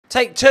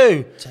Take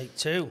two. Take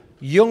two.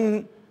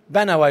 Young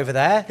Benno over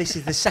there, this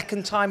is the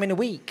second time in a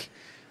week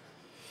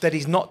that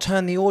he's not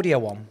turned the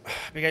audio on.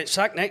 We get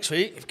sacked next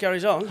week if it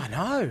carries on. I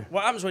know.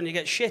 What happens when you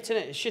get shit,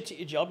 innit? Shit at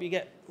your job, you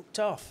get hooked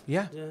off.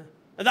 Yeah.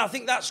 And I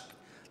think that's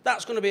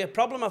going to be a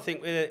problem, I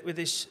think, with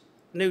this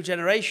new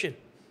generation.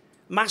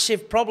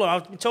 Massive problem. I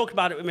was talking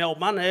about it with my old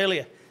man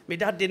earlier. My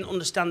dad didn't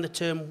understand the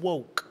term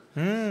woke.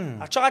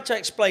 I tried to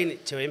explain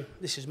it to him,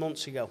 this is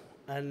months ago,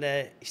 and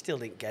he still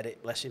didn't get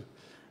it, bless him.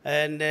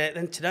 And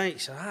then today he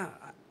said,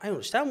 I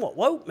understand what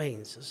woke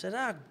means. I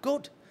said,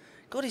 good.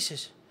 Good, he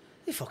says.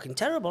 They're fucking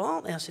terrible,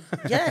 aren't they? I said,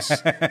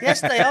 yes.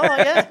 Yes, they are,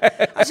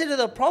 yeah. I said,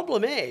 the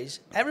problem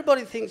is,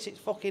 everybody thinks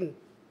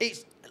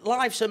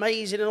life's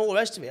amazing and all the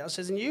rest of it. I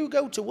said, and you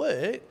go to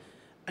work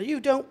and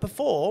you don't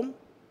perform,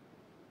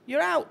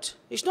 you're out.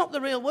 It's not the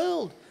real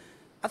world.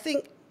 I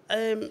think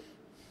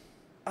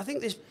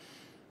this,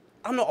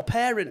 I'm not a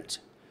parent.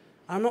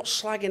 I'm not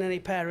slagging any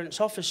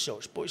parents off as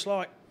such, but it's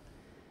like,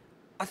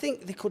 I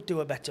think they could do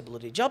a better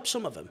bloody job,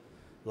 some of them.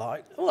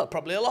 Like, well,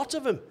 probably a lot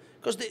of them.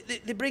 Because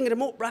they're bringing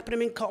them up, wrapping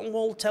them in cotton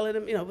wool, telling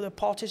them, the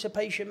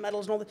participation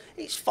medals and all that.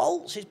 It's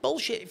false. It's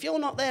bullshit. If you're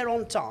not there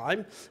on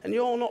time and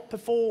you're not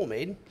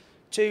performing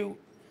to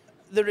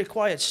the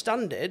required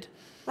standard,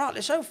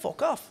 rightly so,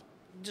 fuck off.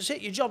 Just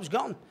it, your job's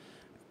gone.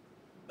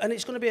 And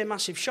it's going to be a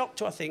massive shock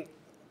to, I think,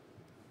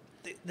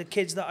 the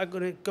kids that are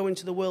going to go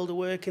into the world of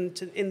work in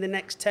the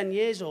next 10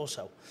 years or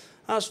so.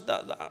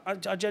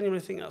 I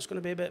genuinely think that's going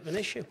to be a bit of an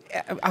issue.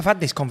 I've had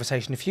this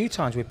conversation a few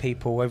times with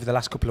people over the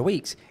last couple of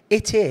weeks.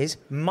 It is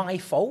my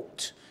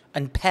fault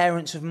and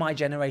parents of my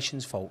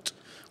generation's fault.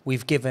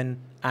 We've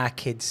given our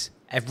kids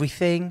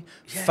everything,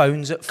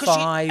 phones at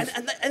 5.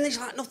 And there's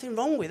like nothing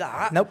wrong with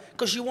that. Nope.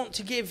 Because you want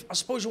to give, I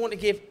suppose you want to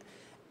give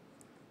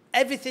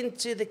everything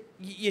to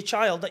your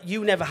child that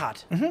you never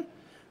had. Mm-hmm.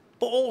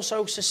 But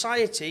also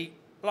society,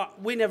 like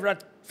we never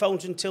had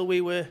phones until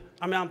we were,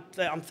 I'm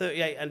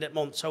 38 end of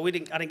month, so I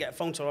didn't get a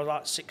phone until I was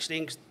like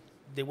 16 because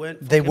they weren't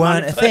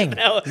a thing.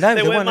 No,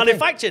 they weren't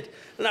manufactured,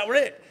 and that were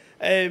it.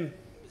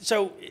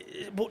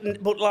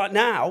 But like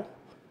now,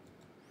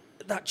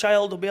 that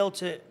child will be able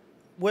to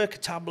work a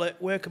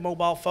tablet, work a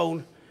mobile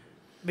phone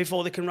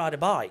before they can ride a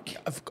bike.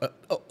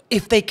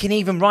 If they can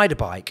even ride a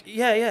bike.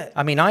 Yeah.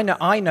 I mean,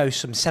 I know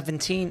some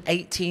 17,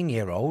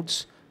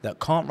 18-year-olds that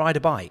can't ride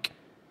a bike.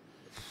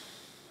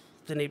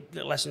 They need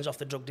lessons off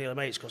the drug dealer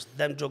mates because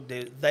them drug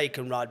dealers, they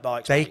can ride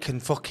bikes. They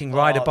can fucking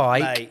ride a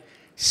bike, mate.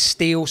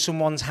 Steal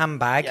someone's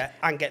handbag,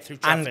 and get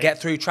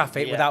through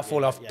traffic. Without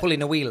falling off,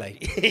 pulling a wheelie.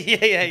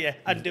 yeah.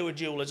 And do a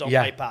jewellers on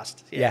way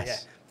past.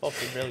 Yes.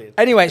 Fucking brilliant.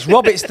 Anyway, it's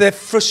Rob, it's the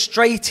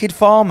Frustrated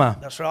Farmer.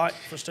 That's right,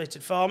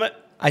 Frustrated Farmer.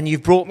 And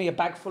you've brought me a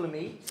bag full of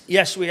meat.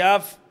 Yes, we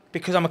have.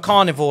 Because I'm a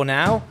carnivore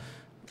now.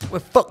 Well,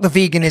 fuck the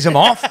veganism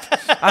off,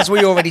 as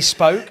we already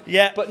spoke.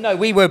 Yeah. But no,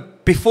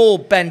 before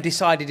Ben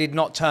decided he'd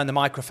not turn the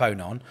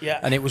microphone on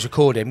and it was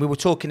recording, we were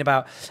talking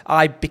about,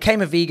 I became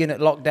a vegan at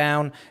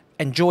lockdown,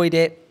 enjoyed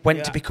it,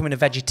 went to becoming a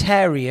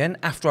vegetarian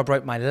after I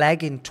broke my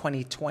leg in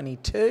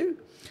 2022.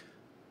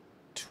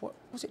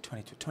 Was it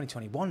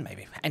 2021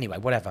 maybe? Anyway,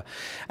 whatever.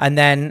 And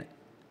then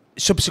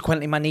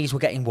subsequently my knees were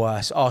getting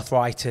worse,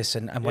 arthritis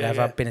and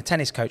whatever. I've been a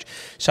tennis coach.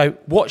 So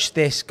watch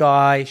this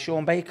guy,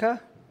 Sean Baker,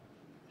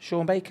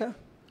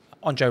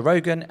 on Joe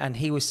Rogan, and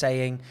he was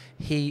saying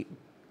he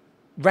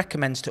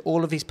recommends to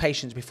all of his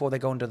patients before they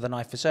go under the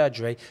knife for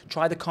surgery,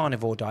 try the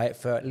carnivore diet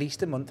for at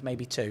least a month,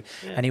 maybe 2.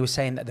 Yeah. And he was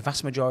saying that the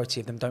vast majority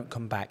of them don't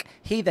come back.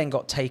 He then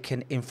got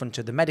taken in front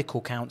of the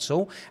medical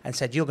council and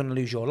said, you're going to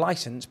lose your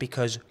license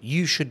because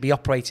you should be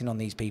operating on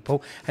these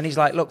people. And he's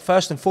like, look,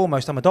 first and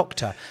foremost, I'm a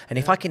doctor. And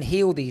if I can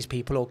heal these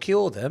people or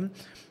cure them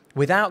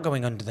without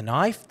going under the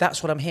knife,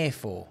 that's what I'm here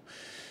for.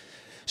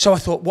 So I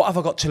thought, what have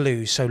I got to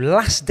lose? So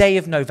last day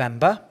of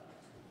November,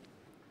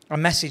 I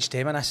messaged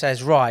him and I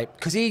says, right,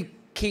 because he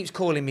keeps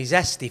calling me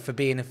zesty for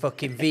being a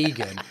fucking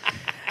vegan.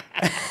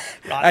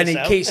 And he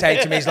keeps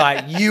saying to me, he's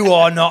like, you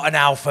are not an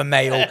alpha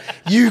male.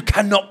 You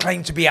cannot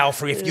claim to be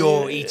alpha if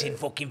you're eating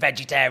fucking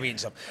vegetarian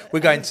stuff. We're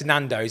going to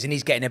Nando's and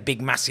he's getting a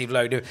big, massive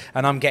load of,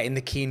 and I'm getting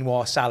the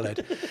quinoa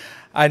salad.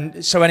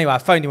 And so anyway, I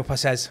phoned him up. I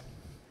says,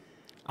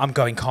 I'm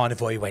going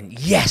carnivore. He went,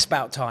 yes,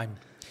 about time.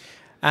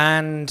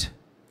 And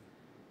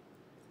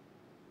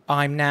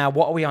I'm now,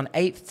 what are we on,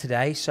 8th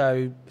today?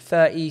 So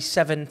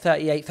 37,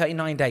 38,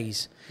 39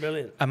 days.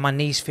 Brilliant. And my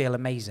knees feel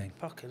amazing.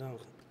 Fucking hell.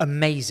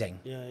 Amazing.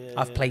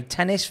 I've played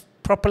tennis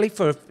properly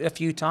for a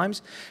few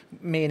times.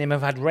 Me and him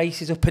have had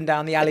races up and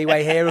down the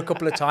alleyway here a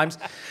couple of times.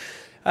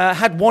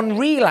 Had one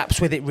relapse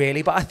with it,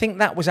 really, but I think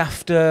that was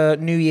after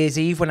New Year's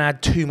Eve when I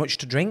had too much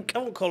to drink. I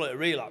won't call it a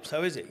relapse,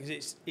 though, is it?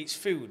 Because it's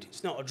food.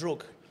 It's not a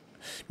drug.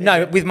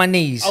 No, with my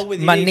knees. Oh,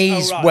 with my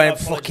knees went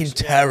fucking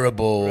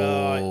terrible.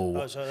 Right.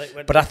 Oh, so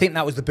but I think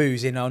that was the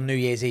boozing on New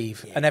Year's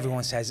Eve. And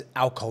everyone says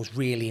alcohol's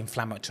really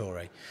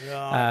inflammatory.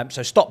 Right.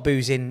 So stop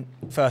boozing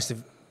 1st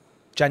of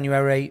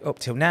January up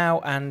till now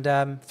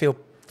and feel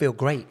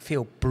great,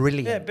 feel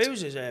brilliant. Yeah,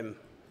 booze is...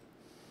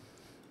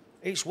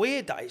 it's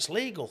weird that it's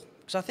legal.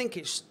 Because I think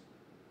it's...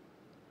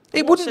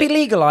 It wouldn't be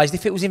legalised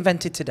if it was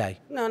invented today.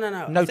 No.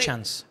 No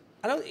chance.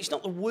 I don't. It's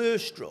not the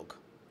worst drug,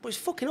 but it's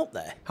fucking up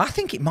there. I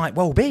think it might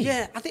well be.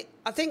 Yeah,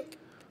 I think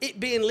it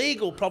being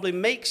legal probably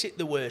makes it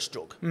the worst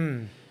drug.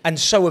 And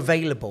so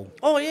available.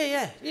 Oh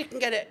yeah. You can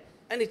get it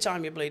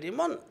anytime you bleeding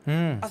want.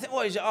 I think,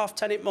 what is it,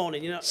 10:30 in the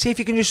morning, you know? See if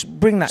you can just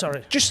bring that.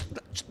 Sorry. Just,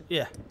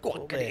 Yeah. go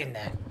on, get it in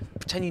there.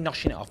 Pretend you're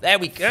noshing it off. There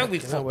we go. We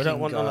don't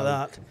want none of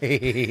that.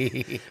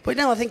 that. But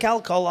no, I think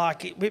alcohol,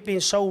 like it being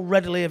so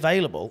readily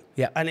available,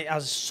 Yeah. and it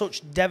has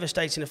such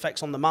devastating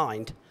effects on the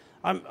mind.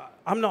 I'm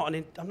not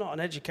an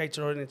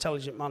educator or an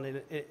intelligent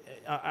man,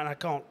 and I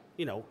can't,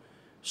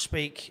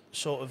 speak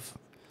sort of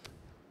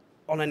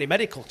on any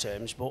medical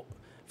terms. But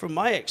from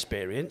my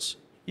experience,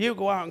 you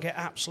go out and get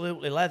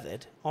absolutely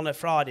leathered on a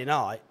Friday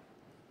night.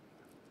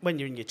 When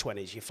you're in your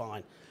 20s, you're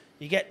fine.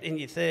 You get in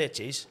your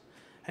 30s,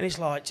 and it's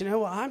like, do you know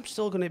what? I'm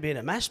still going to be in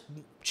a mess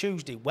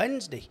Tuesday,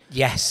 Wednesday.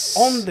 Yes.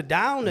 On the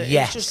downer.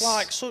 Yes. It's just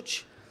like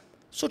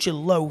such a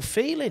low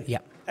feeling. Yeah.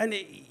 And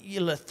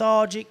you're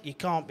lethargic. You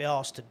can't be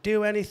asked to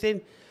do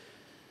anything.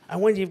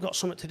 And when you've got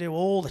something to do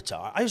all the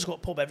time, I used to go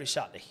to the pub every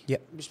Saturday.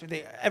 Yep.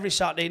 Every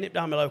Saturday, nip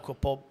down my local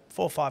pub,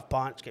 4 or 5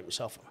 pints, get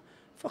myself.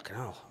 Fucking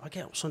hell! I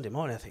get up Sunday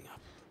morning, I think,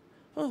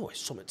 oh, it's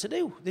something to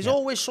do. There's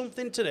always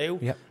something to do,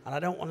 Yep. and I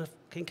don't want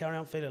to carry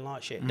on feeling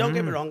like shit. Don't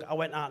get me wrong. I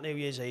went out New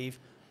Year's Eve.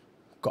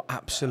 Got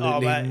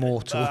absolutely mate,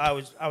 mortal. I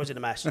was in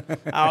a mess.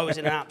 I was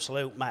in an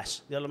absolute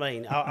mess. You know what I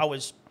mean? I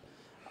was.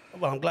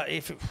 Well, I'm glad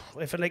if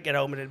I didn't get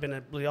home, it'd been a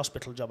bloody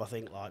hospital job, I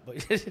think. Like,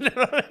 but you know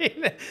what I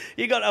mean?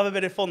 You got to have a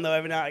bit of fun though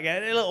every now and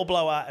again. A little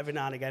blowout every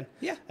now and again.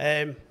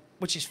 Yeah.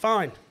 Which is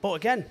fine. But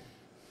again,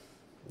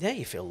 yeah,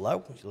 you feel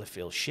low. You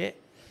feel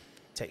shit.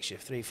 It takes you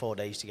 3-4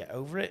 days to get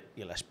over it.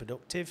 You're less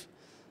productive,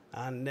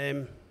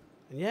 and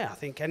yeah, I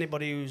think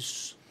anybody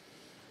who's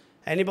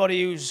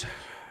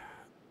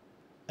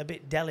a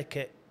bit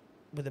delicate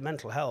with the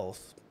mental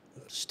health,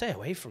 stay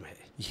away from it.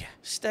 Yeah.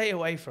 Stay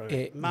away from it.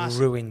 It Massive.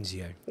 ruins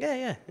you.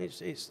 Yeah.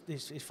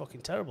 It's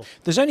fucking terrible.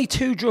 There's only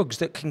 2 drugs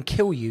that can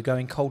kill you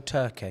going cold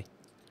turkey.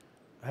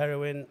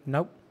 Heroin,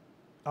 Nope.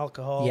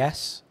 alcohol.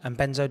 Yes. And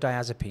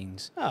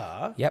benzodiazepines.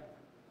 Ah. Yep.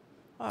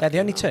 They're the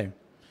only 2.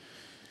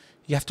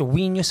 You have to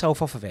wean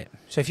yourself off of it.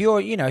 So if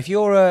you're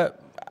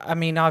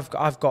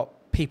I've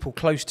got people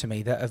close to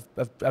me that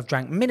have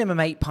drank minimum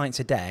 8 pints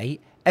a day,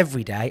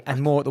 every day,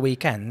 and more at the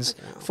weekends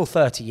for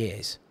 30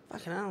 years.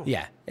 Fucking hell.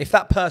 Yeah. If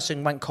that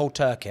person went cold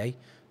turkey,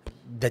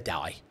 they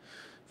die.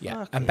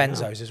 Yeah. Fucking And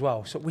benzos as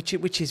well. So which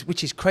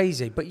is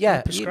crazy. But yeah.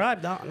 They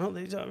prescribe that, no?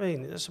 You know what I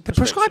mean? That's a They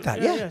prescribe that,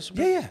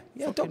 prescription.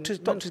 yeah. Fucking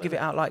Doctors give it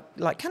out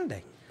like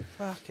candy.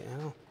 Fucking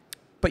hell.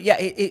 But yeah,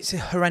 it's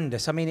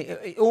horrendous. I mean,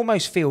 it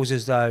almost feels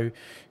as though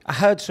I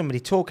heard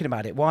somebody talking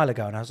about it a while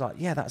ago, and I was like,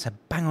 yeah, that's a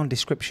bang-on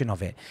description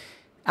of it.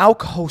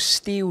 Alcohol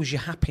steals your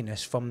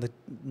happiness from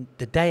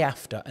the day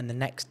after and the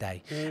next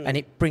day, and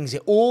it brings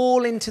it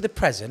all into the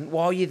present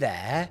while you're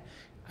there,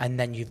 and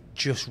then you've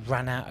just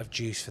ran out of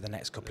juice for the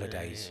next couple of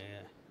days.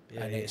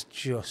 Yeah, It's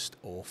just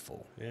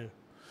awful. Yeah.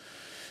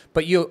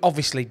 But you're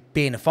obviously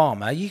being a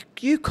farmer,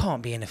 you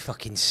can't be in a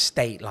fucking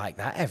state like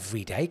that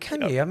every day,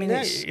 can you? I mean,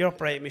 you're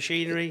operating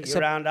machinery, you're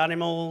around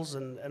animals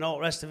and all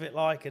the rest of it,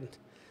 like,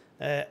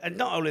 and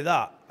not only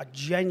that, I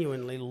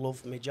genuinely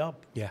love my job.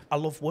 Yeah. I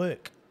love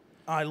work.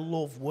 I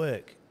love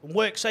work. And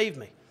work saved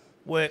me.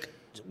 Work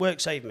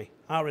saved me.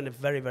 I was in a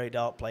very, very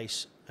dark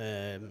place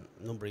a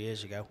number of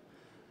years ago,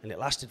 and it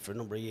lasted for a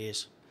number of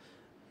years.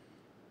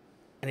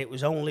 And it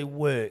was only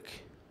work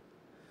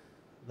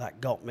that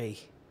got me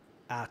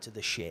out of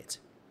the shit.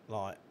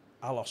 Like,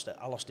 I lost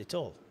it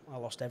all. I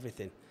lost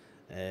everything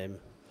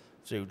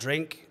through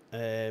drink,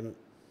 a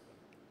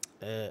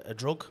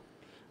drug,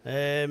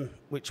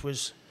 which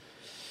was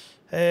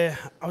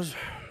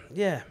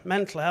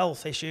mental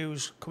health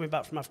issues coming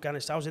back from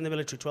Afghanistan. I was in the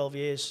military 12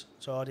 years,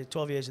 so I did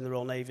 12 years in the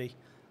Royal Navy,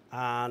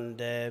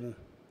 and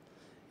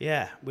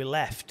we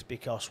left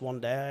because one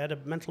day I had a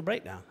mental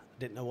breakdown.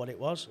 Didn't know what it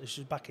was. This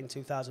was back in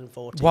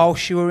 2014.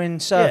 whilst you were in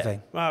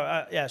serving? So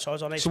I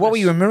was on HMS. So what were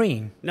you, a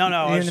Marine? No,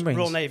 I was in the Marines?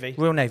 Royal Navy.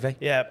 Royal Navy?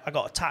 Yeah, I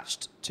got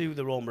attached to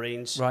the Royal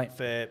Marines Right.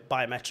 for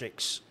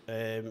biometrics.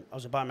 I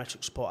was a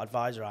biometric support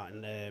advisor out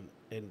in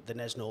the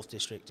Nez North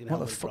district. In What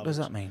the Helmand fuck Province. does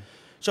that mean?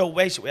 So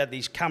basically we had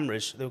these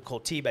cameras, they were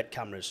called T-bed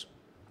cameras,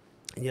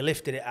 and you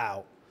lifted it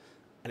out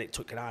and it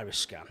took an iris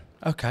scan.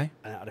 Okay.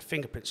 And it had a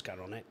fingerprint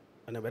scanner on it,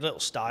 and there were a little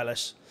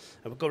stylus,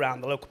 and we'd go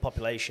around the local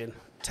population,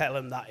 tell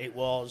them that it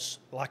was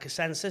like a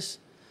census,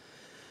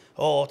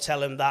 or tell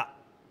them that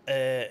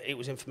it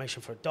was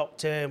information for a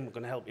doctor and we're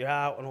going to help you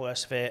out and all the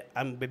rest of it.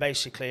 And we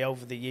basically,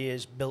 over the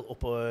years, built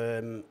up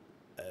a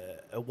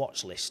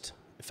watch list,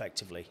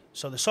 effectively.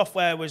 So the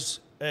software was...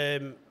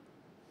 let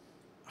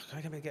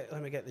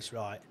me get this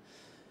right.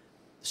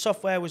 The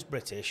software was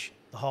British,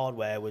 the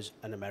hardware was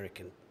an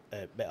American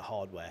bit of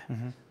hardware.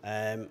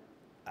 And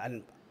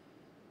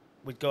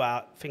we'd go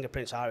out,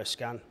 fingerprints, iris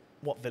scan,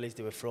 what village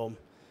they were from,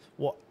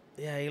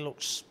 he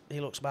looks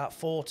about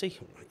 40.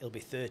 He'll be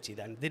 30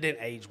 then. They didn't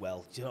age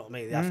well. Do you know what I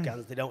mean? The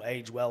Afghans, they don't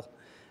age well.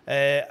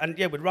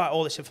 We'd write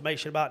all this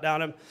information about down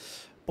them.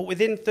 But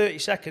within 30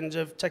 seconds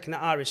of taking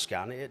that iris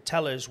scan, it'd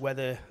tell us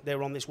whether they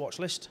were on this watch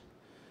list.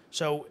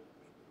 So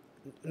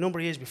a number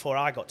of years before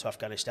I got to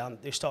Afghanistan,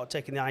 they started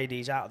taking the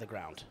IEDs out of the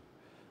ground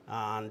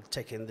and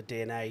taking the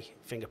DNA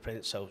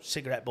fingerprints, so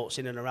cigarette butts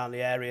in and around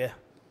the area.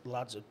 The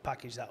lads had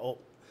packaged that up,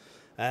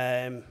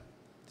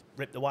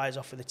 ripped the wires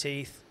off with the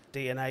teeth,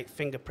 DNA,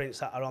 fingerprints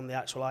that are on the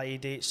actual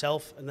IED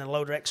itself, and then a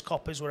load of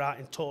ex-coppers were out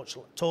in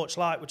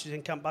Torchlight, which is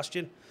in Camp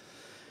Bastion,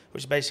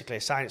 which is basically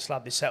a science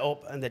lab they set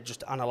up, and they'd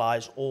just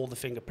analyse all the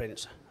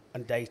fingerprints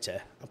and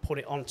data and put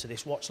it onto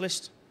this watch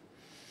list.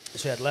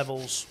 So we had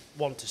levels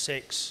 1 to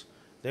 6.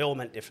 They all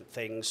meant different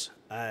things.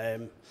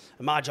 And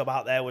my job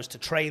out there was to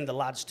train the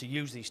lads to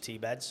use these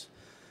T-beds.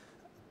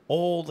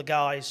 All the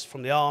guys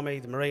from the Army,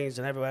 the Marines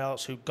and everywhere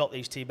else who got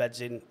these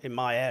T-beds in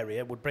my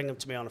area would bring them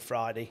to me on a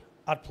Friday.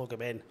 I'd plug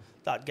them in.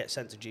 That'd get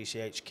sent to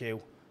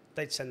GCHQ.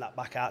 They'd send that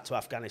back out to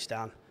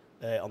Afghanistan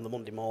on the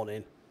Monday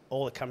morning.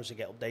 All the cameras would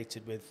get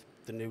updated with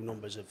the new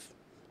numbers of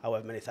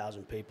however many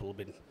thousand people have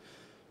been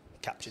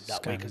captured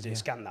that week, because they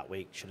scanned that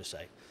week, should I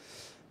say.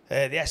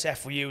 The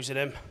SF were using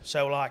them,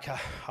 so like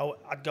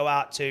I'd go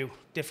out to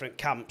different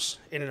camps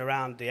in and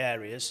around the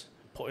areas,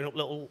 putting up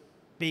little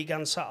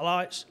B-GAN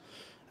satellites,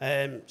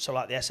 so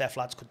like the SF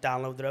lads could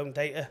download their own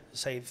data,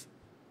 save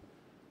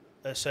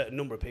a certain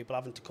number of people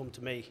having to come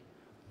to me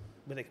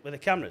with the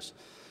cameras.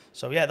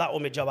 So yeah, that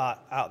was my job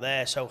out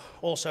there. So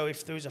also,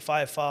 if there was a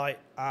firefight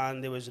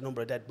and there was a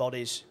number of dead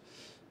bodies,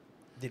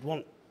 they'd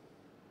want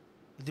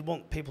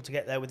people to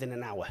get there within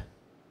an hour,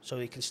 so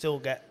you can still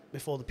get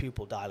before the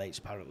pupil dilates,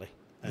 apparently.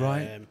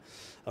 Right.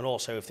 And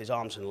also, if there's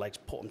arms and legs,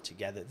 put them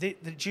together. The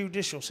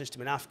judicial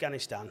system in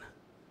Afghanistan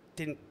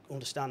didn't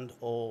understand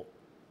or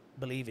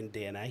believe in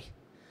DNA.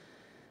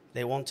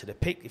 They wanted a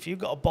pic. If you've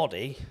got a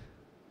body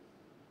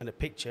and a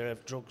picture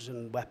of drugs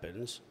and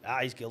weapons,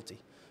 he's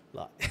guilty.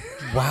 Like,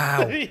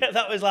 wow. Yeah,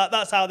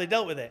 that's how they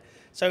dealt with it.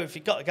 So if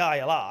you got a guy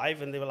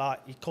alive and they were like,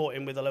 you caught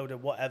him with a load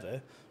of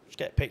whatever, just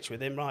get a picture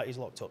with him, right? He's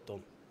locked up,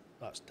 done.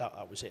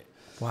 That was it.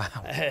 Wow.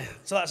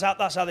 So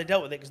that's how they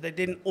dealt with it, because they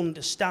didn't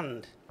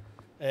understand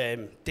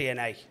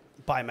DNA,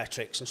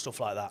 biometrics and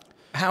stuff like that.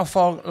 How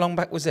far long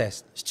back was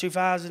this? It's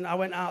 2000. I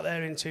went out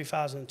there in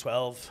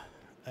 2012.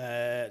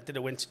 Did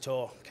a winter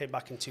tour. Came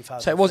back in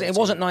 2000. So it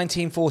wasn't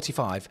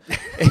 1945.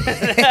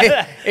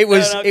 it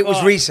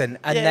was recent,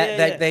 and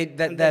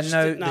there's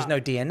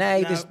no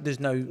DNA. There's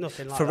no like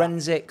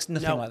forensics. That.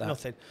 Nothing like that.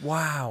 Nothing.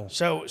 Wow.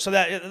 So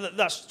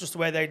that's just the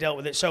way they dealt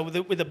with it. So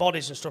with the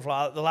bodies and stuff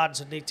like that, the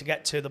lads would need to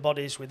get to the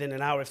bodies within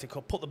an hour if they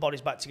could. Put the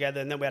bodies back together,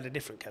 and then we had a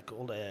different kit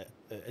called a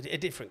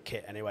different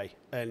kit anyway.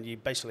 And you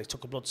basically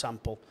took a blood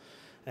sample.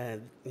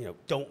 And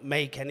don't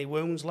make any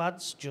wounds,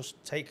 lads.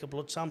 Just take a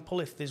blood sample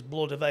if there's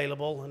blood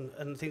available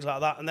and things like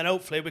that. And then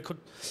hopefully we could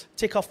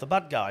tick off the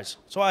bad guys.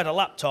 So I had a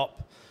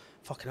laptop.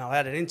 Fucking hell, I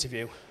had an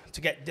interview to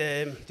get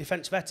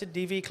defence vetted,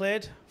 DV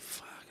cleared.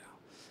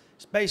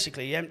 It's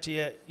basically you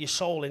empty your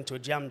soul into a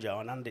jam jar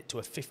and hand it to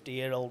a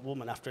 50-year-old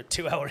woman after a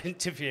 2-hour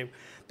interview.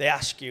 They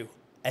ask you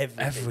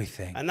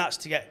everything. And that's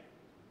to get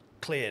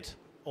cleared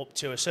up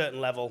to a certain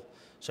level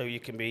so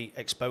you can be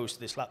exposed to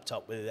this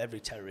laptop with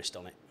every terrorist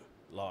on it.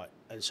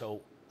 And so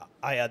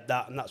I had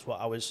that, and that's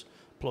what I was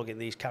plugging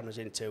these cameras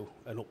into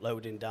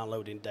and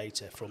downloading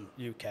data from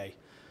UK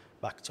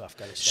back to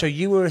Afghanistan. So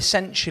you were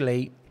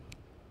essentially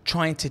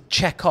trying to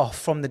check off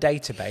from the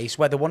database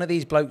whether one of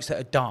these blokes that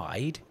had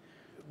died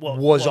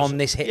was on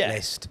this hit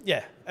list.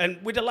 Yeah,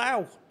 and we'd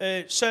allow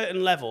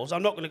certain levels.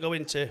 I'm not going to go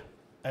into.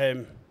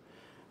 I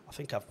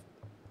think I've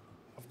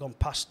gone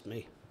past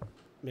me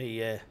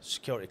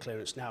security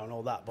clearance now and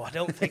all that, but I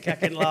don't think I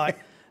can lie.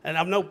 And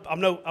I'm no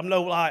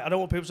like, I don't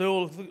want people to say,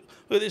 oh, look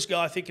at this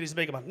guy thinking he's a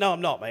bigger man. No, I'm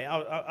not, mate.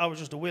 I was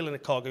just a wheel in a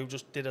cog who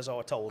just did as I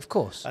was told. Of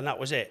course. And that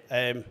was it.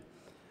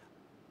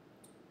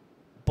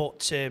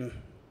 But I can't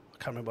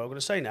remember what I'm going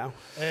to say now.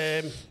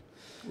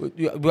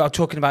 We are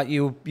talking about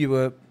you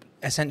were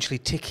essentially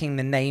ticking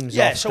the names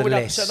off the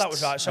list. So that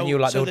was right. So, and you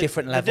were like, there were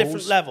different levels. The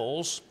different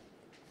levels,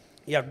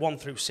 you had 1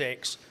 through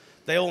 6.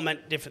 They all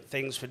meant different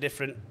things for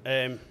different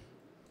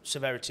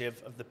severity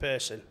of the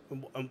person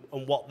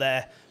and what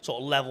their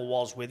sort of level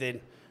was within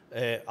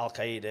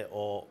Al-Qaeda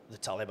or the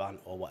Taliban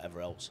or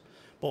whatever else.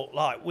 But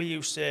like we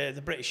used to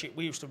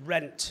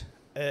rent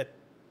a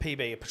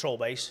PB, a patrol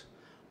base,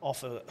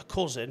 off a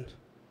cousin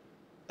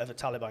of a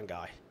Taliban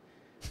guy.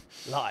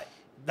 Like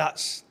I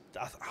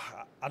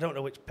don't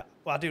know which.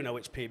 Well, I do know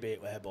which PB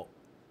it were, but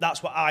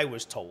that's what I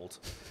was told.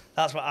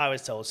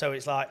 So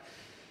it's like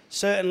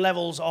certain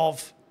levels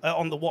of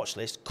on the watch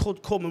list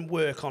could come and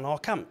work on our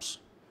camps.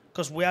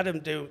 Because we had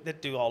them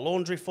they'd do our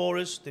laundry for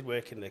us, they'd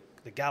work in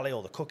the galley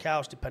or the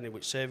cookhouse, depending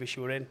which service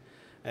you were in,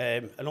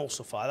 and all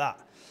stuff like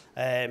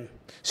that.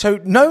 So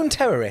known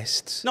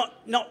terrorists?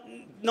 Not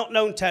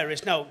known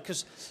terrorists, no,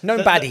 because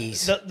known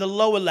baddies. The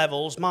lower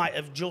levels might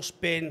have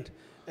just been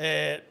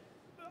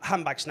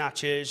handbag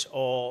snatchers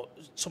or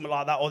something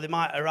like that, or they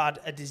might have had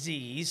a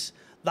disease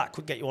that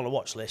could get you on a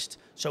watch list.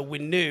 So we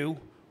knew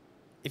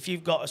if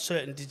you've got a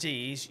certain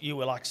disease, you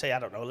were like, say, I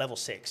don't know, level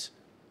 6.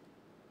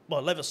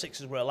 Well, level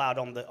 6s were allowed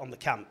on the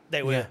camp.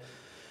 They were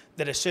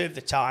they'd have served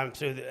the time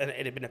through, and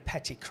it had been a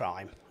petty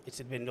crime. It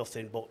had been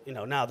nothing, but you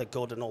know, now they're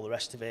good and all the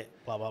rest of it,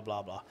 blah blah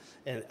blah blah.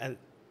 And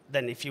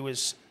then if you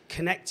was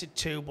connected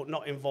to but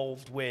not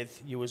involved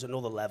with, you was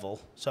another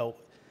level. So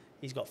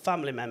he's got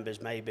family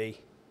members maybe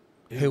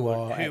who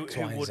are X,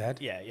 Y, and Z.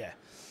 Yeah,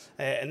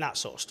 and that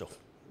sort of stuff.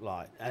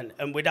 Like,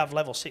 and we'd have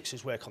level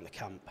 6s work on the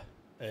camp,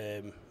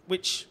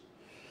 which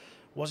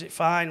was it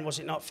fine? Was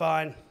it not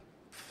fine?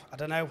 I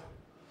don't know.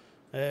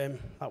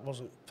 That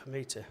wasn't for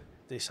me to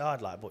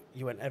decide. Like, but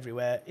you went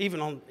everywhere. Even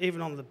on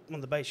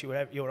the base, you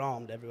were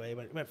armed everywhere. You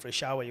went for a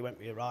shower. You went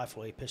with your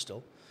rifle, your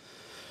pistol,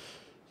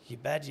 your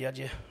bed. You had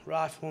your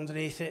rifle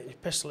underneath it, your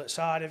pistol at the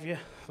side of you.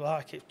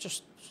 Like, it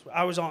just.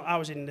 I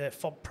was in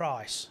FOB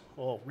Price,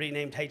 or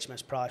renamed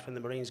HMS Price when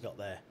the Marines got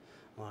there.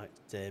 Like,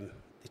 they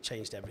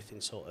changed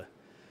everything sort of.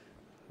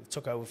 They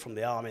took over from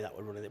the army that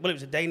were running it. Well, it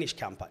was a Danish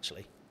camp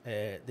actually.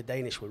 The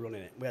Danish were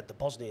running it. We had the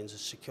Bosnians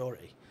as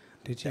security.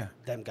 Did you?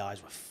 Them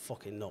guys were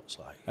fucking nuts.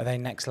 Like, are they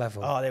next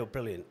level? Oh, they were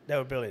brilliant.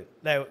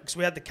 Because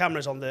we had the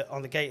cameras on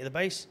the gate of the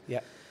base. Yeah.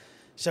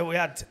 So we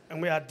had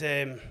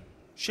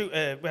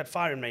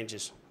firing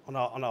ranges on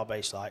our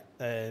base. Like,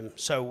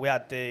 so we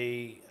had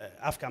the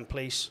Afghan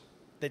police.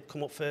 They'd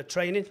come up for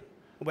training.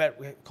 We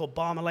called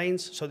Barmer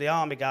lanes. So the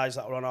army guys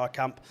that were on our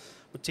camp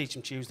would teach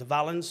them to use the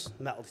Valens,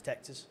 metal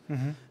detectors,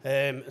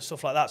 and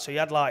stuff like that. So you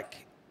had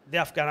like the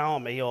Afghan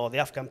army or the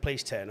Afghan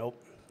police turn up,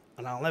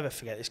 and I'll never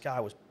forget, this guy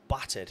was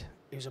battered.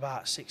 He was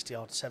about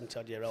 60-odd,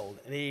 70-odd year old,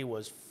 and he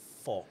was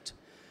fucked.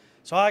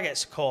 So I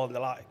get a call, and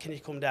they're like, can you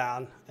come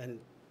down and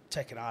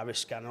take an iris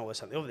scan and all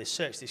this? And they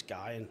searched this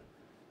guy and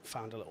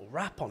found a little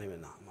rap on him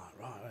and that. I'm like,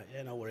 right,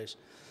 yeah, no worries.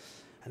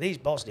 And these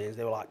Bosnians,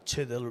 they were like,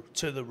 to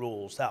the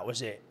rules, that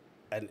was it.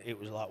 And it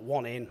was like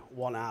one in,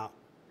 one out.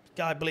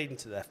 Guy bleeding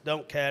to death,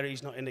 don't care,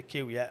 he's not in the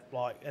queue yet,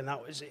 like, and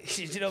that was it.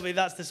 You know what I mean?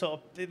 That's the sort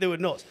of, they were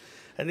nuts.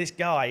 And this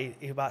guy,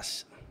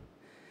 because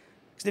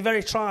they're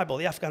very tribal,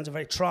 the Afghans are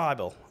very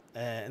tribal,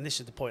 and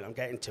this is the point I'm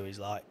getting to, is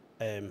like,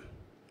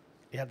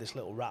 he had this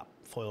little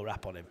foil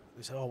wrap on him.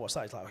 He said, oh, what's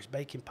that? He's like, oh, it's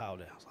baking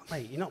powder. I was like,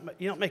 mate,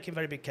 you're not making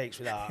very big cakes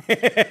with that.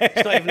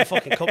 It's not even a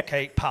fucking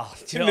cupcake, pal.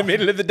 Do you know in the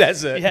middle of the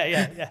desert.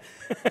 Yeah.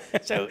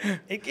 So,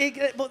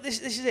 but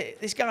this is it.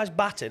 This guy's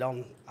battered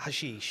on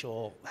hashish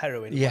or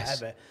heroin, or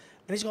whatever.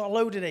 And he's got a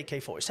loaded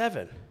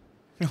AK-47.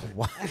 Oh,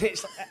 wow.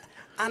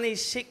 And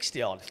he's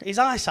 60-odd. His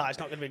eyesight's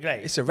not going to be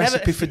great. It's a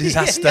recipe for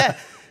disaster. Yeah.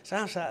 So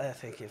I'm sat there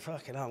thinking,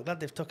 fucking hell, I'm glad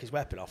they've took his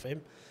weapon off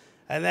him.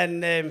 And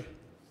then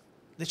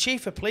the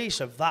chief of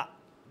police of that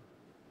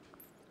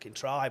fucking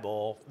tribe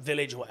or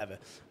village or whatever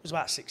was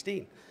about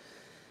 16.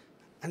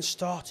 And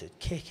started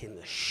kicking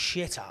the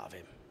shit out of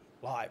him.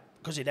 Like,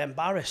 because he'd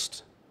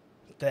embarrassed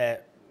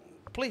their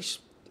police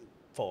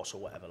force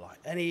or whatever. Like,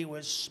 and he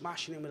was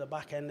smashing him with the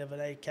back end of an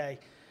AK.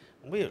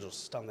 And we were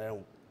just standing there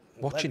and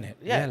watching it.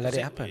 Yeah, let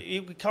it happen.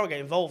 You can't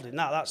get involved in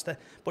that.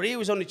 But he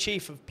was only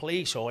chief of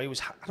police, or he was,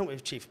 I don't know if he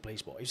was chief of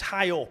police, but he was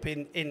high up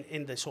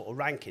in the sort of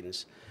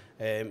rankings,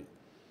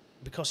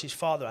 because his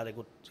father had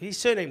his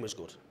surname was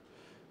good.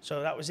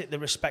 So that was it, the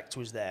respect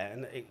was there,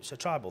 and it's a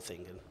tribal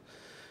thing,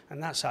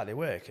 and that's how they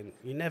work, and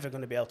you're never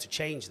going to be able to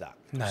change that.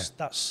 No.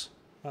 That's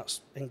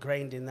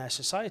ingrained in their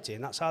society,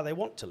 and that's how they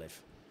want to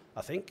live,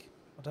 I think.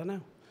 I don't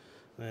know.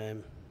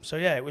 So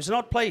yeah, it was an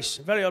odd place,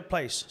 a very odd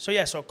place. So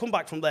yeah, so I come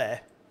back from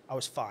there, I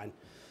was fine.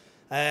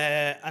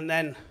 And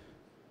then,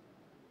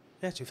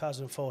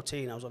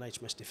 2014, I was on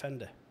HMS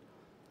Defender.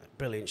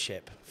 Brilliant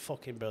ship,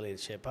 fucking brilliant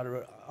ship.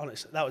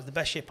 Honestly, that was the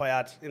best ship I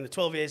had. In the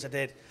 12 years I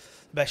did,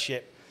 best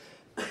ship.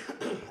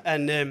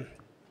 And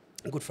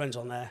good friends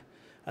on there.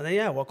 And then,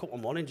 I woke up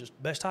one morning,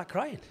 just burst out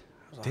crying.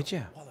 I was like, did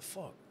you? What the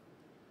fuck?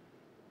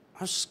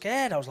 I was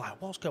scared. I was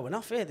like, what's going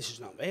off here? This is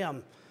not me.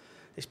 I'm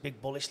this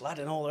big bullish lad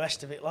and all the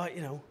rest of it, like,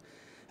 you know.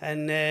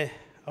 And I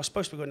was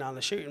supposed to be going down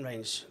the shooting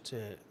range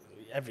to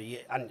every year,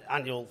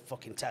 annual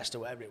fucking test or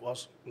whatever it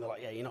was. And they're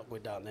like, yeah, you're not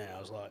going down there.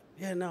 I was like,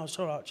 yeah, no, it's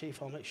all right,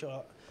 Chief, I'll make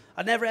sure.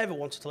 I never ever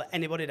wanted to let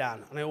anybody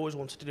down, and I always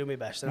wanted to do my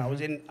best. And I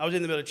was in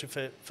the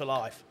military for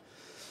life.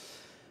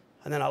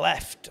 And then I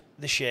left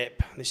the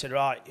ship, and they said,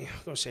 right, you're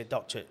going to see a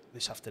doctor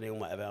this afternoon,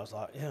 whatever. I was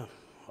like, yeah,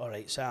 all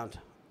right, sound.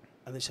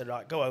 And they said,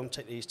 right, go home,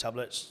 take these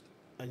tablets,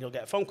 and you'll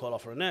get a phone call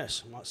off for a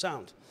nurse. I'm like,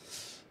 sound.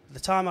 The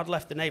time I'd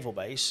left the naval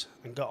base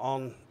and got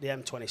on the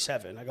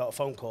M27, I got a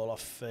phone call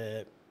off,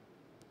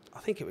 I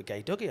think it was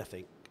Gay Dougie, I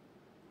think.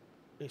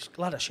 He's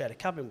glad I shared a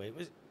cabin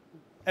with.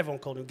 Everyone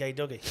called him Gay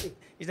Dougie.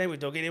 His name was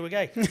Dougie and he was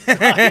gay.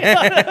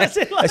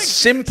 As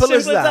simple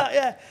as that.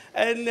 Yeah.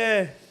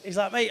 And he's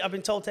like, mate, I've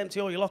been told to empty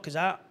all your lockers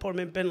out, put them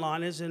in bin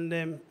liners, and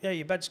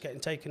your bed's getting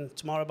taken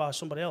tomorrow by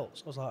somebody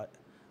else. I was like,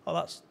 oh,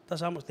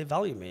 that's how much they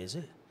value me, is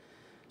it?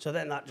 So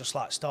then that just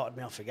like started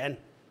me off again.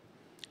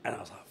 And I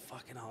was like,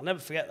 fucking hell, I'll never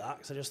forget that,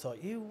 because I just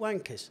thought, you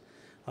wankers.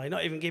 Like,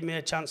 not even give me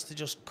a chance to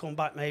just come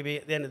back maybe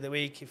at the end of the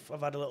week if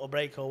I've had a little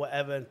break or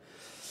whatever. And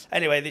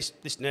anyway,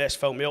 this nurse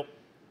phoned me up,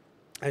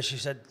 and she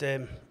said,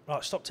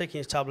 right, stop taking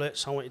your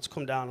tablets. I want you to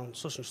come down on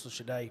such and such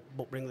a day,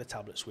 but bring the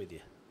tablets with you.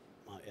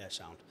 Like, yeah,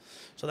 sound.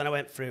 So then I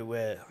went through,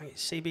 I think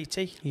it's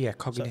CBT. Yeah,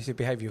 cognitive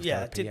behavioural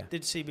therapy.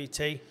 Did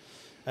CBT.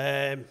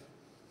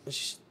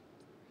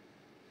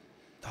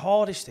 The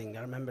hardest thing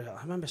I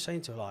remember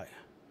saying to her, like,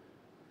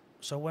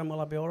 so when will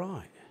I be all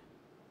right?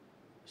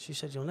 She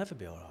said, you'll never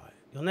be all right.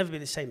 You'll never be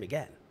the same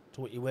again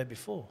to what you were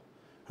before.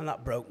 And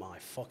that broke my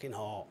fucking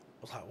heart.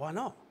 I was like, why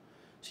not?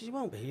 She said, you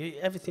won't be.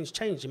 Everything's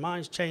changed. Your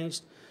mind's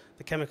changed.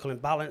 The chemical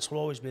imbalance will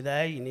always be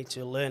there. You need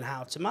to learn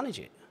how to manage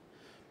it.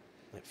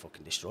 It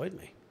fucking destroyed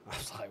me. I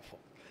was like,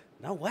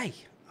 no way.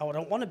 I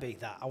don't want to be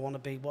that. I want to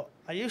be what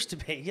I used to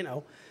be, you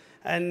know.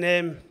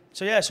 And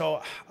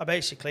so I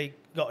basically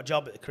got a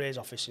job at the careers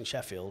office in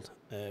Sheffield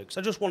because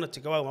I just wanted to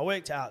go home. I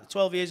worked out the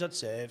 12 years I'd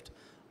served.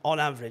 On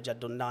average, I'd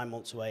done 9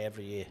 months away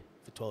every year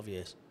for 12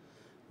 years.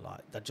 Like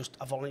I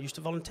used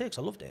to volunteer because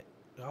I loved it.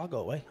 I'll go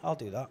away. I'll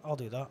do that. I'll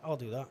do that. I'll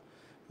do that.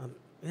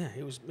 Yeah,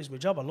 it was my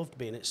job. I loved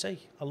being at sea.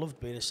 I loved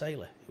being a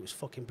sailor. It was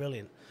fucking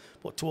brilliant.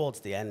 But towards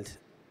the end,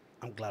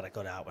 I'm glad I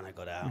got out when I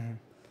got out.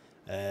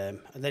 And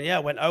then, I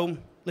went home,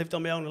 lived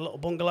on my own in a little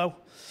bungalow.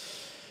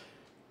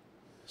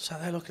 Sat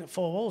there looking at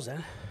 4 walls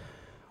then,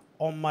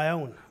 on my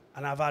own.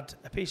 And I've had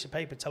a piece of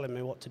paper telling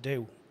me what to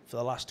do for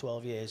the last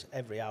 12 years,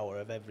 every hour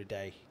of every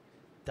day.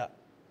 That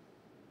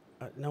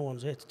no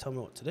one's here to tell me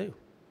what to do.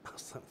 I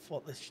was like,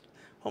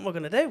 what am I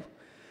going to do?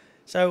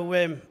 So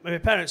my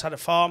parents had a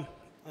farm.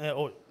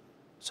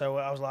 So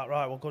I was like,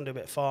 right, we'll go and do a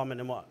bit of farming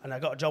and I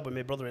got a job with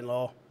my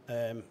brother-in-law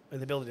in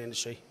the building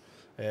industry,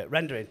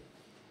 rendering.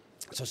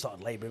 So I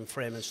started labouring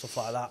for him and stuff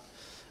like that.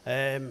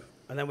 And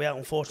then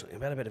unfortunately,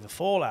 we had a bit of a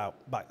fallout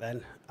back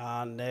then.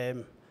 And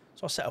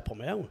so I set up on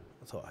my own.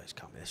 I thought, this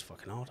can't be this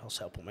fucking hard. I'll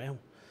set up on my own.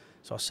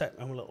 So I set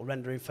my own little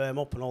rendering firm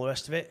up and all the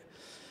rest of it.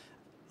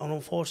 And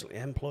unfortunately,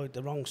 I employed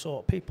the wrong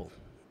sort of people.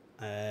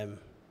 And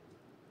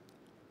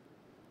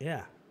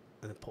I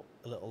put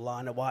a little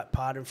line of white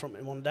powder in front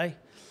of me one day.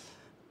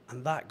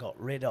 And that got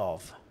rid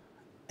of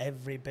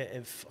every bit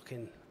of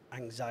fucking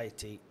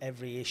anxiety,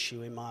 every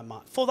issue in my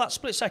mind. For that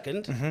split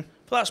second,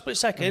 fucking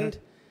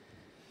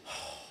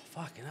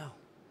hell.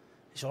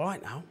 It's all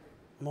right now.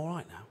 I'm all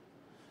right now.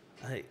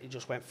 And it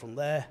just went from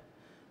there,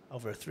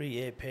 over a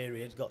 3-year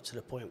period, got to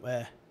the point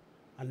where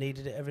I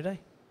needed it every day.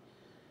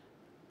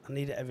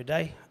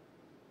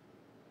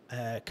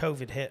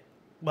 COVID hit.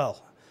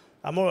 Well,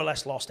 I more or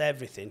less lost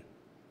everything.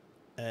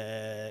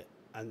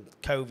 And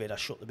COVID, I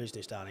shut the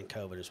business down in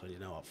COVID. I just went, you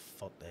know what,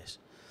 fuck this.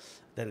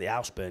 Then the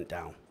house burnt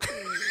down.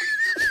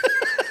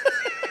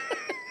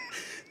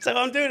 So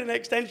I'm doing an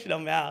extension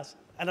on my house,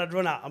 and I'd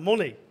run out of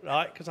money,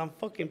 right? Because I'm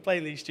fucking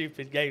playing these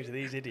stupid games with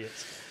these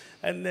idiots.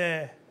 And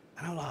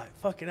I'm like,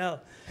 fucking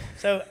hell.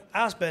 So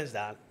house burns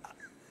down.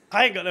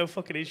 I ain't got no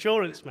fucking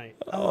insurance, mate.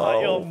 I'm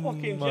like, you're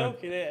fucking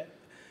joking here.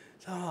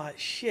 So I'm like,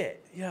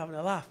 shit, you're having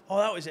a laugh. Oh,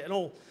 that was it. And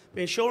all,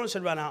 my insurance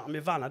had run out on my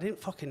van. I didn't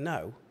fucking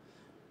know.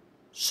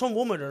 Some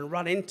woman had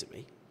ran into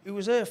me. It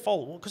was her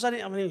fault because I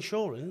didn't have any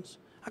insurance.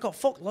 I got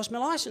fucked, lost my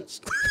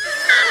license.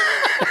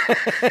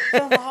 So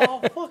I'm like,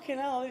 oh, fucking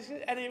hell, this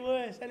is any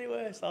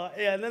worse. Like,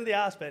 and then the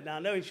house burnt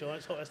down, no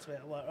insurance, all the rest of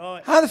it. I'm like,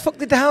 right. How the fuck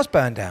did the house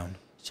burn down?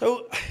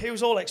 So it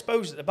was all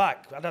exposed at the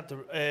back. I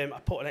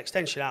put an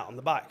extension out on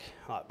the back,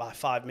 like by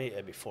 5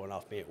 metre, by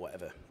 4.5 metre,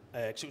 whatever.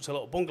 Because it was a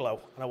little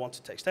bungalow, and I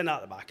wanted to extend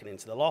out the back and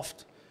into the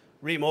loft.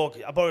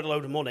 Remortgage. I borrowed a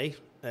load of money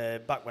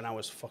back when I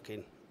was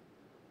fucking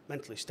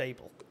mentally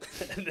stable.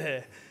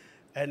 That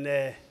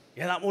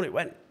money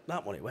went.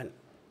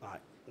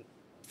 Like,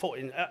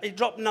 footing. It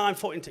dropped 9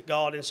 footings at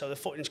garden, so the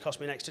footings cost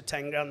me an extra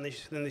 10 grand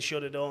than they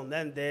should have done.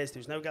 Then there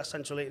was no gas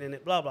central heating in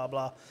it, blah, blah,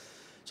 blah.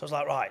 So I was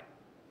like, right,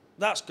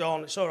 that's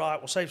gone. It's all right.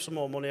 We'll save some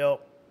more money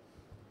up.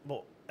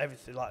 But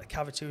everything, like the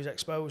cavity was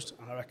exposed,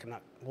 and I reckon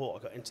that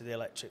water got into the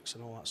electrics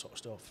and all that sort of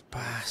stuff.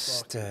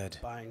 Bastard.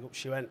 Bang, up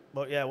she went.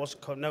 But yeah,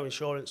 no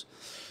insurance.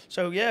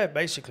 So yeah,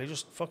 basically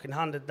just fucking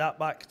handed that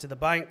back to the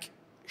bank,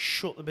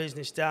 shut the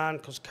business down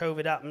because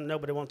COVID happened.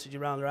 Nobody wanted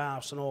you around their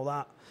house and all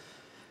that.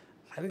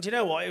 And do you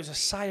know what? It was a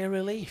sigh of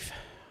relief.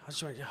 I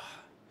just went,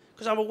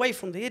 because I'm away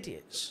from the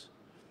idiots.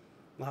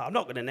 Like, I'm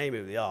not going to name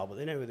who they are, but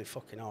they know who they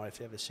fucking are if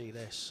they ever see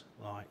this.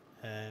 Like,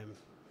 and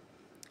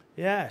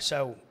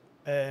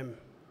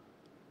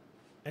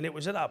it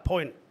was at that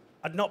point,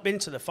 I'd not been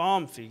to the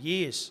farm for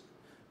years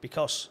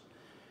because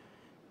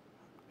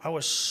I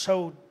was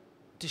so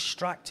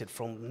distracted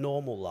from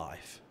normal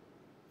life,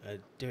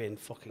 doing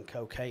fucking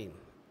cocaine.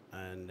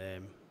 And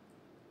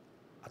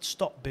I'd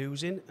stopped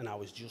boozing and I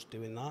was just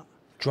doing that.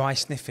 Dry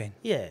sniffing?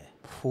 Yeah.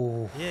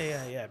 Ooh.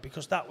 Yeah.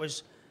 Because that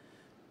was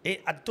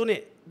it. I'd done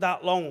it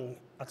that long.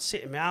 I'd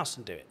sit in my house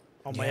and do it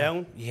on my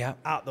own,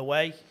 out the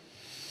way.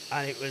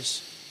 And it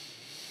was,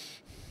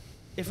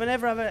 if I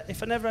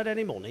never had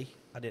any money,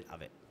 I didn't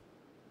have it.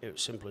 It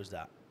was simple as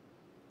that.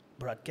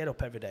 But I'd get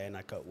up every day and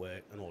I'd go to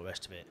work and all the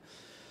rest of it.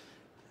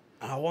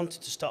 And I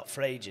wanted to stop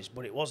for ages,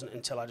 but it wasn't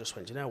until I just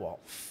went, you know what?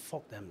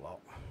 Fuck them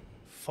lot.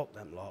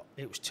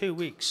 It was 2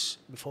 weeks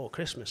before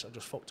Christmas. I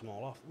just fucked them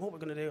all off. What we're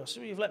going to do? I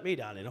said, well, you've let me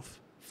down enough.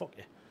 Fuck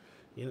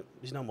you.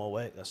 There's no more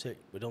work. That's it.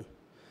 We're done.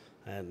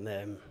 And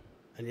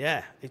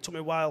it took me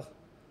a while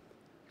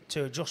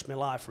to adjust my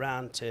life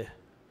around to.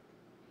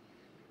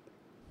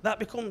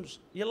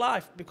 Your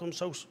life becomes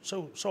so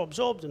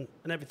absorbed and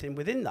everything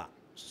within that.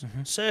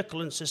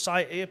 circle and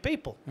society of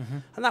people.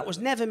 And that was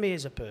never me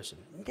as a person.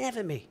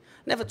 Never me.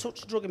 Never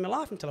touched a drug in my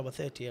life until I was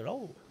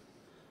 30-year-old.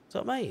 Do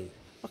you know what I mean?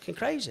 Fucking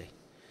crazy.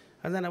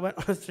 And then I went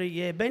on a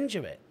 3-year binge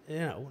of it, you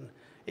know, and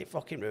it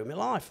fucking ruined my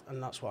life.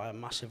 And that's why I'm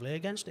massively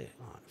against it.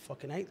 Like, I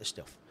fucking hate the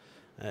stuff.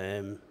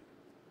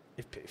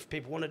 If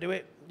people want to do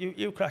it,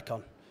 you crack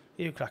on.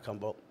 You crack on,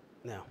 but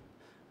no.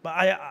 But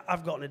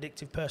I've got an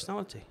addictive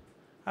personality.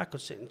 I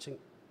could sit and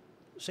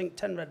sink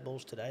 10 Red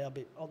Bulls today.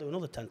 I'll do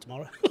another 10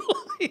 tomorrow.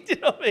 You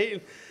know what I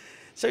mean?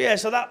 So yeah,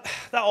 so that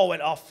all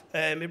went off.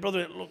 My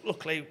brother,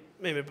 luckily,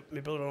 my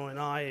brother and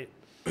I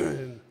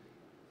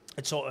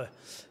had sort of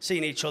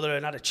seen each other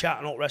and had a chat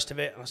and all the rest of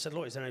it. And I said,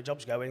 look, is there any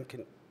jobs going?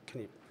 Can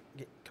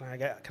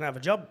I have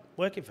a job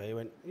working for you? He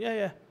went,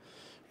 yeah,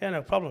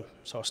 no problem.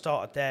 So I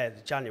started there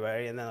in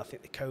January, and then I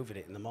think they COVID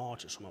it in the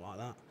March or something like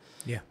that.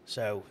 Yeah.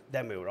 So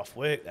then we were off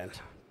work then.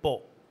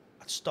 But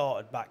I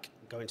started back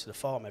going to the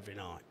farm every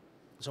night.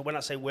 So when I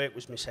say work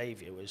was my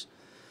saviour, was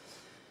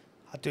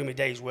I'd do my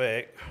day's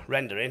work,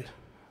 rendering,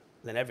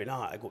 then every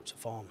night I'd go up to the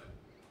farm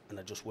and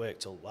I'd just work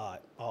till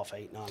like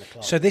 8:30, 9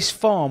 o'clock. So this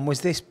farm,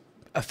 was this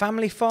a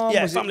family farm?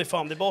 Yeah, family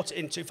farm. They bought it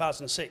in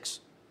 2006.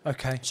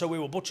 Okay. So we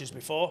were butchers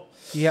before.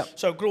 Yeah.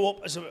 So I grew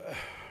up as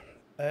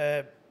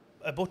a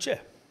butcher,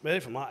 really,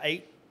 from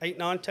like 8,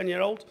 9,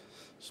 10-year-old.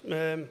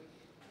 My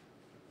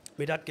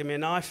dad gave me a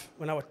knife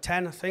when I was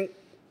 10, I think.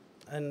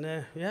 And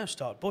I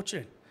started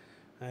butchering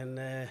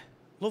and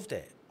loved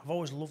it. I've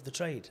always loved the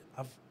trade.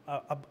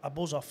 I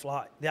buzz off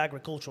like the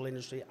agricultural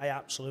industry. I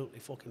absolutely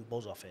fucking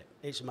buzz off it.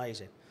 It's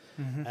amazing.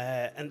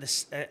 And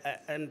this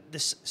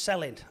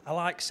selling. I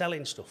like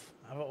selling stuff.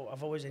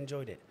 I've always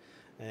enjoyed it.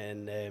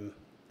 And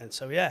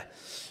so yeah.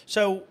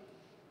 So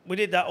we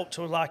did that up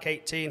to like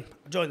 18.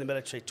 I joined the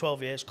military,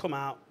 12 years. Come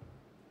out.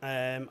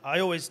 I'd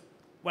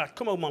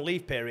come home on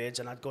leave periods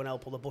and I'd go and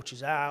help all the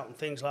butchers out and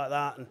things like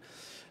that. And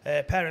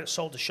parents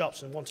sold the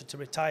shops and wanted to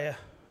retire.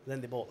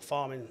 Then they bought the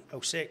farm in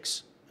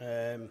 2006.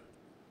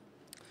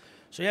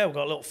 So yeah, we've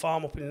got a little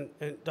farm up in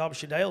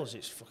Derbyshire Dales.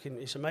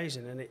 It's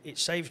amazing, and it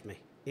saved me.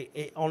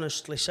 It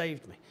honestly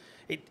saved me.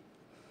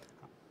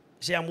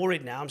 See, I'm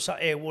worried now. I'm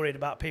sat here worried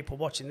about people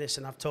watching this,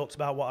 and I've talked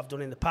about what I've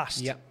done in the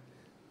past. Yeah.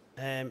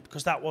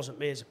 Because that wasn't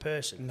me as a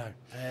person. No.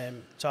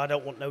 So I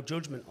don't want no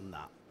judgment on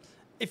that.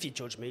 If you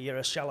judge me, you're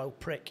a shallow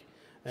prick.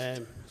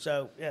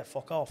 So yeah,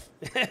 fuck off.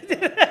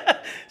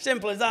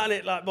 Simple as that,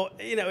 innit? Like,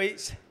 but you know,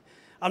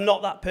 I'm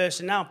not that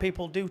person now.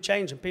 People do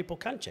change, and people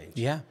can change.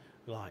 Yeah.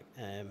 Like,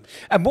 and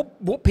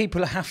what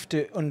people have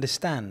to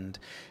understand,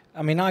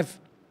 I mean,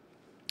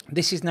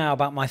 this is now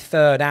about my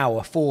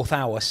fourth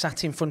hour,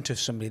 sat in front of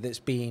somebody that's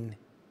been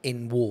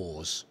in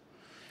wars.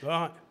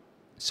 Right.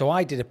 So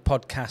I did a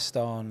podcast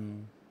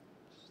on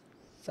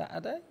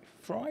Saturday,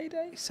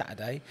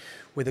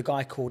 with a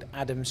guy called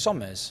Adam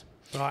Sommers.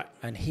 Right.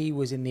 And he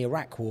was in the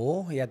Iraq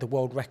War. He had the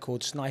world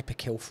record sniper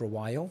kill for a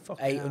while,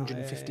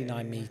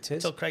 859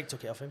 metres. Until Craig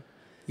took it off him.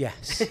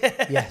 Yes,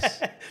 yes.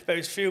 But he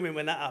was fuming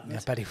when that happened.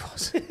 I bet he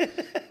was.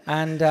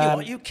 And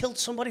you killed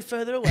somebody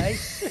further away.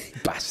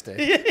 Bastard.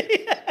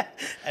 Yeah.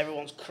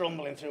 Everyone's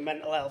crumbling through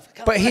mental health.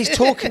 But he's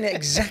talking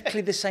exactly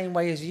the same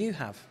way as you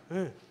have.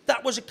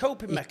 That was a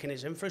coping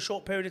mechanism for a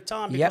short period of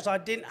time because I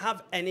didn't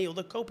have any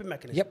other coping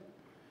mechanism. Yep.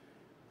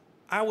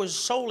 I was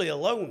solely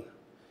alone.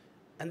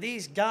 And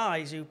these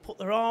guys who put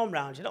their arm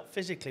around you, not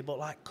physically, but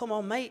like, come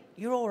on, mate,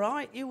 you're all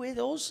right, you with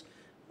us?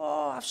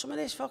 Oh, have some of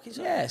this fucking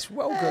stuff. Yes,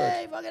 well,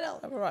 hey, good. Fucking hell.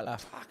 Have a right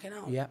laugh. Fucking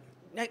hell. Yeah.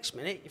 Next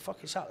minute, you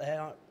fucking sat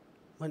there like,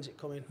 when's it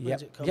coming?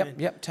 When's it coming?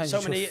 Yep. Turns you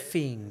into a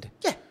fiend.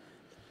 Yeah.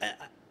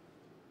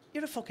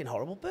 You're a fucking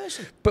horrible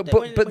person. But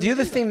the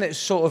other thing that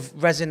sort of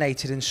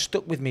resonated and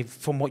stuck with me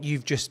from what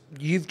you've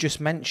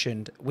just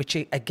mentioned, which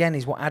again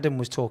is what Adam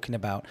was talking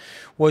about,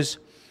 was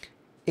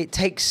it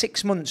takes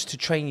 6 months to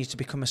train you to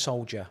become a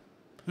soldier.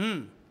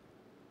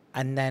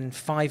 And then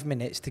 5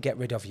 minutes to get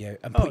rid of you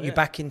and put you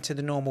back into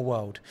the normal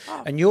world.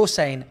 And you're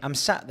saying, I'm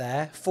sat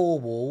there, 4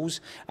 walls,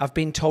 I've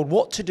been told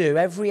what to do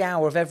every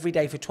hour of every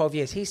day for 12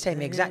 years. He's saying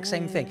the exact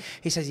same thing.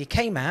 He says he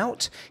came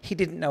out, he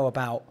didn't know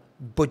about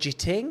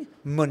budgeting,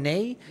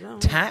 money,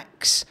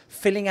 tax,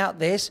 filling out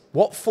this,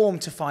 what form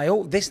to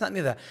file, this, that, and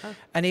the other.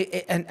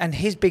 And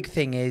his big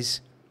thing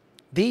is,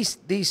 these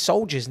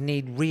soldiers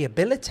need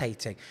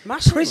rehabilitating.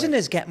 Massively.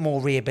 Prisoners get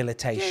more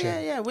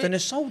rehabilitation than a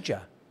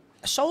soldier.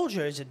 A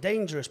soldier is a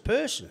dangerous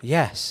person.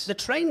 Yes. They're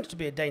trained to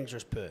be a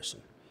dangerous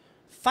person.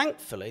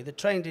 Thankfully, they're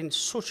trained in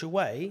such a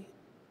way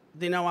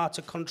they know how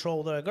to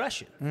control their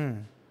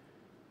aggression.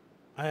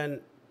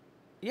 And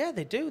yeah,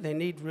 they do. They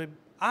need.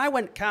 I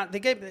left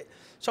the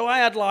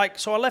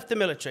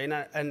military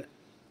and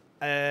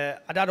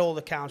I'd had all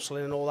the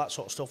counselling and all that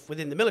sort of stuff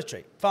within the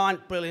military. Fine,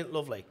 brilliant,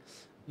 lovely.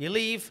 You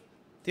leave,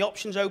 the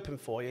option's open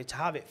for you to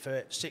have it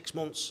for 6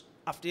 months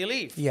after you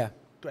leave. Yeah.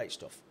 Great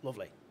stuff,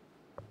 lovely.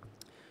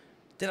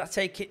 Did I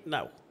take it?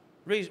 No.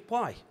 Reason,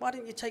 why? Why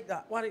didn't you take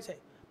that? Why didn't you take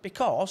it?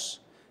 Because,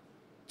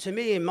 to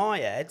me, in my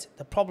head,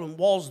 the problem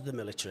was the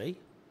military.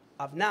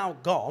 I've now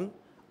gone.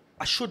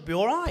 I should be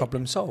all right.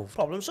 Problem solved.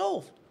 Problem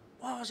solved.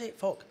 What was it?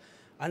 Fuck.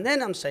 And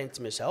then I'm saying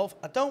to myself,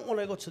 I don't want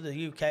to go to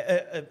the UK,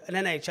 an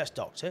NHS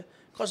doctor,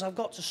 because I've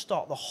got to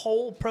start the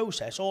whole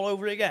process all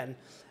over again.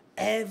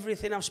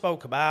 Everything I've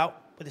spoke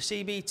about with the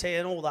CBT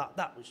and all that,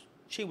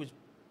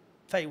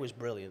 Faye was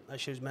brilliant.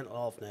 She was a mental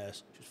health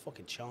nurse. She was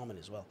fucking charming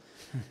as well.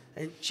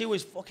 And she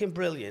was fucking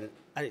brilliant.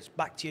 And it's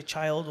back to your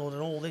childhood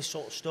and all this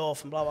sort of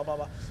stuff and blah, blah, blah,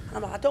 blah. And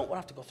I'm like, I don't want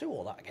to have to go through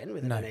all that again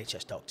with an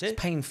NHS doctor. It's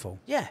painful.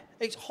 Yeah,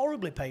 it's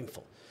horribly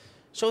painful.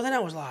 So then I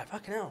was like,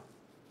 fucking hell,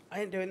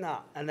 I ain't doing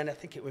that. And then I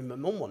think it was my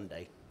mum one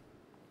day.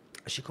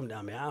 She come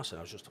down my house and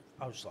I was just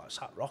like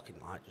sat rocking,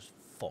 like just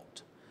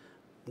fucked.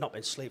 Not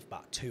been asleep for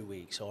about 2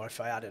 weeks, or if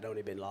I had, it'd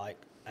only been like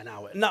an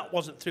hour. And that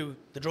wasn't through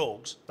the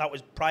drugs. That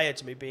was prior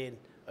to me being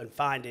and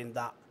finding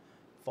that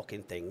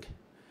fucking thing.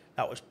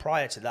 That was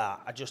prior to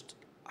that.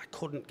 I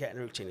couldn't get in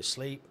a routine of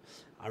sleep.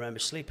 I remember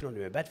sleeping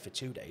under my bed for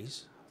 2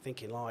 days,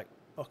 thinking like,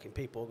 fucking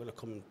people are going to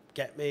come and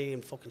get me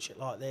and fucking shit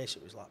like this.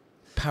 It was like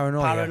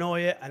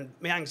paranoia and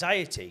my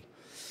anxiety.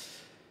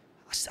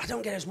 I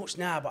don't get as much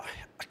now, but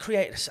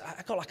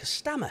I got like a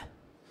stammer.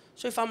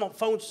 So if I'm on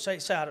phone, say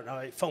I don't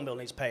know, phone bill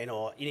needs paying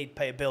or you need to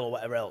pay a bill or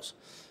whatever else,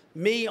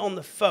 me on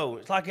the phone,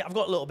 it's like I've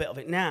got a little bit of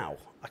it now.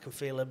 I can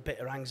feel a bit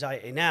of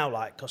anxiety now,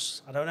 like,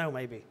 because, I don't know,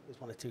 maybe there's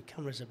 1 or 2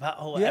 cameras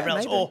about or whatever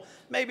else. Maybe. Or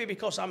maybe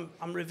because I'm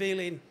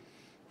revealing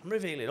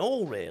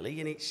all, really,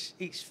 and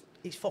it's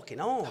fucking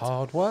hard.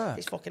 Hard work.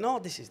 It's fucking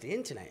hard. This is the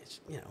internet. It's,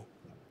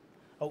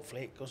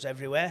 hopefully it goes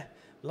everywhere.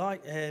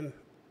 Like,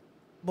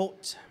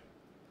 but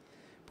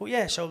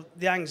yeah, so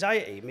the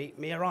anxiety,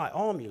 me right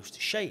arm used to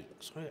shake.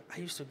 So I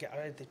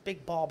had this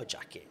big barber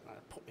jacket, and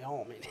I'd put my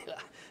arm in it,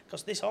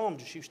 because this arm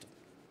just used to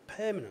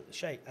permanently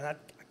shake, and I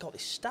got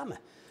this stammer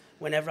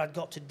whenever I'd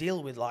got to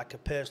deal with like a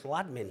personal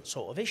admin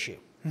sort of issue,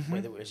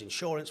 whether it was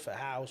insurance for a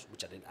house,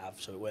 which I didn't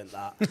have, so it weren't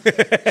that,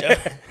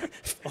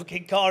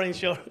 fucking car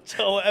insurance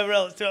or whatever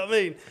else, do you know what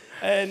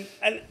I mean?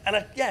 And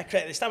I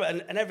created this stammer,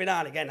 and every now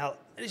and again,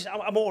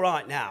 I'm all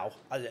right now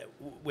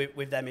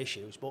with them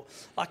issues, but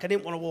like I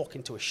didn't want to walk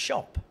into a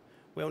shop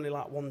with only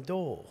like one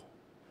door,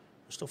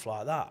 and stuff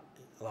like that.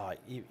 Like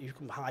you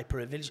become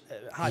hyper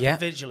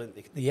vigilant,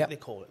 they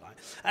call it like.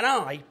 And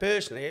I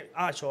personally,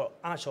 I saw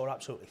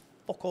absolutely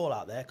fuck all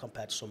out there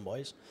compared to some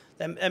boys.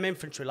 Them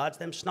infantry lads,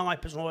 them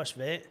snipers and all the rest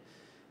of it.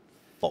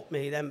 Fuck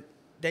me,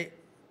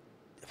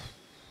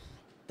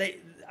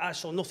 I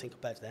saw nothing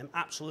compared to them.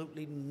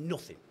 Absolutely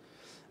nothing.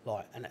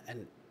 Like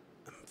and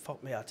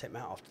fuck me, I'd take my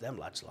hat off to them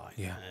lads. Like,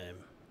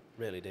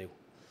 really do.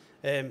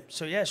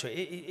 So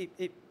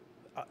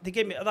they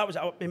gave me. That was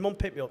my mum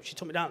picked me up. She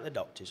took me down to the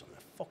doctors. I'm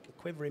a fucking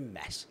quivering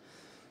mess.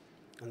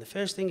 And the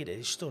first thing he did,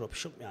 he stood up,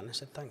 shook me hand, and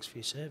said, "Thanks for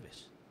your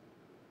service."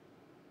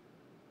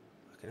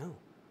 Fucking hell.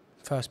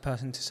 First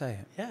person to say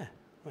it. Yeah.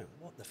 I went,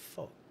 what the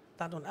fuck?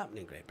 That don't happen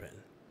in Great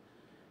Britain.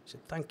 He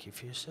said, "Thank you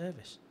for your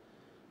service."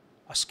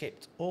 I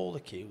skipped all the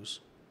queues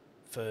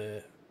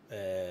for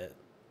the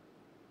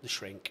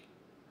shrink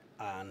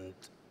and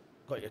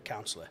got your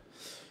counsellor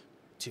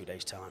 2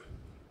 days' time.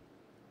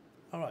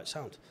 All right,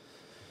 sound.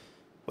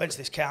 Went to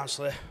this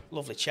counsellor,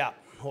 lovely chap,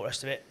 all the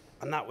rest of it,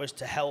 and that was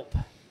to help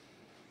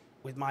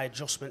with my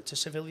adjustment to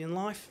civilian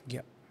life.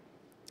 Yep.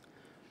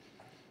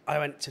 I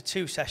went to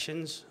 2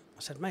 sessions.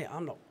 I said, "Mate,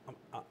 I'm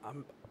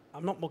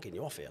not mugging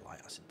you off here." Like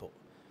I said, "But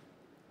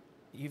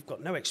you've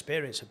got no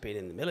experience of being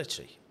in the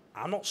military.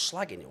 I'm not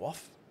slagging you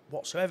off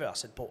whatsoever." I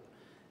said, "But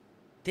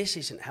this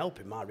isn't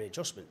helping my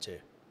readjustment to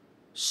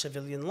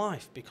civilian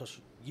life because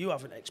you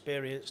haven't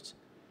experienced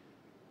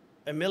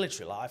a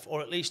military life,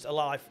 or at least a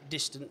life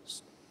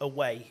distance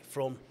away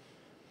from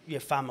your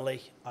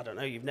family. I don't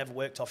know, you've never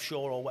worked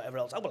offshore or whatever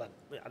else." Well,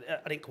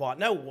 I didn't quite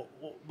know,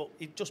 but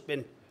he'd just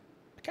been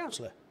a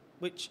counsellor,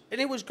 and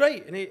he was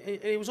great, and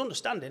he was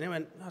understanding. He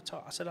went,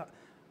 I said,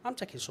 "I'm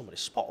taking somebody's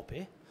spot up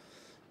here."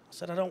 I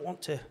said, "I don't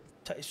want to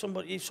take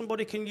somebody. If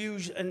somebody can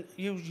use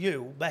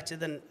you better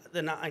than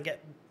that and get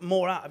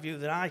more out of you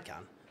than I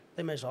can,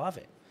 they may as well have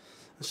it."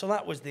 And so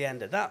that was the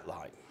end of that.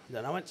 Like,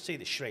 then I went to see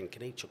the shrink,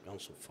 and he took me on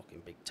some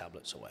fucking big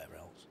tablets or whatever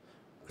else.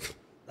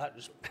 That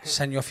just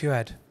sent you off your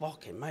head.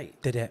 Fucking mate.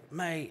 Did it?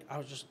 Mate, I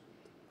was just.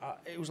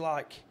 It was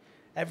like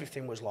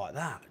everything was like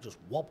that. Just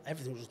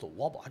everything was just a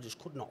wobble. I just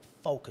could not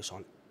focus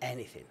on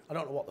anything. I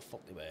don't know what the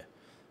fuck they were.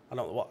 I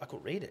don't know what. I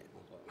couldn't read it.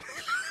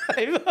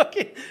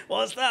 Fucking,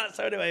 what's that?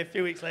 So anyway, a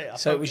few weeks later.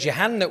 So it was your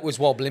hand that was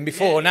wobbling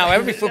before. Now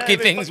every fucking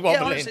thing's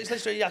wobbling. Yeah, honestly, it's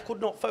literally. I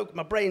could not focus.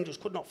 My brain just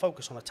could not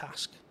focus on a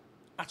task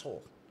at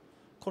all.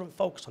 Couldn't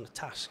focus on a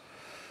task.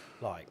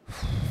 Like,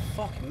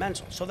 fucking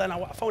mental. So then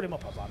I phoned him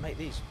up. I was like, "Mate,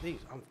 these."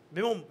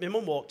 My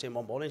mum walked in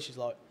one morning. She's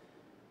like,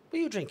 "Were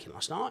you drinking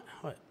last night?"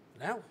 I went,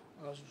 "No."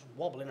 I was just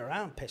wobbling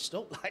around, pissed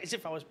up, like as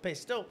if I was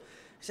pissed up.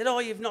 He said, "Oh,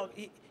 you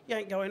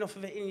ain't got enough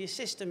of it in your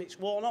system. It's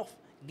worn off.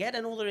 Get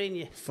another in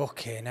you."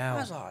 Fucking hell. I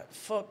was like,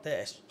 "Fuck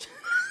this."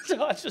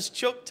 So I just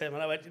chucked him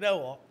and I went, "You know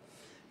what?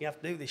 You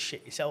have to do this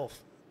shit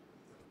yourself.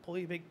 Pull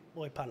your big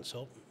boy pants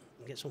up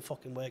and get some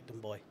fucking work done,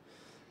 boy."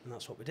 And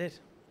that's what we did.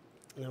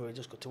 And then we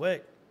just got to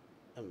work.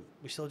 And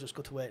we still just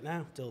go to work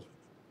now till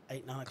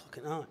 8, 9 o'clock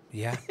at night.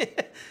 Yeah.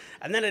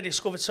 And then I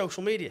discovered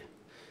social media.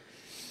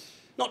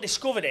 Not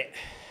discovered it,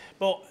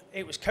 But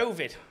it was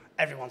COVID.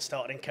 Everyone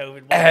started in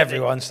COVID.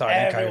 Everyone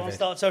started in COVID. Everyone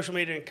started social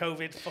media in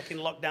COVID. Fucking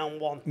lockdown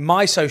 1.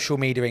 My social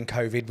media in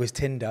COVID was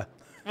Tinder.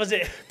 Was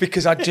it?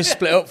 Because I'd just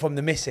split up from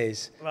the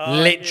missus.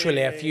 Right,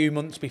 Literally yeah. a few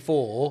months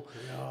before.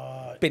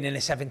 Right. Been in a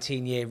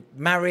 17-year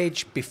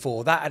marriage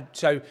before that.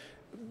 So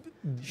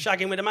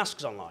Shagging with the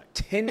masks on, like.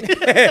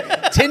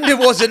 Tinder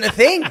wasn't a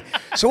thing.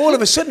 So all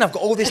of a sudden, I've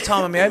got all this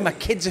time on my own. My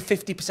kids are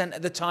 50%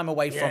 of the time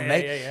away from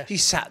me. Yeah. You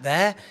sat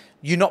there.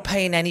 You're not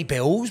paying any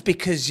bills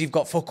because you've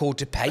got fuck all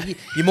to pay.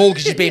 Your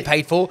mortgage is being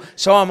paid for.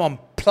 So I'm on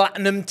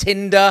platinum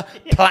Tinder,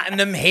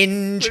 platinum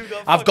Hinge.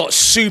 I've got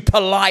super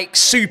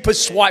likes, super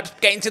swipes.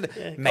 Getting to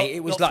the mate,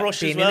 it was like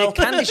being in a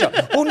candy shop.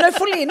 Well, no,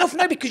 funnily enough,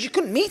 no, because you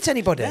couldn't meet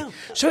anybody. No.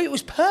 So it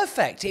was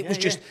perfect. It was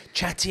just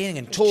chatting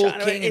and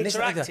talking and this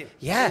and that.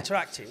 Yeah,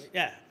 interacting.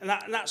 Yeah, and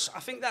that's.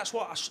 I think that's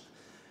what.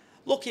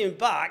 Looking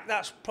back,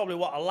 that's probably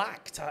what I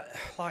lacked.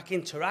 Like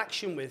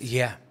interaction with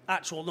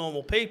actual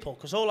normal people,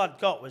 because all I'd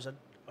got was I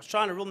was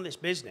trying to run this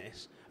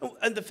business,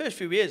 and the first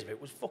few years of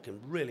it was fucking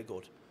really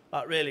good,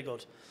 like really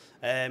good.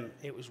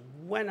 It was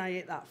when I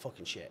hit that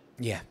fucking shit.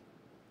 Yeah.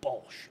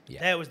 Bullshit. Yeah.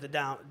 There was the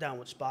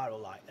downward spiral,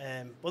 like.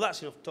 Well,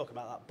 that's enough to talk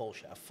about that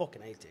bullshit. I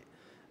fucking hate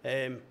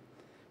it.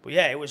 But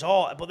yeah, it was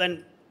hard. But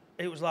then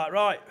it was like,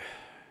 right,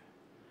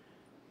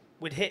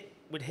 we'd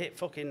hit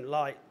fucking,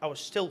 like, I was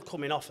still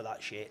coming off of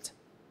that shit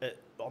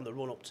on the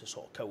run up to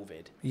sort of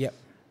COVID. Yep.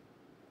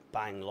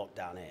 Bang,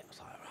 lockdown hit. I was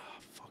like, oh,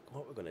 fuck,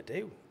 what are we gonna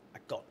do?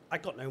 I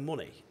got no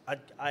money.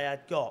 I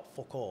had got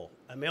fuck all.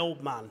 And my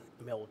old man,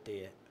 and my old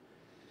dear,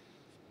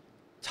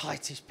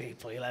 tightest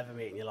people you'll ever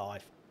meet in your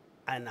life.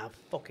 And I'm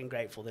fucking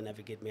grateful they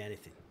never give me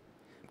anything.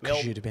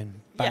 Because you'd have been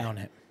bang on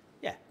it.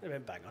 Yeah, they'd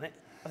have been bang on it.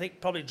 I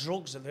think probably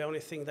drugs are the only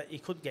thing that you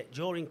could get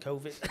during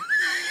COVID.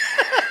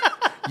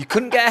 You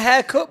couldn't get a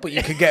haircut, but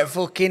you could get a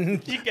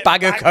fucking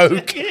bag of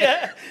coke.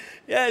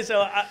 Yeah.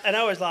 So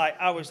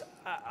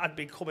I'd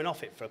been coming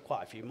off it for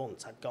quite a few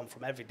months. I'd gone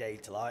from every day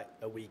to like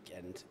a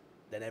weekend,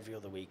 then every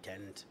other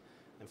weekend,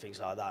 and things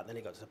like that. Then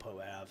it got to the point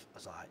where I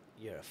was like,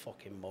 "You're a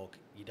fucking mug.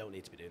 You don't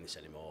need to be doing this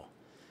anymore.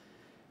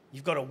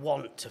 You've got to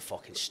want to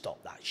fucking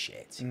stop that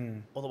shit.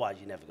 Otherwise,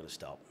 you're never going to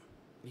stop.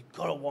 You've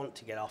got to want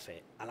to get off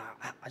it." And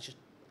I just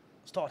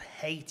started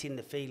hating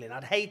the feeling.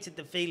 I'd hated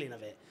the feeling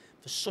of it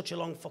for such a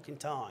long fucking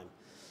time.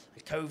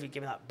 And COVID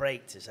gave me that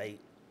break to say,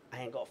 I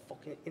ain't got to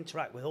fucking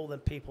interact with all the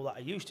people that I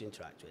used to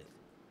interact with.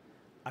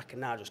 I can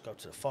now just go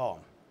to the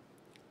farm.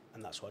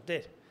 And that's what I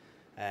did.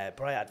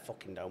 But I had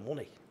fucking no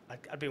money.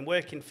 I'd been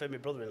working for my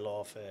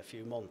brother-in-law for a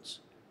few months,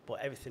 but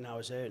everything I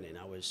was earning,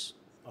 I was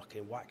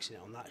fucking waxing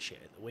it on that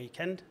shit at the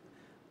weekend.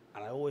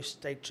 And I always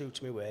stayed true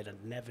to my word.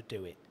 I'd never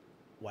do it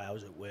while I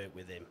was at work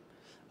with him.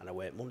 And I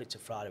worked Monday to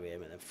Friday with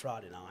him, and then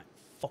Friday night,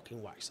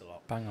 fucking waxed a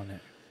lot. Bang on it.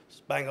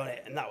 Bang on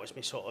it, and that was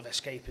my sort of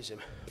escapism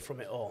from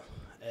it all.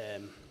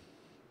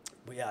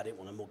 But yeah, I didn't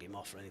want to mug him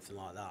off or anything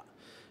like that.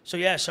 So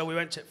yeah, so we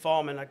went to the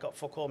farm, and I got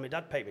fuck all. My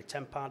dad paid me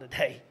 £10 a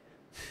day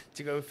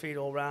to go and feed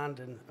all round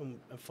and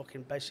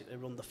fucking basically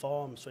run the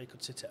farm so he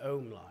could sit at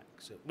home, like.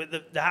 So,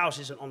 but the house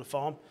isn't on the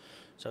farm,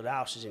 so the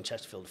house is in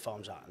Chesterfield, the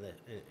farm's out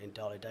in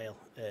Darley-Dale.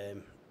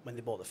 When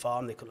they bought the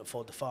farm, they couldn't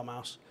afford the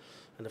farmhouse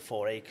and the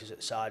 4 acres at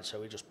the side,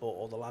 so we just bought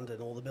all the land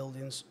and all the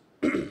buildings,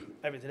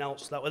 everything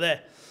else that were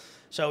there.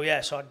 So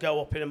yeah, so I'd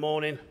go up in the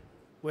morning,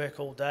 work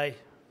all day.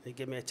 They'd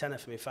give me a tenner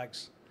for me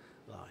fags,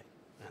 like.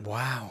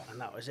 Wow.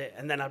 And that was it.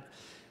 And then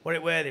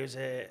there was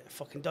a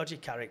fucking dodgy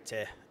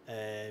character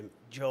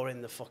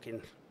during the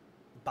fucking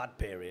bad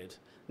period.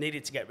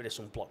 Needed to get rid of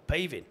some block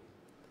paving,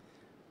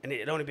 and it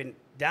had only been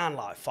down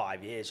like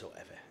 5 years or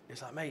whatever.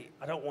 It's like, mate,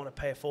 I don't want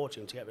to pay a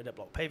fortune to get rid of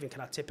block paving.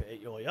 Can I tip it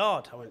at your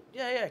yard? I went,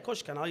 yeah, of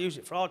course you can. I'll use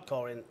it for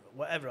hardcore in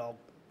whatever. I'll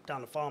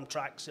down the farm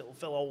tracks. It'll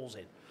fill holes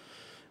in.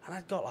 And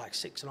I'd got like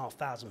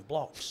 6,500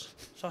 blocks.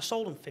 So I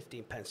sold them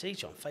 15 pence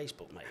each on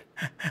Facebook,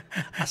 mate.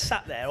 I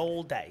sat there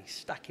all day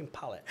stacking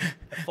pallet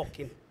of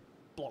fucking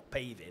block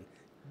paving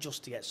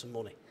just to get some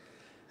money.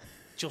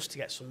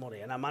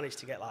 And I managed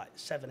to get like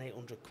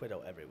 700-800 quid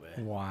out everywhere.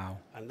 Wow.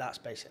 And that's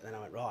basically, then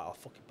I went, right, I'll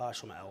fucking buy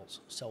something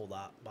else, sell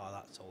that, buy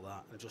that, sell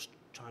that, and just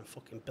try and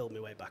fucking build my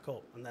way back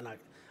up. And then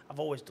I've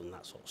always done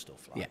that sort of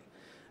stuff. Like.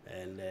 Yeah.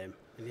 And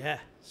yeah,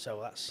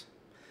 so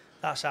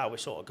that's how we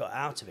sort of got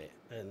out of it.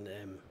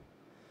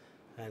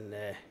 And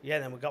yeah,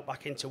 then we got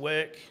back into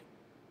work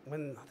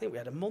when I think we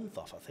had a month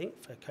off, I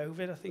think, for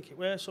COVID. I think it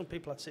was. Some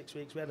people had 6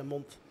 weeks. We had a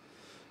month.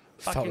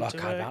 Felt like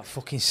I had about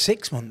fucking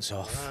 6 months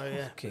off. Oh,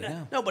 yeah.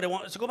 Yeah. Nobody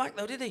wanted to go back,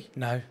 though, did he?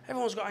 No.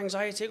 Everyone's got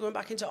anxiety going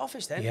back into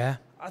office then. Yeah.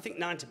 I think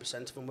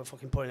 90% of them were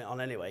fucking putting it on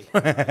anyway.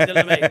 You know what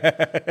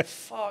I mean?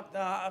 Fuck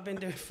that. I've been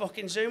doing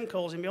fucking Zoom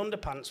calls in my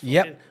underpants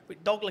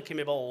with dog licking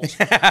my balls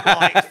like,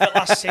 for the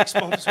last 6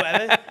 months,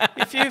 whatever.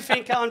 If you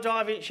think I'm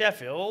driving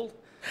Sheffield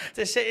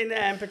to sit in there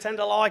and pretend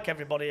I like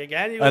everybody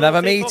again. And have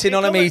a meeting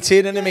on a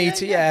meeting and a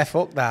meeting. Yeah,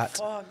 fuck that.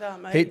 Fuck that,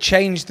 mate. It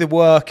changed the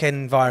work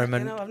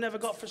environment. You know, I've never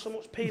got for so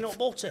much peanut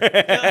butter.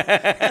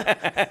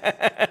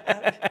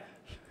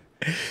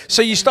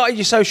 So you started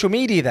your social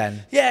media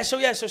then? Yeah,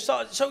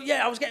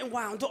 I was getting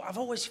wound up. I've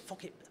always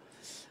fucking,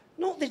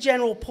 not the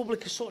general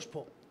public as such,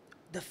 but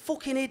the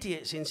fucking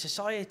idiots in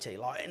society,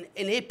 like,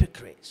 and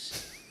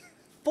hypocrites.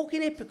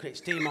 Fucking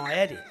hypocrites do my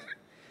head in.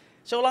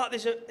 So, like,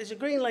 there's a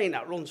green lane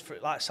that runs through,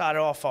 like, side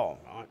of our farm,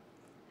 right?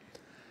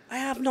 I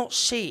have not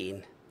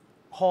seen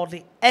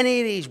hardly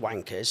any of these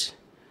wankers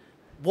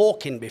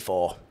walking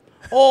before.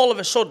 All of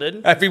a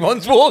sudden...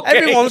 Everyone's walking.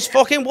 Everyone's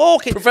fucking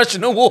walking.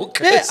 Professional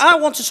walkers. Yeah, I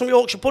wanted some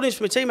Yorkshire puddings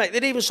for my teammate.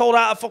 They'd even sold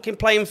out of fucking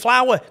plain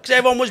flour because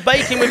everyone was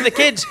baking with the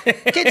kids.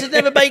 Kids had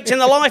never baked in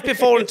their life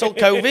before until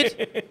COVID.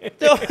 Do you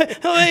know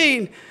what I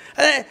mean?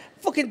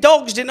 Fucking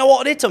dogs didn't know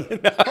what hit them.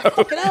 No.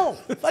 Fucking hell.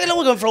 Fucking hell,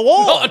 we're going for a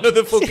walk. Not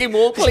another fucking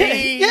walk,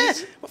 please. Yeah.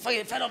 We're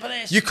fucking fed up of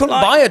this. You couldn't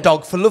buy a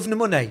dog for love nor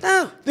money.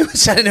 No. They were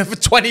selling them for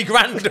 20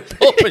 grand a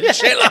pup and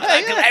shit like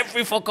that because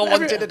every fucker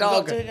wanted a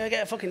dog. Got to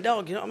get a fucking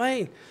dog, you know what I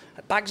mean?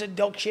 Bags of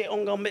dog shit,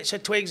 hung on bits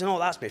of twigs and all.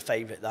 That's my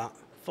favourite, that.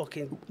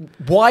 Fucking...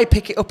 Why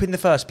pick it up in the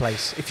first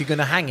place if you're going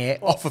to hang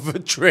it off of a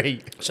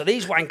tree? So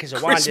these wankers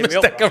are winding Christmas me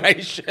up.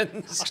 decorations.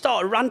 Right? I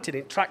started ranting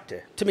in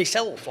tractor to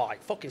myself,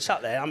 like, fucking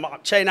sat there. I'm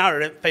like, chain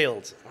arrow at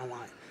field. I'm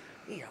like,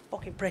 you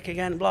fucking prick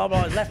again, blah,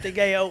 blah. Left the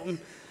gate open.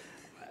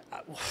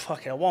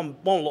 Fucking one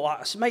look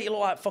like, mate, you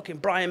look like fucking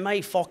Brian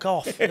May, fuck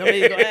off. You know what I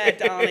mean? He's got hair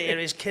down here,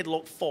 his kid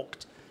looked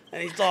fucked.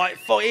 And he's like,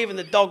 fuck, even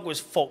the dog was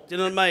fucked, you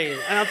know what I mean?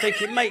 And I'm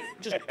thinking, mate,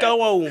 just go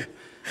home.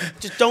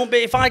 Just don't be,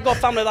 if I got a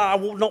family like that, I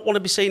would not want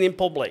to be seen in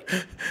public.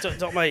 Do you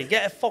know what I mean?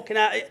 Get a fucking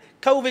out.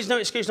 COVID's no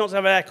excuse not to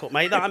have a haircut,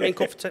 mate. That I've been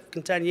cut for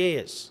 10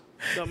 years.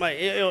 You know what I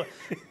mean?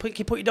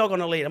 You put your dog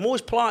on a lead. I'm always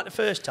polite the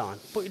first time.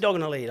 Put your dog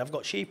on a lead. I've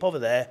got sheep over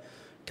there,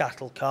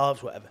 cattle,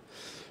 calves, whatever.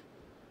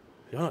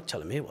 You're not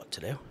telling me what to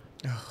do.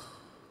 I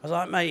was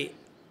like, mate,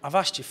 I've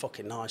asked you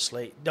fucking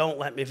nicely. Don't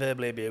let me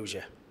verbally abuse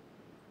you.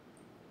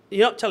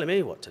 You're not telling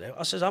me what to do.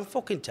 I says, I'm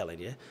fucking telling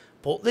you.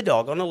 Put the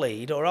dog on a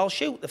lead or I'll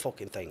shoot the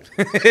fucking thing.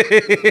 What?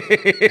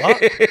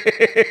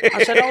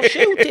 I said, I'll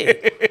shoot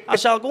it. I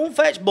said, I'll go and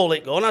fetch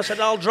bullet gun. I said,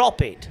 I'll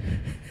drop it.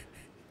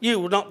 You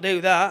would not do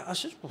that. I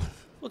said, well,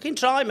 fucking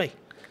try me.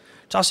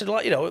 So I said,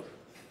 like, you know,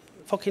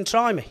 fucking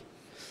try me.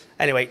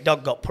 Anyway,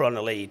 dog got put on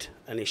a lead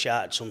and he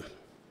shouted some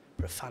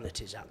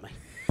profanities at me.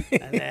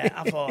 And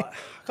I thought,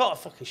 I got to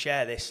fucking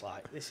share this.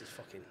 Like, this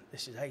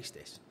is ace,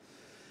 this.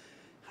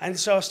 And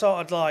so I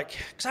started, like,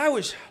 because I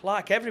was,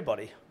 like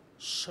everybody,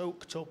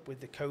 soaked up with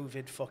the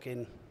COVID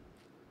fucking...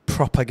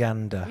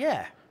 Propaganda.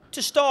 Yeah,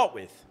 to start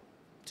with.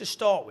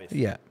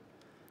 Yeah.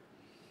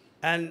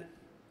 And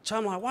so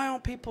I'm like, why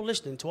aren't people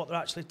listening to what they're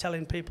actually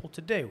telling people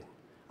to do?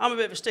 I'm a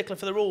bit of a stickler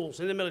for the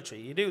rules in the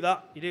military. You do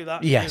that, you do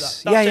that,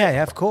 Yes. you do that.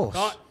 Yeah, of course.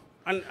 Right?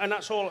 And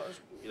that's all,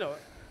 you know.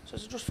 So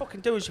just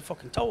fucking do as you're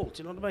fucking told,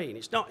 do you know what I mean?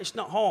 It's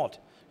not hard.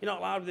 You're not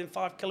allowed within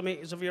 5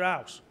 kilometres of your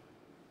house.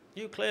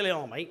 You clearly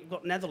are, mate. You've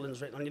got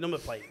Netherlands written on your number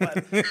plate. That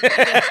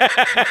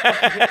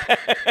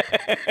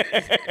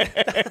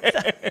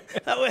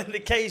wasn't the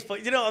case,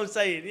 but you know what I'm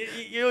saying?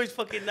 You always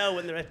fucking know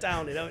when they're a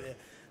townie, don't you?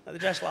 They're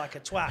dressed like a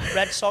twat.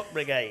 Red Sock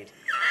Brigade.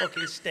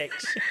 Fucking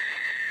sticks.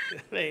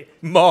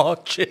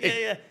 Marching.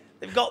 Yeah.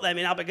 They've got them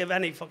in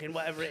Abergavenny, fucking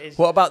whatever it is.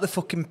 What about the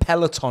fucking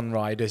Peloton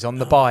riders on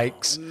the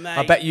bikes? Mate.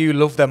 I bet you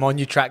love them on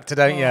your tractor,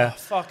 don't you?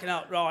 Fucking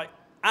hell, right.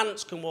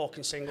 Ants can walk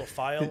in single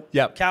file.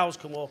 Yep. Cows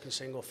can walk in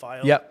single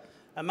file. Yep.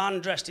 A man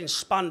dressed in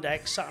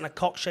spandex sat on a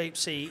cock-shaped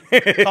seat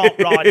can't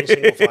ride in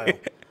single file.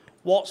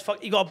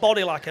 You got a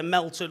body like a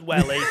melted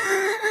welly.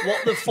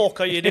 What the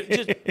fuck are you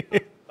doing?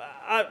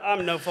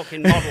 I'm no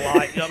fucking model,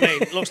 like, you know what I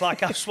mean? It looks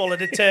like I've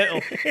swallowed a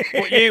turtle.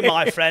 But you,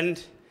 my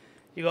friend,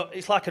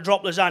 it's like a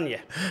drop lasagna.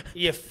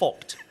 You're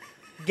fucked.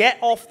 Get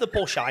off the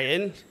push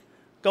iron.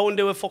 Go and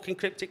do a fucking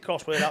cryptic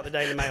crossword out the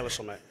Daily Mail or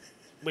something.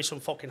 With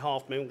some fucking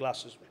half-moon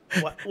glasses.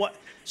 What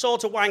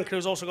sort of wanker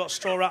who's also got a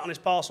straw rat on his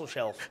parcel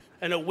shelf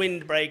and a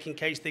windbreak in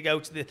case they go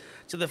to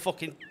the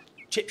fucking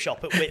chip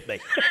shop at Whitby?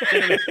 You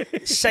know what I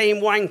mean? Same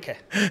wanker.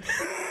 It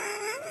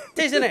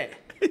is, isn't it?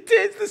 It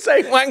is the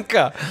same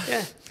wanker.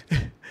 Yeah.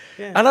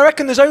 And I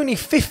reckon there's only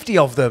 50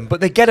 of them,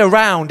 but they get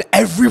around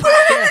everywhere.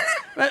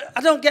 Yeah.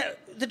 I don't get...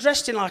 They're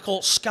dressed in like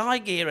all sky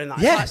gear and that.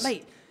 Yes.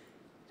 Like,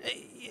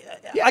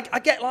 mate, I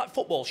get like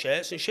football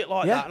shirts and shit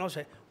like that, and I was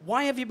saying,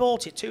 why have you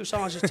bought it 2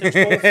 sizes too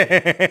small for you?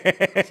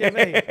 See what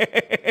I mean?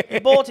 You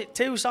bought it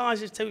 2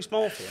 sizes too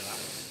small for you.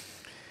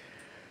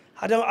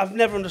 I've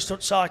never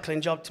understood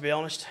cycling job, to be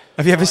honest.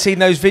 Have you ever seen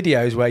those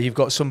videos where you've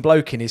got some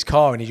bloke in his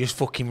car and he just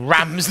fucking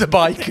rams the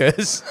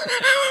bikers?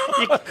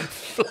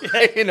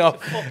 Flying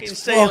off. Fucking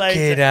see you later.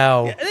 Fucking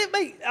hell. Yeah,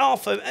 mate,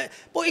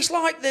 but it's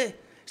like they're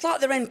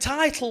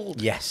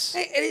entitled. Yes.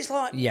 It's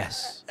like...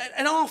 Yes.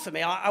 And half of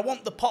me, I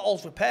want the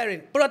potholes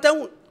repairing, but I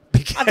don't.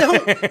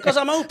 Because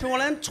I'm hoping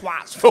one of them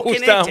twats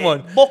fucking down hit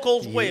one. it,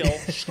 buckles wheel,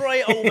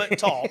 straight over the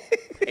top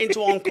into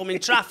oncoming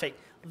traffic.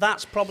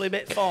 That's probably a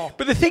bit far.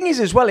 But the thing is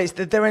as well, is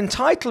that their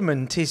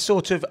entitlement is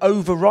sort of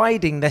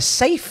overriding their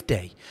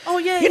safety. Oh,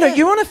 yeah, You know,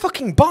 you're on a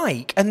fucking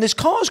bike and there's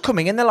cars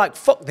coming and they're like,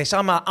 fuck this,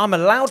 I'm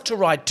allowed to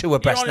ride 2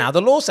 abreast now.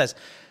 The law says...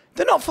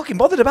 They're not fucking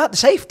bothered about the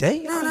safety.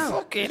 No.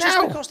 Fucking Just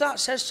hell. because that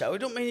says so, it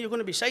don't mean you're going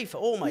to be safe at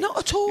all, mate. Not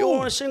at all. You're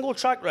on a single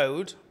track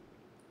road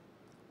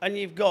and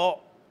you've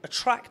got a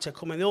tractor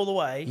coming the other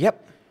way.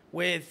 Yep.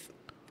 With,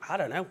 I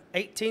don't know,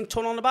 18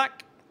 ton on the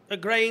back. a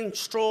grain,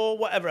 straw,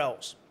 whatever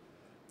else.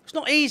 It's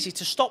not easy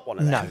to stop one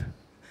of them. No.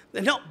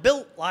 They're not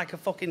built like a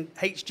fucking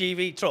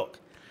HGV truck.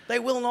 They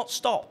will not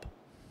stop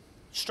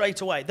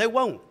straight away. They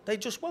won't. They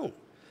just won't.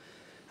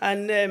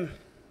 And,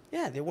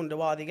 yeah, they wonder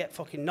why they get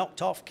fucking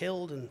knocked off,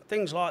 killed, and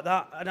things like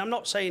that. And I'm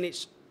not saying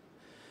it's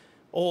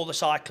all the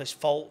cyclist's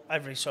fault.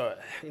 Every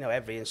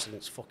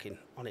incident's fucking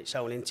on its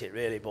own, isn't it,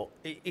 really? But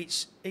they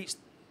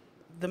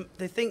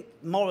think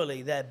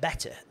morally they're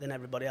better than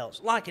everybody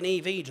else, like an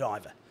EV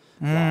driver.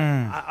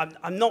 Like,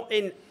 I'm not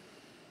in...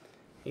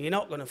 You're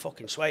not going to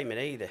fucking sway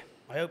me either.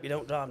 I hope you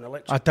don't drive an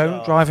electric I don't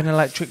car. drive an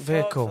electric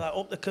vehicle.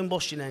 Up the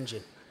combustion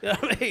engine. You know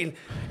what I mean?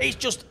 It's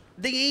just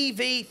the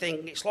EV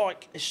thing. It's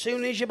like as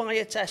soon as you buy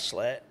a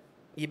Tesla,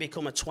 you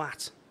become a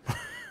twat.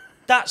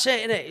 That's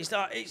it, isn't it? It's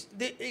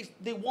like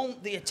they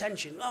want the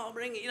attention. Oh,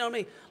 bring it. You know what I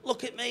mean?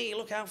 Look at me.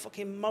 Look how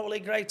fucking morally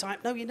grey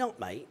type. No, you're not,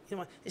 mate. You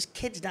know, there's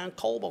kids down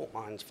cobalt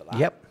mines for that.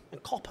 Yep.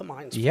 And copper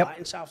mines for that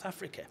in South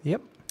Africa.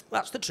 Yep.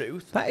 That's the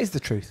truth. That is the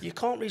truth. You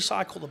can't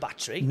recycle the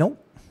battery. No.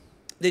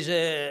 There's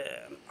a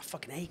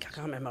fucking acre, I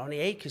can't remember how many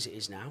acres it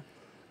is now,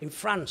 in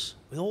France,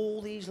 with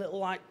all these little,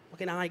 like,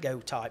 fucking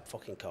IGO type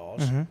fucking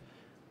cars.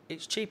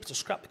 It's cheaper to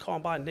scrap the car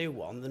and buy a new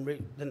one than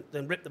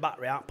rip the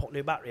battery out and put a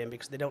new battery in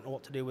because they don't know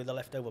what to do with the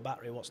leftover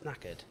battery, what's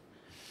knackered.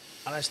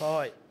 And it's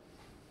like,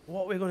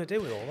 what are we going to do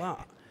with all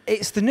that?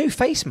 It's the new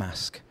face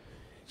mask.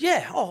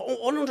 Yeah,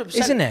 100%.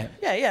 Isn't it?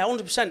 Yeah,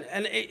 100%.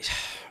 And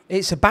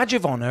it's a badge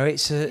of honour.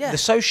 It's the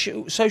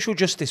social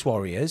justice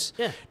warriors.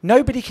 Yeah.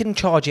 Nobody can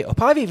charge it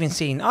up. I've even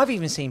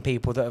seen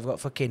people that have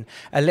got fucking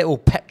a little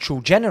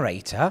petrol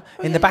generator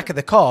in the back of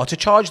the car to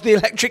charge the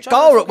electric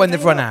car up when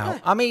they've run out.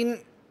 Yeah. I mean,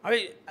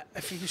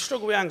 if you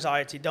struggle with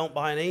anxiety, don't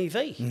buy an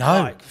EV.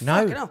 No.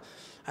 Fucking hell.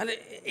 And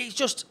it's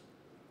just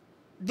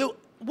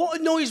what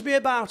annoys me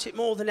about it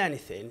more than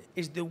anything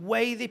is the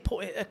way they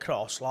put it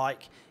across.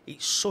 Like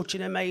it's such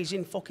an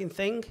amazing fucking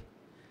thing,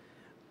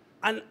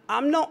 and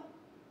I'm not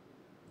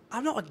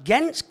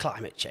against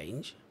climate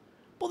change,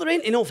 but there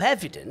ain't enough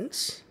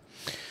evidence.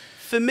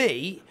 For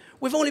me,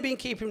 we've only been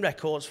keeping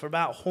records for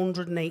about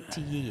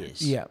 180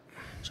 years. yeah.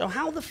 So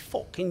how the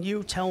fuck can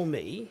you tell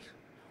me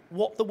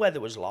what the weather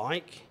was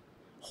like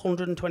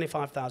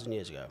 125,000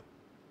 years ago?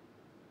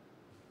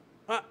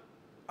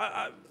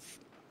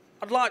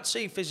 I'd like to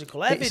see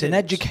physical evidence. It's an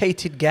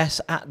educated guess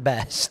at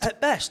best.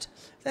 At best.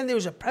 Then there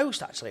was a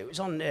post, actually. It was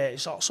on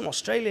some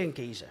Australian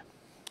geezer.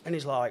 And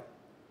he's like,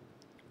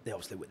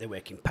 they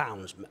work in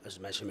pounds as a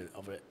measurement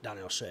of it down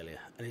in Australia.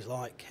 And he's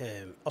like,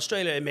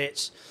 Australia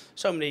emits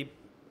so many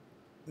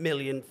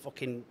million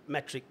fucking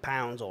metric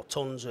pounds or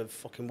tons of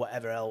fucking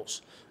whatever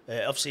else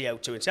of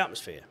CO2 into the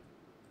atmosphere.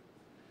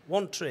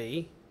 One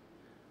tree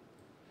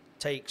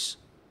takes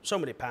so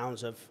many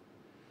pounds of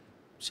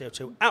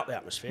CO2 out of the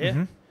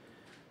atmosphere.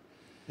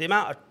 The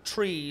amount of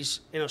trees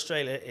in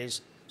Australia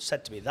is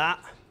said to be that.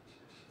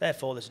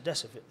 Therefore, there's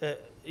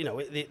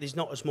there's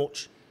not as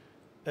much.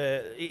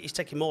 It's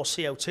taking more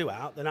CO2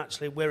 out than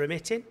actually we're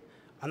emitting,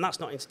 and that's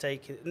not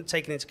taking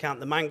into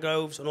account the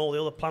mangroves and all the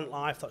other plant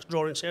life that's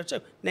drawing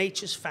CO2.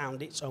 Nature's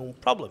found its own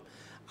problem.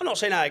 I'm not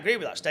saying I agree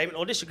with that statement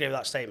or disagree with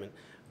that statement,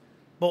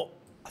 but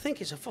I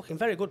think it's a fucking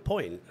very good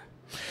point.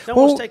 No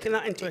one's taking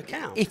that into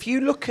account. If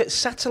you look at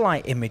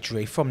satellite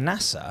imagery from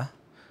NASA,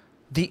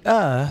 the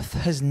Earth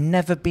has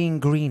never been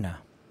greener.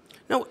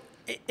 No,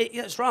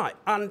 that's right.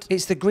 And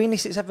it's the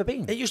greenest it's ever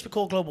been. It used to be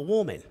called global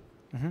warming.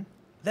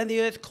 Then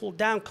the Earth cooled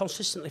down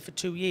consistently for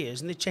 2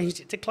 years and they changed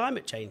it to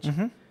climate change.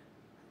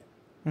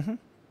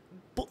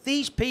 But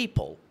these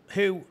people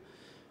who,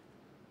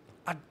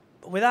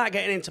 without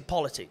getting into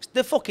politics,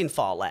 they're fucking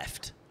far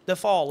left. They're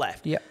far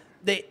left. Yeah.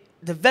 They're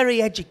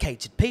very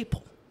educated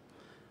people.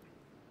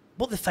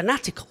 But they're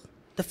fanatical.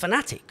 They're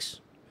fanatics.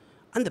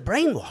 And they're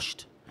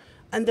brainwashed.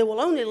 And they will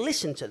only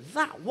listen to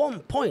that one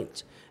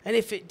point. And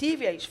if it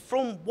deviates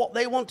from what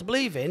they want to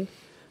believe in,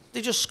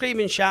 they just scream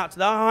and shout to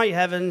the high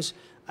heavens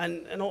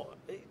and all.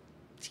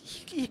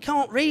 You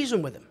can't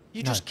reason with them.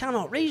 You just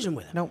cannot reason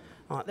with them. No.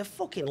 Like, they're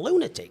fucking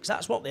lunatics.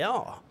 That's what they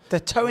are. They're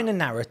towing a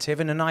narrative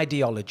and an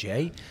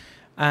ideology,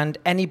 and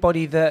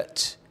anybody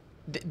that...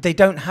 They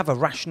don't have a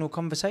rational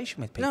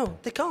conversation with people. No,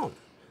 they can't.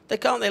 They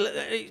can't.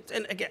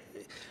 And again,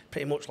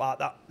 pretty much like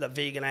that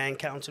vegan I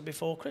encountered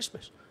before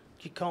Christmas.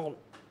 You can't...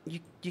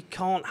 You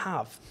can't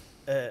have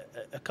a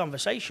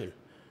conversation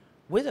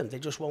with them. They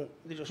just won't.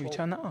 They just won't. You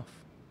turn that off?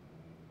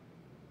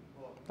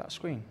 That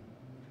screen?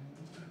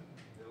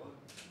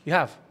 You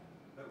have?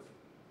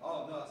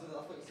 Oh, no, I thought you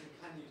said,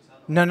 can you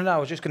turn it off? No, I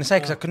was just going to say,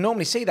 because I can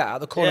normally see that out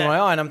of the corner of my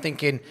eye, and I'm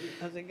thinking,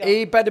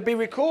 he better be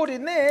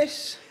recording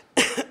this.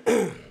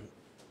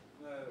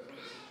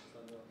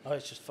 Oh,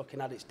 it's just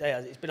fucking had its day.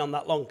 It's been on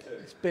that long.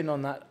 It's been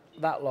on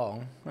that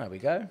long. There we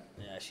go.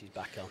 Yeah, she's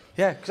back on.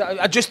 Yeah, because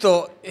I just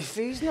thought, if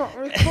he's not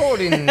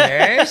recording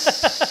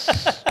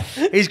this,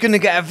 he's going to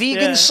get a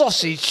vegan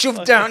sausage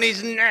shoved down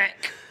his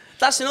neck.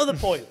 That's another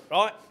point,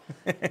 right?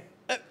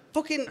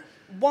 Fucking,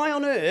 why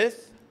on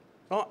earth?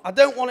 Right, I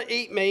don't want to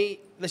eat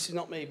meat. This is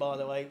not me, by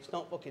the way. It's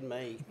not fucking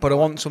meat. But I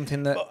want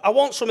something that... But I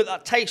want something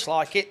that tastes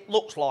like it,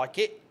 looks like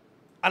it,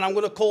 and I'm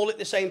going to call it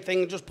the same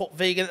thing and just put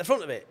vegan at the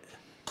front of it.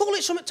 Call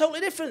it something totally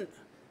different.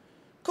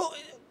 Call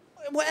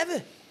it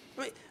whatever.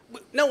 I mean,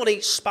 no one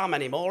eats spam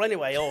anymore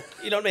anyway, or,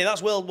 you know what I mean?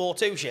 That's World War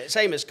II shit.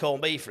 Same as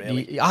corned beef,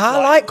 really.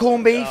 I like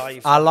corned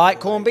beef. I like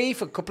corned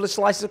beef. A couple of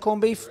slices of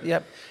corned beef.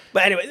 Yep.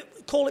 But anyway,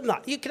 call it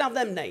that. You can have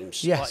them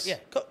names. Yes. Like,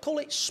 yeah. Call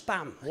it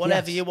spam,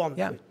 whatever you want.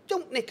 Yeah.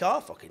 Don't nick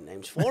our fucking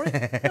names for it.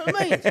 You know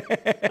what I mean?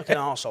 Fucking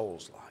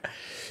arseholes, like.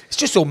 It's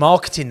just all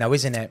marketing, though,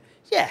 isn't it?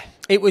 Yeah.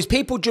 It was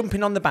people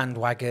jumping on the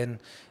bandwagon.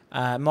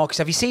 Marcus,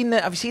 have you seen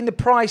the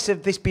price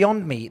of this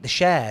Beyond Meat? The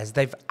shares,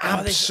 they've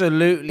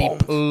absolutely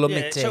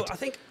plummeted. Yeah, so I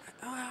think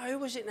who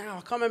was it now?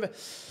 I can't remember.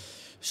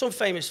 Some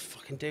famous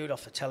fucking dude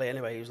off the telly.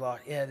 Anyway, he was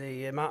like, yeah,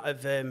 the amount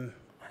of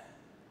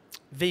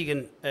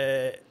vegan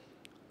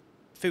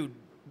food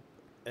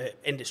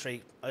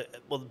industry,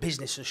 well,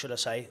 businesses, should I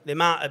say, the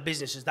amount of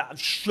businesses that have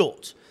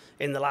shut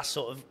in the last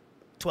sort of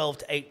 12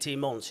 to 18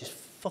 months is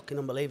fucking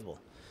unbelievable.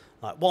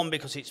 Like, one,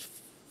 because it's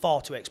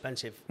far too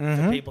expensive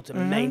for people to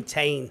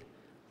maintain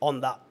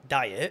on that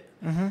diet.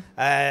 And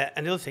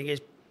the other thing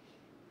is,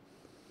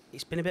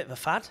 it's been a bit of a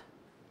fad.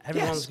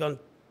 Everyone's gone,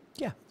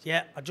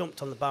 yeah, I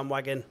jumped on the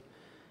bandwagon.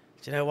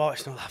 Do you know what?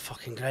 It's not that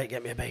fucking great.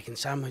 Get me a bacon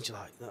sandwich,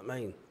 like that.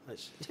 Mean,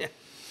 yeah.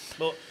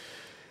 But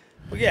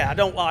yeah, I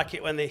don't like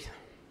it when they.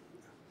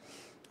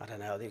 I don't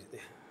know.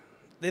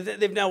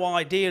 They've no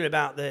idea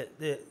about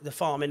the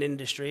farming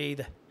industry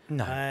either.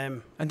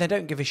 No. And they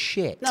don't give a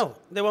shit. No,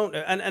 they won't do.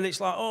 And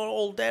it's like, oh,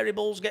 all dairy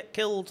bulls get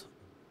killed.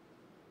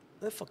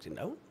 They fucking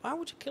don't. Why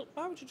would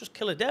you just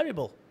kill a dairy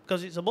bull?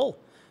 Because it's a bull.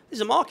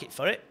 There's a market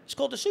for it. It's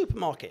called a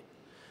supermarket.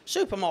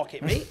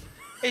 Supermarket meat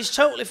is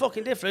totally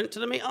fucking different to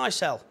the meat I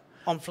sell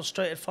on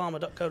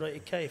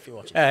FUSTRATEDFarmer.co.uk if you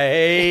watch it.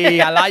 Hey,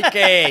 I like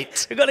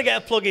it. We've got to get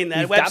a plug in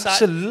there. Website.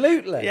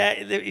 Absolutely. Yeah,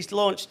 it's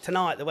launched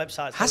tonight, the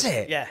website. Has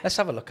it? Yeah. Let's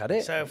have a look at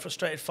it. So,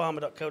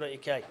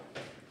 FUSTRATEDFarmer.co.uk.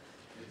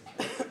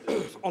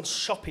 On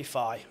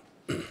Shopify.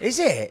 Is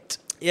it?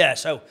 Yeah,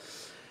 so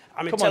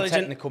I'm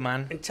technical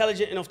man.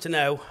 Intelligent enough to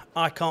know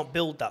I can't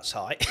build that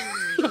site.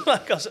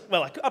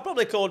 Well, I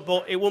probably could,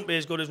 but it won't be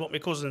as good as what my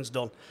cousin's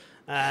done.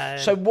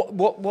 So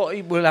what?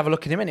 We'll have a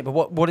look in a minute.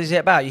 But what is it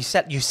about?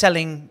 You're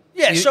selling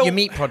your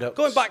meat products.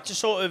 Going back to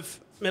sort of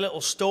my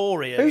little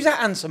story. Who's that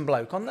handsome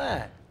bloke on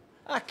there?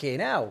 Fucking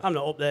hell. I'm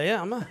not up there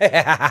yet, am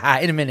I?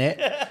 In a minute.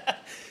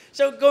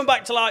 So going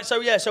back to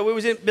so we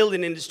was in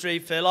building industry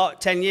for like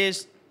 10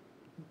 years.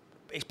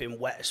 It's been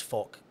wet as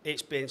fuck.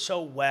 It's been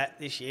so wet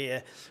this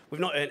year. We've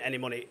not earned any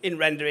money. In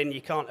rendering, you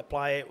can't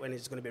apply it when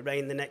it's going to be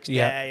rain the next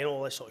day and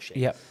all this sort of shit.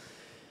 Yep.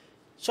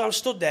 So I'm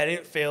stood there in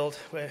the field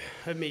with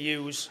my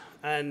ewes,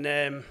 and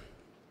I'm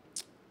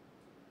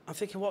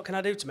thinking, what can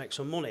I do to make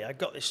some money? I've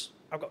got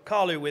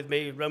Carlu with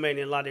me, a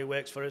Romanian lad who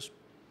works for us,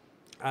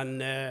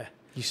 and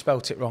you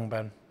spelt it wrong,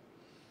 Ben.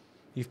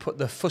 You've put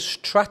the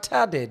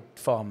FUSTRATED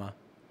farmer,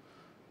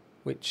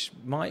 which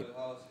might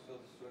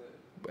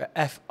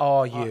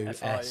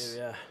FRUS.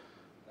 yeah.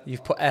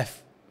 You've put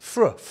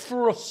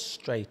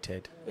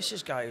frustrated. This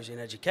is a guy who's in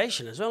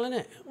education as well, isn't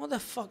it? What the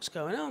fuck's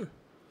going on?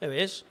 There he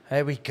is.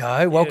 There we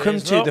go. Welcome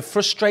to the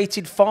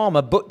Frustrated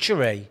Farmer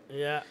Butchery.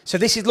 Yeah. So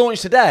this is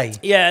launched today.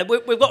 Yeah,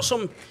 we've got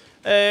some.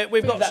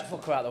 We've got that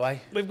fucker out of the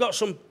way. We've got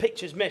some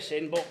pictures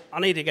missing, but I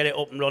need to get it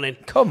up and running.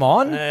 Come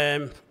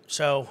on.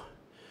 So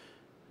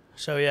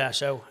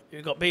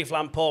you've got beef,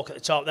 lamb, pork at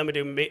the top. Then we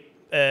do meat,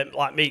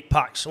 like meat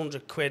packs,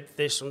 100 quid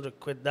this, 100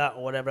 quid that,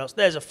 or whatever else.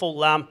 There's a full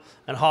lamb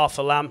and half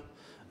a lamb.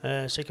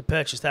 So you can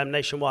purchase them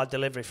nationwide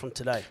delivery from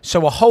today.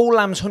 So a whole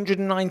lamb's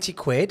 190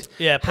 quid.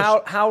 Yeah.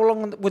 How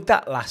long would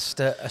that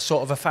last? A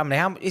sort of a family?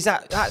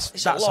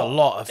 That's a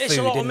lot of food. It's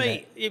a lot of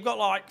meat. It? You've got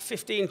like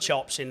 15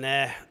 chops in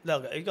there.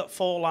 You've got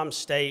 4 lamb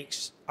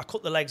steaks. I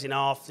cut the legs in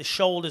half. The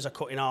shoulders are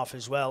cut in half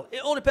as well.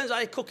 It all depends how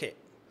you cook it.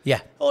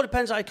 Yeah. All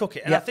depends how you cook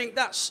it, and I think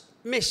that's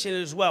missing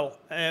as well.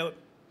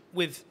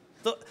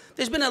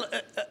 There's been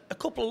a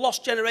couple of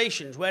lost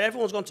generations where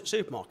everyone's gone to the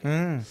supermarket.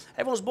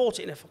 Everyone's bought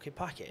it in a fucking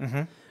packet.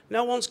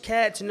 No one's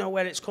cared to know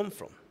where it's come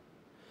from.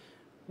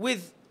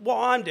 With what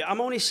I'm doing, I'm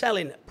only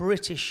selling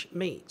British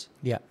meat.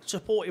 Yeah.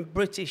 Supporting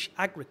British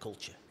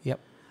agriculture. Yep.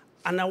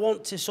 And I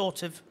want to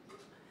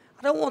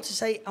I don't want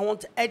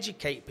to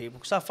educate people,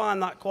 because I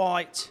find that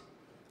quite,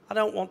 I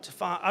don't want to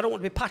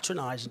be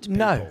patronising to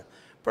people. No.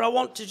 But I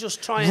want to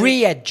just try and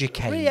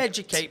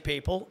re-educate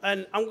people.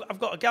 And I've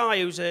got a guy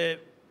who's he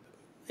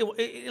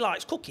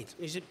likes cooking.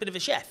 He's a bit of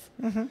a chef.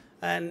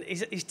 And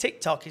his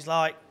TikTok is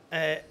like,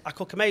 I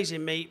cook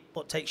amazing meat,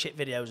 but take shit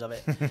videos of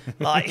it.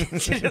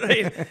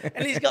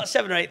 And he's got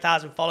 7,000 or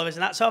 8,000 followers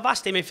and that. So I've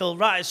asked him if he'll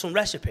write us some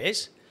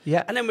recipes.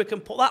 Yeah. And then we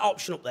can put that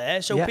option up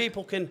there, so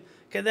people can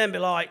then be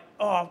like,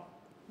 oh,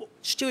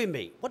 stewing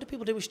meat. What do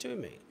people do with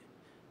stewing meat?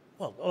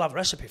 Well, I'll have a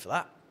recipe for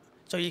that.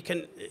 So you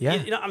can, you're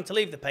not having to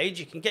leave the page.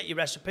 You can get your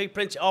recipe,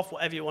 print it off,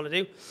 whatever you want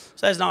to do.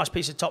 So there's a nice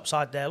piece of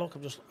topside there. Look,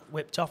 I've just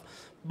whipped off.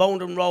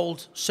 Boned and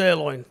rolled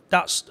sirloin.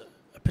 That's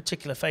a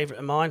particular favourite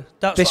of mine.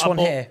 That's this one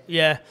here?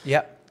 Yeah.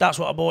 Yep. That's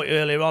what I bought you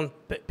earlier on.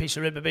 Piece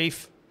of rib of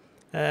beef.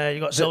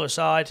 You got silver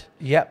side.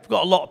 Yep. I've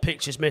got a lot of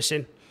pictures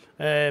missing.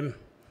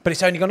 But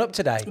it's only gone up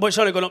today. But it's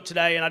only gone up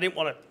today, and I didn't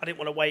want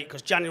to wait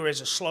because January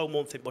is a slow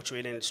month in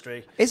butchering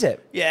industry. Is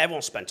it? Yeah,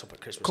 everyone's spent up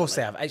at Christmas. Of course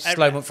they have. It's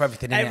slow month for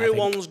everything.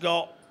 Everyone's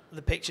got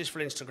the pictures for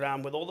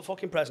Instagram with all the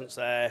fucking presents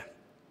there.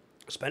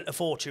 Spent a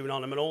fortune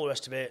on them and all the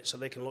rest of it, so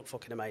they can look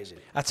fucking amazing.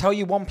 I tell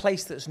you one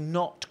place that's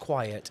not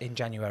quiet in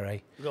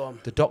January. Go on.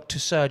 The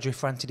doctor's surgery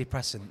for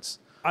antidepressants.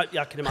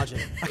 Yeah, I can imagine.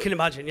 I can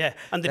imagine. Yeah,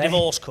 and the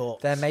divorce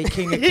court. They're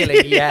making a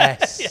killing.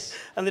 Yes. Yeah,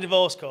 and the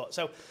divorce court.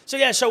 So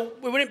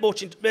we were in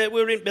butchering, we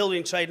were in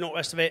building trade and all the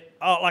rest of it.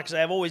 Like I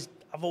say, I've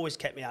always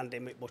kept my hand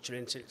in with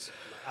butchering since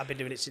I've been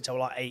doing it since I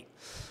was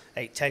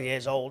like 10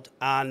 years old.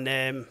 And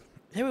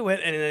here we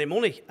weren't earning any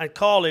money. And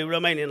Carlu,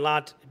 Romanian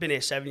lad, been here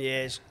 7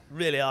 years,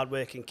 really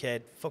hard-working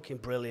kid, fucking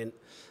brilliant,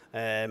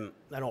 and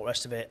all the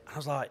rest of it. I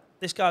was like,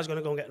 this guy's going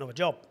to go and get another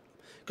job.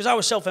 Because I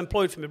was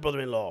self-employed for my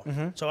brother-in-law.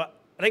 So I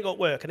didn't go to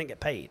work, I didn't get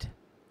paid.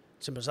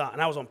 Simple as that.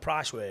 And I was on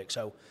price work.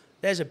 So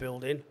there's a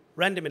building,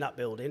 render me that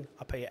building,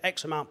 I pay you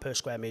X amount per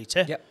square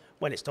metre. Yep.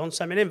 When it's done,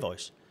 send me an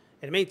invoice.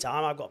 In the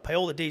meantime, I've got to pay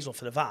all the diesel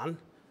for the van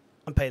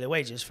and pay the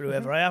wages for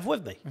whoever I have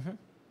with me.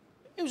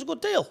 It was a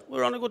good deal. We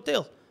were on a good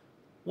deal.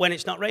 When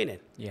it's not raining.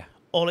 Yeah.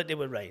 All it did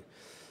was rain.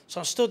 So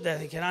I stood there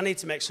thinking, I need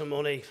to make some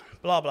money,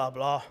 blah, blah,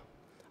 blah.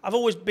 I've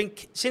always been,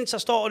 since I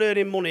started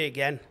earning money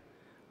again,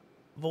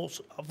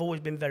 I've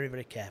always been very,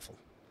 very careful.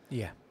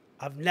 Yeah.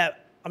 I'm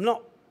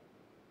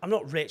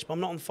not rich, but I'm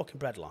not on the fucking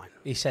breadline.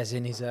 He says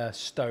in his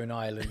Stone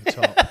Island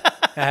top.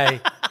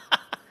 Hey.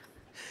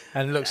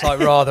 And looks like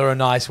rather a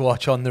nice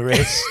watch on the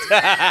wrist.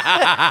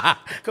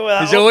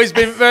 He's always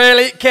been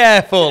really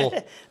careful.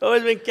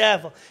 Always been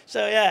careful.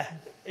 So yeah,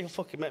 he'll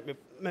fucking make me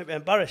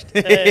embarrassed.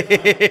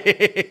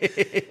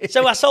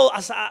 So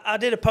I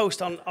did a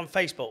post on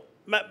Facebook,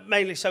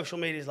 mainly social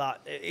media's like,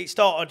 it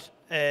started,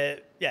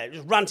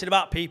 just ranting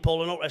about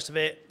people and all the rest of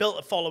it, built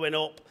a following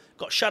up,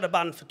 got shadow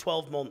banned for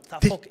 12 months.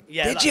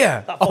 Did you?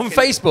 On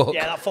Facebook?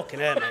 Yeah, that fucking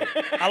hurt, mate.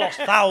 I lost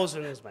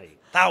thousands, mate.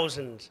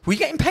 Thousands. Were you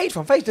getting paid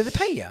from Facebook? Did they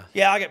pay you?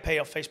 Yeah, I get paid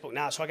off Facebook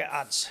now, so I get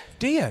ads.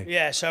 Do you?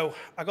 Yeah, so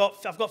I've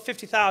got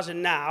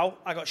 50,000 now.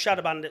 I got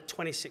shadow banned at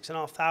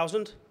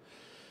 26,500.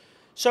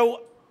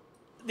 So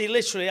they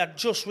literally had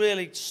just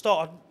really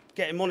started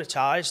getting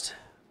monetised,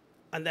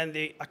 and then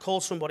I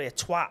called somebody a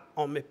twat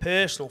on my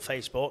personal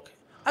Facebook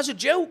as a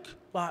joke.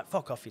 Like,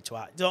 fuck off, you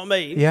twat. Do you know what I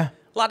mean? Yeah.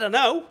 Lad, I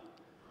know.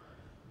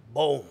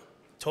 Boom.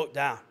 Took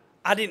down.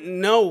 I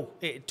didn't know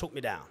it took me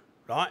down,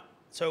 right?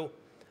 So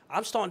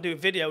I'm starting doing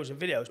videos and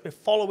videos. My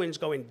following's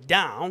going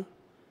down,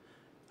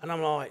 and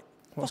I'm like,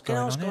 what's going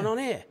on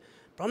here?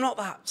 But I'm not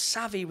that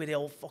savvy with the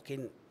old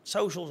fucking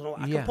socials and all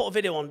that. I can put a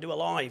video on, do a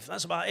live.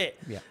 That's about it.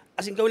 Yeah.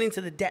 As in going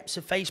into the depths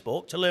of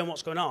Facebook to learn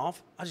what's going on,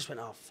 I just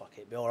went, oh, fuck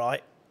it, be all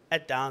right.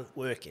 Head down,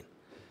 working.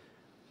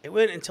 It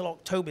weren't until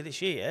October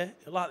this year,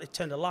 like they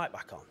turned the light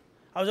back on.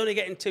 I was only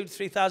getting 2,000 to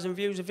 3,000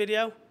 views a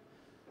video.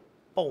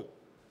 Boom.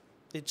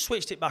 They'd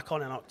switched it back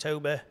on in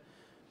October,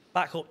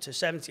 back up to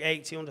 70,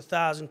 80,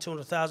 100,000,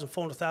 200,000,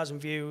 400,000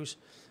 views.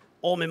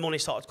 All my money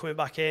started coming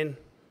back in.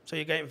 So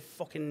you're getting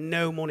fucking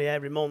no money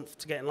every month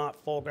to getting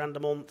like $4,000 a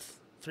month,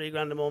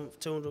 $3,000 a month,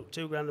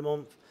 $2,000 a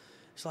month.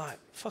 It's like,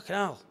 fucking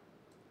hell.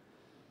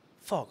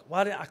 Fuck,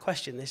 why didn't I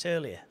question this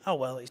earlier? Oh,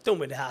 well, it's done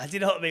with that. Do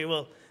you know what I mean?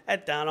 Well,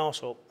 head down,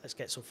 arse up, let's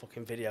get some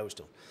fucking videos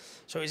done.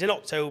 So it was in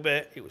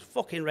October, it was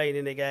fucking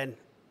raining again.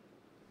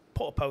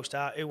 Put a post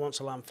out, who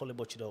wants a lamb fully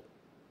butchered up?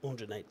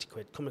 180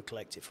 quid, come and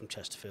collect it from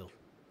Chesterfield.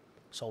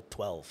 Sold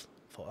 12.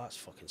 Thought, that's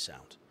fucking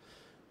sound.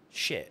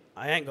 Shit,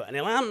 I ain't got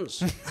any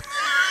lambs.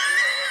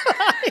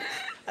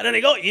 I'd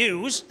only got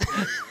ewes.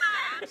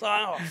 It's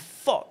like, oh,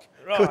 fuck.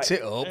 Right. Cut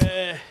it up.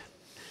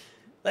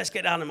 Let's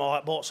get down the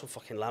market. Bought some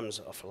fucking lambs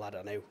off a lad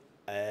I knew.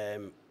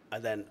 And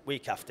then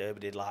week after, we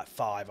did like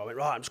 5. I went,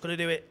 right, I'm just going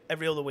to do it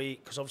every other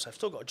week because obviously I've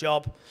still got a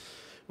job.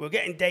 We were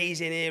getting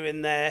days in here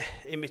and there,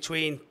 in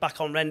between,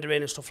 back on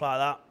rendering and stuff like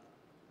that.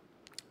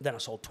 Then I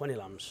sold 20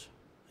 lambs,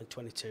 and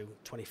 22,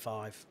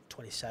 25,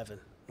 27.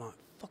 I'm like,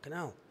 fucking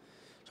hell.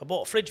 So I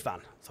bought a fridge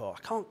van. I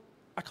thought,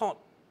 I can't,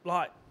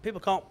 like,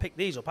 people can't pick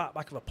these up out the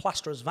back of a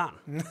plasterer's van.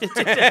 You know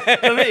what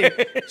I mean?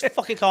 It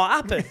fucking can't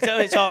happen.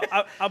 So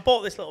I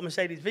bought this little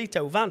Mercedes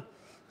Vito van.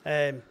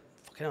 Fucking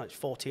hell, it's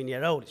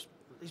 14-year-old.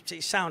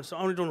 It sounds, it's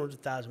only done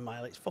 100,000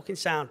 miles. It's fucking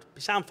sound. Be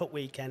sound for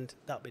weekend,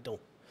 that'll be done.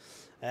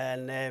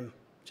 And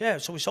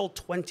so we sold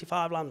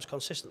 25 lambs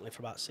consistently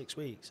for about 6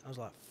 weeks. I was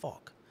like,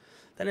 fuck.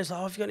 Then it's like,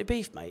 oh, have you got any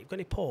beef, mate? Have you got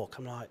any pork?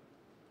 I'm like,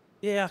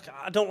 yeah,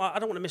 I don't want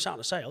to miss out on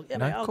the sale. Yeah,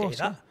 no, mate, I'll get you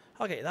that.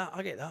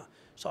 I'll get that.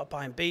 Started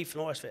buying beef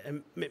and all the rest of it.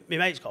 And my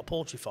mate's got a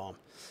poultry farm.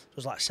 There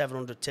was like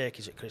 700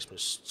 turkeys at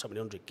Christmas,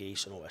 700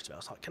 geese and all the rest of it. I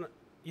was like,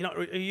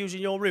 are you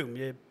using your room?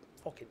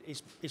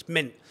 It's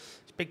mint.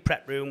 It's a big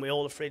prep room with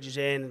all the fridges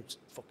in,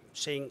 fucking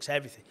sinks,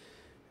 everything.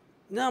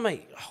 No,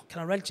 mate,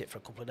 can I rent it for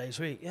a couple of days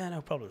a week? Yeah,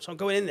 no problem. So I'm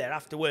going in there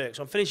after work.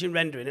 So I'm finishing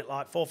rendering it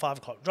like 4 or 5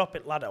 o'clock,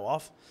 dropping Lado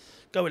off,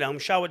 going home,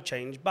 showered,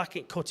 changed, back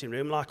in cutting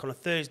room like on a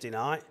Thursday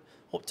night,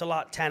 up to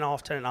like 10,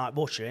 half 10 at night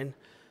butchering. And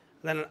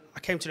then I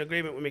came to an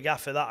agreement with my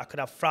gaffer that I could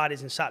have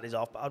Fridays and Saturdays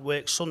off, but I'd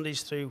work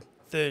Sundays through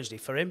Thursday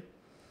for him.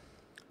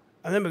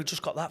 And then we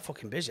just got that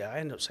fucking busy. I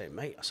ended up saying,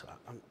 mate, I said,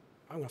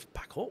 I'm going to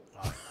pack up.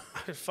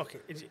 Like,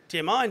 fucking, do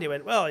you mind? He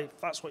went, well, if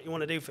that's what you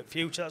want to do for the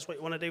future, that's what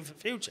you want to do for the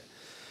future.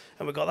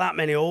 And we've got that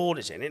many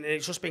orders in it, and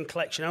it's just been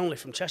collection only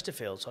from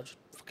Chesterfield. So I just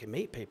fucking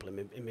meet people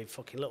in my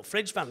fucking little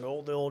fridge van with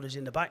all the orders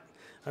in the back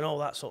and all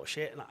that sort of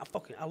shit. And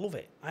I love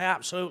it. I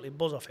absolutely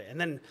buzz off it. And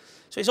then,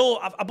 so it's all,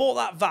 I bought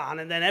that van,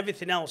 and then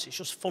everything else, it's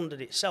just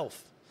funded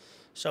itself.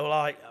 So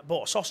like, I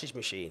bought a sausage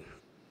machine.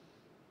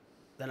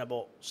 Then I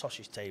bought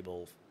sausage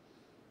table,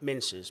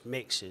 mincers,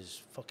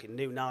 mixers, fucking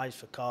new knives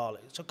for Carl.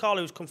 So Carl,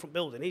 who's come from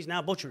building, he's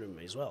now butchering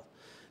me as well.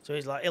 So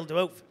he's like, he'll do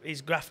out,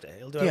 he's grafter,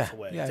 he'll do out for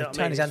work. Yeah, you know he'll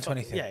turn his hand to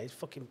fucking, anything. Yeah, he's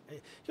fucking, you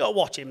gotta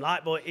watch him,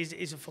 like, but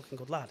he's a fucking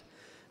good lad.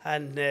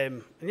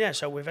 And yeah,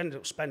 so we've ended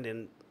up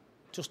spending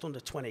just under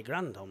 20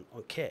 grand on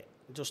kit,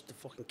 just to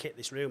fucking kit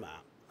this room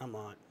out. I'm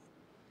like,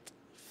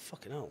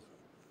 fucking hell,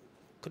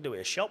 could do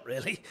it a shop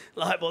really.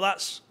 Like, but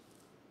that's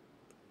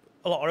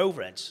a lot of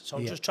overheads. So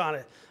I'm just trying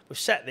to, we've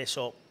set this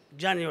up.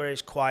 January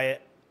is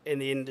quiet in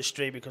the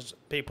industry because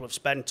people have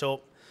spent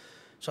up.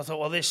 So I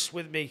thought, well, this,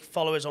 with me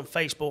followers on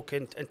Facebook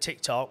and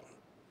TikTok,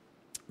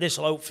 this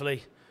will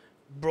hopefully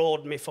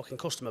broaden my fucking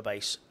customer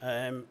base.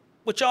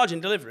 We're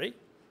charging delivery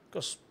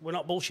because we're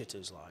not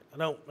bullshitters. Like,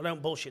 I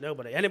don't bullshit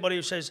nobody. Anybody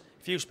who says,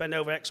 if you spend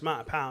over X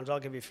amount of pounds,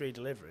 I'll give you free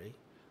delivery,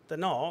 they're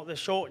not. They're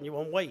shorting you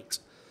on weight.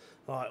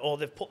 Like, or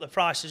they've put the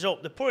prices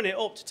up. They're putting it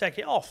up to take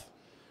it off.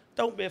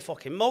 Don't be a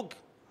fucking mug.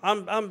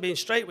 I'm being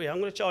straight with you. I'm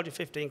going to charge you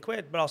 15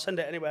 quid, but I'll send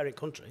it anywhere in the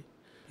country.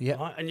 Yeah.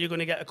 Right? And you're going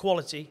to get a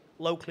quality,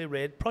 locally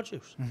reared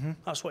produce.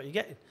 That's what you're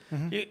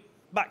getting.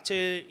 Back to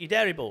your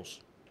dairy bulls.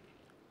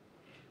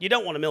 You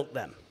don't want to milk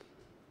them.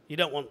 You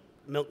don't want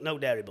milk, no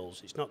dairy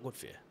bulls. It's not good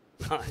for you.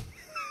 Right.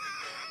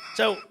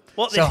 So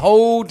what? It's a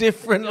whole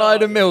different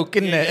line of milk,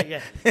 isn't it?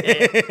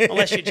 Yeah.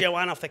 Unless you're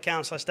Joanne off the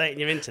council estate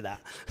and you're into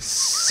that.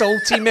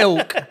 Salty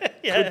milk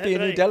could be a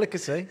new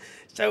delicacy.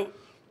 So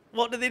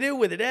what do they do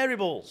with the dairy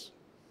bulls?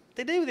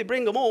 They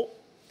bring them up.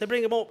 They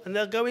bring them up and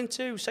they'll go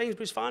into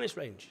Sainsbury's Finest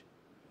range.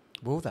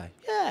 Will they?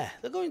 Yeah,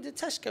 they're going to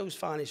Tesco's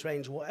Finest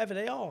range, whatever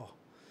they are.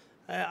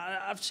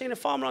 I've seen a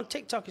farmer on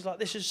TikTok, he's like,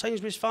 this is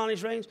Sainsbury's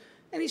Finest range,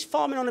 and he's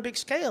farming on a big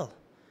scale.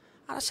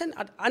 And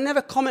I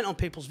never comment on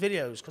people's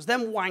videos, because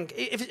them wank,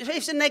 if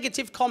it's a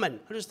negative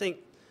comment, I just think,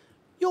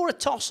 you're a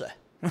tosser.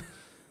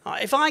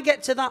 If I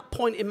get to that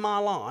point in my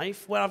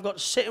life where I've got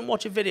to sit and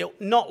watch a video,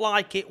 not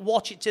like it,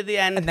 watch it to the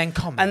end. And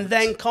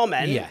then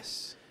comment.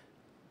 Yes.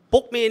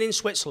 Book me in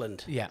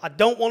Switzerland. Yeah. I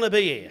don't want to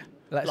be here.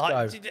 Let's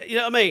go. You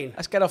know what I mean?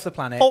 Let's get off the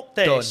planet. Fuck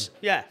this. Done.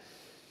 Yeah.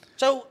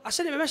 So I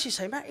sent him a message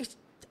saying, mate,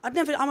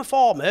 I'm a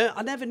farmer.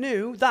 I never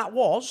knew that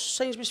was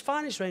Sainsbury's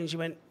Finest range. He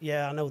went,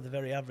 yeah, I know they're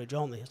very average,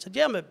 aren't they? I said,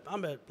 yeah,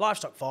 I'm a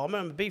livestock farmer.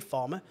 I'm a beef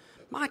farmer.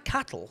 My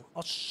cattle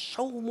are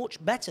so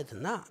much better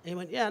than that. He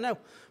went, yeah, I know.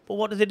 But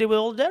what do they do with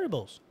all the dairy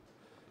bulls?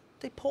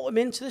 They put them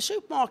into the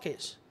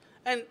supermarkets.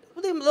 And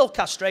they'll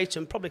castrate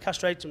them, probably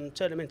castrate them and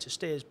turn them into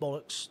steers,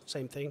 bollocks,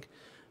 same thing.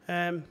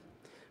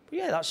 But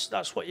yeah,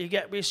 that's what you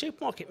get with your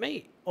supermarket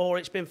meat. Or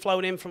it's been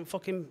flown in from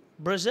fucking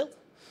Brazil.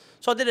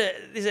 So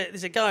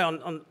there's a guy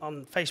on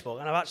Facebook,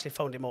 and I've actually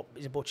phoned him up.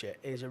 He's a butcher.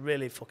 He's a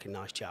really fucking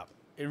nice chap.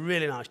 A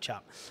really nice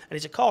chap. And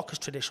he's a carcass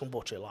traditional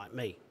butcher like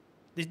me.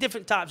 There's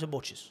different types of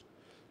butchers.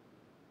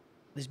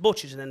 There's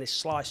butchers and then there's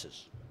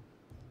slicers.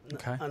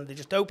 Okay. And they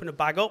just open a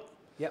bag up,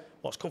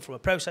 what's come from a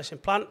processing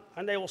plant,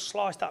 and they will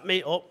slice that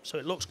meat up so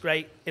it looks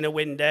great in a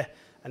window,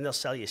 and they'll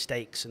sell you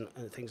steaks and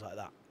things like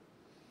that.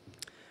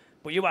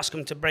 But you ask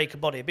them to break a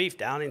body of beef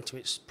down into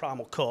its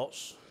primal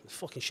cuts, they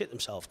fucking shit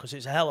themselves because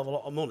it's a hell of a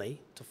lot of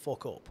money to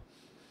fuck up.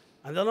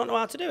 And they'll not know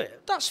how to do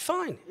it. That's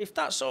fine. If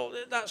that's all,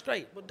 that's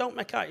great. But don't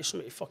make out you're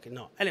something you're fucking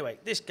not. Anyway,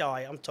 this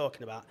guy I'm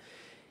talking about,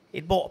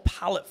 he'd bought a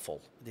pallet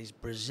full of these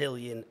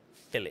Brazilian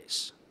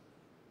fillets,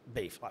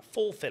 beef, like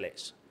full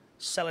fillets,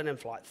 selling them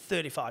for like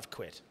 35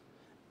 quid.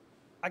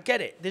 I get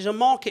it. There's a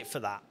market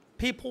for that.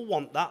 People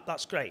want that.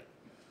 That's great.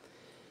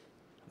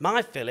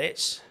 My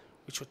fillets,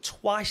 which were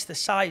twice the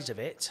size of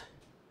it,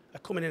 are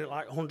coming in at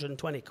like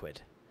 120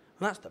 quid.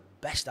 And that's the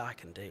best I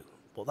can do.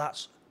 But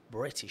that's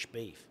British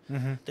beef.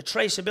 The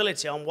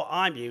traceability on what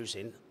I'm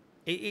using,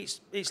 it's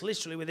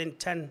literally within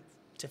 10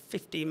 to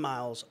 15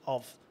 miles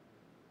of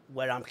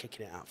where I'm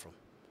kicking it out from.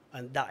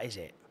 And that is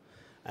it.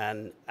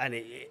 And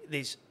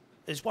there's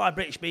why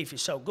British beef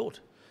is so good.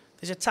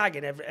 There's a tag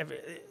in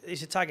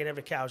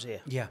every cow's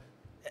ear. Yeah.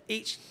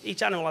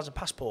 Each animal has a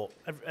passport.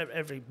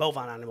 Every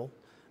bovine animal.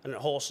 And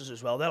horses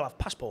as well, they'll have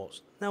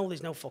passports. No,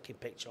 there's no fucking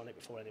picture on it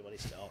before anybody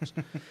starts.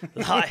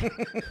 Like,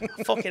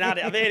 I fucking had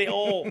it, I've heard it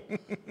all.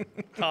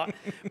 Right.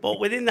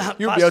 But within that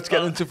You'd be able to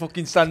get them to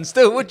fucking stand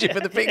still, would you, for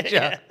the picture?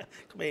 Yeah.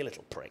 Come here,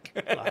 little prick.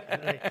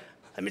 Like,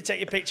 let me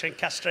take your picture and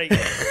castrate you.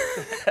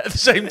 At the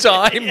same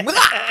time.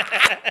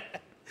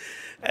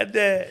 And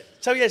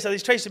so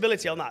there's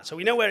traceability on that. So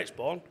we know where it's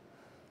born.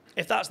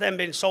 If that's then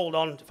been sold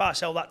on, if I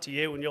sell that to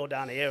you and you're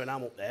down here and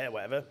I'm up there,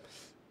 whatever,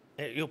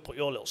 you'll put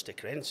your little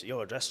sticker in, so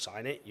your address,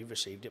 sign it, you've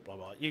received it, blah,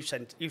 blah. You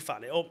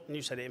fatten it up and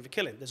you send it in for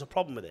killing. There's a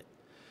problem with it.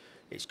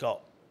 It's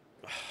got,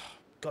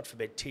 God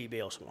forbid,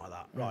 TB or something like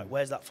that. Right,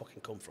 where's that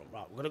fucking come from?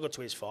 Right, we're going to go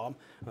to his farm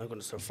and we're going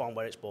to the farm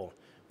where it's born.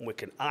 and we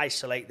can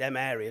isolate them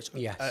areas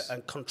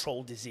and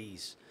control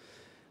disease.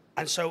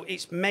 And so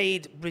it's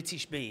made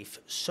British beef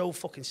so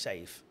fucking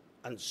safe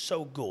and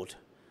so good.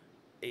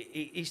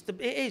 It's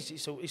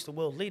the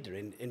world leader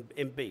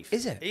in beef.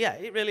 Is it? Yeah,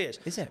 it really is.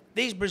 Is it?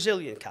 These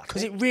Brazilian cattle.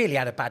 Because it really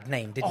had a bad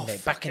name, didn't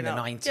it? Back in the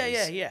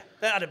 90s. Yeah.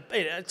 They had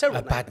a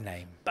terrible bad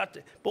name. But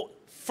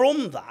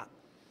from that,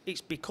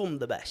 it's become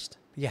the best.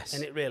 Yes.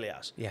 And it really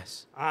has.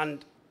 Yes.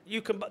 And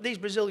these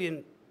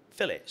Brazilian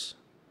fillets,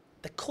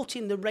 they're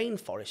cutting the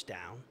rainforest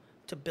down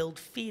to build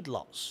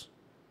feedlots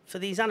for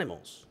these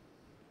animals.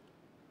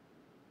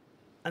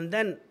 And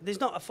then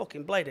there's not a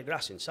fucking blade of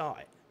grass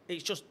inside.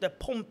 It's just, they're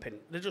pumping,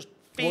 they're just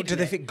feeding What, do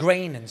they fit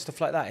grain and stuff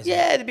like that, is it?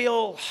 Yeah, they'd be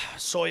all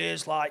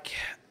soyas, like...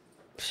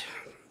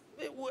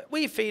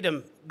 We feed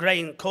them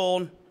grain,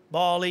 corn,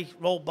 barley,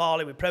 rolled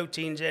barley with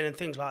proteins in and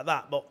things like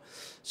that. But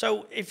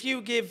so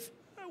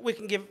we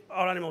can give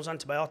our animals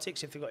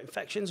antibiotics if they've got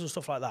infections and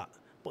stuff like that.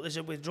 But there's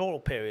a withdrawal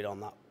period on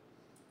that.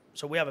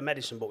 So we have a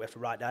medicine book, we have to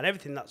write down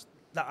everything that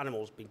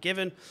animal's been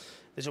given.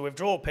 There's a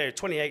withdrawal period,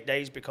 28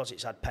 days, because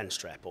it's had pen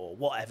strep or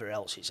whatever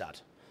else it's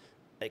had.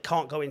 It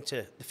can't go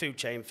into the food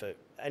chain for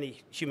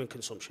any human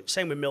consumption.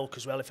 Same with milk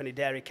as well. If any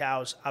dairy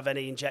cows have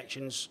any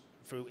injections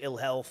through ill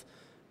health,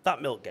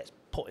 that milk gets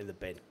put in the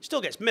bin. It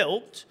still gets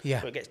milked,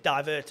 but it gets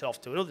diverted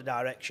off to another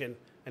direction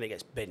and it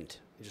gets binned.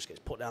 It just gets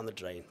put down the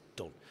drain,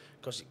 done.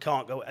 Because it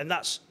can't go. And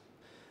that's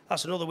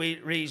another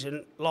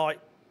reason, like,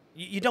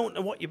 you don't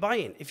know what you're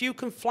buying. If you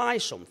can fly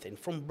something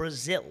from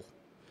Brazil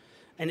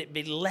and it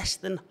be less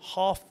than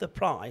half the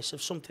price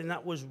of something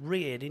that was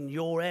reared in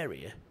your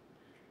area,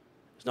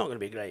 it's not going to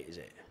be great, is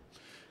it?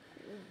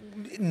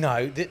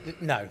 No,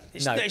 no.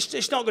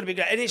 It's not going to be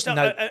great, and it's not.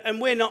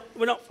 And we're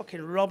not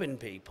fucking robbing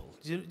people.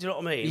 Do you know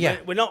what I mean? Yeah.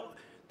 We're not.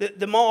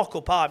 The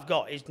markup I've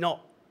got is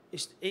not.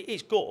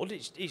 It's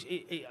good.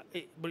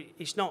 But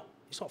it's not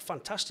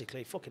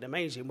fantastically fucking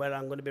amazing. Where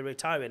I'm going to be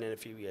retiring in a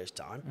few years'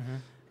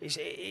 time.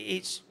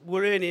 Mm-hmm.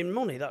 We're earning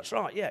money. That's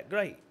right. Yeah,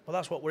 great. Well,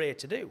 that's what we're here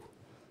to do.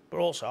 But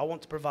also, I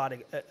want to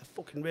provide a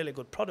fucking really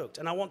good product,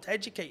 and I want to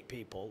educate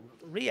people,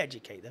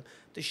 re-educate them.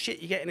 The shit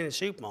you're getting in the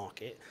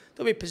supermarket,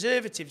 there'll be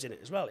preservatives in it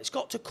as well. It's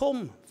got to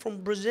come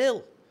from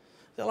Brazil.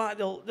 It's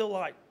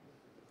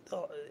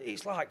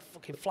like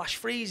fucking flash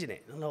freezing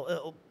it,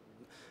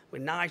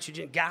 with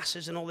nitrogen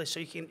gases and all this. So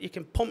you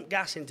can pump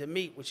gas into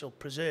meat, which will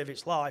preserve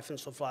its life and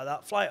stuff like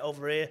that. Fly it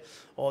over here,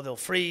 or they'll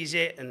freeze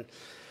it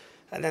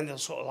and then they'll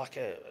sort of like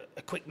a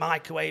quick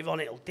microwave on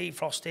it, it'll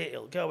defrost it,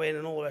 it'll go in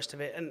and all the rest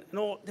of it. And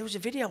there was a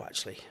video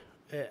actually,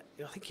 I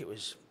think it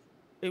was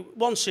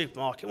one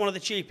supermarket, one of the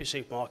cheapest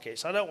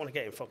supermarkets. I don't want to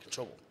get in fucking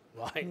trouble,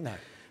 right? No.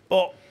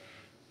 But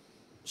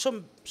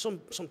some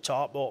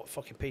tart bought a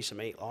fucking piece of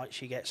meat, like,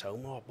 she gets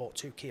home, I bought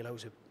 2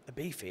 kilos of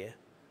beef here.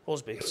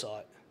 Husband's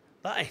like,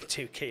 that ain't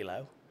 2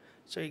 kilo.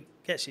 So he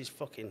gets his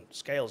fucking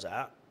scales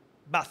out,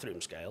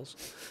 bathroom scales.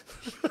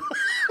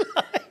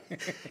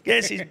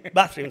 Gets his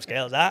bathroom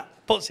scales out,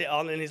 puts it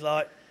on, and he's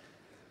like,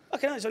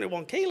 okay, no, it's only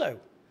 1 kilo.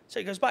 So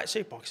he goes back to the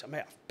supermarket, says,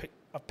 mate,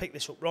 I've picked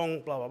this up wrong,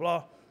 blah, blah,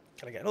 blah.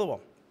 Can I get another one?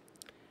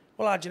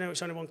 Well, how do you know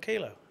it's only 1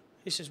 kilo?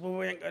 He says, well,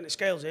 we ain't got any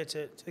scales here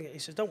to think it. He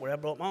says, don't worry, I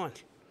brought mine.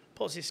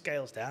 Puts his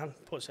scales down,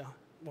 puts it on,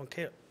 1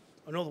 kilo.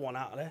 Another one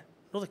out of there,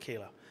 another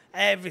kilo.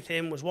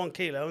 Everything was 1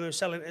 kilo, and they were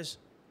selling it as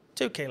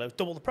 2 kilos,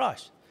 double the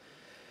price.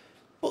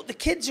 But the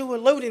kids who are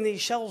loading these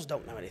shelves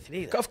don't know anything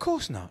either. Of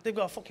course not. They've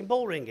got a fucking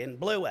bull ring in,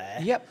 blue hair.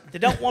 Yep. They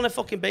don't want to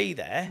fucking be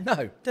there.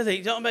 No. Do they?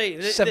 You know what I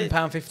mean?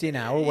 £7.50 an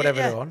hour or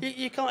whatever they're on.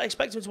 You can't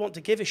expect them to want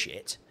to give a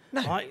shit.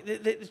 No. Right?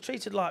 They're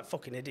treated like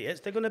fucking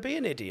idiots. They're going to be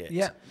an idiot.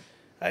 Yeah.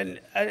 And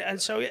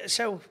so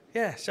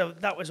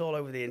that was all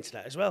over the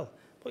internet as well.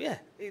 But yeah,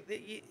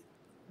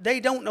 they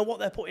don't know what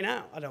they're putting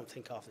out, I don't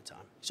think, half the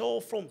time. It's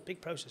all from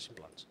big processing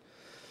plants.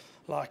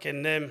 Like,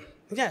 and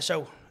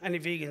so any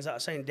vegans that are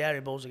saying dairy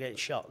bulls are getting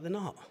shot, they're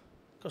not.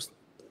 Because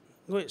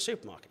we're at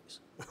supermarkets.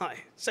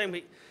 Like, same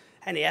with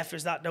any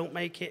heifers that don't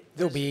make it.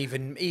 They'll be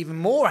even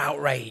more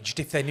outraged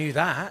if they knew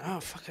that. Oh,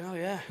 fucking hell,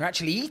 yeah. You're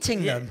actually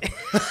eating them.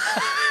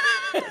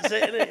 That's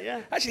it, isn't it?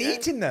 Yeah. Actually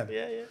eating them.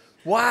 Yeah.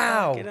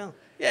 Wow.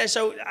 Yeah,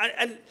 so,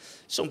 and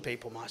some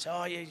people might say,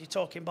 oh, yeah, you're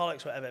talking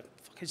bollocks, whatever.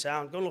 Fucking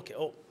sound. Go and look it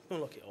up.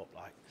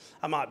 Like,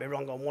 I might be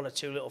wrong on 1 or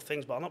 2 little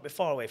things, but I'll not be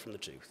far away from the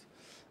truth.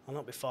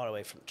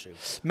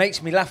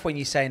 Makes me laugh when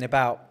you're saying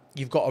about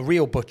you've got a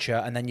real butcher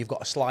and then you've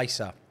got a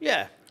slicer.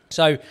 Yeah.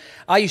 So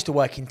I used to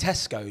work in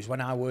Tesco's when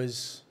I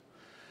was,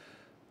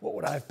 what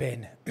would I have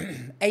been?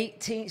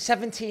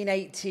 17,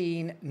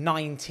 18,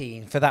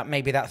 19 for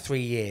that 3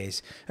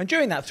 years. And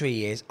during that 3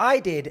 years,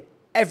 I did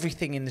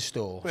everything in the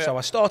store. Yeah. So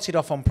I started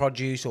off on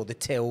produce or the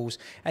tills,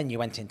 and you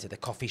went into the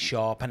coffee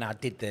shop, and I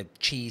did the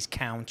cheese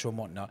counter and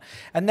whatnot.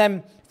 And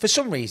then for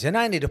some reason,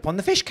 I ended up on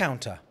the fish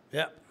counter.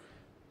 Yeah.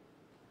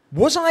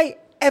 Was I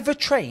ever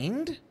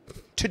trained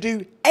to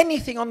do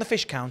anything on the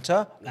fish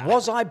counter? Nah.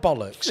 Was I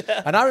bollocks?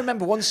 And I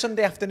remember one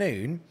Sunday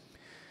afternoon,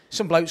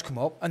 some blokes come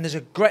up, and there's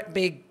a great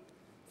big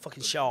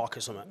fucking shark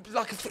or something.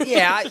 Like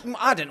yeah,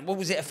 I don't know. What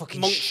was it? A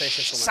fucking Monkfish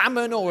or something.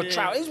 salmon or a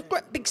trout? It was a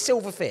great big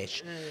silver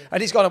fish.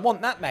 And he's gone, I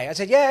want that, mate. I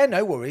said, yeah,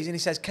 no worries. And he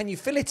says, can you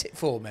fillet it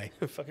for me?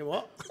 Fucking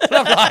what? And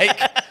I'm like,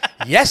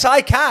 yes,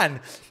 I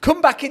can.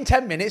 Come back in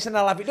 10 minutes and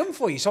I'll have it done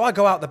for you. So I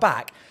go out the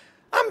back.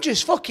 I'm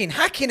just fucking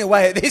hacking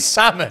away at this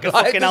salmon. Like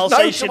Fucking fucking no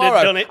Alsatian tomorrow.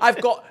 had done it.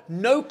 I've got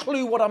no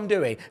clue what I'm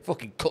doing.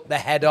 Fucking cut the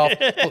head off,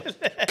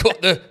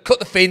 cut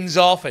the fins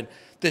off, and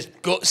there's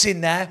guts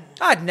in there.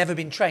 I'd never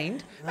been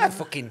trained. I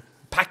fucking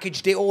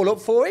packaged it all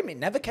up for him. It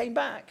never came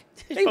back.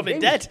 He's probably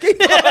dead.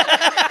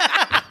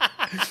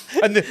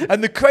 And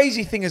the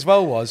crazy thing as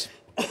well was,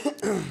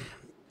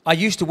 I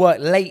used to work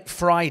late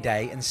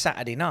Friday and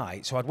Saturday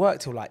night, so I'd work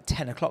till like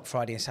 10 o'clock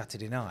Friday and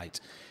Saturday night.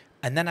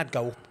 And then I'd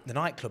go the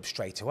nightclub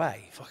straight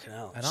away. Fucking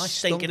hell. And I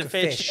Stinking stunk of of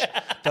fish. fish.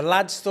 The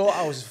lads thought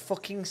I was a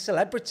fucking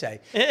celebrity.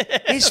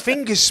 His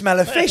fingers smell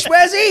of fish.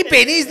 Where's he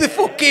been? He's the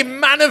fucking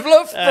man of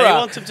Loughborough. You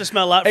want him to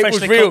smell like It was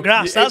freshly real. cut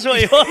grass. That's what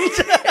you want.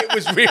 It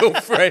was real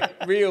fish.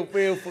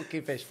 Real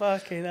fucking fish.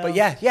 Fucking hell. But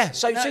yeah.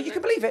 So you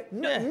can believe it.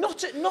 Yeah.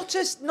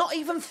 Not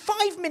even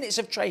 5 minutes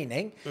of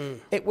training.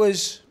 It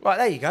was right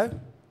there. You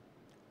go.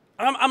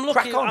 I'm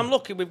lucky. Crack on. I'm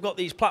lucky we've got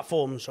these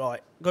platforms,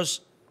 right?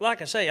 Because,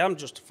 like I say, I'm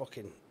just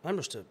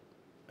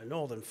a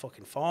northern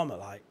fucking farmer,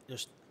 like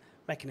just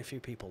making a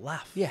few people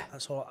laugh. Yeah.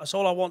 That's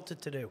all I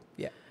wanted to do.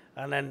 Yeah.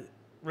 And then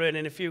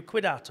earning a few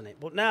quid out on it.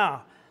 But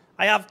now,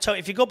 I have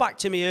if you go back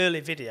to my early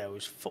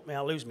videos, fuck me,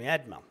 I'll lose my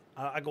head, man.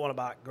 I go on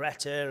about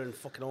Greta and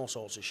fucking all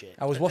sorts of shit.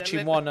 I was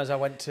watching one as I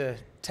went to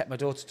take my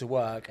daughter to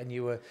work, and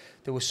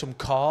there was some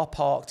car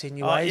parked in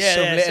your way,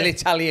 some little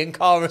Italian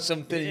car or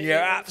something. And you're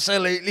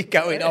absolutely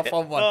going off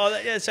on one.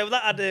 So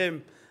that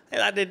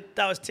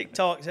that was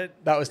TikTok. So,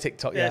 That was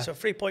TikTok, yeah. So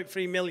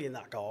 3.3 million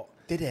that got.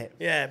 Did it?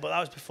 Yeah, but that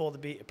was before the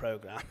beta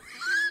program.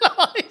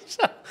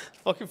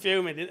 Fucking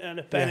fuming, didn't earn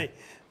a penny. Yeah.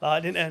 I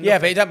didn't earn Yeah,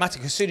 nothing. but it doesn't matter,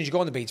 because as soon as you go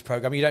on the Beats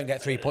program, you don't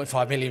get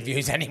 3.5 million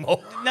views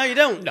anymore. No, you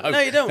don't. No, No,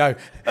 you don't. no.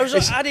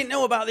 I didn't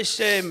know about this.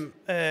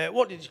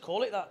 What did you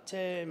call it? That.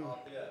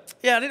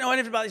 Yeah, I didn't know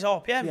anything about this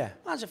RPM. Yeah.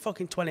 That's a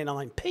fucking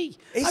 29p.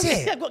 Is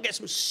it? I've got to get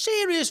some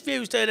serious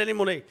views to earn any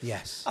money.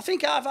 Yes. I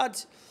think I've had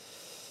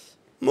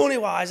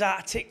money-wise out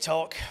of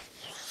TikTok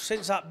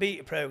since that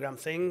beta program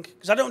thing,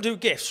 because I don't do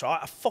GIFs, right?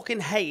 I fucking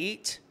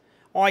hate.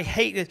 I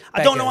hate it.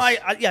 I don't know why.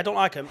 I don't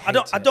like them. I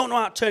don't know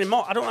how to turn them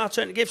off. I don't know how to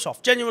turn the GIFs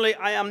off. Genuinely,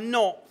 I am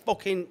not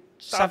fucking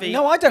savvy.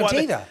 No, I don't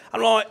whatever. either.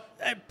 I'm like,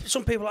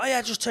 some people are like,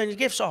 yeah, just turn your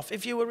GIFs off.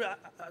 If you were,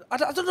 I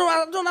don't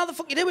know how the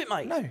fuck you do it,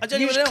 mate. No, I you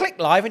genuinely just don't. click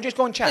live and just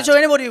go and chat. So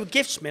anybody who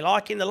gifts me,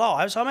 like in the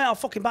lives, I mean, I'll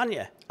fucking ban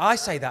you. I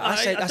say that. I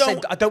say,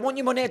 I don't want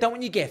your money. I don't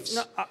want your gifts.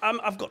 No,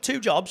 I've got 2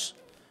 jobs.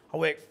 I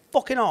work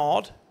fucking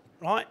hard,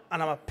 right?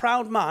 And I'm a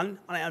proud man,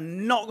 and I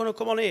am not going to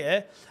come on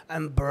here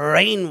and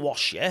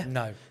brainwash you.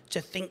 No. To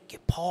think you're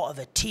part of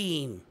a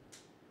team.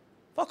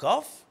 Fuck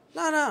off.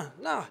 No.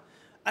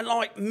 And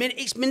like,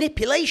 it's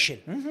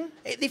manipulation.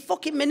 They're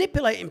fucking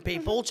manipulating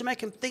people to make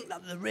them think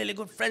that they're really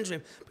good friends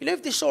with him. But you know,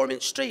 if they saw him in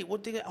the street,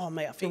 would they go, oh,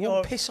 mate, I think You you're...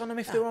 won't piss on them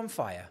if they're on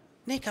fire.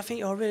 Nick, I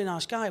think you're a really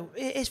nice guy.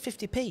 Here's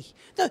 50p.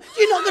 No,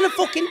 you're not going to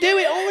fucking do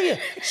it, are you?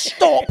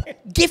 Stop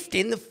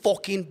gifting the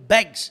fucking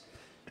begs.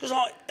 Because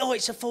like, oh,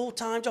 it's a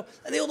full-time job.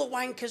 And the other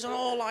wankers are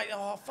all like,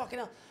 oh, fucking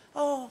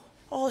hell.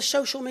 Oh,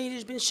 social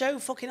media's been so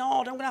fucking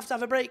hard. I'm going to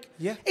have a break.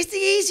 Yeah. It's the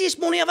easiest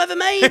money I've ever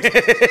made.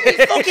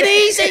 It's fucking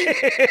easy.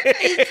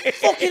 It's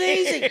fucking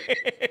easy.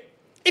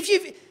 If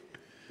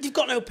you've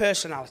got no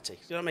personality,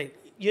 you know what I mean?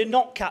 You're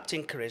not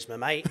Captain Charisma,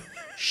 mate.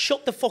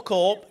 Shut the fuck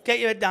up. Get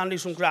your head down, do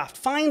some graft.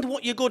 Find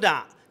what you're good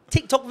at.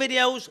 TikTok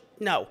videos,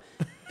 no.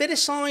 Bit of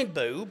side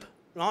boob,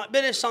 right?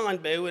 Bit of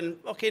side boob and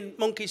fucking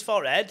monkey's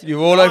forehead.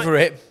 You're all over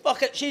it.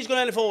 Fuck it, she's going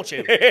to earn a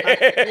fortune.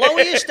 Right?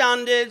 Lower your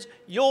standards,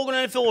 you're going to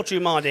earn a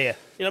fortune, my dear.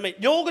 You know what I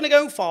mean? You're going to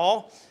go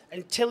far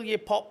until you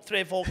pop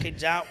 3 or 4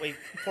 kids out with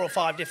 4 or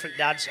 5 different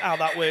dads. How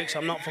that works,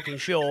 I'm not fucking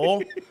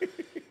sure.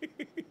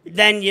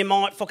 Then you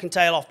might fucking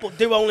tail off. But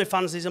do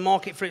OnlyFans, there's a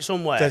market for it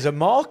somewhere. There's a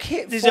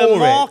market There's for it. a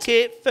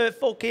market for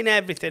fucking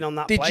everything on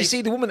that Did place. you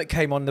see the woman that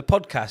came on the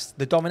podcast,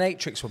 the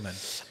dominatrix woman?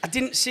 I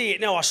didn't see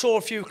it, no. I saw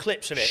a few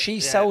clips of it. She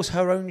sells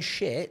her own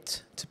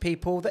shit to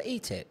people that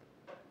eat it.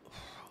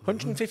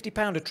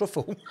 £150 a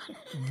truffle.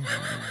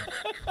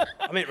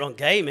 I'm in the wrong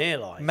game here,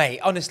 like.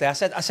 Mate, honestly, I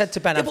said to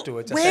Ben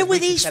afterwards, I said, we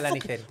can sell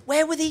anything.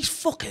 Where were these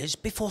fuckers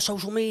before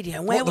social media?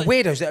 And What, the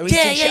weirdos that are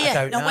eating shit?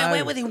 I don't know.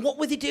 Where were they? What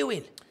were they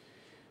doing?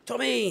 Do you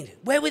know what I mean?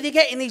 Where were they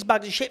getting these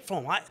bags of shit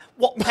from? Like,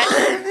 what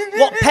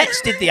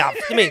pets did they have?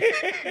 I mean,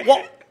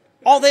 what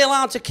are they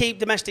allowed to keep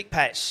domestic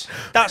pets?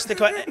 That's the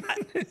question.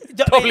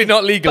 Probably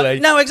not legally.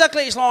 No,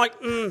 exactly. It's like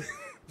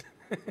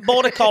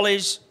border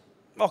collies.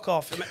 Fuck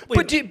off.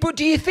 But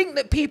do you think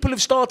that people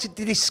have started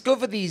to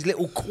discover these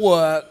little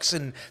quirks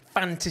and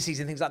fantasies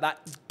and things like that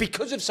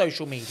because of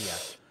social media?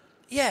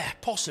 Yeah,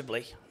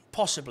 possibly,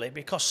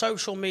 because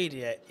social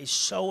media is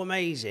so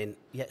amazing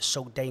yet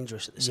so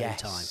dangerous at the same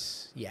time.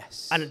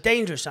 Yes. And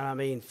dangerous, and I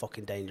mean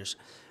fucking dangerous.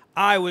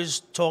 I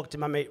was talking to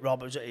my mate Rob,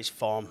 who was at his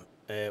farm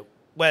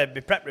where my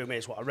prep room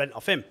is, what I rent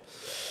off him.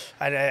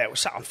 And we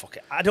sat on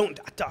fucking. I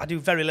do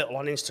very little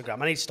on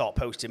Instagram. I need to start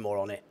posting more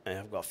on it.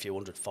 I've got a few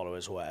hundred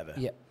followers or whatever.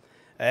 Yeah.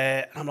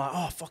 And I'm like,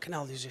 oh fucking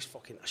hell, there's this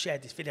fucking. I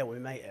shared this video with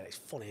my mate, and it's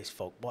funny as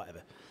fuck,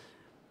 whatever.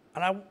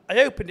 And I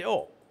opened it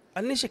up,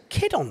 and there's a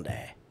kid on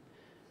there.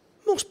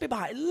 Must be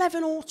about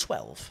 11 or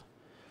 12.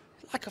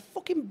 Like a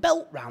fucking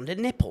belt round her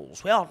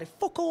nipples with hardly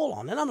fuck all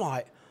on. And I'm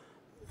like,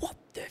 what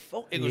the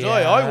fuck? He goes,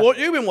 hey, what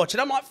you been watching?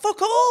 I'm like,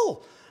 fuck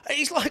all. And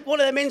it's like one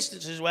of them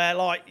instances where,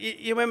 like,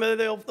 you remember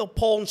the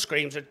porn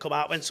screams had come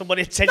out when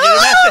somebody had said you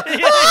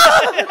remember?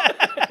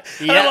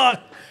 And I'm like,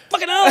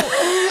 fucking hell.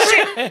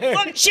 Shit.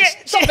 Fuck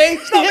shit. Stop me.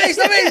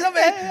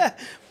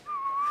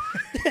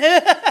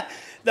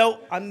 No,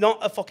 I'm not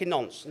a fucking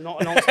nonce.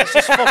 Not a nonce. Let's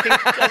just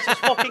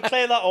fucking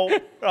clear that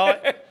up,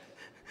 right?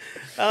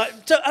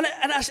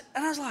 And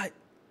I was like,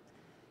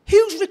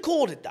 who's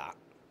recorded that?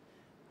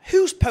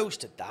 Who's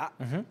posted that?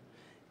 Mm-hmm.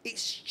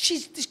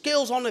 This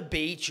girl's on a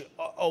beach,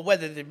 or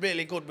whether they're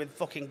really good with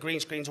fucking green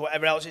screens or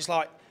whatever else. It's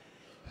like,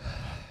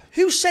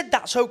 who said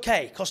that's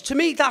okay? Because to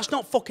me, that's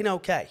not fucking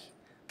okay.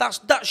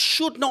 That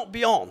should not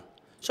be on.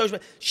 So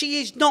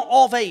she is not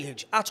of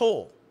age at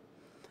all.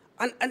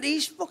 And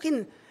he's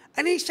fucking,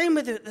 and he's saying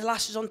with the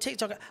lasses on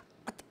TikTok,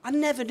 I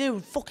never knew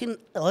fucking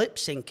lip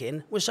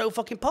syncing was so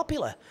fucking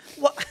popular.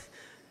 What?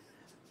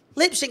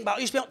 Lip sync battle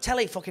used to be on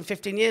telly fucking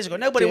 15 years ago.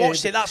 Nobody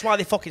watched it. That's why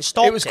they fucking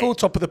stopped it. It was called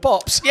Top of the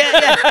Pops. Yeah,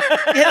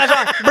 that's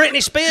right.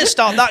 Britney Spears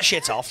started that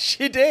shit off.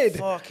 She did.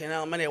 Fucking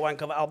hell, many a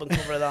wank of album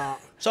cover of that.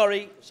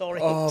 Sorry.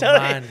 Oh, Sorry.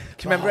 man.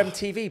 Can you remember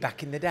MTV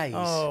back in the days?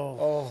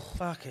 Oh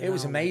fucking It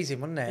was hell, amazing,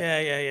 wasn't it?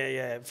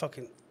 Yeah.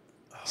 Fucking.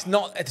 It's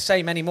not the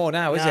same anymore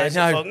now, is it?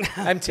 No.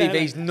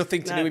 MTV's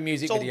nothing to do with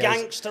music videos. It's all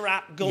gangster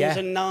rap, guns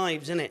and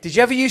knives, isn't it? Did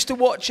you ever used to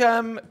watch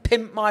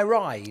Pimp My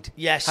Ride?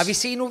 Yes. Have you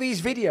seen all these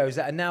videos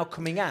that are now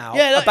coming out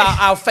about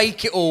how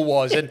fake it all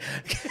was? And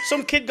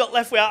some kid got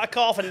left without a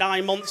car for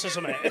 9 months or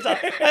something. It's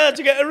like, I had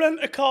to get a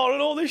rent-a-car and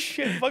all this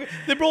shit.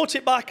 They brought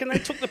it back and they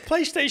took the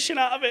PlayStation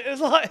out of it. It's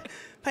like,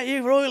 mate,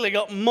 you royally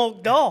got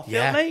mugged off. You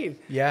know what I mean?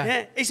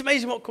 Yeah. It's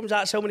amazing what comes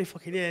out so many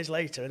fucking years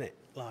later, isn't it?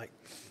 Like.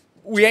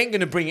 We ain't going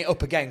to bring it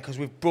up again because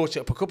we've brought it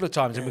up a couple of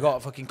times and we got a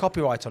fucking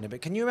copyright on it.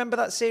 But can you remember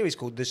that series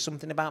called There's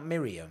Something About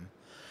Miriam?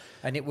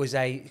 And it was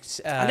a...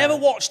 I never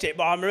watched it,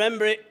 but I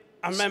remember it.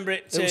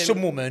 It was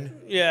some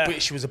woman,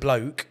 but she was a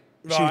bloke.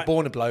 Right. She was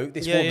born a bloke,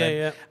 this woman.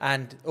 Yeah.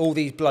 And all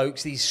these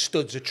blokes, these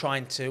studs are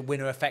trying to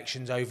win her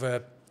affections over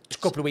a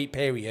couple of week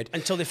period.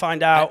 Until they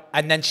find out.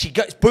 And then she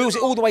boils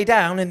it all the way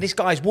down and this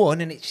guy's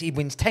won and he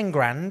wins 10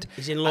 grand.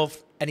 He's in love.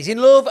 And he's in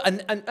love,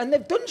 and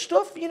they've done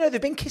stuff,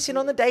 they've been kissing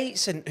on the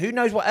dates and who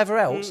knows whatever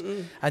else.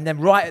 And then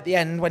right at the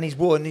end, when he's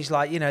won, he's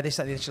like, this,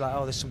 that, she's like,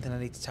 oh, there's something I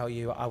need to tell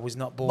you. I was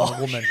not born a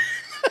woman.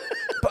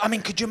 But, I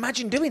mean, could you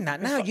imagine doing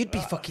that now? You'd be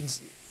fucking...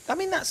 I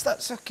mean, that's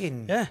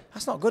fucking... Yeah.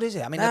 That's not good, is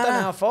it? I mean, I don't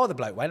know how far the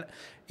bloke went.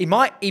 He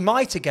might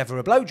have gave her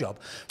a blowjob.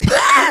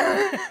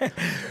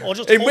 Or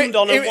just hummed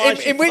on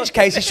her. In which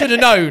case, he should have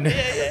known.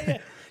 Yeah.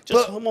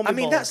 But, I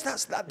mean,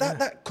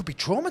 that could be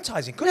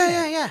traumatising, couldn't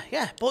it?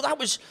 Yeah. But it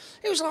was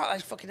like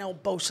that fucking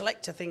old Bo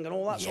Selector thing and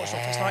all that sort of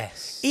stuff. It's like,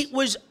 it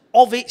was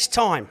of its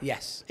time.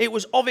 Yes. It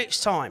was of its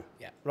time.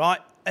 Yeah. Right?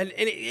 And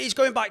it's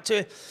going back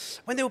to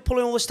when they were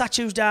pulling all the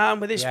statues down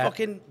with this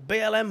fucking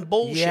BLM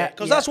bullshit.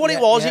 Because that's what it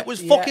was. It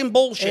was fucking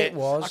bullshit. It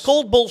was. I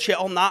called bullshit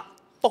on that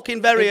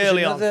fucking very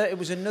early on. It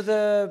was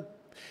another,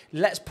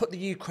 let's put the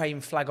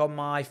Ukraine flag on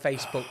my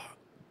Facebook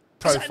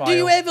profile. Do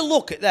you ever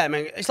look at them?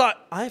 And it's like,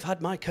 I've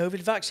had my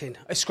COVID vaccine.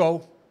 I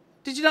scroll.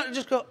 Did you not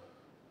just go,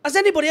 has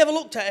anybody ever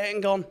looked at it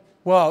and gone,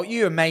 well,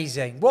 you're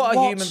amazing. What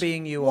a human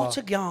being you are. What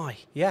a guy.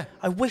 Yeah.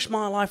 I wish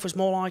my life was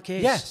more like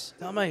his. Yes.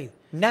 You know what I mean?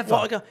 Never.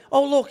 What a guy.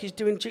 Oh, look, he's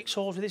doing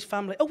jigsaws with his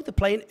family. Oh, they're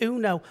playing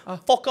Uno.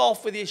 Fuck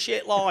off with your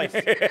shit life.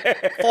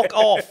 Fuck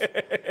off.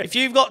 If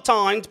you've got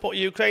time to put a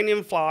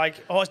Ukrainian flag,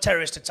 a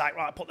terrorist attack,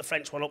 right, put the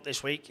French one up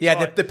this week. Yeah,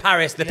 right. the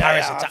Paris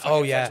attack.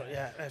 Oh, yeah.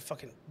 Yeah,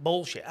 fucking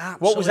bullshit.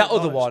 What was that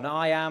other one?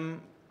 I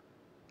am...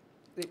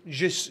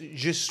 Just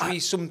suis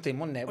something,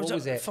 wasn't it? What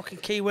was it? Fucking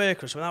key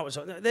workers. That was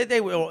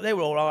they were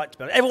all right to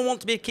be honest. Everyone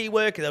wanted to be a key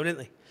worker though, didn't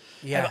they?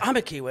 Yeah. I'm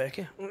a key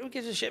worker. Who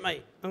gives a shit,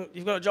 mate?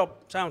 You've got a job.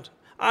 Sound.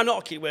 I'm not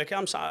a key worker.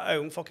 I'm sat at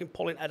home fucking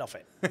pulling head off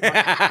it. Right?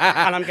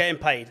 And I'm getting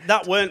paid.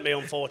 That weren't me,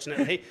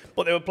 unfortunately,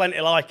 but there were plenty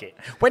like it.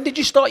 When did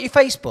you start your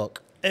Facebook?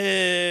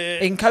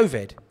 In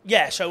COVID?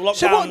 Yeah, so lockdown.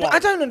 So what, I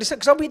don't understand,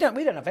 because we don't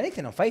have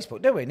anything on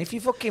Facebook, do we? And if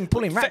you're fucking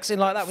pulling racks in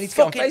like that, we need to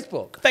get on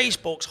Facebook.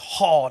 Facebook's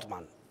hard,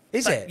 man.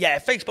 Is it? Yeah,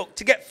 Facebook,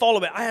 to get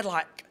following, I had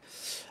like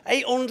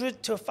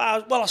 800 to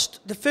 1,000. Well,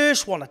 the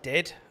first one I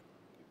did,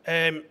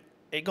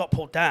 it got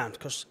pulled down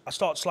because I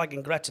started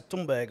slagging Greta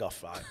Thunberg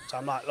off, right? So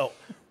I'm like, look,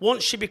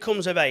 once she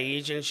becomes of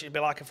age and she'll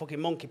be like a fucking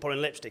monkey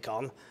putting lipstick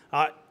on,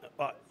 right,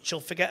 she'll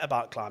forget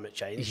about climate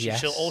change.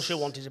 Yes. All she'll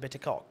want is a bit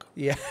of cock.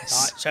 Yes.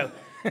 Right, so,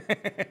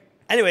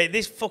 anyway,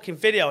 this fucking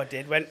video I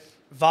did went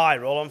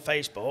viral on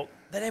Facebook.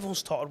 Then everyone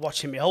started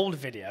watching my old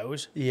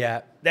videos.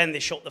 Yeah. Then they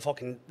shut my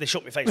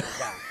Facebook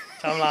down.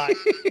 I'm like,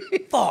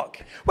 fuck.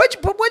 Where'd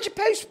you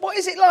post? What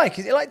is it like?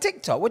 Is it like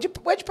TikTok? Where'd you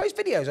post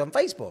videos on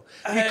Facebook?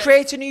 You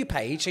create a new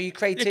page, so you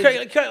created... You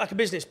create like a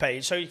business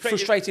page. So you create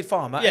Frustrated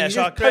Farmer. Yeah, and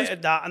so I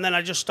created that, and then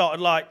I just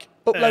started like...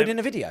 uploading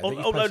a video.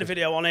 Upload a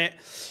video on it,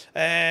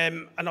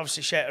 and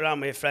obviously share it around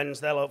with your friends.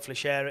 They'll hopefully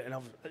share it, and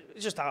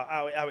it's just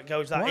how it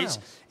goes. That Wow.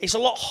 It's a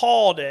lot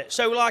harder.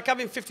 So like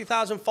having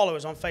 50,000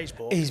 followers on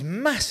Facebook is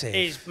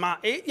massive.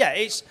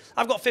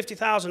 I've got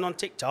 50,000 on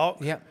TikTok.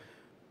 Yeah.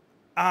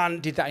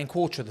 And did that in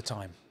quarter of the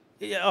time.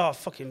 Yeah.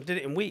 Fucking did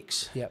it in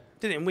weeks. Yep.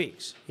 Did it in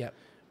weeks. Yep.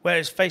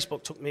 Whereas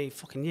Facebook took me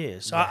fucking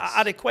years. So Yes.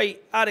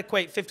 I'd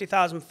equate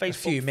 50,000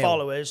 Facebook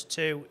followers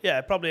to,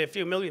 probably a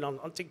few million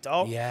on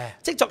TikTok. Yeah.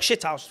 TikTok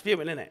shithouse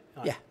viewing, innit?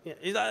 Like,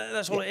 yeah.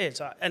 That's all it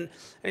is. And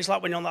it's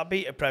like when you're on that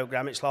beta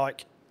program, it's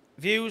like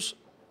views,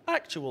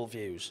 actual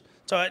views.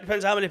 So it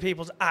depends how many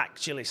people's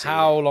actually seen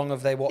How it. long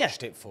have they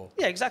watched it for?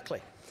 Yeah,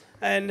 exactly.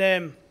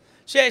 And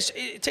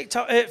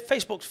TikTok,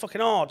 Facebook's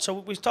fucking hard. So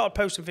we started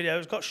posting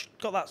videos,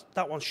 got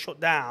that one shut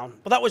down.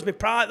 But that was my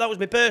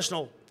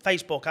personal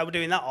Facebook. I was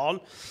doing that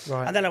on.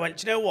 Right. And then I went,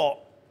 do you know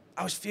what?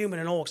 I was fuming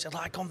and all, because I'd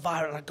like gone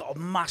viral and I got a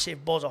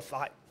massive buzz off.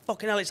 Like,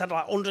 fucking hell, it's had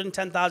like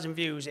 110,000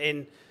 views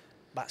in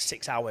about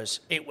 6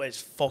 hours. It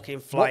was fucking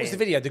flying. What was the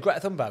video? The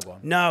Greta Thunberg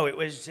one? No, it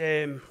was,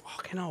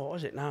 what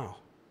was it now?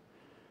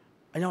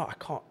 I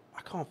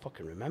can't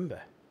fucking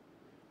remember.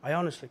 I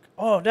honestly,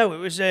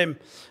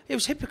 it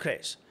was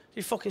hypocrites.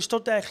 You fucking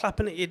stood there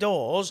clapping at your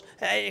doors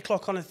at 8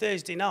 o'clock on a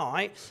Thursday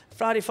night.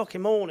 Friday fucking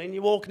morning,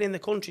 you're walking in the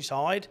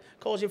countryside,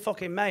 causing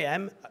fucking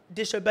mayhem,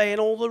 disobeying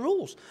all the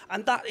rules.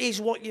 And that is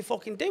what you're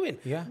fucking doing.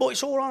 Yeah. But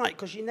it's all right,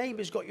 because your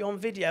neighbour's got you on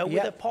video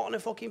with a pot and a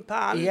fucking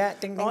pan. Yeah,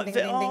 ding, ding, ding,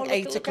 ding, ding,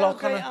 8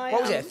 o'clock on a...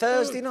 What was it,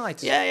 Thursday night?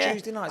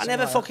 Tuesday night? I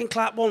never fucking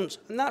clapped once.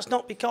 And that's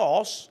not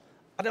because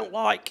I don't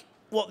like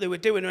what they were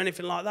doing or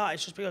anything like that.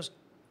 It's just because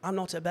I'm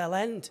not a bell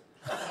end.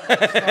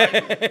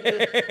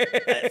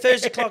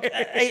 Thursday o'clock,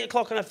 8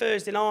 o'clock on a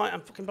Thursday night, I'm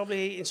fucking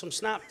probably eating some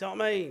snap, do you know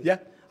what I mean? Yeah.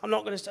 I'm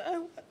not going to say,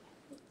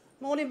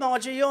 morning,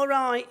 Marjorie, you all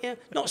right? Yeah.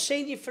 Not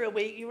seen you for a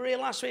week. You were here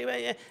last week,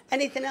 weren't you?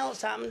 Anything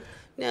else happened?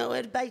 No,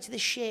 we'd bait to the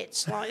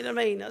shits, like, you know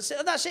what I mean? That's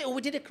it. We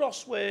did a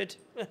crossword.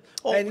 And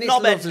it's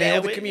lovely,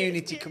 all the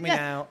community coming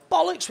out.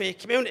 Bollocks for your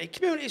community.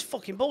 Community is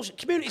fucking bullshit.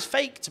 Community's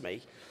fake to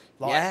me.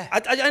 Like, yeah.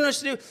 I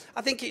honestly do.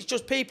 I think it's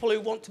just people who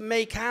want to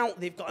make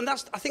out they've got, and I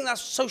think that's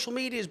social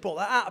media has brought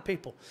that out of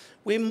people.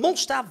 We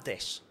must have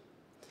this.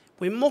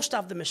 We must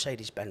have the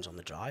Mercedes-Benz on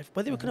the drive,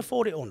 whether we can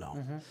afford it or not.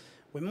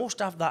 We must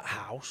have that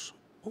house.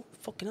 Oh,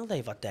 fucking hell,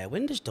 they've had their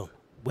windows done.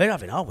 We're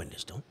having our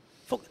windows done.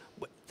 Fuck,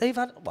 they've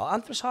had,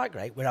 anthracite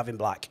grey, we're having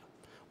black.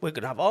 We're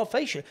going to have our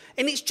fascia.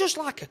 And it's just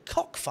like a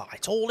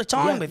cockfight all the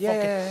time with fucking...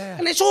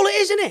 And it's all it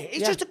is, isn't it?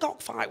 It's just a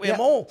cockfight with them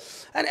all.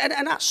 And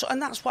that's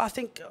what I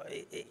think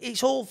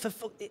it's all for...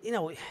 You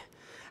know,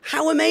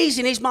 how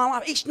amazing is my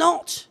life? It's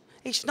not.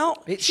 It's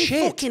not. It's she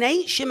shit. Fucking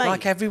hates you, mate.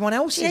 Like everyone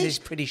else's is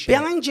pretty shit.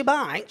 Behind your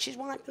back, she's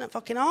wiping a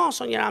fucking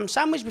arse on your ham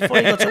sandwich before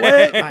you go to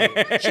work,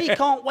 mate. She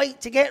can't wait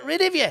to get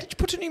rid of you. Did you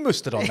put any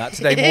mustard on that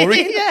today,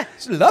 Maureen? Yeah.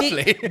 It's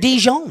lovely.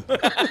 Dijon.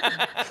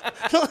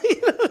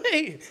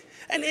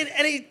 And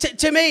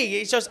to me,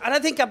 it's just, and I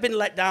think I've been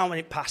let down in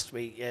the past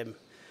week.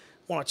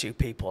 One or two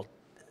people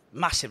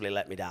massively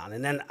let me down.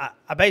 And then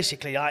I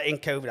basically, in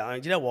COVID, I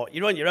went, you know what?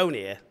 You're on your own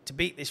here to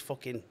beat this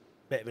fucking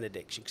bit of an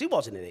addiction. Because it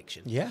was an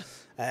addiction. Yeah.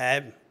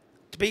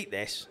 To beat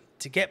this,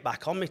 to get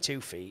back on my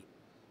 2 feet,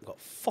 I've got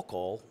fuck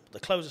all. The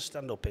clothes are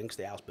stand up in because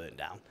the house burnt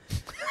down.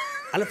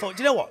 And I thought,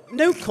 do you know what?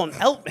 No cunt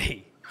helped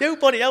me.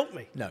 Nobody helped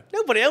me. No.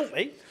 Nobody helped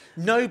me.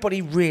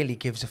 Nobody really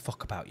gives a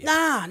fuck about you.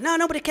 Nah,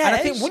 nobody cares. And I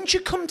think once you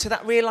come to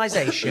that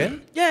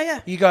realisation,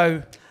 yeah, you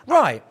go,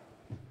 right,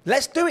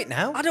 let's do it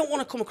now. I don't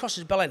want to come across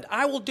as bellend.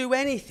 I will do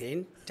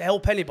anything to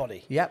help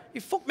anybody. Yep. You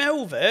fuck me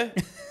over,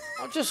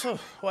 I'm just,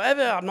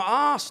 whatever, I'm not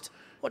asked.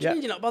 What do you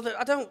mean you're not bothered?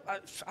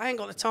 I ain't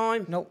got the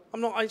time. Nope.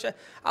 I'm not,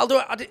 I'll do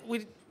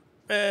it.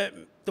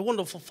 The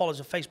wonderful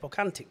followers of Facebook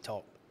and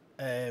TikTok,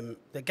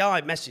 the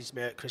guy messaged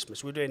me at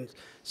Christmas. We were doing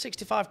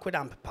 65 quid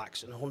hamper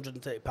packs and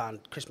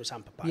 £130 Christmas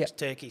hamper packs,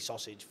 turkey,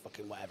 sausage,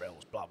 fucking whatever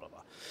else, blah, blah,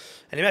 blah.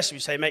 And he messaged me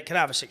saying, mate, can I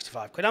have a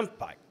 65 quid hamper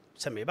pack?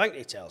 Send me your bank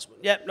details.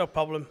 Yeah, no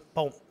problem.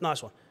 Boom,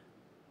 nice one.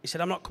 He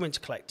said, I'm not coming to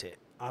collect it.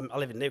 I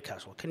live in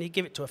Newcastle. Can you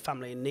give it to a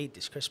family in need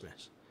this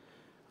Christmas?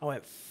 I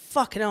went,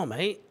 fucking hell,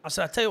 mate. I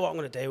said, I'll tell you what I'm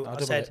going to do.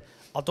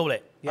 I'll double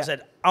it. I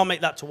said, I'll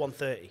make that to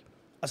 130.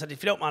 I said,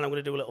 if you don't mind, I'm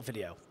going to do a little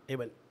video. He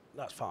went,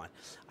 that's fine.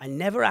 I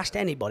never asked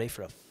anybody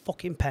for a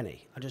fucking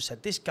penny. I just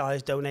said, this guy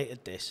has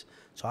donated this,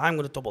 so I'm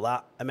going to double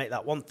that and make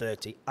that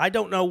 130. I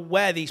don't know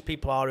where these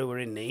people are who are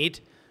in need.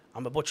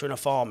 I'm a butcher and a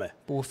farmer.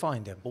 But we'll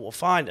find them. But we'll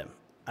find them.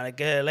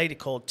 And a lady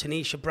called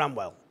Tanisha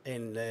Bramwell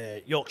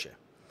in Yorkshire.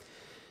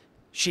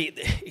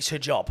 It's her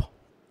job.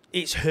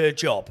 It's her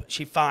job.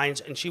 She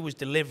finds, and she was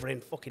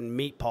delivering fucking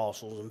meat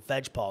parcels and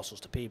veg parcels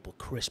to people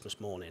Christmas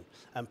morning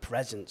and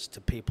presents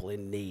to people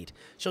in need.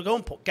 She'll go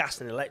and put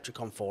gas and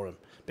electric on for them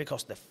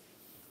because they're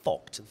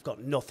fucked. They've got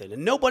nothing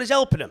and nobody's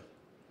helping them.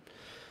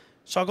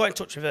 So I got in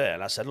touch with her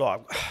and I said,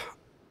 look,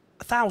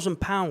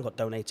 £1,000 got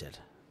donated.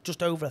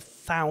 Just over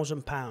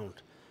 £1,000.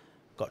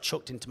 got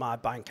chucked into my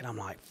bank, and I'm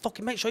like,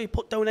 fucking make sure you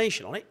put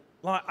donation on it.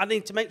 Like, I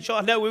need to make sure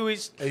I know who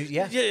is.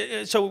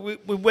 Yeah. So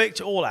we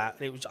worked it all out,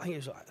 and it was, I think it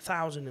was like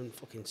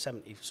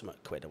 1,070 something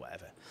quid or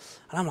whatever.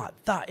 And I'm like,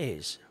 that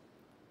is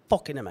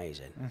fucking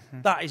amazing.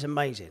 That is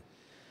amazing.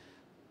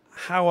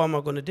 How am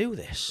I going to do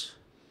this?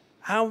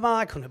 How am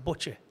I going to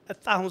butcher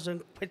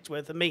 1,000 quid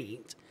worth of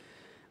meat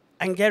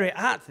and get it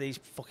out to these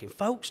fucking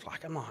folks?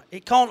 Like, I'm like,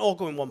 it can't all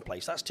go in one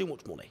place. That's too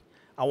much money.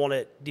 I want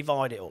to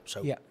divide it up.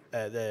 So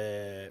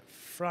the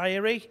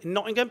Friary in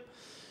Nottingham,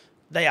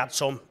 they had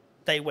some.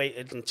 They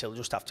waited until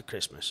just after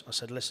Christmas. I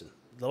said, listen,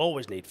 they'll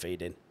always need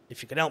feeding.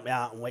 If you can help me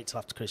out and wait till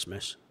after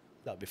Christmas,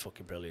 that'd be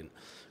fucking brilliant.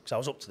 Because I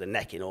was up to the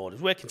neck in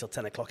orders, working till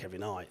 10 o'clock every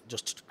night,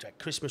 just to get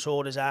Christmas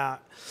orders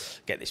out,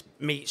 get this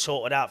meat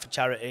sorted out for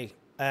charity.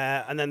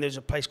 And then there's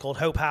a place called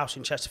Hope House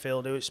in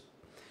Chesterfield.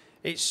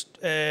 It's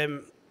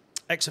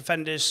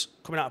ex-offenders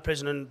coming out of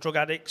prison and drug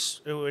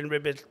addicts who are in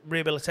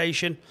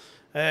rehabilitation.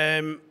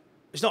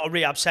 It's not a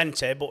rehab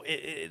centre, but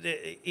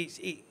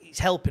it's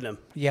helping them.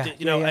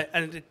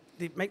 And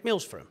they make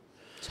meals for them.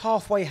 It's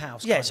halfway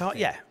house. Yeah,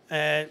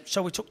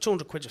 so we took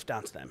 200 quid worth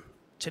down to them.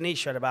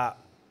 Tanisha had about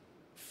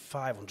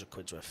 500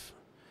 quid worth.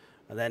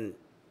 And then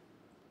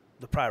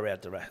the Priory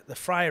had the rest. The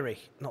Friary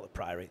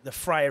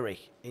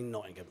in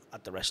Nottingham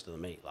had the rest of the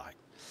meat, like.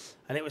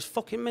 And it was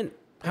fucking mint.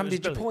 How many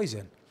did you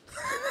poison?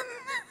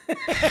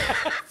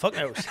 Fuck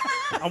knows.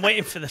 I'm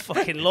waiting for the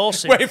fucking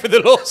lawsuit. Waiting for the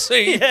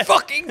lawsuit. Yeah.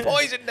 Fucking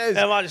poisoned us.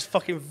 They might just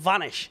fucking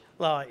vanish.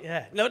 Like,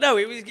 yeah. No,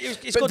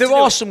 it's but good. There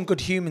are some good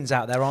humans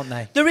out there, aren't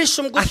they? There is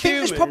some good humans. I think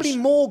there's probably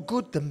more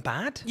good than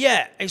bad.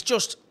 Yeah, it's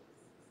just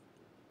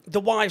the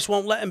wives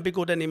won't let them be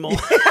good anymore.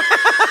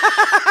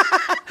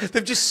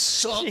 They've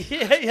just sucked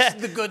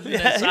the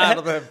goodness out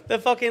of them. Their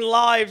fucking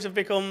lives have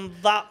become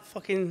that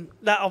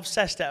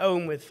obsessed at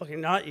home with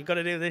fucking, right, you've got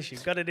to do this,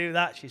 you've got to do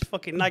that. She's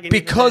fucking nagging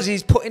because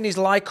he's putting his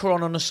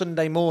Lycra on a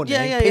Sunday morning,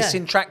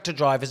 pissing tractor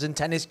drivers and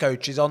tennis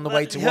coaches on the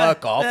way to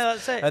work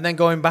off, and then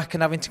going back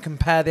and having to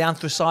compare the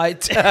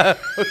anthracite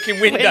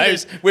fucking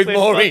windows with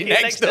Maureen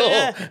next door.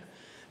 Yeah.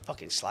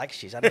 Fucking slag,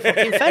 she's had a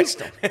fucking fence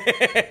done.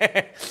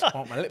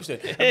 Oh, my lips do.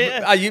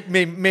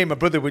 Me and my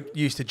brother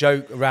used to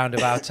joke around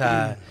about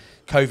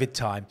COVID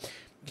time.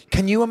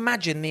 Can you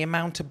imagine the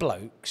amount of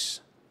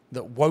blokes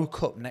that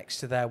woke up next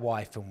to their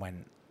wife and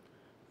went,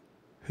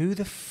 who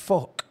the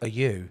fuck are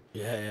you?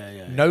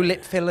 Yeah. No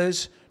lip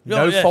fillers,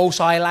 no false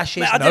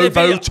eyelashes, no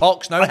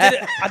Botox, no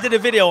hair. I did a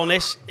video on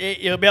this.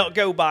 You'll be able to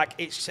go back.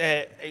 It's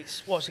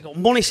what's it called?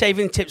 Money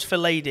saving tips for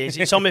ladies.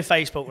 It's on my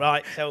Facebook,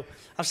 right? So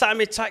I'm sat in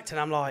my tact and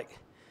I'm like,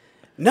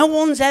 no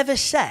one's ever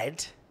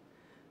said,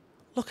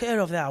 look at her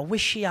over there, I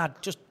wish she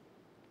had just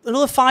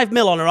another 5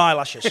 mil on her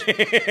eyelashes.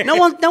 No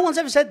one's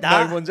ever said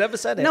that. No one's ever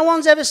said it. No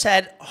one's ever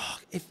said, oh,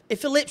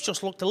 if her lips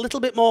just looked a little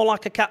bit more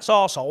like a cat's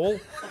arsehole,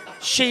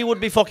 she would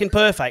be fucking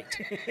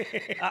perfect.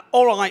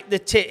 All right, the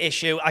tit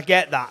issue, I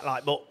get that,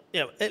 like, but you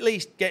know, at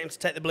least get him to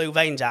take the blue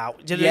veins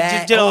out. Do you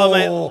know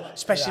what I mean?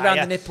 Especially around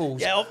the nipples.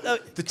 Yeah,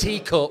 the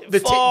teacup, the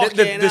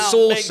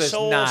saucers.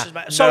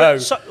 Sorry,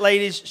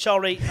 ladies,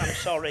 sorry, I'm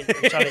sorry.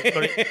 But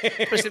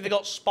especially if they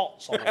got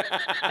spots on them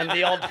and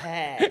the odd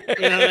hair.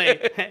 You know what I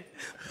mean?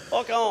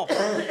 Fuck off.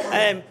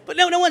 But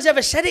no one's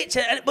ever said it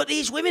to. But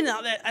these women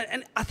out there,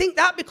 and I think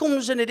that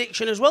becomes an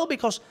addiction as well,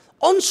 because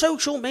on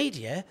social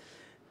media,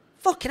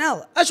 fucking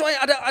hell. That's why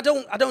I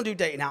don't do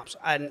dating apps,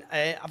 and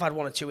I've had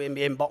one or two in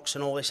my inbox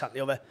and all this, that, and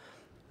the other.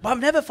 But I've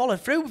never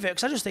followed through with it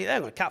because I just think they're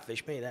going to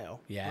catfish me. They are.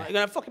 Yeah. Like, you're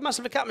going to fucking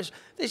massively catfish.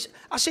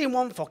 I seen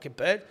one fucking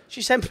bird.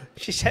 She sent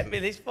me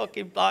this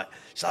fucking like.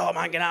 She's like, oh, I'm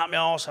hanging out my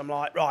arse. I'm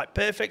like, right,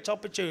 perfect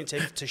opportunity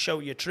to show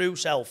your true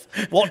self.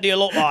 What do you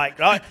look like,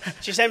 right?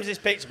 She sends me this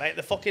picture, mate.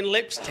 The fucking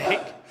lipstick.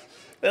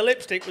 The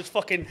lipstick was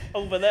fucking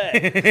over there.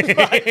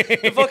 Like,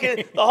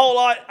 the whole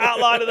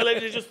outline of the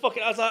lips is just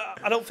fucking. I was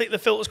like, I don't think the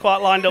filter's quite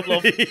lined up,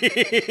 love. Delete.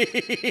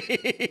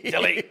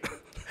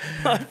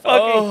 Like,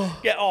 fucking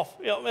get off.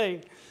 You know what I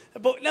mean?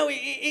 But no,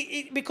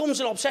 it becomes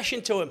an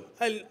obsession to him,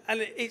 and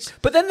it's.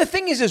 But then the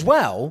thing is, as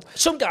well,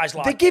 some guys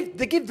like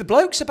they give the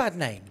blokes a bad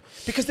name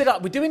because they're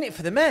like, we're doing it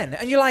for the men,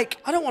 and you're like,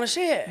 I don't want to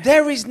see it.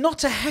 There is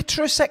not a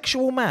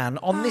heterosexual man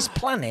on this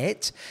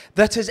planet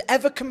that has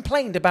ever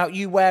complained about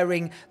you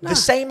wearing the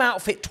same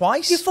outfit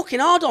twice. Your fucking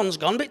hard-on's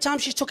gone. Bit time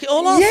she's took it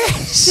all off.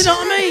 Yes. You know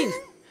what I mean?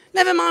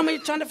 Never mind when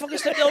you're trying to fucking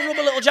slip the old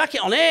rubber little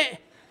jacket on it.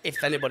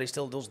 If anybody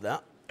still does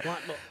that. Right,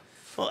 but.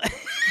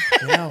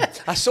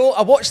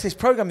 I watched this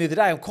program the other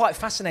day. I'm quite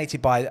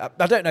fascinated by it.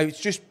 I don't know. It's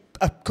just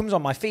comes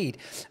on my feed,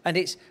 and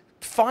it's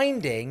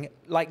finding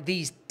like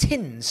these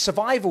tins,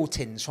 survival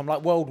tins from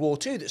like World War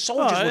II that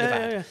soldiers would have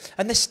had,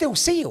 and they're still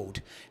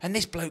sealed. And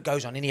this bloke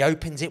goes on and he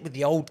opens it with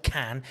the old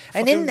can,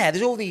 and in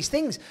there's all these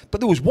things.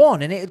 But there was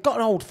one, and it had got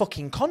an old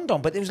fucking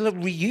condom, but it was a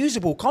little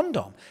reusable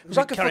condom. It was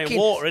like a fucking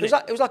water, it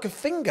was like a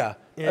finger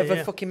of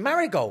a fucking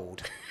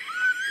marigold.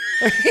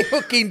 You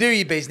fucking do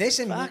your business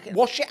and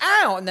wash it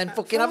out and then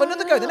fucking have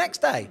another go the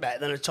next day. Better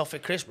than a toffee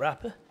crisp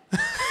wrapper.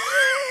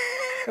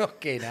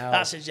 Fucking hell.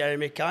 That's a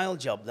Jeremy Kyle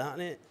job, that,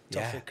 isn't it?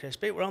 Toffee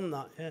crisp. We're on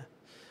that, yeah.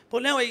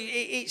 But no,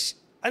 it's...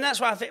 And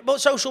that's why I think...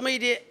 But social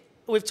media,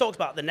 we've talked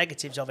about the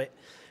negatives of it.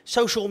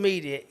 Social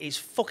media is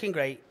fucking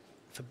great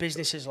for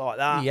businesses like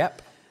that.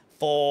 Yep.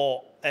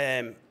 For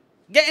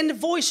getting the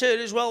voice heard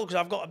as well, because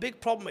I've got a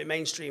big problem with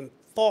mainstream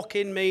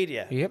fucking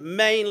media. Yep.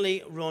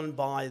 Mainly run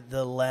by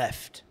the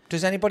left.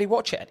 Does anybody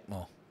watch it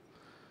anymore?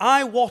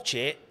 I watch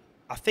it,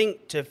 I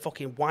think, to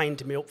fucking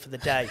wind me up for the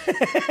day.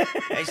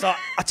 It's like,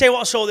 I tell you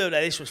what I saw the other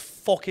day, this was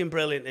fucking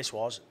brilliant, this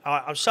was.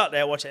 I'm sat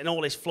there watching it and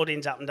all this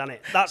flooding's happened, done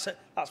it. That's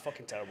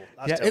fucking terrible.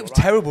 That's terrible, it was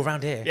right? terrible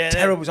around here. Yeah,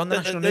 terrible. It was on the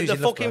national news. The in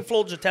fucking Loughborough.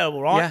 floods are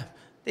terrible, right? Yeah.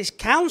 This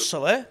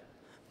councillor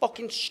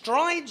fucking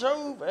strides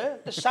over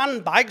the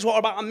sandbags, what are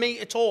about a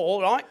metre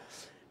tall, right?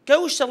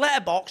 Goes to the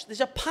letterbox,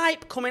 there's a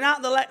pipe coming out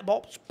of the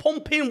letterbox,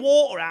 pumping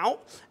water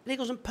out, and he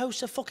goes and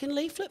posts a fucking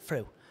leaflet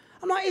through.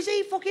 I'm like, is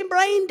he fucking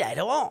brain dead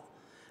or what?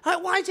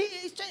 Like, why is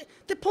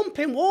they're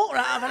pumping water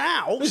out of an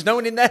house? There's no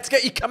one in there to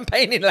get your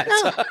campaigning letter.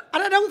 No,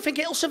 and I don't think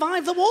it'll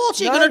survive the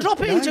water. You're No, going to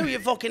drop it no. into, you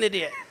fucking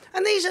idiot.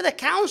 And these are the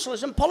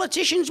councillors and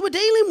politicians we're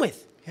dealing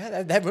with.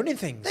 Yeah, they're running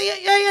things.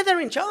 Yeah,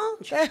 they're in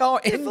charge. They are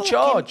They're in fucking-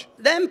 charge.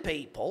 Them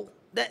people,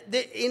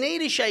 you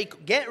need a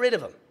shake. Get rid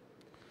of them.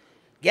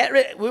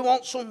 We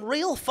want some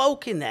real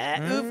folk in there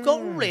who've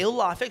got real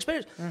life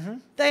experience.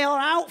 They are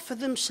out for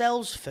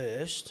themselves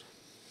first,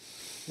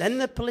 then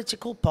the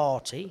political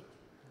party.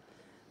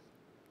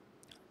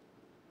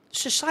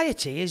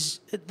 Society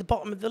is at the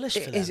bottom of the list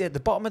for It them. is at the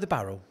bottom of the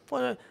barrel.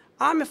 Well,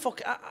 I'm a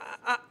fucking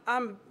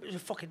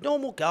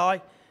normal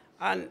guy,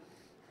 and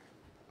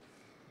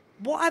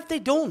what have they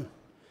done?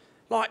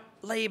 Like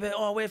Labour,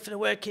 wait for the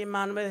working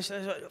man.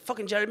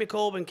 Fucking Jeremy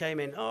Corbyn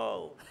came in.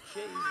 Oh,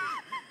 Jesus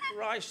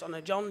Christ on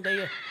a John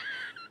Deere.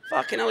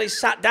 Fucking hell, he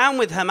sat down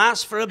with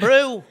Hamas for a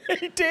brew.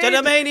 He did. Do you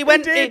know what I mean? He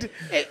went. He did.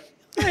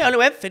 He only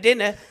went for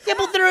dinner. Yeah,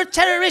 but they're a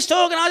terrorist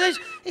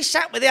organisation. He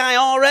sat with the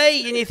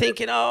IRA, and you're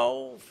thinking,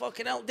 oh,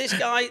 fucking hell, this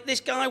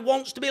guy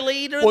wants to be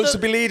leader. Wants to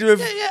be leader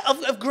of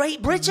of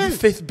Great Britain. the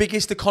 5th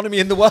biggest economy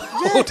in the world.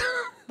 Yeah,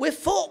 we're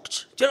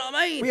fucked. Do you know what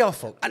I mean? We are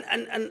fucked.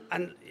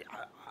 And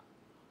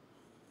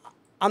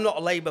I'm not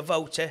a Labour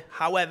voter.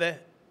 However,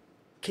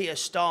 Keir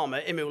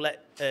Starmer, him who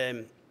let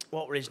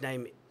what were his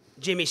name,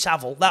 Jimmy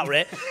Savile. That were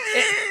it.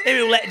 Him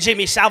who let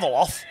Jimmy Savile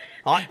off.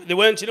 Right, there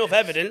weren't enough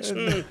evidence.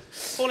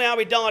 Funny how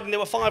he died and there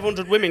were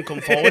 500 women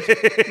come forward.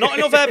 Not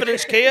enough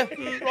evidence, Keir.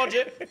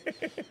 Roger.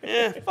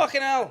 Yeah,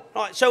 fucking hell.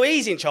 Right, so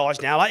he's in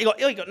charge now. Like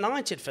he got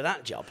knighted for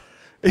that job.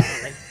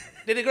 Apparently.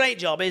 Did a great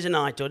job. Here's a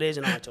knighthood.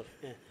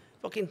 Yeah.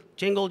 Fucking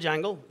jingle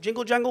jangle.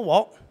 Jingle jangle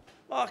what?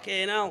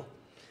 Fucking hell.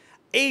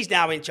 He's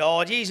now in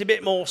charge. He's a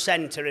bit more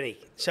centre, isn't he?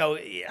 So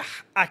yeah,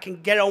 I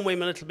can get on with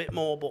him a little bit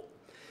more, but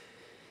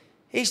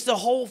it's the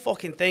whole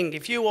fucking thing.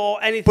 If you are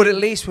anything... But at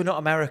least we're not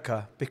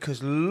America,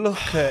 because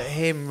look at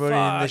him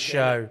running the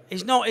show.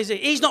 He's not, is he?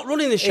 He's not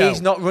running the show.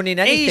 He's not running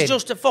anything. He's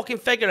just a fucking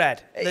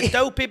figurehead. The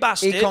dopey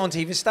bastard. He can't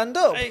even stand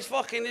up. He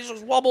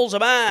just wobbles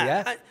about.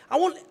 Yeah.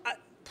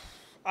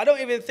 I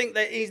don't even think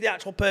that he's the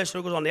actual person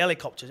who goes on the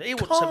helicopters. He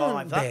wouldn't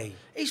survive that. Be.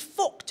 He's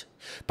fucked.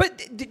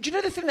 But do you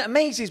know the thing that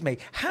amazes me?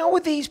 How are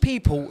these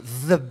people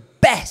the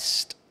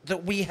best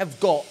that we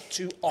have got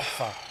to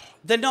offer?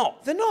 They're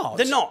not. They're not.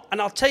 They're not.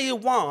 And I'll tell you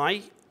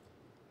why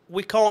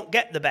we can't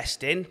get the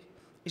best in.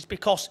 Is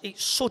because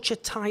it's such a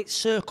tight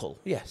circle.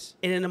 Yes.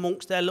 In and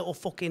amongst their little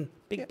fucking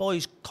big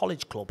boys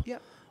college club. Yeah.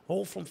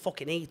 All from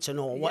fucking Eton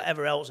or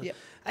whatever else. Yeah.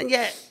 And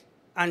yet,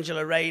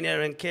 Angela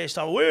Rayner and Keir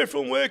Starmer, we're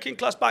from working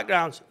class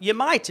backgrounds. You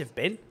might have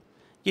been.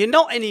 You're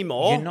not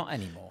anymore. You're not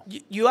anymore.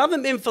 You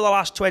haven't been for the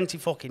last 20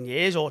 fucking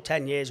years or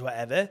 10 years,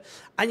 whatever.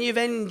 And you've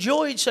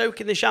enjoyed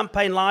soaking the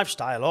champagne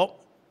lifestyle up.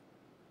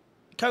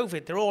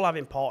 COVID, they're all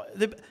having part.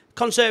 The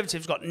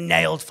Conservatives got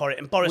nailed for it,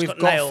 and Boris got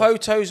nailed. We've got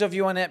photos of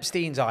you on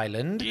Epstein's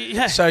Island,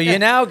 Yeah, so you're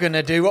now going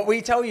to do what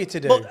we tell you to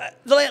do. But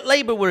the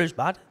Labour were as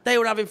bad. They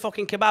were having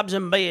fucking kebabs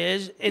and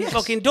beers in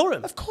fucking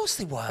Durham. Of course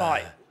they were.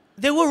 Right.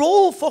 They were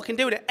all fucking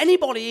doing it.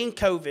 Anybody in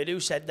COVID who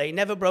said they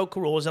never broke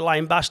a rule is a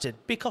lying bastard,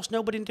 because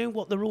nobody knew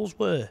what the rules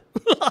were.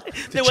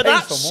 They were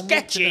that changed from one month to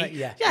sketchy. the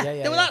next. Yeah,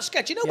 They were that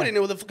sketchy. Nobody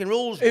knew what the fucking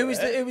rules were. Who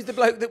was the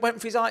bloke that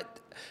went for his eye,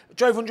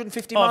 drove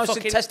 150 miles to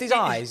test his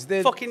eyes?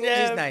 What was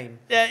his name?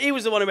 Yeah, he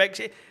was the one who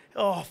actually...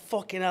 Oh,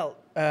 fucking hell.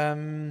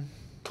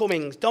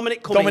 Cummings.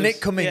 Dominic Cummings.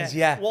 Dominic Cummings,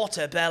 yeah. What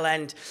a bell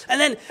end.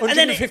 And then...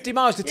 150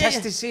 miles to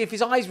test to see if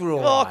his eyes were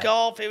all Fuck right.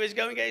 off, he was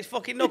going to get his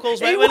fucking knuckles,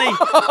 mate, wasn't he? You know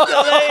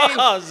what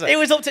I mean? He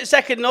was up to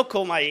second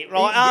knuckle, mate,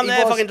 right? I'm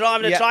there fucking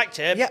driving a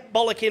tractor,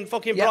 bollocking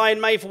fucking Brian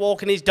May for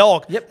walking his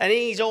dog, and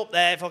he's up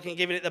there fucking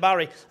giving it the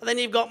Barry. And then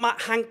you've got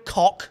Matt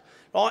Hancock,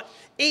 right?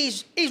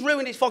 He's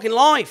ruined his fucking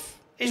life.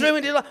 He's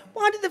ruined his life.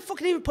 Why did they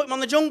fucking even put him on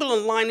the jungle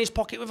and line his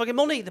pocket with fucking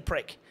money, the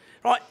prick?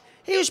 Right?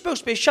 He was supposed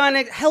to be a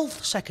shining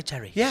health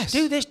secretary. Yes.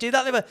 Do this, do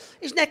that.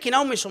 He's necking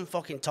on with some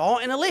fucking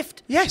tart in a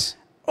lift. Yes.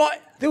 Right.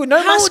 There were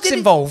no masks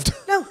involved.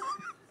 No.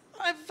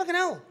 Fucking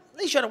hell.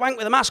 They should have wanked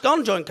with a mask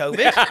on during COVID.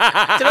 do you know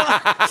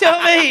what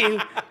I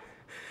mean?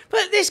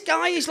 But this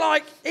guy is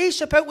like,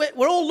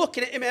 we're all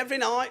looking at him every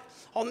night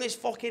on this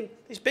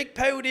big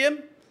podium.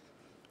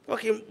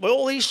 Fucking with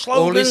all these All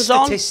slogans his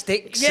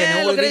statistics and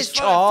all look of at his this,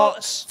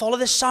 charts. Follow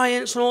the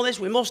science and all this.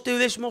 We must do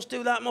this, must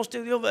do that, must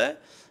do the other.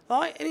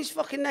 Right? And he's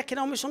fucking necking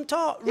on with some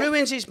tart. Yeah.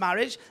 Ruins his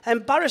marriage,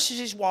 embarrasses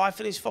his wife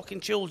and his fucking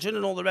children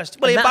and all the rest.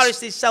 Well, he embarrassed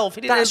himself.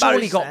 He didn't That's all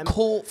embarrass he got them.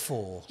 caught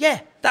for.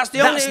 Yeah, that's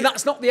only...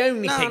 That's not the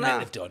only thing that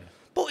they've done.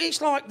 But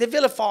it's like they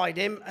vilified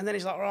him, and then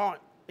he's like, right,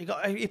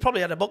 he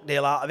probably had a book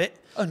deal out of it.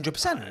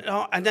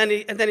 100%. And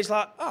then he's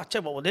like, I'll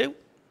tell you what we'll do.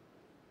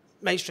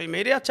 Mainstream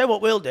media, I'll tell you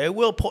what we'll do.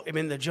 We'll put him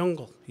in the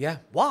jungle. Yeah.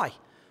 Why?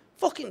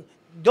 Fucking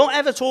don't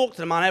ever talk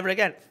to the man ever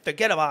again.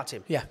 Forget about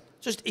him. Yeah.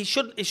 Just he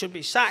should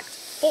be sacked,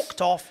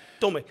 fucked off,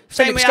 dummy.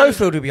 Philip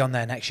Schofield will be on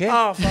there next year.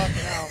 Oh fucking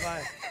hell,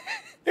 mate.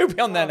 He'll be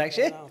on there next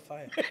year.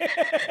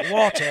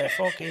 What a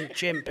fucking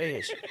chimp he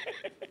is.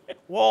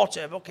 What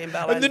a fucking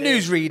bell. And the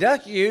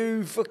newsreader,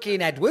 you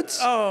fucking Edwards.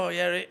 Oh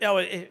yeah.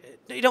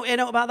 You don't hear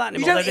nothing about that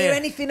anymore. You don't hear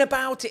anything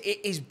about it.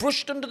 It is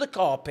brushed under the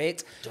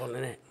carpet. Done,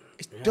 isn't it?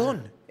 It's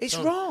done. It's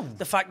done. wrong.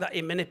 The fact that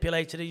he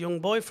manipulated a young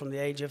boy from the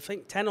age of, I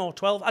think, 10 or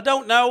 12. I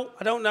don't know.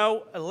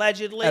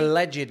 Allegedly.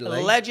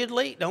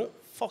 Allegedly. Don't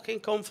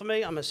fucking come for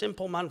me. I'm a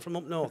simple man from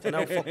up north. I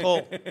know fuck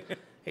all.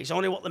 It's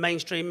only what the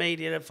mainstream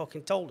media have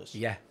fucking told us.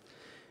 Yeah.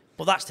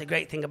 But that's the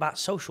great thing about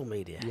social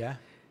media. Yeah.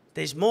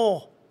 There's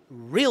more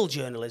real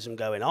journalism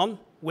going on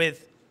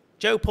with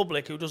Joe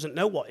Public, who doesn't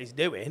know what he's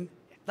doing.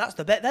 They're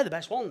the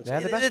best ones. They're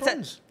the best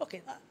ones.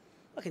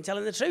 Fucking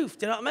telling the truth.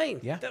 Do you know what I mean?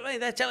 Yeah.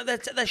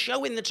 They're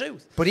showing the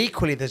truth. But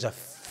equally, there's a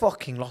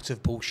fucking lot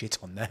of bullshit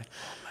on there.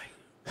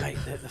 Mate,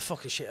 the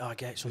fucking shit I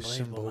get, it's There's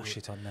unbelievable. some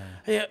bullshit on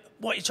there. Yeah,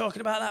 what are you talking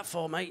about that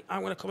for, mate?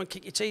 I'm going to come and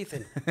kick your teeth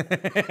in.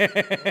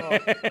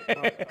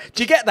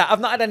 Do you get that?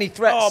 I've not had any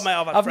threats. Oh, mate,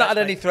 I've not had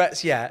any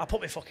threats yet. I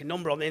put my fucking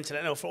number on the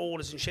internet now for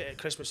orders and shit at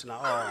Christmas and that.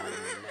 Oh,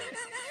 mate.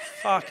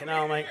 Fucking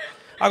hell, mate.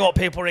 I got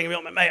people ringing me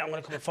up, mate, I'm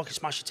going to come and fucking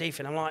smash your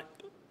teeth in. I'm like,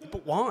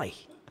 but why?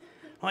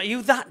 Like, are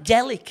you that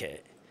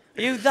delicate?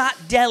 Are you that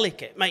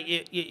delicate?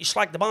 Mate, you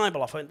slag the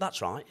Bible off. I went,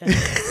 that's right. Yeah.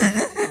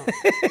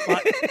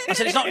 Like, I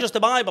said, it's not just the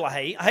Bible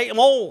I hate them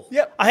all.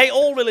 Yep. I hate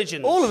all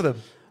religions. All of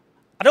them.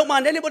 I don't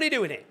mind anybody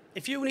doing it.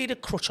 If you need a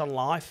crutch on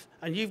life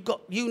and you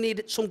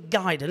need some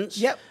guidance,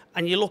 yep,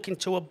 and you look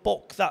into a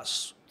book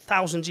that's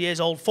thousands of years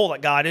old for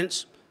that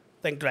guidance,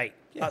 then great.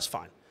 Yep. That's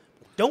fine.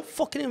 Don't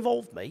fucking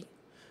involve me.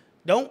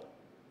 Don't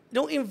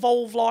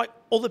involve like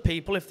other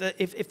people if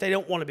they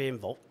don't want to be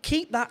involved.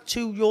 Keep that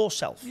to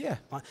yourself. Yeah.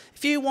 Right?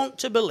 If you want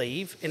to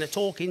believe in a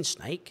talking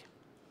snake,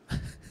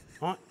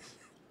 right?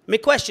 My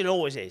question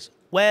always is,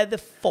 where the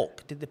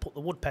fuck did they put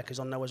the woodpeckers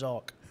on Noah's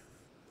Ark?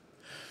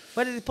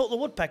 Where did they put the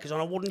woodpeckers on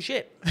a wooden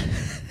ship?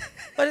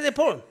 Where did they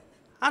put them?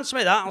 Answer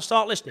me that, I'll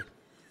start listening.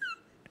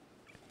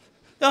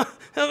 You know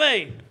what I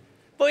mean?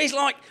 But it's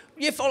like,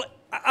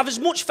 I have as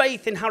much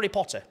faith in Harry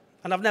Potter,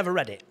 and I've never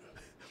read it.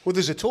 Well,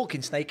 there's a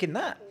talking snake in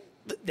that.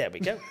 There we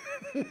go.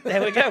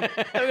 There we go.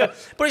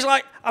 But it's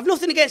like, I've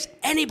nothing against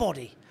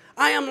anybody.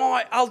 I am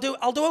like, I'll do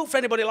out for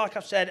anybody, like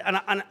I've said, and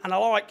I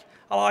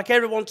like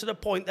everyone to the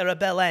point they're a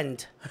bell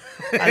end.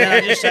 And then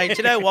I just say, do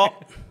you know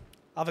what?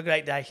 Have a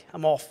great day.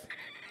 I'm off.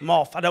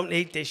 I don't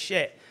need this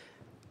shit.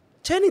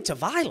 Turning to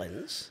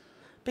violence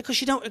because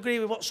you don't agree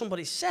with what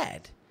somebody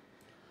said.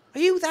 Are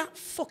you that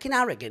fucking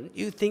arrogant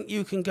you think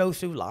you can go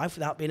through life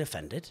without being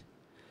offended?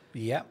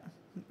 Yep.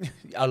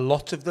 A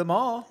lot of them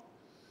are.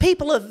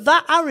 People are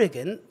that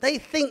arrogant, they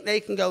think they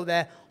can go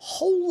their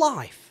whole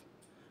life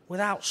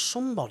without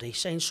somebody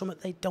saying something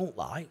they don't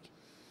like.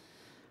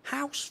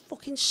 How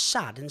fucking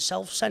sad and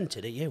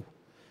self-centered are you?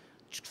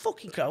 Just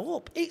fucking grow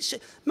up.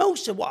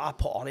 Most of what I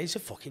put on is a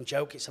fucking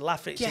joke. It's a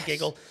laugh, it's a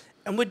giggle.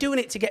 And we're doing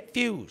it to get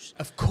views.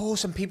 Of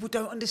course, and people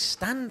don't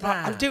understand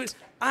that.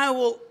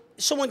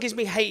 Someone gives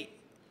me hate.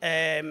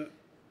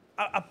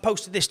 I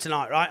posted this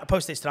tonight, right?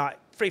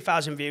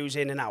 3,000 views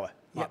in an hour.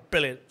 Yep. Like,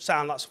 brilliant.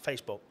 Sound, that's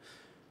Facebook.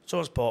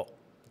 Someone's put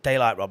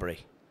daylight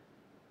robbery.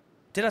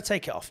 Did I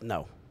take it off?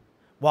 No.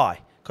 Why?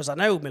 Because I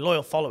know my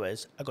loyal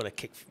followers are going to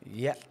kick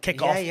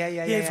off.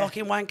 You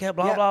fucking wanker,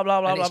 blah, blah,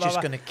 blah, blah, and blah, it's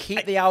just going to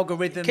keep the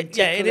algorithm and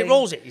it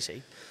rolls it, you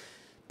see.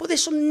 But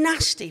there's some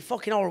nasty,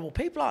 fucking horrible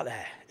people out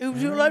there who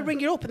ring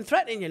you up and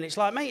threatening you, and it's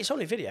like, mate, it's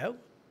only video.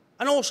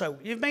 And also,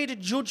 you've made a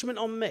judgment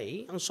on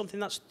me on something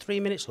that's 3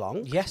 minutes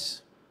long.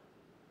 Yes.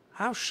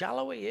 How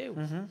shallow are you?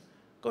 Mm-hmm.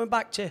 Going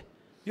back to,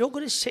 you're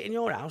going to sit in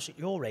your house at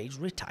your age,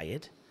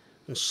 retired,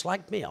 and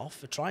slag me off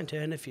for trying to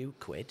earn a few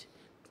quid.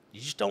 You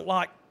just don't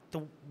like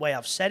the way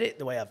I've said it,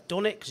 the way I've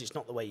done it, because it's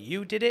not the way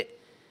you did it.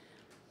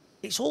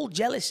 It's all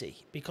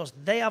jealousy because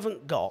they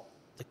haven't got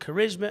the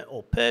charisma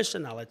or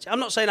personality. I'm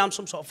not saying I'm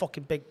some sort of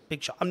fucking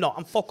big shot. I'm not.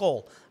 I'm fuck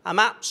all. I'm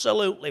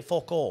absolutely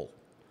fuck all.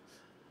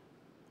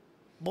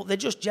 But they're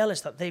just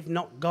jealous that they've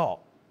not got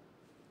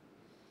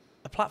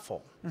a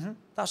platform. Mm-hmm.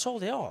 That's all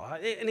they are.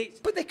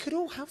 But they could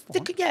all have one.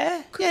 Of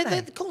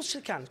course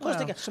they can. Of course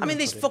they can. I mean,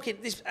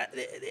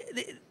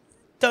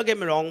 don't get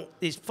me wrong,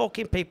 these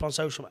fucking people on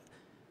social media,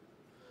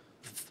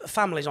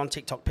 families on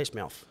TikTok piss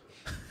me off.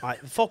 Right,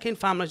 fucking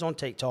families on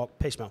TikTok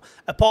piss me off.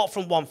 Apart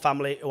from one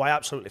family who I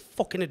absolutely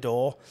fucking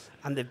adore,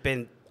 and they've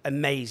been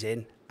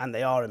amazing, and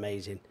they are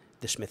amazing,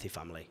 the Smithy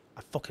family.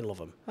 I fucking love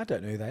them. I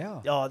don't know who they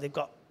are. Oh,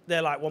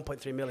 they're like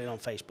 1.3 million on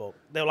Facebook.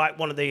 They're like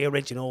one of the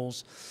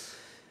originals.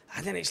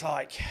 And then it's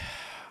like,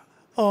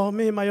 oh,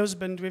 me and my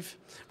husband, we've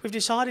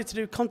decided to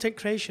do content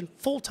creation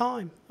full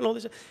time and all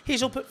this.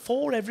 He's up at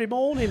 4 every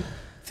morning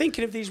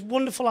thinking of these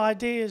wonderful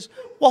ideas.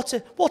 What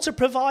to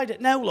provide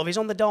it. No, love, he's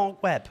on the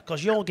dark web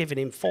because you're giving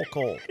him fuck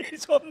all.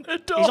 He's on the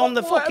dark He's on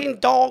the web. fucking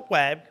dark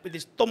web with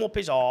his thumb up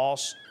his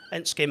arse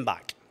and skin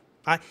back.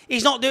 Right?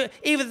 He's not doing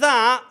either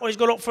that or he's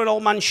got up for an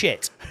old man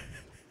shit.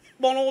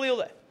 One or the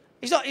other.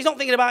 He's not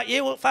thinking about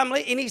you,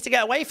 family. He needs to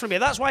get away from you.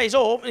 That's why he's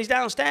up and he's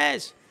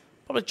downstairs.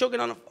 Probably chugging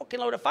on a fucking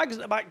load of fags at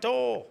the back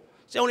door.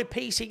 It's the only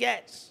peace he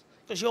gets.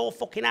 Because you're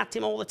fucking at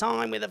him all the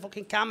time with a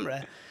fucking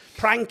camera,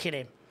 pranking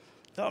him.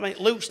 You know what I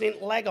mean?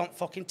 Loosening leg on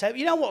fucking tape.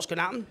 You know what's going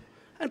to happen.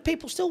 And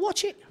people still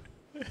watch it.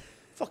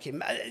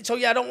 Fucking. So,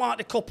 yeah, I don't like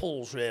the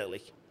couples,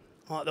 really.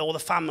 Like all the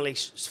family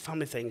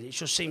things. It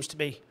just seems to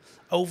be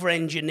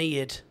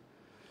over-engineered.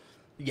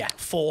 Yeah.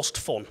 Forced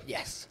fun.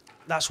 Yes.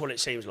 That's what it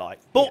seems like.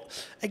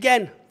 But,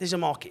 again, there's a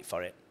market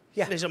for it.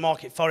 Yeah. There's a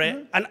market for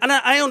it. And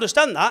I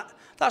understand that.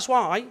 That's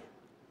why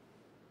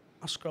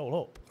I scroll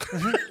up.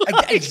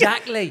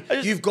 Exactly.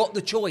 You've got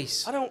the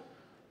choice. I don't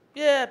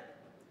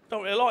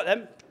really like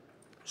them.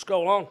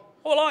 Scroll on.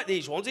 Oh, I like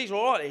these ones. These are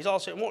all right, these. I'll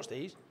sit and watch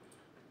these.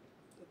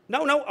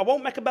 No, I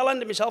won't make a bell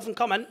end of myself and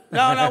comment. No,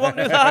 I won't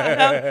do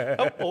that.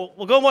 No. Oh,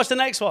 we'll go and watch the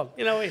next one.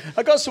 You know.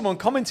 I got someone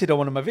commented on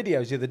one of my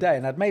videos the other day,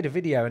 and I'd made a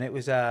video, and it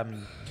was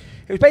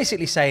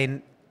basically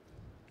saying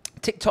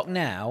TikTok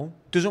now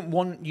doesn't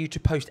want you to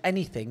post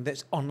anything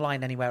that's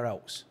online anywhere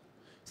else.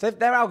 So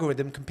their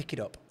algorithm can pick it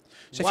up.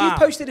 So if you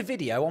posted a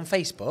video on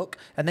Facebook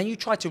and then you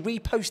try to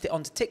repost it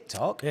onto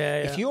TikTok,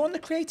 if you're on the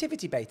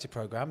creativity beta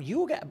program, you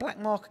will get a black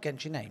mark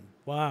against your name.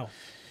 Wow.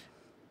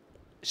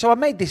 So I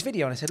made this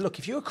video and I said, look,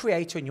 if you're a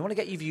creator and you want to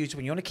get your views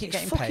and you want to keep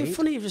getting paid... It's fucking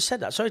funny you've just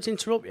said that. Sorry to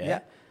interrupt you. Yeah.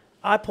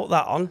 I put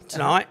that on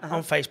tonight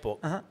on Facebook.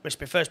 It's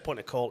my first point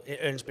of call. It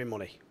earns me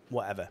money,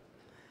 whatever.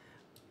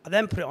 I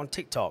then put it on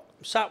TikTok.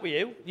 Sat with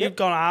you. You've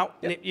gone out.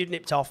 You've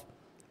nipped off.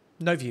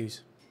 No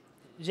views.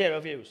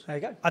 0 views. There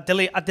you go. I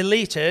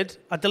deleted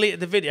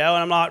the video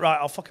and I'm like, right,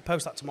 I'll fucking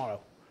post that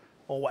tomorrow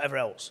or whatever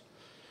else.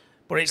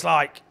 But it's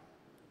like,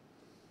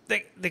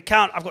 the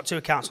account, I've got 2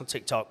 accounts on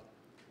TikTok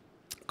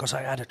because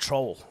I had a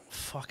troll.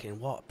 Fucking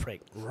what a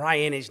prick.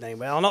 Ryan, his name.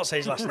 Well, I'll not say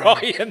his last name.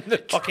 Ryan the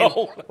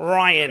troll.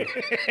 Ryan.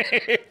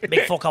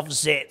 Big fuck off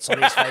zits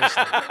on his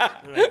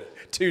face.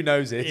 2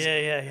 noses.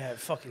 Yeah.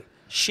 Fucking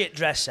shit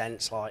dress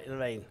sense, like, you know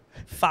what I mean?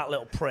 Fat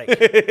little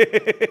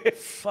prick.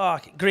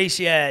 Fuck.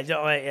 Greasy hair, you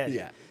know what I mean?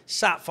 Yeah.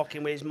 Sat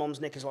fucking with his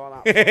mum's knickers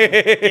like that.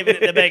 Giving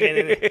it the big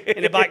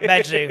in the back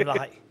bedroom,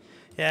 like.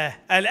 Yeah.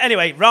 And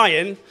anyway,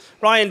 Ryan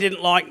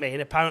didn't like me,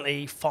 and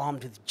apparently he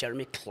farmed with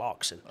Jeremy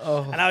Clarkson.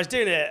 Oh. And I was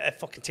doing a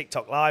fucking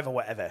TikTok live or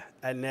whatever,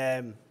 and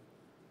there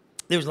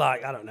was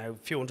like, I don't know, a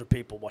few hundred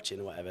people watching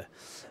or whatever.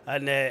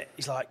 And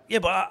he's like, yeah,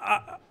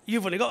 but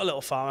you've only got a little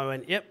farm. I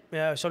went, yep,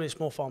 yeah, it's only a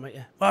small farm, mate,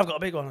 yeah. Well, I've got a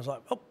big one. I was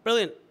like, oh,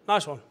 brilliant,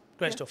 nice one,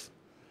 great stuff.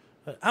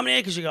 How many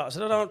acres you got? I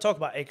said, I don't talk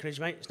about acreage,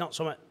 mate. It's not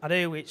something I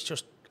do. It's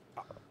just,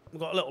 we've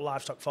got a little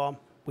livestock farm.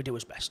 We do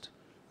as best.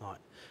 All right.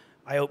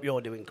 I hope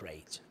you're doing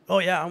great. Oh,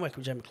 yeah, I'm working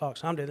with Jeremy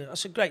Clarkson. I'm doing it. I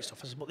said, great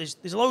stuff. I said, but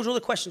there's loads of other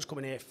questions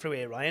coming through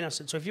here, Ryan. I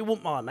said, so if you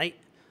wouldn't mind, mate,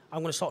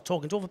 I'm going to start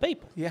talking to other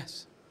people.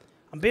 Yes.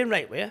 I'm being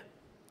right with you.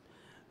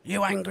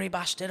 You angry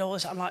bastard, all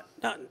this. I'm like,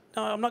 no,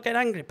 I'm not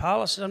getting angry,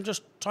 pal. I said, I'm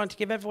just trying to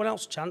give everyone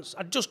else a chance.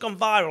 I'd just gone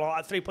viral,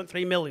 like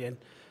 3.3 million.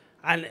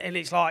 And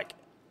it's like,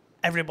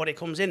 everybody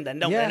comes in then,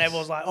 don't they? And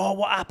everyone's like, oh,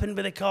 what happened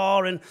with the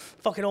car and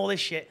fucking all this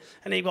shit.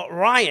 And then you've got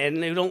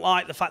Ryan, who don't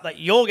like the fact that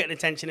you're getting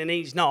attention and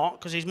he's not,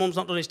 because his mum's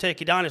not done his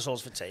turkey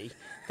dinosaurs for tea. You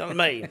know what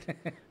I mean?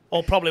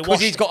 Or probably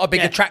because he's got a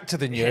bigger tractor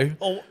than you.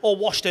 Or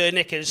washed her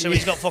knickers, so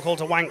he's got fuck all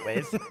to wank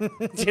with.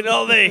 Do you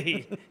know what I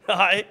mean?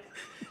 Right?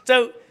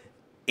 So,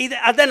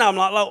 and then I'm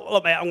like,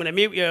 look, mate, I'm going to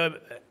mute you.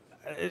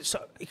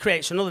 So he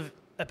creates another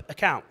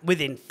account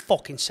within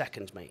fucking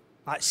seconds, mate.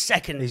 Like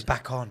seconds. He's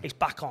back on. He's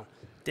back on.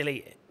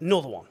 Delete it.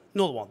 Another one.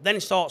 Then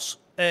he starts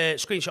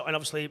screenshotting,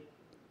 obviously,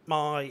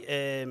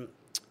 my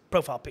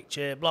profile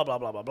picture, blah, blah,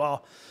 blah, blah, blah.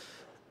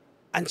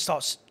 And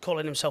starts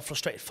calling himself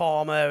Frustrated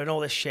Farmer and all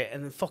this shit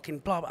and fucking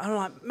blah, blah. And I'm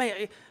like,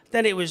 mate,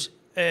 then it was,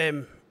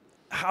 I'm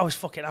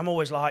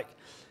always like,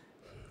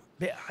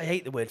 I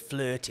hate the word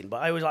flirting,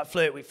 but I always like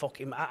flirt with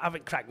fucking, I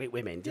haven't cracked with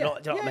women. Do you know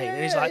what I mean?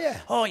 And he's like,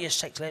 oh, you're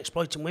sexually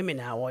exploiting women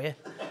now, are you?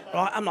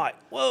 Right? I'm like,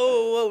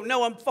 whoa,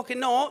 no, I'm fucking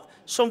not.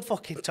 Some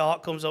fucking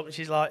tart comes up and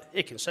she's like,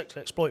 you can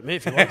sexually exploit me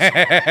if you want.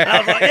 And I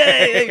was like,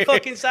 yeah,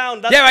 fucking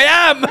sound. Yeah, I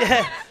am.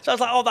 Yeah. So I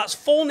was like, oh, that's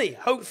funny.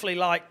 Hopefully,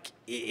 like,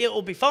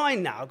 it'll be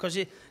fine now, because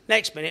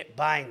next minute,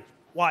 bang,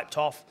 wiped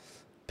off.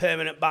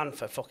 Permanent ban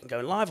for fucking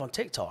going live on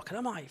TikTok. And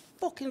I'm like,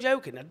 fucking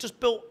joking. I just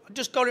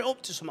got it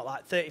up to something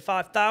like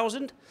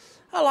 35,000.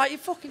 I'm like, you're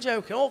fucking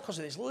joking. All because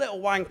of this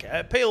little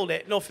wanker. Peeled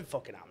it, nothing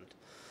fucking happened.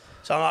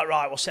 So I'm like,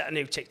 right, we'll set a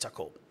new TikTok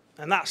up.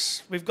 And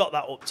we've got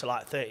that up to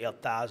like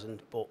 30-odd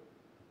thousand, but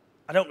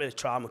I don't really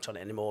try much on it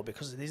anymore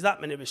because there's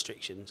that many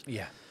restrictions.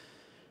 Yeah.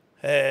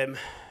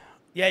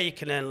 Yeah, you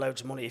can earn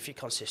loads of money if you're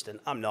consistent.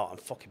 I'm not. I'm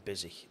fucking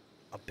busy.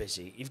 are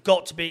busy. You've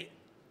got to be...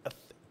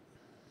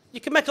 You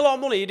can make a lot of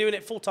money. You're doing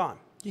it full time.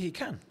 Yeah, you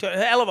can.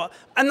 A hell of a...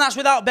 And that's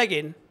without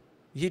begging.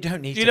 You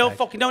don't need to You don't beg.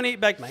 fucking don't need to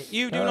beg, mate.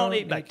 You do not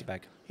need to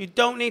beg. You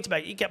don't need to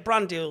beg. You get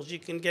brand deals. You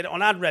can get it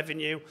on ad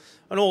revenue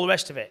and all the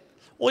rest of it.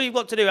 All you've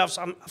got to do is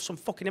have some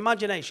fucking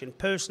imagination,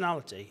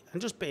 personality,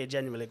 and just be a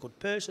genuinely good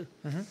person.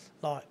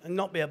 Like, and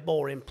not be a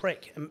boring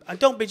prick. And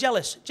don't be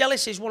jealous.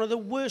 Jealousy is one of the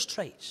worst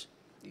traits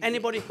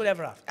anybody could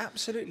ever have.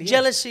 Absolutely.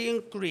 Jealousy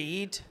and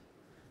greed.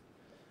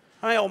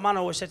 My old man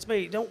always said to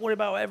me, don't worry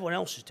about what everyone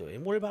else is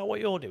doing. Worry about what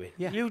you're doing.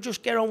 Yeah. You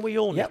just get on with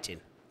your Yep.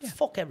 knitting. Yeah.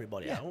 Fuck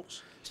everybody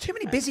else. There's too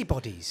many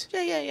busybodies.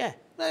 Yeah.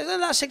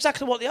 That's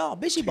exactly what they are,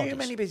 busybodies. Too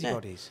many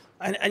busybodies.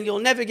 Yeah. And you'll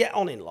never get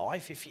on in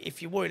life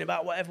if you're worrying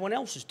about what everyone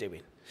else is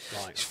doing.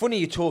 Like, It's funny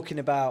you're talking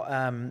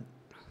about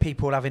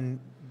people having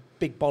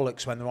big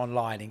bollocks when they're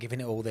online and giving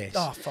it all this.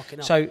 oh, fucking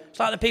hell. So, it's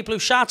like the people who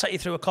shout at you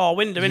through a car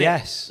window, innit?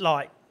 Yes.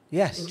 Like,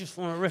 yes. you just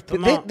want to rip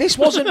But them out. this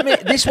wasn't me.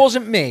 This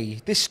wasn't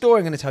me. This story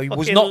I'm going to tell you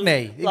was Fucking not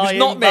me. It was lying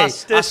not me.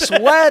 bastard. I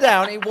swear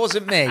down, it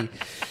wasn't me.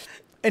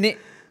 And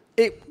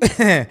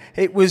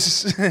it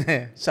was.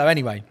 So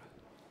anyway,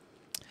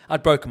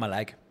 I'd broken my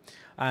leg,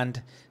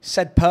 and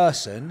said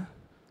person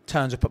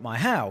turns up at my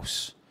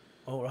house.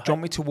 All right. Do you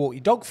want me to walk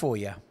your dog for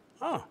you?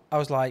 Oh, I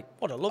was like,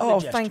 what a lovely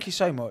oh, gesture. thank you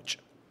so much.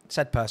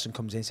 Said person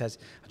comes in and says,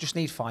 I just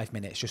need 5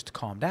 minutes just to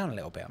calm down a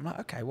little bit. I'm like,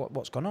 okay,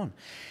 what's gone on?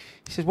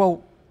 He says,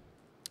 well,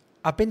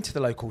 I've been to the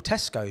local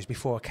Tesco's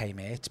before I came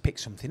here to pick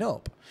something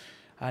up.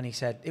 And he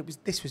said,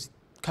 this was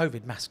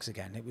COVID masks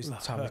again. It was the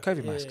time of the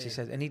COVID masks. He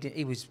said, and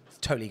he was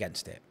totally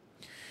against it.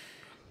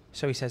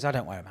 So he says, I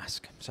don't wear a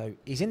mask. So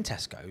he's in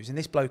Tesco's, and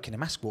this bloke in a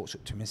mask walks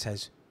up to him and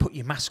says, put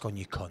your mask on,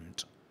 you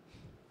cunt.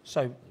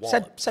 So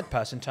said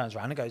person turns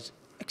around and goes,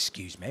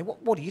 excuse me,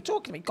 what are you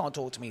talking about? You can't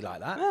talk to me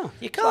like that. No,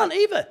 you can't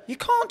either. You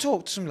can't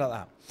talk to somebody like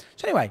that.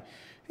 So anyway,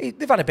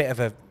 they've had a bit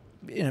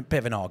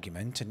of an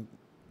argument, and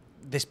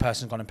this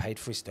person's gone and paid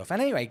for his stuff.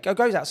 And anyway,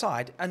 goes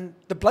outside, and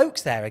the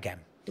bloke's there again,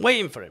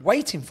 Waiting for him.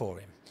 waiting for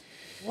him.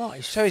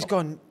 What? So he's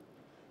gone,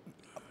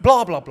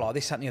 blah blah blah,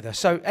 this that and the other.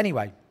 So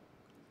anyway,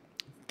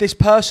 this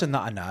person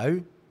that I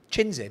know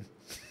chins him.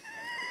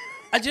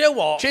 And do you know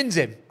what? Chins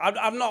him.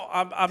 I'm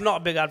not a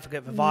big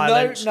advocate for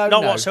violence. No,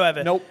 not no.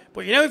 whatsoever. Nope.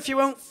 But you know, if you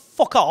won't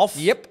fuck off.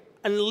 Yep.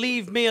 And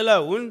leave me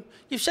alone.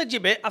 You've said your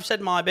bit. I've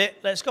said my bit.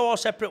 Let's go our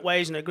separate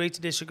ways and agree to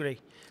disagree.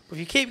 But if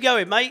you keep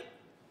going, mate,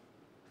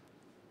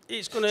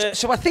 it's gonna.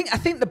 So I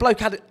think the bloke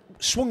had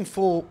swung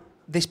for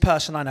this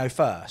person I know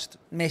first,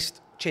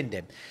 missed, chinned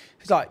him.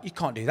 He's like, you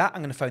can't do that.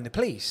 I'm going to phone the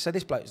police. So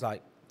this bloke's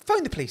like,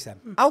 phone the police then.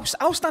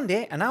 I'll stand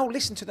here and I'll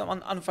listen to them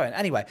on the phone.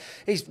 Anyway,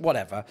 he's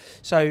whatever.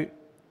 So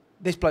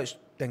this bloke's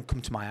then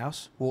come to my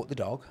house, walked the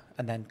dog,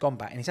 and then gone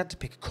back, and he's had to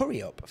pick a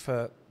curry up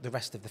for the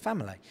rest of the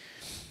family.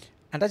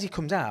 And as he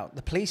comes out,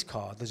 the police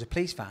car, there's a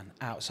police van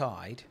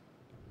outside,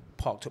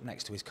 parked up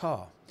next to his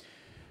car.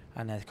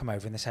 And they come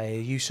over and they say,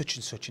 are you such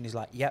and such? And he's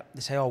like, yep.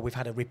 They say, oh, we've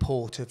had a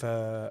report of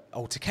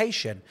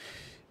altercation.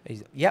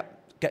 He's,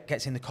 yep,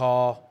 gets in the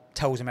car,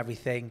 tells them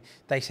everything.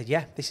 They said,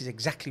 yeah, this is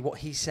exactly what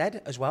he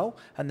said as well.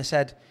 And they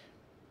said,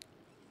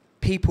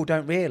 people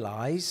don't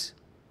realise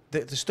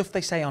that the stuff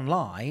they say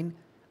online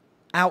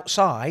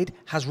outside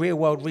has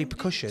real-world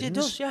repercussions. It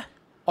does, yeah.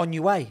 On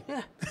your way.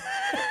 Yeah.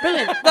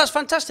 Brilliant. That's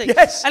fantastic.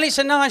 Yes. And it's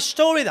a nice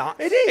story, that.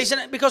 It is. Isn't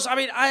it? Because, I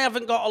mean, I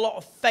haven't got a lot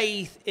of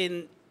faith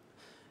in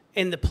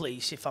the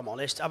police, if I'm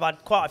honest. I've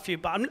had quite a few,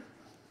 but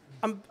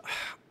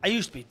I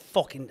used to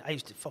fucking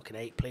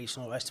hate police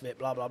and all the rest of it,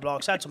 blah, blah, blah.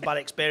 Because I had some bad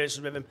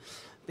experiences with them.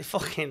 They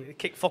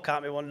kicked fuck out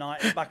of me one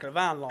night in the back of the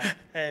van. Like,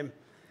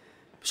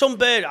 some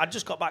bird, I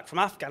just got back from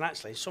Afghan,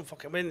 actually.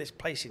 We're in this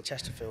place in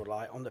Chesterfield,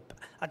 like,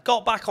 I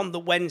got back on the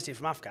Wednesday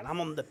from Afghan.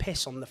 I'm on the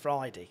piss on the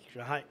Friday,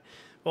 right?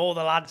 All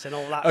the lads and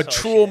all that A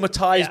sort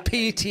traumatised, of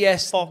shit.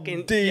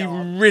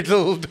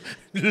 PTSD-riddled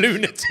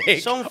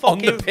lunatic on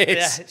the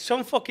piss. Yeah,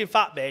 some fucking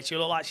fat bitch who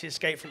look like she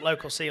escaped from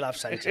local sea life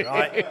centre,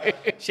 right?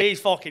 She's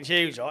fucking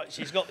huge, right?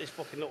 She's got this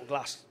fucking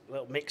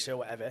little mixer or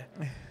whatever.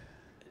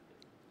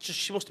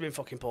 She must have been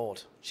fucking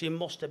bored. She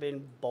must have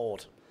been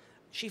bored.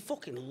 She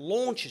fucking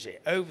launches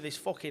it over this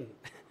fucking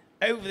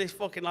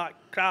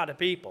like crowd of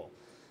people,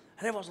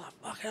 and everyone's like,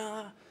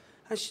 fucking.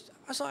 And I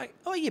was like,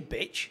 oh, you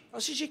bitch. I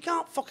said, you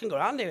can't fucking go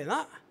around doing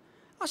that.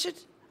 I said,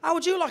 how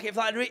would you like it if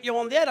that had hit you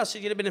on the head? I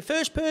said, you'd have been the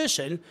first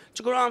person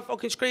to go around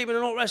fucking screaming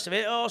and all the rest of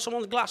it. Oh,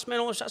 someone's glassed me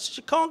and all this. I said,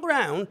 you can't go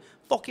around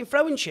fucking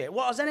throwing shit.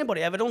 What has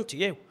anybody ever done to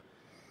you?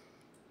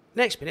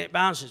 Next minute,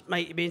 bounces,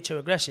 mate, you're being too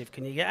aggressive.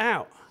 Can you get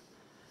out?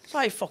 It's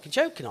like, you're fucking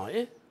joking, aren't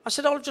you? I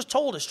said, I've just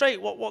told her straight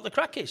what the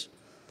crack is.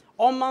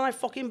 On my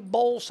fucking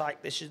ballsack,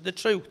 this is the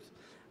truth.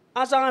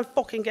 As I'm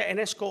fucking getting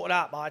escorted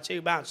out by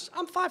two bouncers,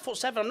 I'm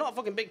 5'7", I'm not a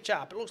fucking big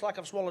chap. It looks like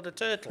I've swallowed a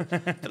turtle. You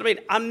know what I mean?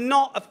 I'm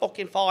not a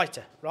fucking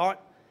fighter, right?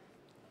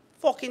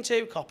 Fucking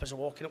two coppers are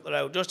walking up the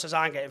road just as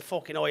I'm getting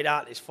fucking oyed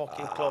out this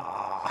fucking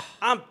club.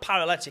 I'm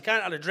paralytic. I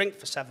ain't had a drink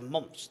for 7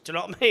 months. Do you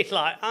know what I mean?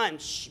 Like, I'm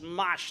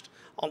smashed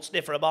on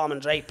Sniffer a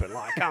barman's apron.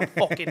 Like,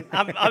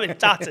 I'm in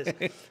tatters.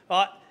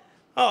 Right?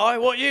 All right,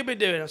 what you been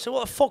doing? I said,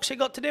 what the fuck's it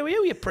got to do with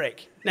you, you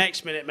prick?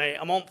 Next minute, mate,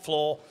 I'm on the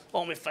floor,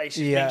 all my face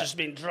is just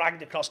been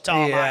dragged across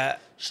tarmac,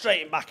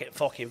 straight in back at the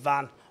fucking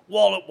van,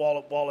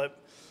 wallop.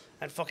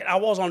 And fucking, I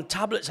was on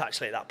tablets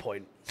actually at that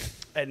point.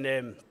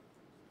 And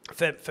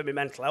for my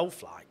mental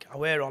health, like, I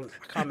can't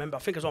remember, I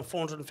think I was on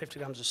 450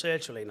 grams of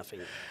sertraline, I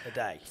think, a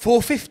day.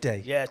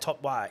 450? Yeah,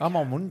 top whack. I'm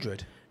on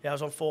 100. Yeah, I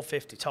was on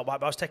 450 top whack,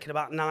 but I was taking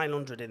about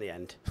 900 in the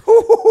end.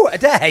 A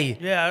day?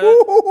 Yeah, I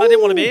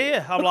didn't want to be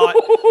here. I'm like...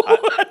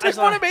 I didn't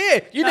want to be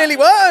here. You nearly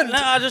weren't. No,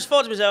 I just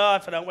thought to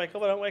myself, if I don't wake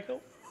up, I don't wake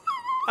up.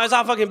 I was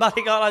that fucking bad,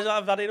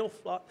 I've had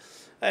enough. Like.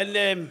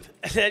 And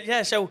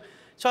yeah, so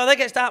they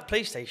get to that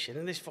police station,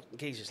 and this fucking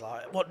geezer's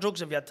like, what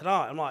drugs have you had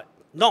tonight? I'm like,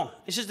 none.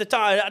 It's just the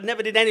time I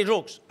never did any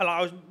drugs. And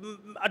I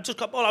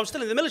was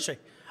still in the military.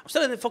 I was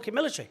still in the fucking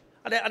military.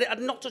 I'd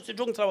not touched a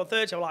drug until I was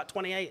 30. I was like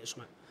 28 or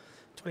something.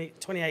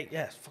 28,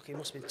 yeah, fucking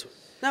must have been...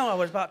 No, I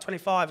was about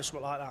 25 or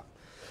something like that.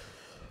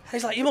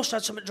 He's like, you must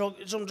have had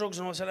some drugs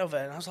and all that over.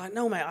 And I was like,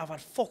 no, mate, I've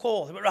had fuck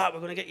all. They went, right, we're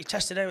going to get you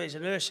tested anyway. There's a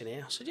nurse in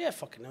here. I said, yeah,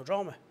 fucking no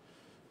drama.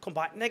 Come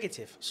back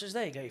negative. I says,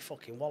 there you go, you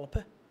fucking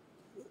walloper.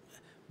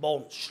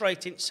 Boom,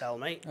 straight into cell,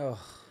 mate. Oh.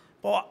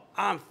 But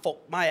I'm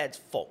fucked. My head's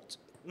fucked.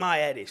 My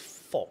head is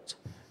fucked.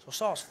 So I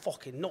starts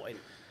fucking nutting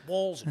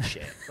walls and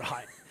shit,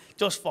 right?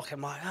 Just fucking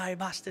like, hey,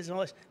 bastards and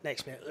all this.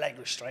 Next minute, leg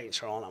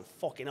restraints are on. I'm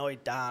fucking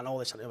eyed down, all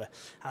this and the other.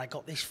 And I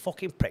got this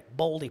fucking prick,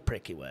 baldy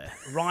prick he were.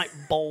 Right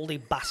baldy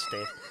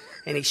bastard.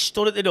 And he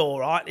stood at the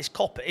door, right? This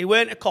copper. He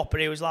weren't a copper.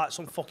 He was like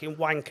some fucking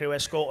wanker who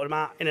escorted him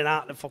out in and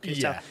out of the fucking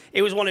cell.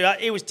 He was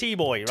he was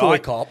T-boy, right? Toy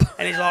cop.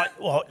 And he's like,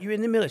 what? You're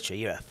in the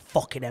military? You're a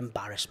fucking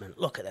embarrassment.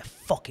 Look at the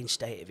fucking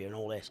state of you and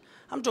all this.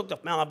 I'm drugged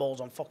off my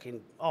eyeballs on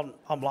fucking, on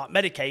like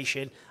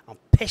medication. I'm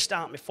pissed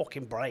out my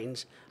fucking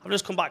brains. I've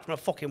just come back from a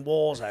fucking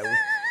war zone.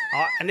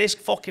 And this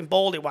fucking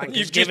baldy wanker's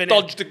You've just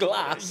dodged a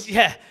glass.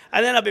 Yeah.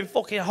 And then I've been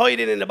fucking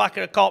hiding in the back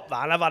of a cop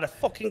van. I've had a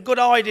fucking good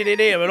hiding in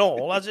here and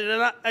all. I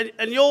said,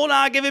 and you're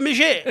now giving me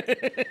shit.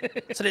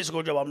 I said, it's a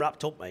good job I'm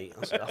wrapped up, mate.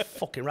 I said, I'll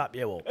fucking wrap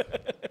you up.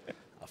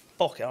 I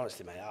fucking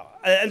honestly, mate.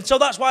 And so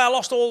that's why I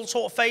lost all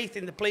sort of faith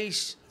in the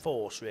police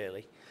force,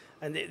 really.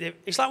 And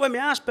it's like when my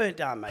house burnt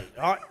down, mate,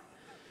 right?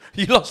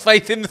 You lost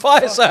faith in the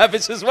fire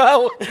service as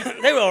well.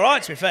 They were all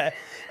right, to be fair.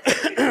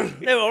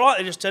 They were all right.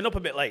 They just turned up a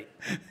bit late.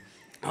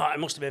 It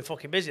must have been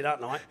fucking busy that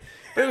night.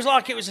 But it was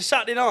like it was a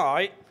Saturday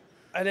night,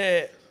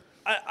 and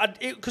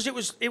because it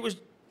was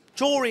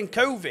during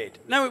COVID.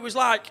 No, it was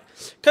like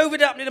COVID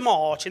happened in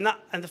March, and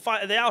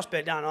the house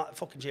burnt down like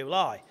fucking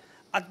July.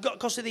 I'd got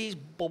because of these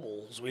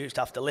bubbles we used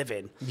to have to live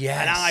in. Yes,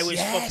 and I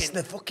was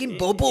the fucking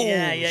bubbles.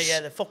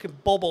 Yeah, the fucking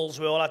bubbles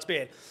we all had to be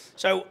in.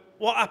 So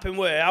what happened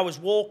were I was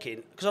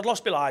walking because I'd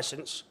lost my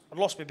licence, I'd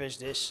lost my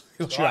business.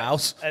 Lost your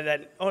house, and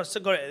then I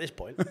still got it at this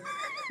point.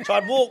 So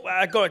I'd walk.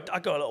 I got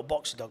a little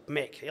boxer dog,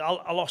 Mick.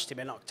 I lost him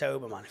in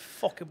October, man. He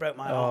fucking broke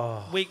my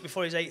heart. Week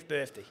before his 8th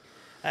birthday.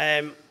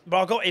 But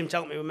I got him to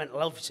help me with mental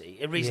health.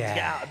 A reason to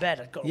get out of bed.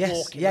 I'd got to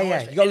walk him.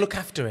 Yeah. You got to look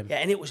after him. Yeah,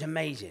 and it was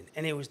amazing.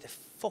 And it was the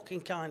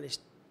fucking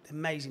kindest,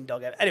 amazing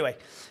dog ever. Anyway,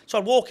 so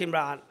I'd walk him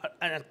round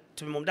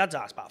to my mum and dad's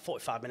house, about a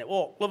 45-minute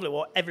walk. Lovely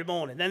walk every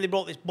morning. Then they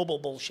brought this bubble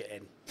bullshit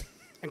in.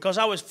 And because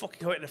I was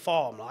fucking hurting the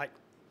farm, like,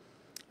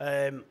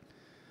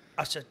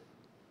 I said,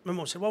 my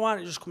mum said, well, why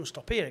don't you just come and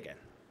stop here again?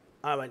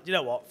 I went, you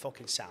know what,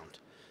 fucking sound.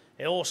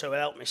 It also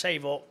helped me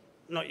save up,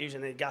 not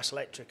using the gas,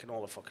 electric and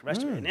all the fucking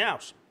rest of it in the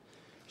house.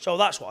 So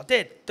that's what I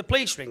did. The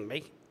police ring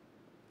me,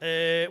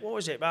 what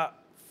was it, about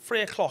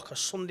 3 o'clock a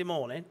Sunday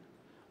morning.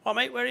 Oh,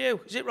 mate, where are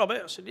you? Is it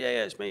Robert? I said,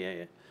 yeah, it's me,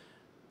 yeah.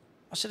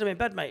 I said, I'm in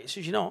bed, mate. He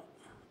says, you're not.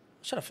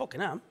 I said, I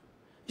fucking am.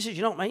 He says,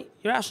 you're not, mate.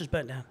 Your house was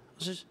burnt down.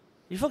 I says,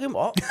 you fucking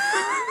what?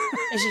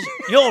 He says,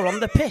 you're on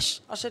the piss.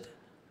 I said,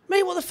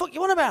 mate, what the fuck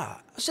you on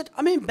about? I said,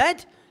 I'm in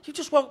bed. You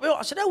just woke me up.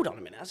 I said, hold on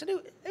a minute. I said,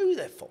 who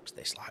the fuck's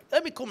this like?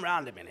 Let me come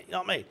round a minute. You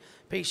know what I mean?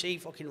 PC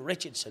fucking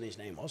Richardson, his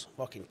name was.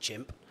 Fucking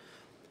chimp.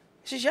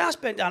 He says, your house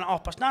burnt down at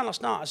 9:30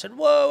 last night. I said,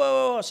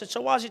 whoa. I said,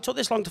 so why has it took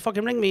this long to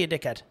fucking ring me, you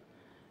dickhead?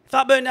 If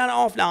that burnt down at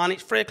 9:30,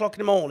 it's 3 o'clock in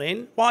the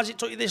morning, why has it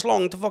took you this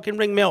long to fucking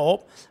ring me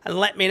up and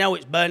let me know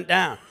it's burnt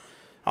down?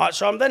 All right,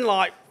 so I'm then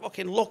like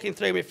fucking looking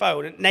through my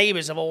phone, and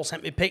neighbours have all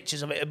sent me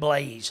pictures of it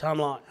ablaze. I'm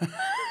like,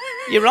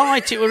 you're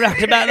right, it was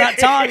around about that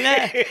time,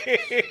 yeah.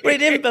 But he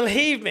didn't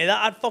believe me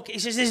that I'd fucking... He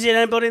says, is there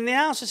anybody in the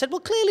house? I said,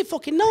 well, clearly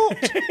fucking not.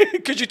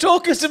 Because you're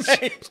talking to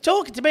me. He's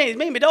talking to me. It's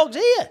me and my dog's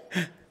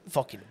here.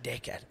 Fucking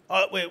dickhead.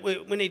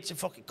 We need to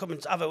fucking come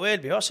and have a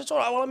word with you. I said, all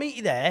right, well, I'll meet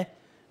you there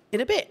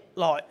in a bit.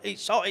 Like,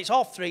 it's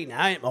 3:30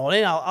 now in the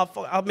morning.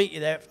 I'll meet you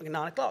there at fucking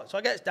 9 o'clock. So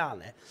I gets down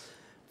there.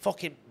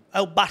 Fucking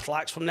old battle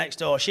axe from next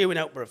door. She went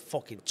out for a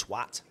fucking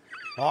twat.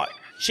 Right?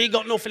 She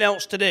got nothing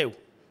else to do.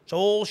 So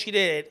all she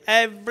did,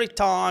 every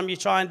time you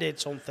try and did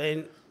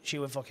something, she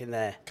was fucking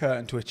there.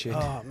 Curtain twitching.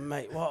 Oh,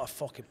 mate, what a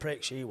fucking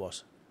prick she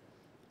was.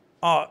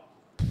 Oh,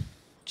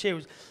 it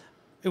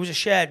was a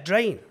shared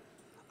drain.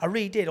 I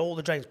redid all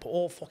the drains, put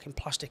all fucking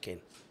plastic in.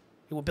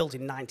 It was built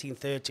in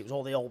 1930. It was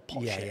all the old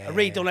pot shit. I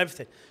redone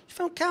everything. She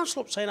found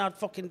council up saying I'd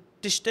fucking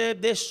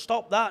disturb this,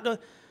 stop that.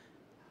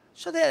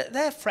 So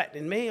they're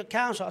threatening me at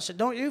council. I said,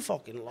 don't you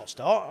fucking lot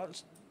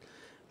start.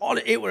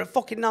 It were a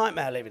fucking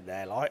nightmare living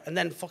there, like. And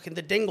then fucking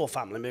the Dingle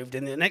family moved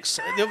in the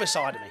other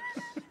side of me.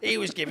 He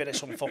was giving her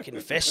some fucking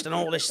fist and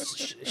all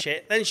this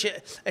shit. Then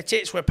her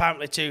tits were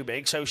apparently too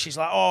big, so she's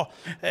like,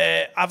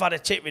 I've had a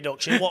tit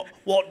reduction.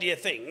 What do you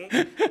think?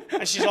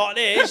 And she's like,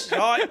 this,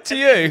 right? To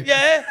you?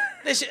 Yeah.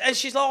 And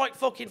she's like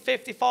fucking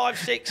 55,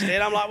 60.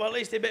 And I'm like, well, at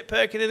least they're a bit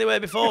perky than they were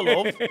before,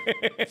 love.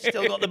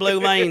 Still got the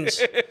blue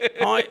veins,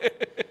 right?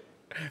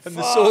 And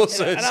the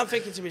saucers. And I'm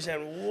thinking to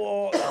myself,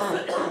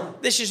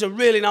 what? This is a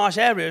really nice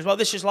area as well.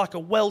 This is like a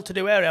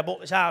well-to-do area. I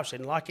bought this house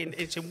in,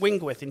 it's in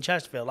Wingworth in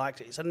Chesterfield.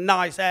 Like, it's a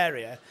nice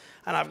area,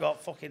 and I've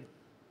got fucking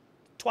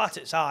twat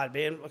at side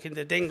being fucking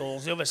the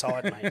Dingles the other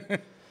side, mate.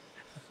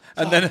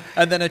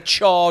 and then a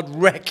charred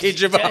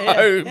wreckage of a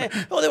home.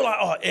 Yeah. Well, they were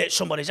like,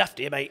 somebody's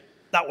after you, mate.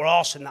 That were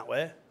arson that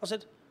way. I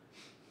said,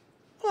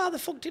 well, how the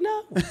fuck do you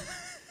know? I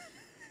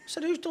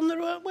said, who's done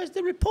where's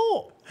the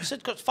report? I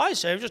said, because fire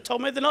service just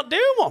told me they're not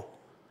doing one.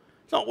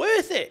 It's not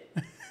worth it.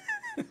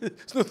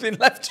 There's nothing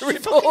left to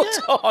report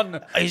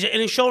on. Is it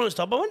an insurance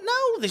job? I went,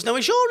 no, there's no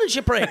insurance,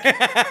 you prick.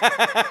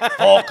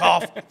 Fuck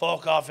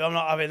off, I'm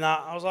not having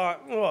that. I was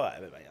like,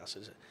 whatever, mate. I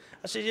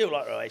said, you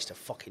like a waste of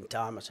fucking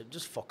time. I said,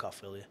 just fuck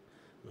off, will you?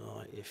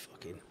 Right, you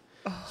fucking...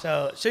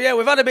 So yeah,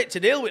 we've had a bit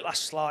to deal with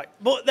last,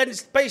 but then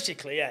it's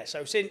basically, yeah,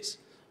 so since,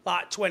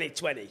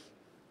 2020,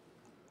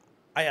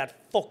 I had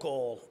fuck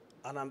all,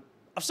 and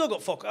I've still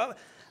got fuck all.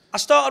 I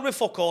started with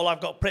fuck all,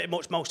 I've got pretty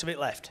much most of it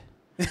left.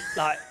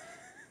 I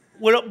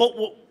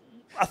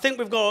think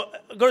we've got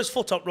his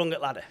foot up rung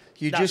at ladder.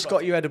 You just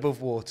got your head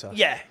above water.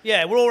 Yeah,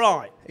 we're all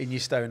right. In your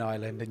Stone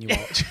Island and you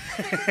watch.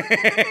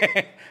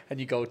 And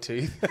your gold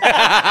tooth.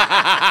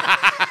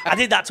 I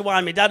did that to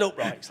wind my dad up,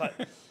 right? It's like,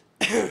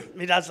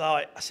 my dad's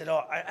like, I said,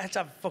 I had to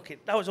have fucking,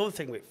 that was the other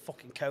thing with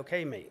fucking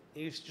cocaine, mate.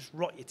 You used to just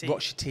rot your teeth.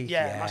 Rot your teeth,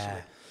 yeah.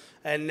 Massively.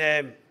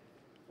 And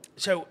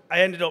so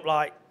I ended up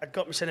I'd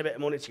got me sent a bit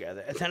of money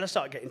together, and then I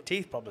started getting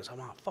teeth problems. I'm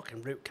like,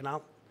 fucking root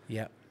canal.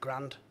 Yeah.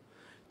 Grand.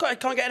 Can't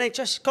get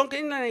NHS. Can't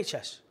get in the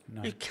NHS.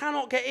 No. You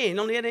cannot get in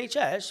on the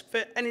NHS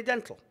for any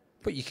dental.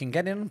 But you can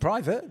get in on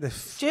private.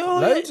 There's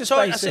loads of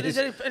spaces. I said, is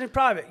there any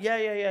private? Yeah.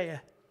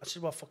 I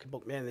said, well, fucking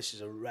book me in. This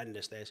is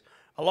horrendous, this.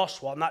 I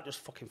lost one. That just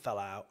fucking fell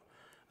out.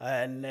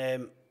 And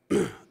then,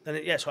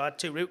 so I had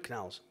 2 root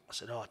canals. I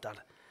said, oh, Dad,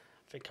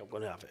 I think I'm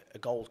going to have a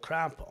gold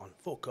crown put on.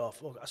 Fuck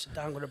off. I said,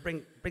 Dad, I'm going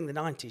to bring the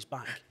 90s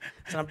back.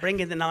 I said, I'm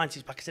bringing the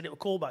 90s back. I said, it will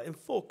call back. And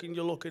fucking,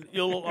 you'll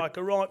look like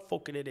a right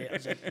fucking idiot. I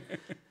said,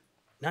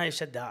 now you've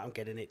said that, I'm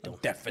getting it done. I'm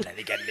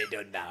definitely getting it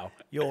done now.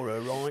 You're a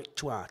right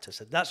twat. I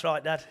said, that's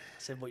right, Dad. I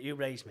said, but you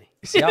raised me.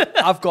 See,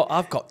 I've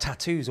got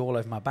tattoos all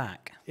over my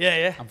back.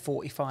 Yeah. I'm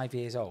 45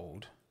 years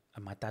old,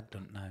 and my dad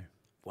doesn't know.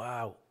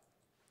 Wow.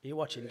 Are you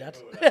watching, Dad?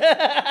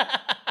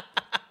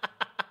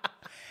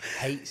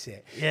 Hates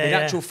it. Yeah, In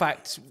actual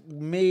fact,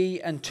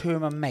 me and 2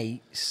 of my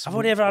mates... I've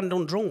only ever had it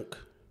done drunk.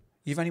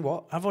 You've only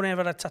what? I've only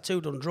ever had a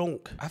tattoo done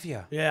drunk. Have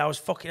you? Yeah, I was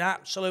fucking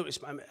absolutely...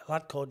 A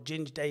lad called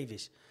Ginge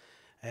Davies.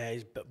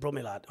 He's a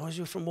Brummie lad. Oh, was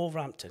he from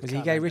Wolverhampton? Was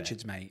he Gay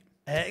Richards' mate?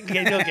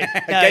 Gay Duggan.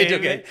 Gay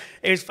Duggan.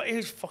 He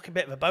was fucking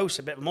bit of a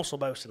boaster, a bit of a muscle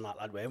boasting that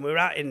lad. And we were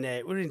out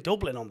in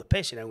Dublin on the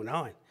piss in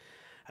 2009.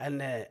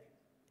 And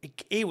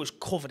he was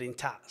covered in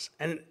tats.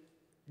 And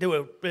they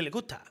were really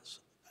good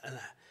tats. And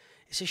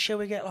he said, shall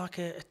we get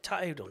a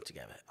tattoo done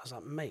together? I was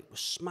like, mate, we're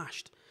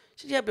smashed.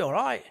 He said, yeah, it'll be all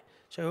right.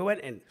 So we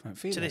went in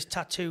to this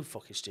tattoo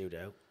fucking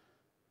studio.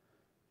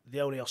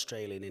 The only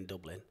Australian in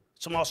Dublin.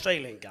 Some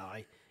Australian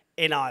guy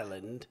in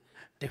Ireland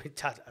doing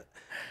tattoo.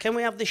 Can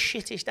we have the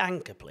shittest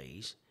anchor,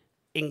 please?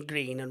 In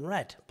green and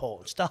red,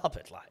 port and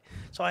starboard,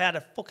 So I had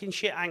a fucking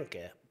shit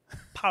anchor,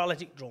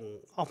 paralytic drunk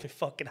on my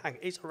fucking anchor.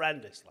 It's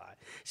horrendous,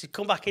 He said,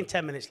 come back in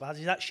 10 minutes, lads.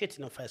 Is that shit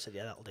enough? I said,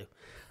 yeah, that'll do.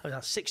 I was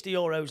like,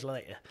 €60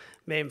 later.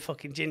 Me and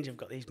fucking Ginger have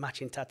got these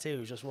matching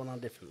tattoos, just one on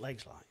different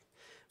legs,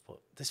 But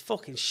there's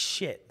fucking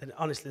shit.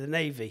 Honestly, the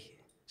Navy,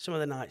 some of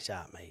the nights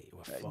out, mate,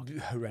 were fucking...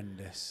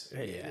 horrendous.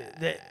 I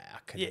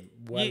can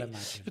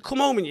imagine. You come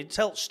home and you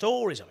tell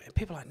stories of it, and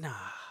people are like, nah.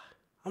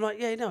 I'm like,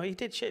 yeah, no, he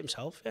did shit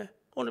himself, yeah.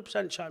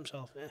 100% shot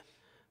himself,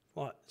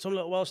 yeah. Some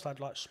little Welsh lad,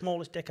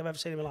 smallest dick I've ever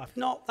seen in my life.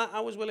 Not that I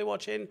was Willie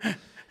watching.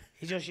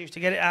 He just used to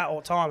get it out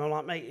all the time. I'm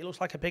like, mate, he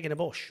looks like a pig in a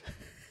bush.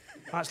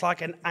 That's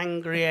like an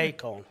angry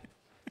acorn.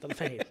 Don't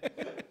think.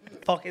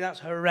 Fucking, that's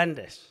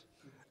horrendous.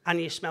 And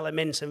you smell of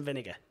mince and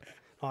vinegar.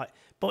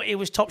 But he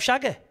was top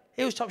shagger.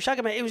 He was top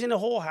shagger, mate. He was in the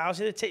whorehouse,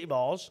 in the titty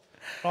bars,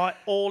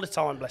 all the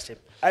time, bless him.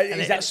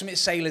 Is that something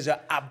sailors are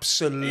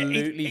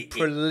absolutely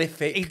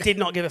prolific? He did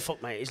not give a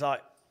fuck, mate. He's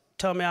like,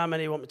 tell me how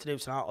many you want me to do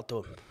tonight, I'll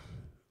do them.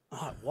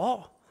 I'm like,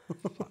 what?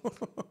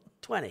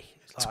 20.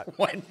 It's like,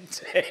 20.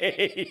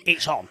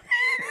 It's on.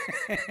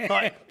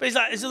 But he's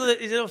like, he's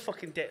another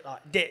fucking dick.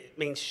 Dick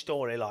means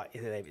story,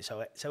 in the Navy.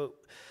 So there's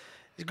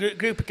a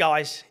group of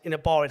guys in a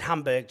bar in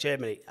Hamburg,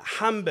 Germany.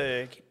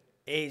 Hamburg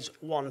is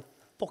one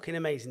fucking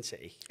amazing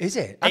city. Is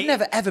it? I've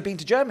never ever been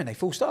to Germany,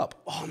 full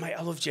stop. Oh, mate,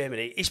 I love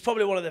Germany. It's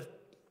probably one of the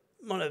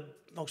one of the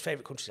most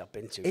favourite countries I've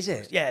been to. Is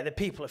it? Yeah, the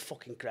people are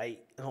fucking great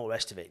and all the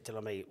rest of it. Do you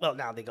know what I mean? Well,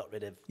 now they got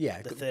rid of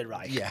the Third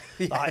Reich. Yeah.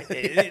 Like,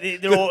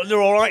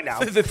 they're all right now.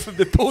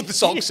 They pulled the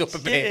socks up a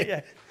bit.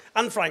 Yeah.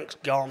 Anne Frank's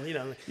gone, you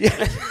know.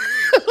 Yeah.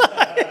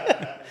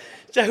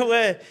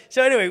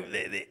 So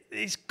anyway,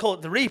 it's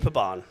called the Reaper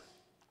Barn.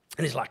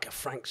 And it's like a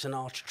Frank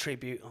Sinatra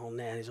tribute on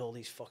there. And there's all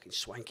these fucking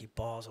swanky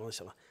bars and all this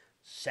stuff.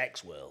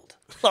 Sex world.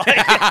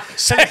 Like,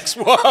 Sex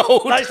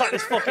world. It's like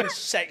this fucking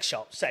sex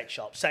shop.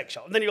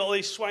 And then you've got all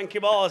these swanky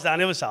bars down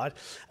the other side.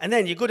 And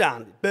then you go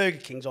down, Burger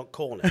King's on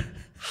corner.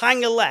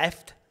 Hang a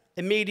left,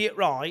 immediate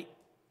right,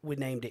 we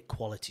named it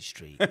Quality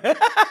Street.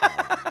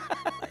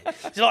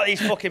 It's like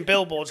these fucking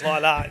billboards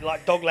like that,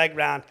 like dog leg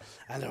round.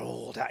 And they're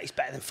all that. It's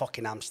better than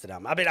fucking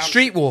Amsterdam. I've been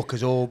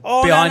Streetwalkers or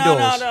behind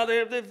doors? No.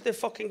 They've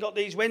fucking got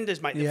these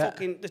windows, mate. They're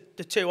fucking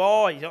the two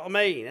eye, you know what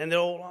I mean? And they're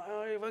all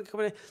like,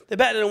 they're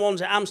better than the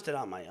ones at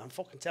Amsterdam, mate. I'm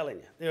fucking telling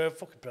you. They're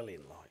fucking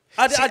brilliant, like.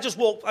 I just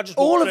walk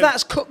all of through.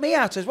 that's cut me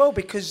out as well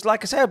because,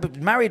 like I say, I've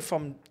been married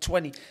from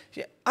 20.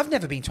 I've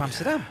never been to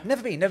Amsterdam.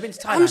 Never been to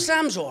Thailand.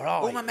 Amsterdam's all right.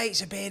 All my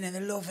mates have been and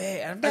they love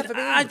it. I've never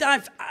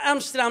been.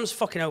 Amsterdam's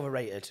fucking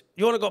overrated.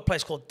 You want to go to a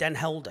place called Den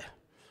Helder.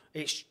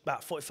 It's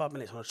about 45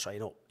 minutes on a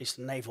train up. It's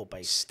the naval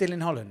base. Still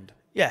in Holland?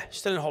 Yeah,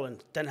 still in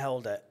Holland, Den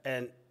Helder.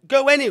 And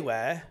go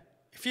anywhere,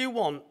 if you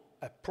want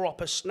a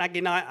proper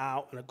snaggy night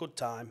out and a good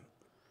time,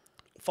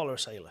 follow a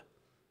sailor.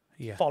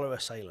 Yeah. Follow a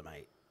sailor,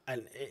 mate.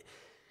 And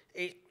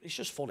it's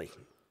just funny.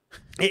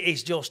 It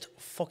is just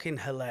fucking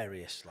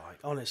hilarious, like,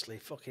 honestly,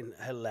 fucking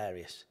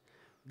hilarious.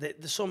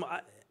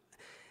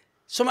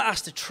 Something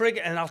has to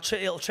trigger, and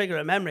it'll trigger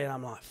a memory, and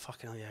I'm like,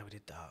 fucking hell, yeah, we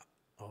did that.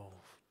 Oh,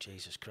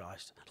 Jesus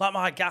Christ. Like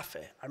my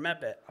gaffer, I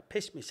remember I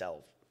pissed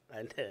myself,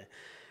 and it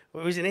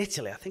was in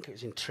Italy, I think it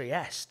was in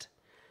Trieste,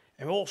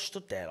 and we all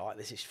stood there like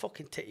this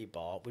fucking titty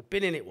bar. We'd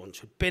been in it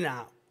once, we'd been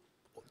out,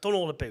 done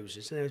all the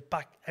boozers, and it was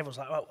back, everyone's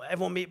like, well,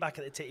 everyone meet back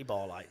at the titty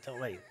bar, like, don't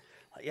we?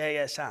 Like,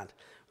 yeah, sound.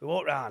 We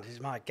walked round, this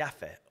is my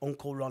gaffer,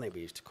 Uncle Ronnie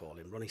we used to call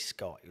him, Ronnie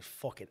Scott, he was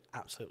fucking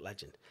absolute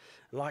legend.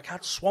 And like,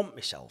 I'd swamped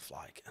myself,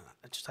 like, and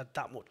I just had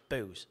that much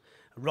booze.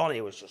 And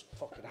Ronnie was just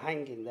fucking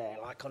hanging there,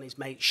 like, on his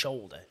mate's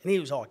shoulder. And he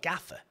was our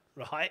gaffer,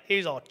 right? He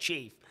was our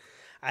chief.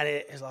 And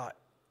it was like,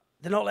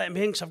 they're not letting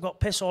me in because I've got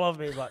piss all over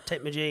me. He's like,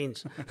 take my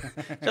jeans.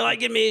 So like,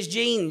 give me his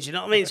jeans, you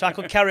know what I mean? So I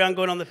could carry on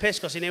going on the piss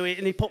because he knew it,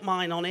 and he put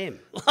mine on him.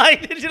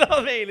 Like, do you know what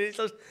I mean? It's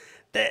just,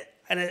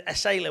 and a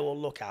sailor will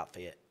look out for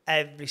you.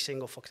 Every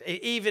single fucking...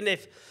 Even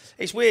if...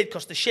 It's weird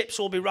because the ships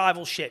will be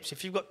rival ships.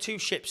 If you've got two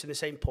ships in the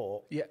same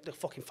port, they'll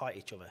fucking fight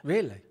each other.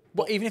 Really?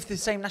 What, even if they're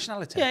the same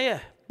nationality? Yeah.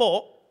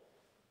 But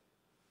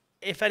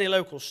if any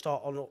locals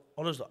start on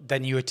us...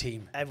 Then you're a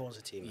team. Everyone's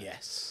a team.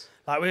 Yes.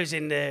 Like, we was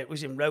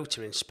in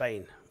Rota in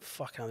Spain.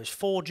 Fucking hell, there's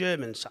 4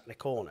 Germans sat in the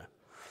corner.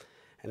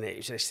 And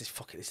it's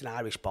an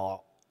Irish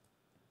bar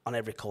on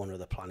every corner of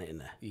the planet in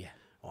there. Yeah.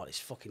 Right, there's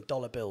fucking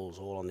dollar bills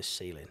all on this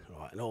ceiling,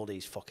 right? And all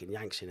these fucking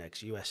Yanks in there,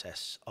 'cause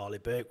USS Arleigh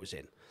Burke was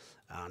in,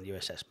 and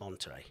USS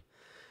Monterey.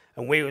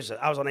 And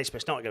I was on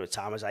HMS Nottingham at the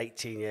time, I was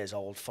 18 years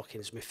old, fucking, it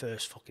was my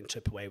first fucking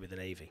trip away with the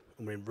Navy.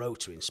 And we're in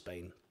Rota in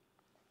Spain.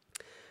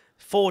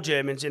 4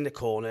 Germans in the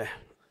corner,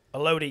 a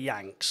load of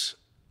Yanks,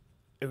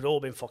 who'd all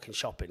been fucking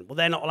shopping. Well,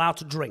 they're not allowed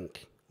to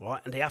drink, right?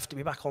 And they have to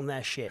be back on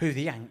their ship. Who,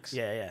 the Yanks?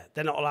 Yeah.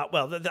 They're not allowed,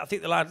 well, I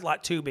think they're allowed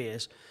like 2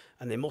 beers,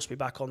 and they must be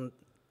back on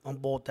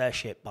board their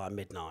ship by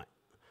midnight.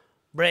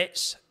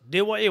 Brits,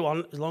 do what you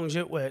want as long as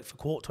you're at work for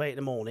 7:45 in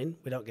the morning.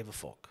 We don't give a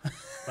fuck,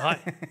 right?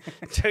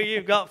 So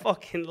you've got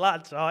fucking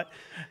lads, right?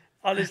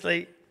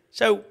 Honestly.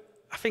 So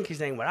I think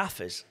his name was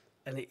Affers,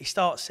 and he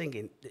starts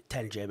singing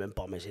 10 German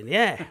bombers in the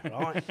air,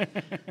 right?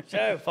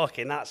 So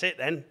fucking that's it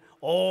then.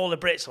 All the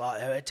Brits are like,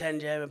 there were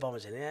 10 German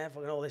bombers in the air,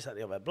 fucking all this, that,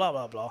 the other, blah,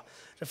 blah, blah.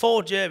 The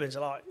 4 Germans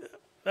are like,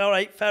 all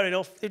right, fair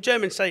enough. The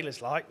German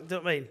sailors like, do you know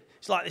what I mean?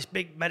 It's like this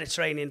big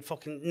Mediterranean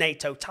fucking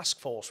NATO task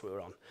force we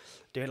were on,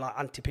 doing like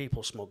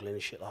anti-people smuggling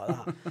and shit like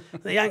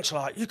that. The Yanks are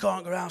like, you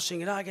can't go around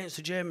singing that against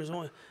the Germans.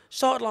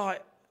 Started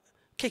like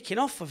kicking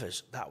off with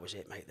us. That was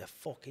it, mate. The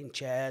fucking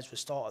chairs were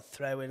started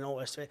throwing and all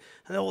this.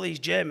 And all these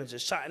Germans are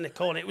sat in the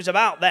corner. It was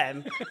about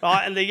them,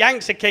 right? And the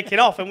Yanks are kicking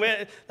off. And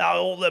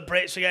all the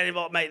Brits are getting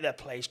involved. Mate, the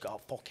place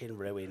got fucking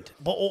ruined.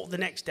 But the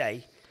next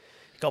day,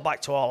 got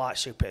back to our like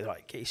super,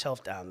 right, get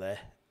yourself down there,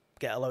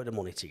 get a load of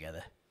money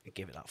together and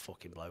give it that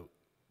fucking bloke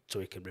so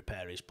he can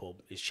repair his pub,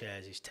 his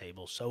chairs, his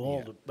tables.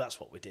 So that's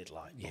what we did,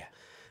 like. Yeah.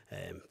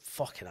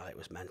 Fucking hell, it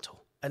was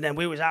mental. And then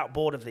we was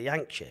outboard of the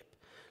Yank ship.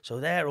 So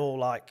they're all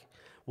like,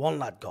 one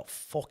lad got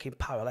fucking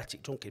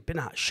paralytic drunk. He'd been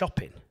out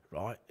shopping,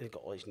 right? He'd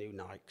got all his new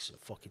Nikes and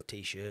fucking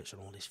T-shirts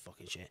and all this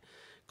fucking shit.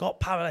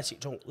 Got paralytic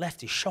drunk, left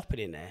his shopping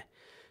in there.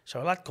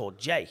 So a lad called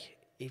Jay,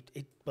 he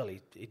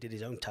did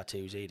his own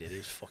tattoos, he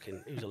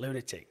was a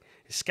lunatic.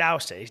 His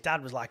Scouser, his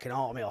dad was like an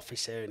army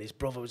officer and his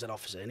brother was an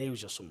officer and he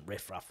was just some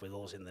riffraff with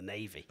us in the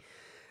Navy.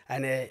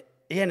 And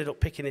he ended up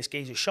picking this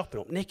geezer's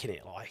shopping up, nicking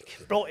it, like,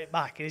 brought it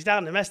back, and he's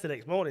down the mess the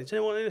next morning.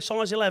 So, you know,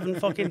 size 11,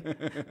 fucking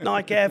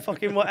Nike Air,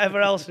 fucking whatever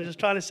else, and just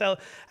trying to sell.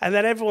 And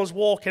then everyone's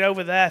walking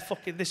over there,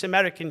 fucking this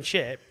American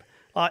ship,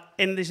 like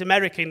in this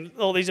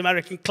all these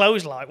American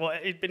clothes, like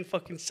what he'd been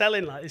fucking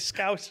selling, like this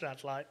Scouser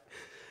had, like.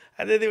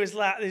 And then there was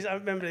like, I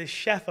remember this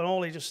chef and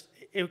all, he was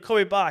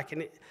coming back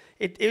and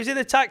he was in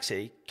the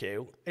taxi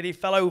queue and he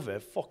fell over,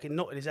 fucking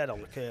nutted his head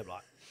on the curb,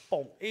 like,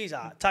 boom, he's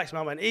out. Taxi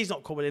man went, he's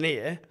not coming in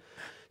here.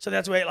 So they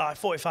had to wait like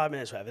 45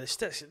 minutes or whatever.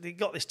 They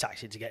got this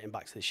taxi to get him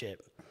back to the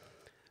ship.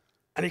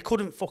 And he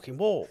couldn't fucking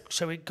walk.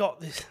 So he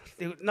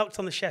knocked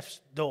on the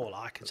chef's door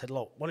like and said,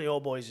 look, one of your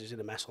boys is in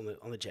a mess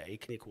on the jetty,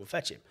 can you come and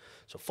fetch him?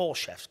 So 4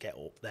 chefs get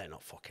up, they're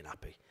not fucking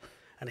happy.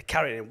 And they're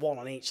carrying him, 1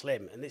 on each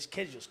limb, and this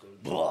kid's just going,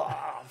 blah,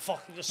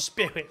 fucking just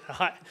spewing,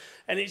 right?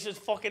 And he's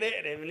just fucking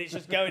hitting him, and he's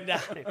just going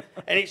down.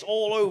 And it's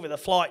all over the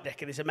flight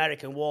deck of this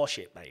American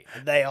warship, mate.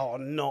 And they are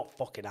not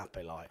fucking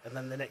happy, like. And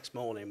then the next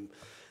morning,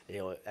 you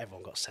know,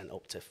 everyone got sent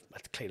up to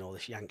clean all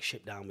this yank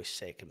ship down with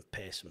sick and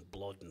piss and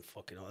blood and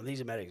fucking all. And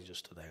these Americans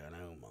just stood there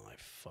going, oh my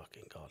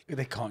fucking God.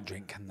 They can't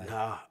drink, can they?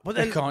 Nah. But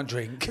they can't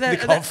drink. They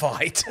can't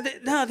fight.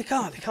 No, they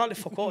can't. They can't. They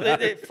fuck all.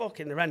 They're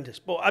fucking horrendous.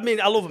 But I mean,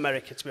 I love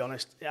America, to be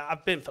honest. Yeah,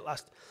 I've been for the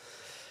last,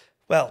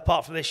 well,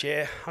 apart from this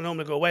year, I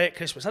normally go away at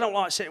Christmas. I don't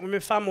like sitting with my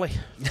family.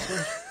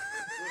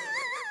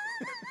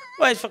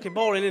 Well, it's fucking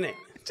boring, isn't it?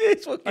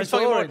 It's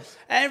fucking boring.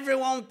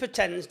 Everyone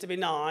pretends to be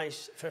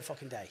nice for a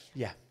fucking day.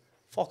 Yeah.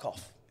 Fuck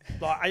off.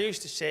 Like, I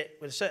used to sit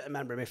with a certain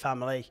member of my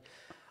family,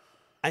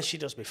 and she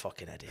does me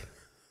fucking head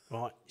in,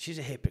 right? She's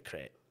a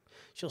hypocrite.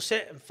 She'll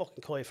sit and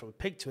fucking call you from a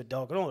pig to a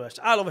dog and all the rest.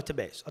 I love her to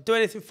bits. I'll do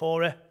anything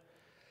for her.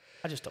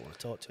 I just don't want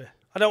to talk to her.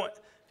 I don't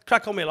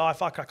crack on my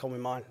life. I crack on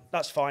with mine.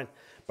 That's fine.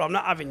 But I'm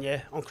not having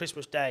you on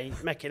Christmas Day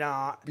making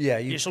art. Yeah,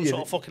 you're some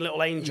sort of fucking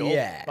little angel.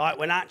 Yeah. Right,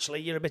 when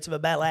actually you're a bit of a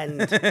bell end.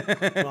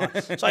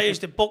 Right. So I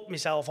used to book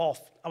myself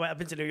off. I've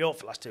been to New York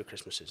for the last 2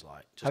 Christmases.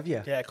 Like, have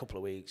you? Yeah, a couple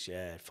of weeks.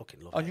 Yeah,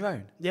 fucking love it. On your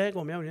own? Yeah, go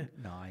on my own, yeah.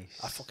 Nice.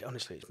 I fucking,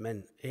 honestly, it's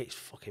mint. It's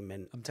fucking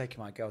mint. I'm taking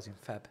my girls in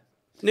Feb.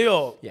 New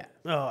York? Yeah.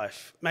 Oh,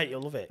 mate,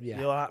 you'll love it.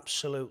 Yeah. You'll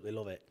absolutely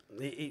love it.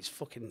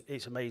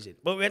 It's amazing.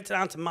 But we went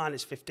down to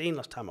 -15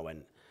 last time I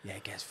went. Yeah,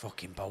 it gets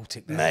fucking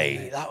Baltic there.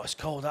 Mate, that was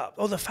cold up.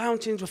 Oh, the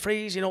fountains were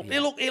freezing up.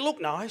 Yeah. It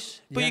looked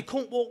nice, but you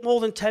couldn't walk more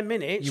than 10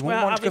 minutes. You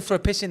wouldn't want to go for a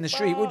piss in the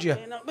street, would you?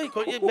 You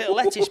could, a bit of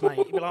lettuce, mate.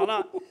 You'd be like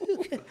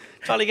that.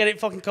 Trying to get it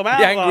fucking come out.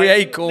 The angry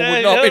acorn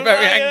would not be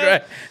very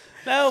angry.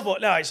 No, but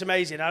no, it's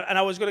amazing. And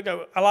I was going to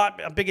go,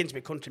 I'm big into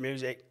my country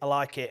music. I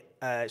like it.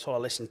 It's all I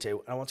listen to.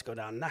 And I want to go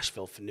down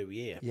Nashville for New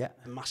Year. Yeah.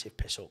 A massive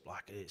piss up.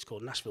 Like, it's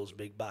called Nashville's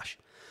Big Bash.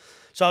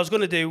 So I was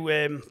going to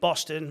do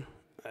Boston,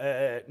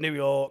 New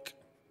York,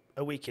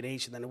 a week in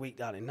each, and then a week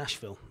down in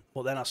Nashville.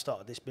 But then I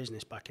started this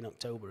business back in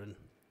October, and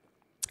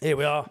here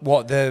we are.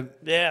 What,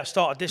 Yeah, I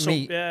started this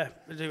meat? up,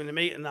 yeah, doing the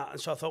meat and that. And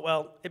so I thought,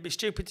 well, it'd be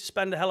stupid to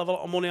spend a hell of a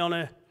lot of money on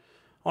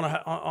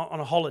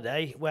a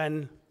holiday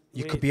when...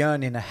 You could be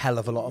earning a hell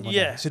of a lot of money.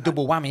 Yeah. It's a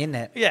double whammy, isn't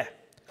it? Yeah.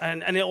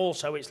 And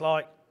it's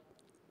like,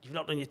 you've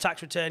not done your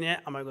tax return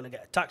yet. Am I going to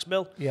get a tax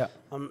bill? Yeah.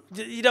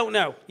 You don't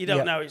know. You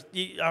don't know.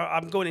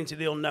 I'm going into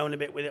the unknown a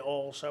bit with it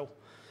all. So,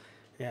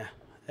 yeah,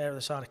 err on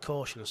the side of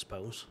caution, I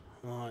suppose.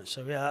 All right.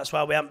 So, yeah, that's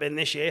why we haven't been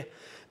this year.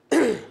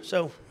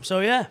 so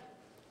yeah.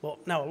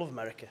 But no, I love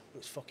America.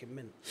 It's fucking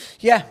mint.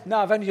 Yeah, no,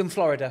 I've only done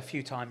Florida a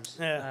few times.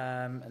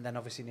 Yeah. And then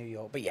obviously New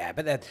York. But yeah,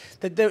 but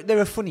they're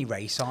a funny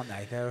race, aren't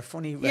they? They're a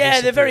funny race.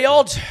 Yeah, they're very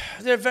odd.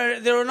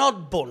 They're an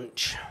odd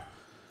bunch.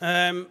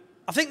 I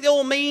think they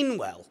all mean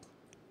well.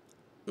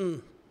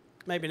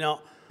 Maybe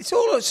not. It's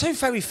all so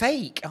very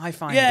fake, I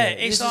find. Yeah, it.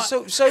 it's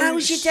like, so how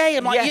was your day?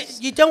 I'm like,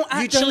 yes, you don't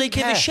actually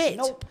give a shit.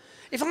 Nope.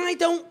 If I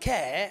don't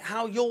care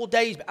how your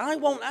day's been, I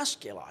won't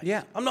ask you. Like,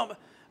 yeah,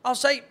 I'll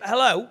say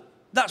hello.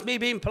 That's me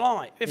being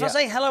polite. If I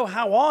say hello,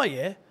 how are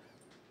you?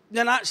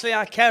 Then actually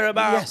I care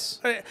about. Yes.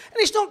 And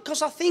it's not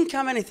because I think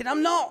I'm anything.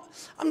 I'm not.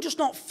 I'm just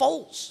not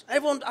false. I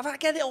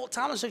get it all the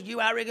time. And says,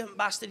 you arrogant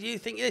bastard, you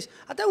think this.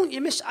 I don't.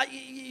 You're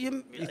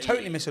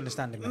totally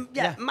misunderstanding me.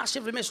 Yeah,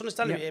 massively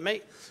misunderstanding me,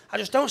 mate. I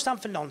just don't stand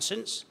for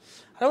nonsense.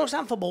 I don't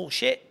stand for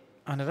bullshit.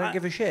 And I don't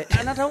give a shit.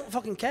 And I don't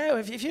fucking care.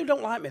 If you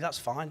don't like me, that's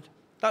fine.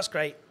 That's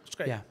great. It's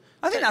great. Yeah.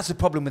 I think that's the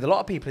problem with a lot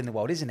of people in the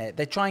world, isn't it?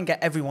 They try and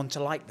get everyone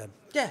to like them.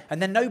 Yeah.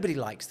 And then nobody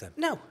likes them.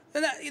 No.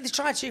 And they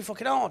try too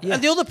fucking hard. Yeah.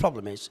 And the other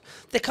problem is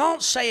they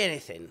can't say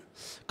anything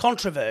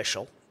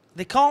controversial.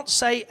 They can't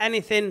say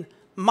anything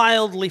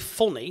mildly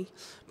funny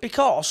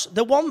because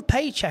they're one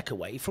paycheck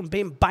away from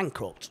being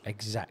bankrupt.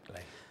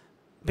 Exactly.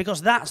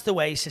 Because that's the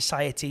way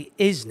society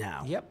is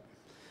now. Yep.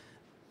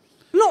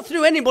 Not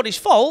through anybody's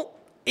fault.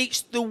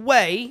 It's the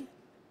way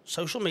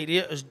social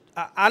media has...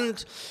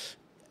 and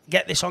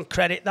get this on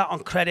credit, that on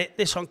credit,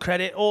 this on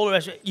credit, all the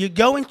rest of it. You're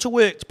going to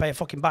work to pay a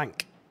fucking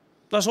bank.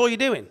 That's all you're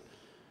doing.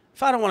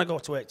 If I don't want to go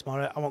to work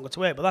tomorrow, I won't go to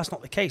work. But that's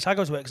not the case. I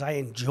go to work because I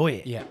enjoy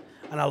it. Yeah.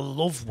 And I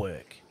love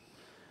work.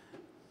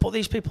 But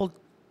these people,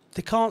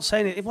 they can't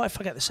say anything. What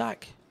if I get the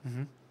sack?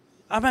 Mm-hmm.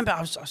 I remember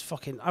I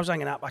was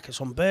hanging out back at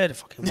some bird a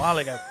fucking while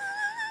ago.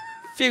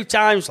 A few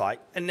times, like.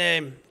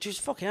 And she was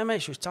fucking, I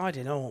mate, she was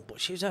tidying up. But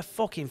she was a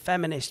fucking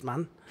feminist,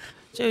 man.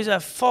 She was a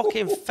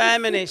fucking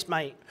feminist,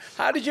 mate.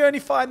 How did you only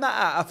find that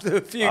out after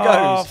a few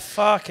Oh, goes?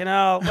 fucking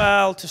hell.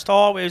 Well, to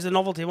start with, it was the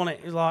novelty, wasn't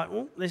it? It was like,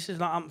 oh, this has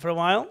not happened for a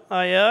while.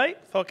 Aye, aye.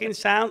 Fucking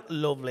sound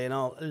lovely and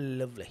all.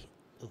 Lovely.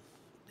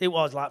 It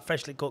was like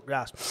freshly cut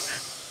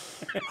grass.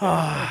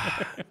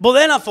 But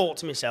then I thought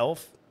to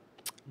myself,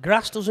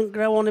 grass doesn't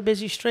grow on a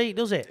busy street,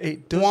 does it?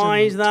 It doesn't.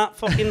 Why is that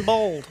fucking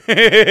bald? You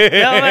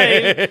know what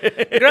I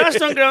mean? Grass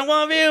don't grow.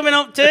 What have you been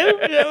up to?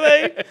 You know what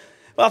I mean?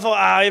 Well, I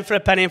thought, in for a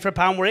penny, in for a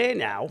pound, we're here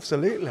now.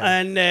 Absolutely.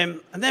 And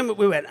then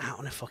we went out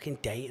on a fucking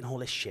date and all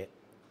this shit.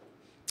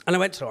 And I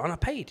went to her and I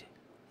paid.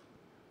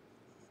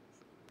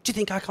 Do you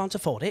think I can't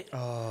afford it?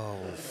 Oh,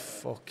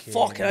 fucking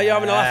You're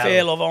having a laugh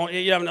here, love. Aren't you?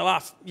 You're having a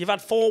laugh. You've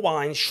had 4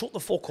 wines, shut the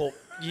fuck up.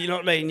 You know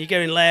what I mean? You're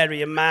getting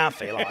Larry and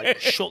mouthy, like,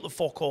 shut the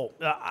fuck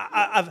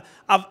up.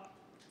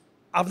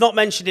 I've not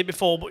mentioned it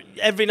before, but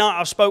every night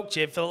I've spoke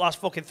to you for the last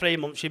fucking 3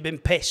 months, you've been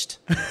pissed.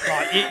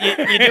 Like,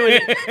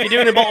 you're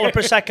doing a bottle of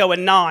Prosecco a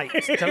night,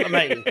 you know what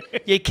I mean?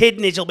 Your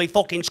kidneys will be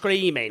fucking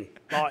screaming.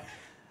 Like,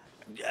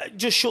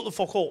 just shut the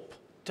fuck up. Do you know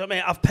what I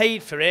mean? I've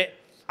paid for it.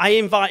 I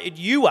invited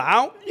you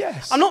out.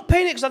 Yes. I'm not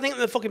paying it because I think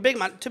I'm a fucking big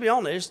man. To be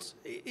honest,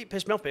 it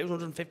pissed me off. It was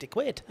 150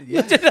 quid.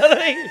 Yeah. You know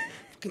what I mean?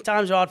 Fucking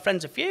times are hard,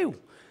 friends are few.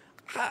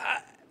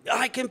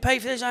 I can pay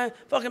for this,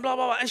 fucking blah,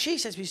 blah, blah. And she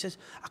says to me,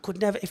 I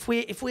could never, if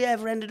we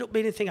ever ended up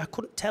being a thing, I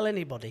couldn't tell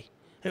anybody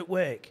at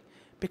work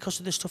because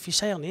of the stuff you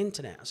say on the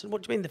internet. I said,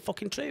 what do you mean, the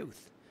fucking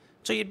truth?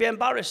 So you'd be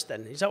embarrassed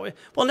then? Is that what?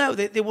 Well, no,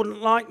 they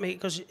wouldn't like me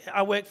because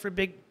I work for a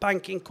big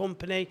banking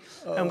company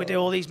and we do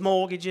all these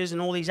mortgages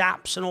and all these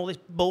apps and all this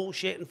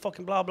bullshit and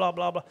fucking blah, blah,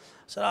 blah, blah.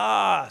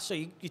 I said, so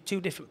you're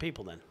 2 different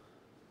people then?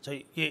 So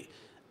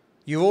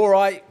You're all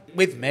right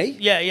with me?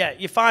 Yeah,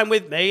 you're fine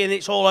with me and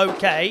it's all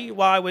okay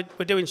while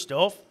we're doing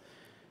stuff.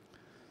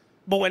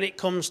 But when it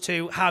comes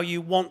to how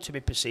you want to be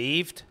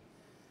perceived,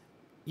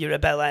 you're a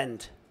bell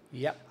end.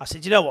 Yep. I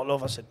said, you know what,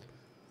 love? I said,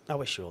 I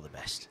wish you all the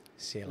best.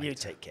 See you later. You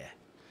take care.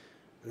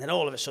 And then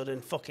all of a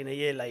sudden, fucking a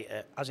year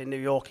later, I was in New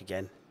York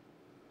again.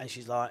 And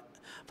she's like,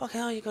 fucking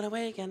hell, you're going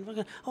away again.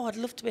 Fucking, oh, I'd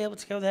love to be able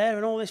to go there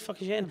and all this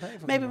fucking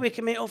shit. Maybe we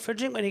can meet up for a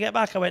drink when you get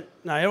back. I went,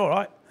 no, you're all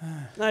right.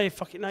 No,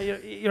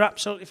 you're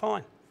absolutely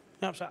fine.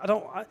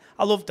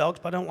 I love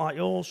dogs, but I don't like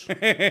yours.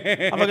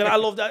 I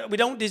love that. We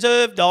don't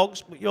deserve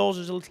dogs, but yours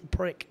is a little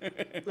prick.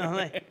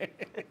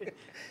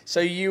 So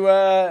you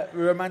are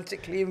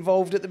romantically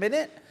involved at the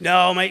minute?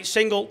 No, mate,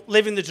 single,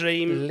 living the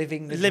dream.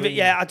 Living the dream.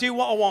 Yeah, I do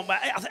what I want, but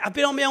I've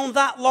been on my own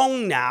that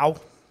long now.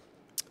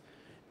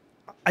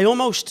 I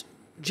almost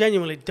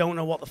genuinely don't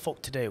know what the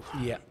fuck to do.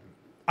 Yeah.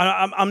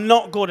 I'm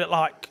not good at,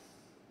 like,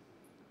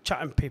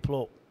 chatting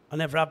people up. I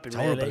never have been, It's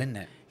really. horrible, isn't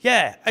it?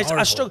 Yeah,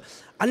 I struggle.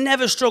 I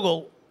never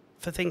struggle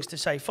for things to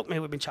say. Fuck me,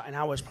 we've been chatting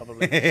hours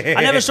probably.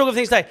 I never struggle for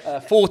things to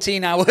say.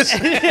 14 hours.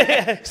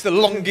 It's the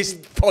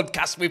longest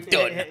podcast we've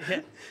done.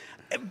 Yeah.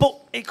 But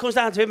it comes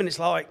down to him and it's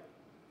like,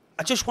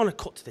 I just want to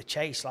cut to the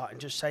chase, like,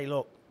 and just say,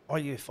 look, are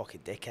you a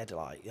fucking dickhead?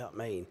 Like, you know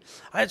what I mean?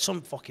 I had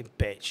some fucking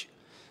bitch.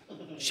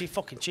 She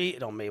fucking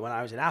cheated on me when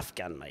I was in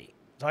Afghan, mate.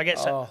 So I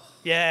get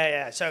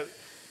yeah. So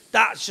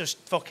that's just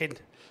fucking.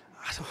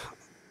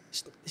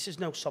 This is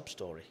no sob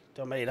story.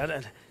 Do you know what I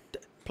mean?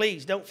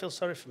 Please don't feel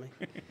sorry for me.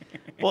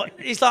 But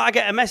it's like I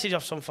get a message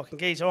off some fucking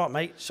geezer. All right,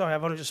 mate. Sorry,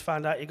 I've only just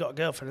found out you got a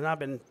girlfriend and I've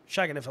been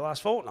shagging her for the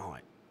last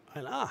fortnight.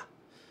 I went,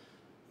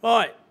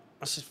 right.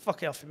 I said,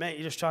 fuck it off, mate.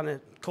 You're just trying to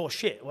cause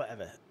shit,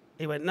 whatever.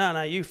 He went,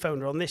 no, you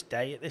phoned her on this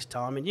day at this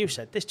time and you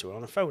said this to her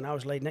on the phone. I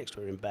was laid next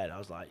to her in bed. I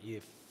was like,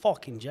 you're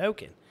fucking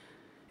joking.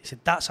 He said,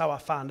 that's how I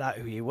found out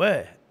who you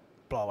were.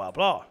 Blah, blah,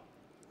 blah. I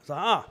was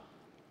like,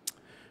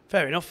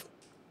 fair enough.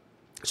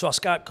 So I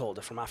Skype called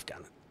her from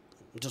Afghan.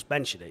 Just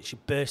mentioned it. She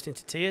burst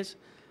into tears.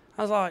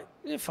 I was like,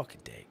 you're a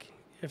fucking dick.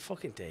 You're a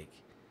fucking dick.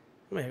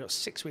 I mean, I've got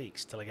 6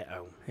 weeks till I get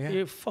home. Yeah.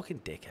 You're a fucking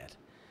dickhead.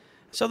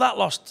 So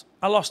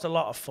I lost a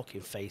lot of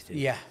fucking faith in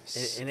it.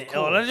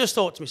 Cool. And I just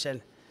thought to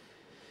myself,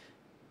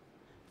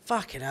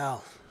 fucking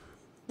hell.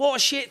 What a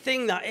shit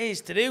thing that is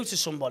to do to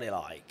somebody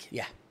like.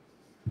 Yeah.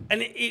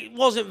 And it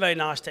wasn't very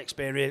nice to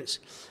experience.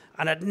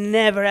 And I'd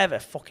never, ever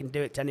fucking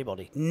do it to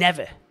anybody.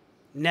 Never.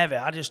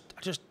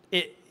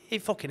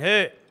 It fucking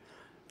hurt.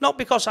 Not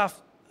because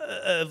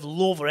of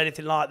love or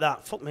anything like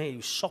that. Fuck me,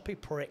 you soppy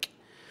prick.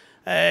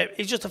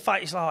 It's just the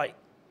fact it's like,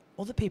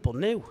 other people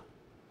knew.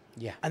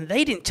 Yeah. And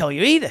they didn't tell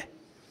you either.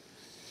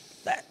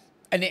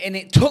 And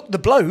it took the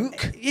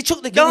bloke. You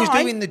took the guy. Who was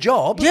doing the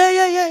job.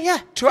 Yeah.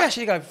 To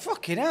actually go,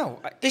 fucking hell.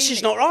 This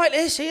is not right,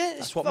 this, here.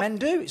 That's what men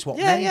do. It's what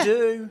men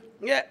do.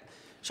 Yeah.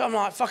 So I'm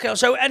like, fuck it.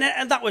 So,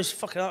 and that was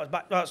fucking,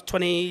 that was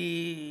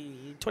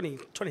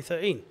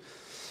 2013.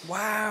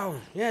 Wow.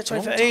 Yeah,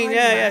 2013.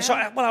 Yeah. So,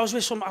 I was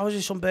with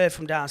some bird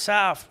from down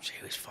south. She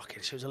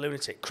was a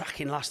lunatic.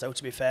 Cracking lass, though,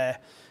 to be fair.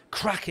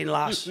 Cracking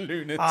lass.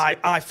 Lunatic.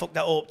 I fucked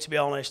that up, to be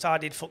honest. I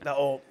did fuck that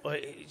up.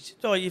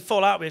 You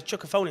fall out with,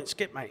 chuck a phone in,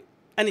 skip, mate.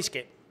 Any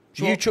skip.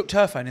 You chucked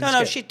her phone in the skip?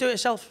 No, she'd do it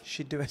herself.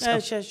 She'd do it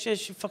herself? Yeah,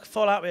 she'd fucking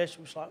fall out with her.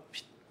 She was like,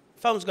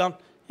 phone's gone.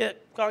 Yeah,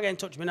 can't get in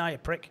touch with me now, you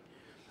prick.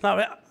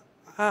 No,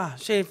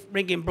 See,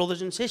 ringing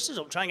brothers and sisters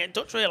up, trying to get in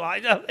touch with you.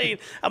 Like, you know what I mean?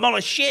 I'm on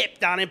a ship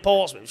down in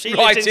Portsmouth. She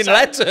lives Writing in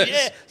letters.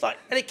 Yeah, it's like,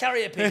 any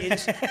carrier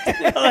pigeons? You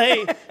know what I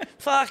mean?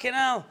 Fucking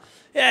hell.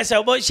 Yeah,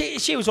 so, but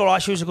she was all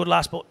right. She was a good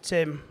lass, but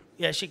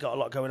yeah, she got a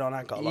lot going on.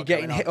 I got a lot You're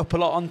going on. getting hit up a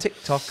lot on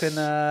TikTok and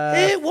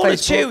One or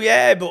Facebook? two,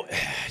 yeah, but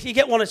you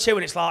get one or two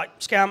and it's like,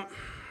 scam.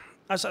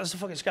 That's a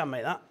fucking scam,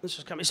 mate, that. It's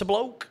a scam. It's a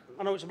bloke.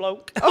 I know it's a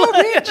bloke. Oh,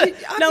 really?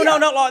 No,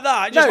 not like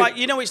that. Just No. like,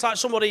 you know, it's like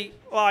somebody,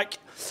 like,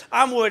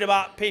 I'm worried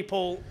about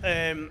people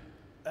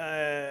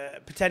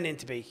pretending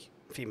to be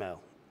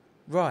female.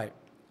 Right.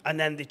 And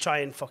then they try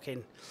and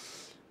fucking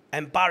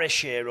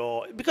embarrass you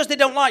or because they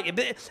don't like you.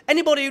 But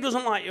anybody who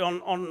doesn't like you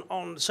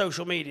on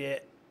social media,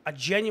 I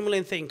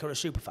genuinely think are a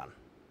super fan.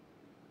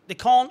 They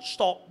can't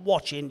stop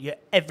watching your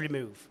every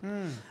move.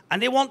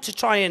 And they want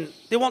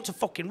to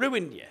fucking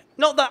ruin you.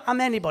 Not that I'm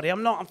anybody,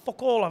 I'm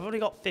fuck all, I've only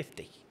got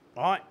 50,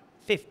 right?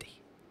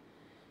 50.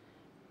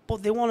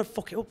 But they want to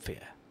fuck it up for you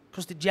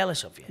because they're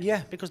jealous of you.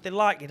 Yeah. Because they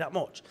like you that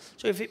much.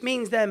 So if it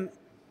means them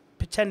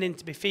pretending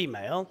to be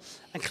female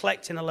and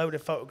collecting a load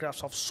of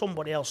photographs off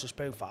somebody else's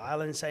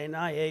profile and saying,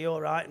 yeah, you're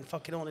right, and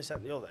fucking all this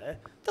and the other,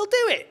 they'll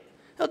do it.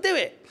 They'll do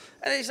it.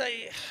 And it's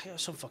like,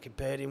 some fucking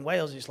bird in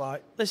Wales. It's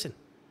like, listen,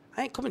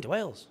 I ain't coming to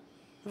Wales.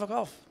 Fuck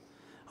off.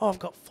 Oh, I've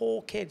got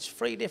 4 kids,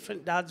 3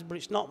 different dads, but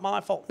it's not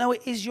my fault. No,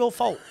 it is your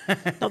fault.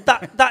 No,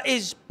 that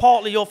is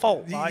partly your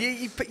fault,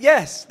 right?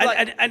 Yes.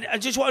 And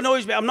just what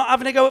annoys me, I'm not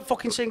having a go at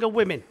fucking single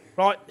women,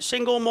 right?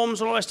 Single mums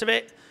and all the rest of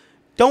it.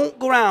 Don't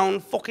go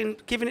around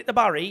fucking giving it to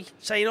Barry,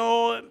 saying,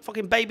 oh,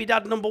 fucking baby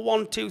dad number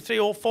 1, 2, 3,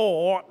 or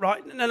 4,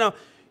 right? No.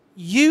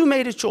 You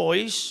made a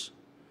choice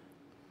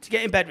to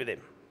get in bed with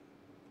him.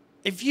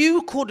 If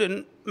you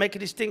couldn't make a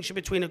distinction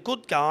between a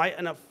good guy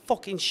and a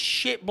fucking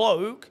shit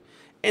bloke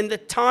in the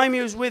time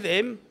you was with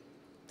him,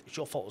 it's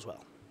your fault as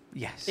well.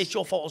 Yes. It's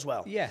your fault as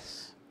well.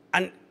 Yes.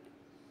 And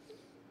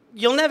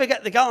you'll never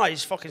get the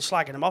guys fucking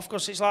slagging them off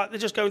because it's like they're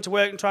just going to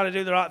work and trying to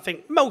do the right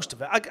thing. Most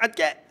of it. I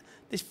get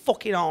there's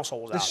fucking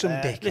arseholes out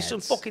there. Dickheads. There's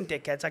some fucking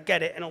dickheads. I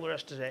get it and all the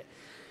rest of it.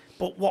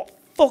 But what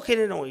fucking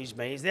annoys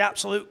me is the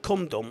absolute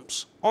cum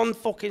dumps on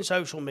fucking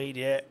social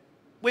media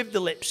with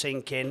the lip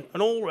syncing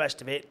and all the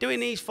rest of it,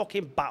 doing these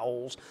fucking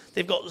battles.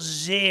 They've got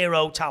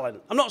zero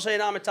talent. I'm not saying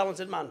I'm a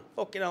talented man.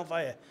 Fucking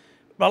hellfire.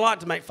 But I like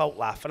to make folk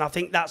laugh, and I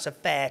think that's a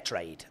fair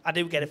trade. I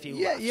do get a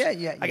few laughs.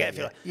 I get a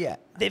few laughs. Yeah.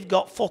 They've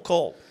got fuck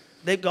all.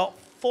 They've got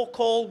fuck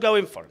all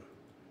going for them.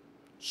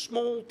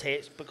 Small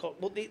tits,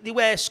 but they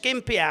wear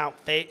skimpy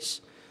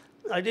outfits.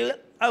 I do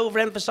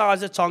overemphasise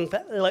the tongue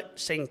for lip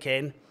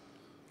syncing.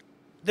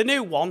 The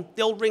new one,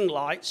 the old ring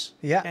lights.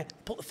 Yeah.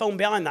 Put the phone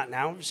behind that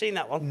now. Have you seen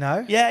that one?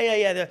 No.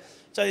 Yeah.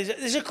 So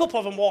there's a couple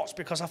of them watched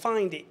because I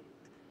find it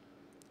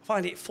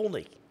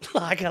funny.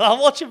 Like,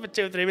 I'll watch it for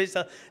 2 or 3 minutes.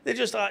 They're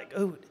just like,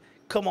 oh,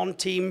 come on,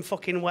 team,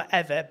 fucking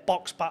whatever,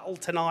 box battle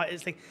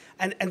tonight.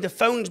 And the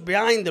phone's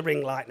behind the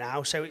ring light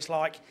now, so it's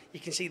like you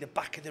can see the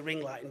back of the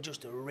ring light and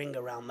just a ring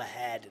around the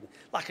head, and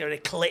like an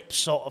eclipse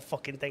sort of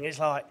fucking thing. It's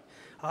like,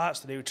 oh, that's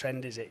the new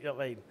trend, is it? You know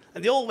what I mean?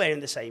 And they're all wearing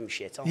the same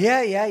shit, aren't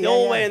they? Yeah. They're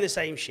all wearing the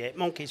same shit.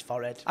 Monkey's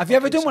forehead. Have you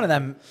ever done one of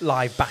them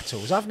live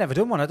battles? I've never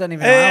done one. I don't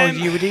even know how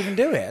you would even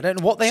do it. I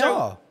don't know what they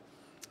are.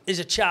 There's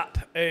a chap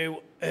who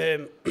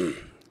I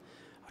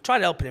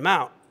tried helping him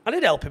out. I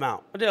did help him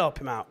out.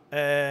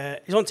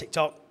 He's on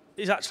TikTok.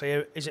 He's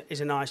actually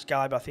he's a nice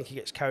guy, but I think he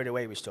gets carried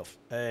away with stuff.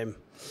 And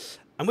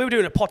we were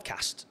doing a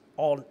podcast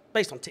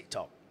based on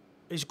TikTok.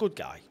 He's a good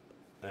guy.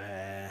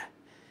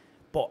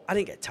 But I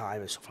didn't get time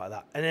and stuff like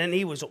that. And then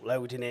he was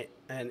uploading it,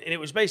 and it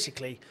was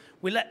basically,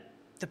 we let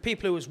the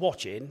people who was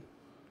watching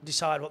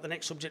decide what the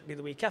next subject would be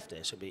the week after.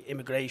 So it'd be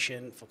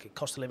immigration, fucking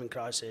cost of living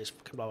crisis,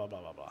 fucking blah, blah,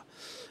 blah, blah, blah.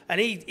 And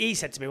he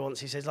said to me once,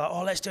 he says, like,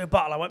 oh, let's do a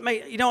battle. I went,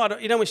 mate, you know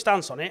my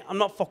stance on it? I'm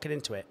not fucking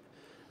into it.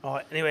 All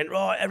right. And he went,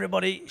 right,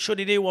 everybody, should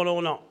he do one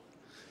or not?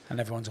 And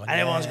everyone's going,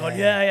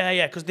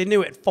 yeah, because they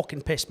knew it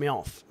fucking pissed me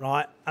off,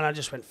 right? And I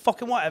just went,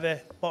 fucking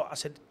whatever. But I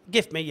said,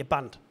 gift me, you're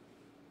banned.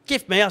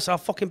 Gift me. I said, I'll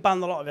fucking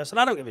ban the lot of you. I said,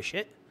 I don't give a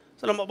shit. I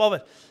said, I'm not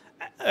bothered.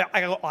 I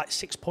got like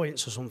 6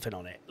 points or something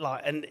on it,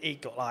 like, and he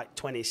got like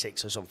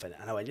 26 or something.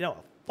 And I went, you know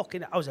what?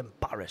 I was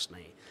embarrassed,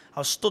 mate.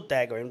 I was stood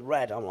there going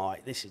red. I'm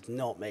like, this is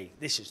not me.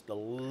 This is the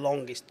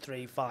longest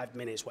 3-5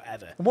 minutes,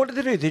 whatever. And what do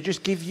they do? They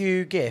just give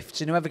you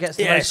gifts, and whoever gets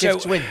the most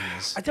gifts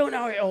wins? I don't know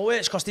how it all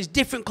works, because there's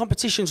different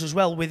competitions as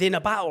well within a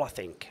battle, I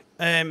think.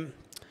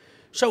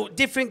 So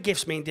different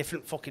gifts mean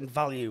different fucking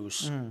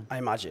values, I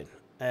imagine.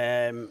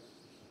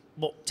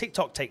 But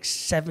TikTok takes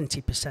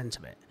 70%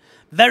 of it.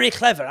 Very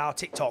clever how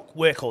TikTok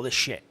work all this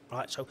shit,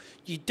 right? So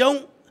you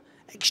don't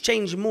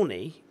exchange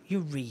money,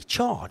 you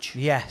recharge.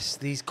 Yes,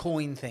 these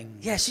coin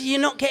things. Yeah, so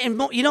you're not getting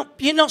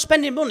you're not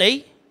spending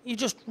money, you're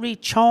just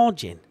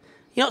recharging.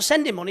 You're not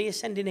sending money, you're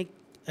sending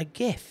a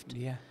gift.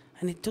 Yeah.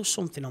 And it does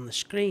something on the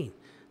screen.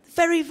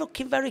 Very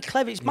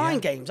clever. It's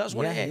mind games, that's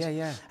what it is.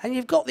 Yeah. And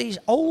you've got these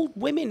old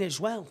women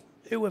as well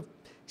who are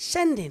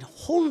sending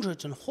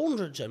hundreds and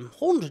hundreds and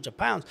hundreds of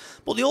pounds.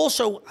 But they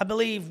also, I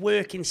believe,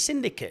 work in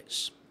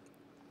syndicates.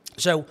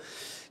 So,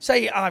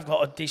 say I've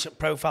got a decent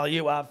profile,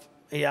 you have,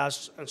 he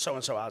has, and so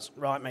has.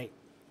 Right, mate?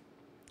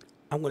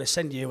 I'm going to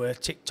send you a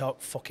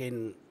TikTok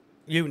fucking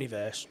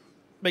universe.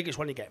 Biggest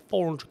one you get,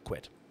 400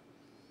 quid.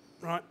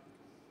 Right?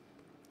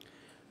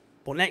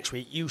 But next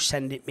week, you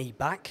send it me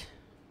back.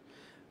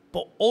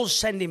 But us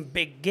sending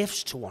big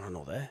gifts to one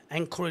another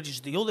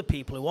encourages the other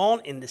people who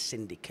aren't in the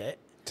syndicate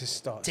To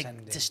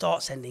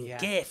start sending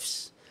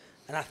gifts.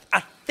 And I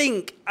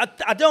think,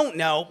 I don't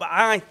know, but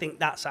I think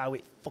that's how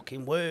it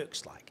fucking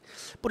works. Like,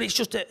 but it's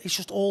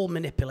just all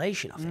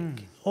manipulation, I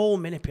think. All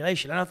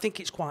manipulation. And I think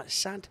it's quite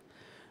sad.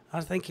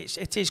 I think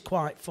it is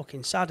quite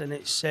fucking sad. And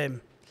it's,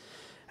 and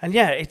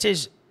yeah, it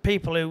is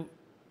people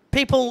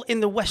in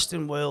the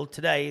Western world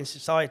today in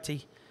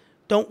society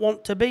don't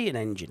want to be an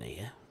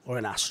engineer or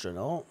an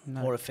astronaut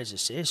or a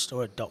physicist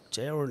or a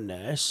doctor or a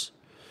nurse.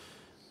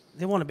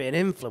 They want to be an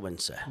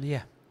influencer.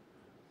 Yeah.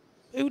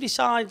 Who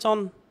decides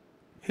on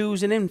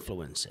who's an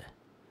influencer?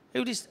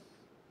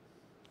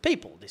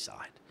 People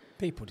decide.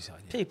 People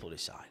decide. Yeah. People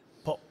decide.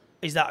 But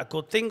is that a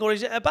good thing or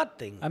is it a bad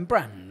thing? And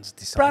brands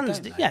decide. Brands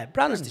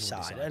Brands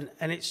decide.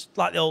 And it's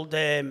like the old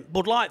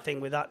Bud Light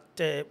thing with that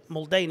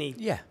Muldaney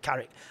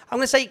character. I'm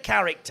going to say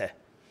character.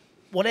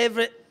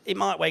 Whatever it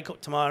might wake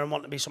up tomorrow and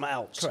want to be something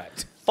else.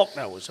 Correct. Fuck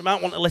knows. I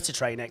might want a litter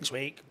tray next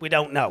week. We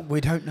don't know.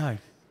 We don't know.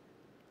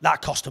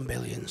 That cost them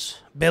billions.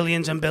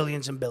 Billions and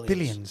billions and billions.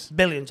 Billions.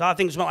 Billions. I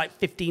think it's about like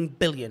 15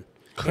 billion.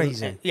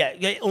 Crazy. Yeah,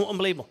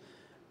 unbelievable.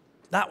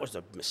 That was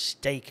the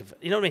mistake of it.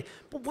 You know what I mean?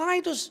 But why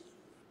does...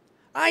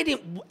 I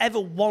didn't ever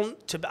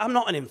want to... I'm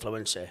not an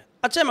influencer.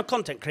 I'd say I'm a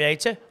content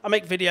creator. I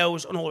make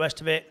videos and all the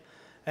rest of it.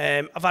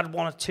 I've had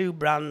one or two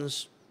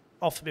brands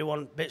offer me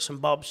one bits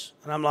and bobs.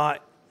 And I'm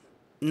like,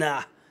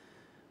 nah.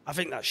 I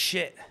think that's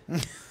shit.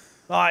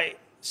 Like...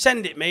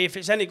 Send it me. If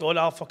it's any good,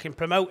 I'll fucking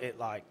promote it.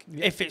 Like,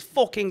 if it's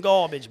fucking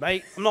garbage,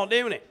 mate, I'm not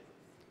doing it.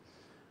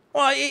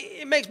 Well,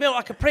 it makes me look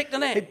like a prick,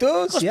 doesn't it? It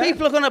does, Because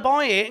people are going to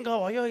buy it and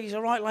go, oh, yeah, he's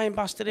a right lying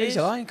bastard. He's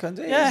a lying cunt,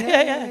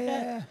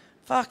 Yeah.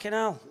 Fucking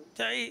hell.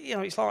 You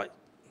know, it's like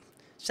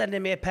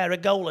sending me a pair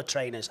of Gola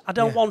trainers. I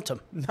don't want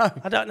them. No.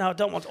 I don't know. I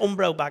don't want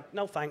Umbro bag.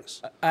 No,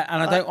 thanks.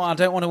 And I don't want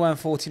to earn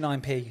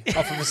 49p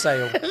off of a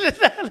sale.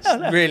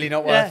 It's really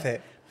not worth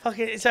it.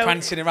 Fucking, so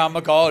prancing around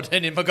my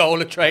garden in my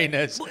Gola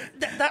trainers.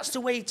 That's the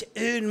way to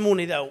earn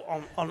money, though,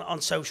 on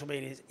social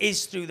media,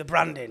 is through the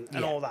branding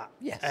and all that.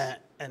 Yes.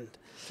 And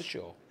for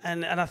sure.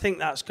 And I think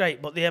that's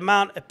great. But the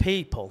amount of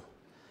people...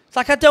 It's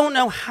like, I don't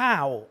know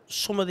how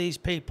some of these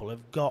people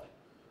have got...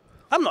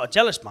 I'm not a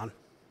jealous man.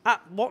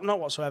 Not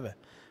whatsoever.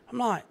 I'm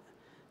like,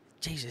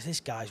 Jesus, this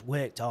guy's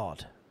worked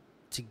hard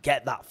to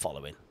get that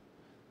following.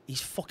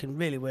 He's fucking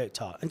really worked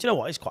hard. And do you know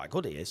what? He's quite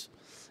good, he is.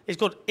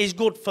 He's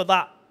good for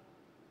that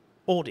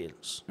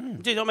audience.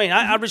 Do you know what I mean?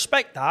 I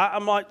respect that.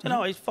 I'm like, you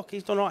know, he's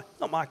done right.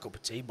 Not my cup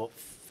of tea, but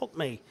fuck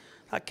me.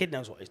 That kid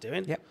knows what he's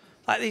doing. Yep.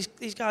 Like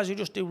these guys who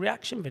just do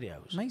reaction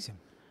videos. Amazing.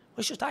 Well,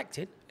 it's just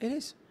acting. It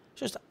is.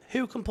 It's just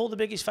who can pull the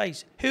biggest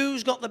face?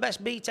 Who's got the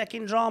best B-Tech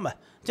in drama?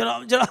 Do you know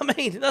what I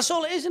mean? That's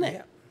all it is, isn't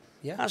it?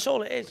 Yeah. That's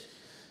all it is.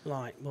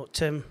 Like,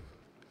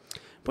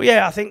 but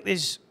yeah, I think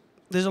there's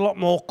a lot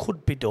more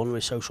could be done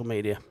with social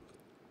media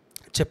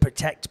to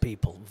protect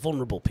people,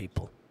 vulnerable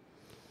people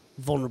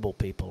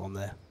on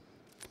there.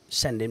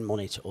 Sending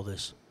money to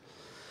others.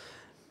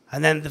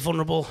 And then the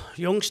vulnerable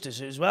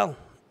youngsters as well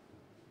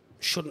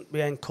shouldn't be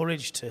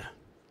encouraged to...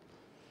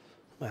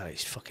 Well,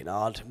 it's fucking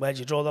hard. Where do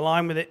you draw the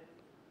line with it?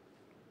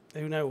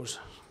 Who knows?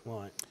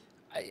 Right.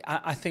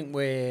 I think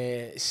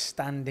we're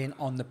standing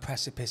on the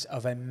precipice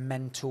of a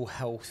mental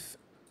health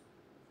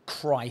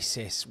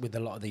crisis with a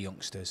lot of the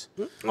youngsters.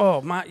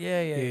 Oh, Matt,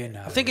 yeah. You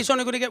know. I think it's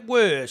only going to get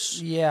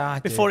worse. Yeah,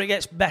 before it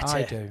gets better.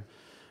 I do.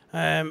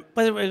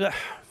 Whether we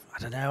I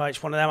don't know.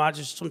 It's one of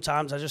them.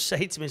 Sometimes I just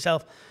say to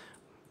myself,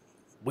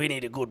 we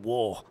need a good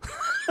war.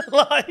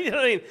 Like, you know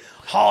what I mean?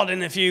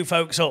 Harden a few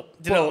folks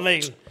up. Do you know what I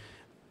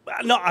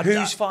mean?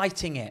 Who's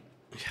fighting it?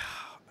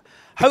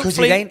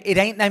 Hopefully, because it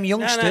ain't them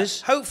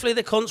youngsters. No. Hopefully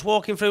the cunts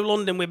walking through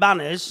London with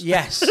banners.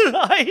 Yes.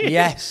 Right?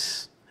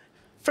 Yes.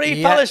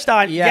 Free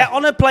Palestine. Yeah. Get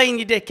on a plane,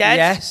 you dickhead.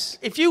 Yes.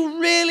 If you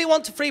really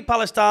want to free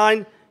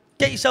Palestine,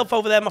 get yourself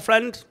over there, my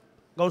friend.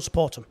 Go and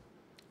support them.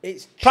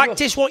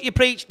 Practice what you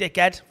preach,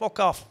 dickhead. Fuck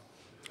off.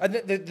 And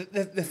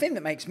the thing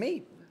that makes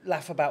me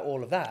laugh about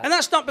all of that... And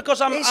that's not because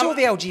I'm all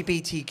the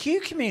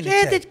LGBTQ community.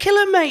 Yeah, they'd kill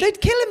him, mate.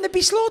 They'd kill him. They'd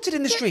be slaughtered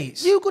in the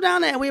streets. You go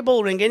down there with your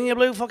bull ring in your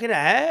blue fucking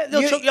hair.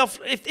 They'll chuck you off.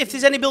 If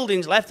there's any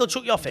buildings left, they'll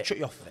chuck you off it. Chuck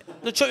you off of it.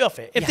 They'll chuck you off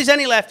it. If there's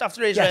any left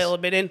after Israel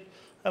have been in...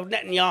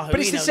 Netanyahu, but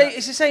it's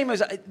the same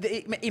as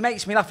he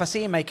makes me laugh. I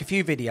see him make a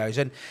few videos,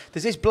 and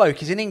there's this bloke.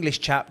 He's an English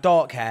chap,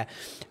 dark hair,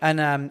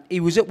 and he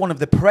was at one of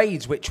the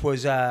parades, which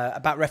was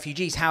about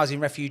refugees, housing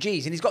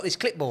refugees, and he's got this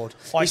clipboard.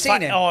 You've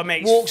seen him? Oh,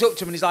 mate, walks up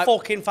to him and he's like,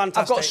 "Fucking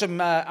fantastic! I've got some.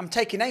 I'm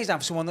taking names down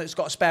for someone that's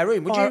got a spare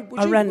room. Would you?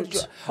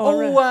 Rent.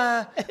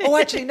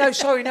 Actually, no.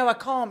 Sorry, no, I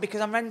can't because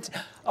I'm renting.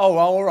 Oh,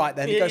 well, all right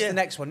then. He goes to the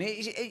next one.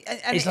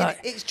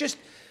 It's just.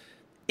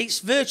 It's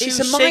virtue It's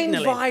a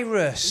signaling. mind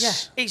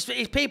virus. Yeah.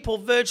 It's people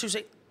virtue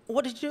signaling.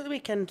 What did you do at the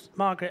weekend,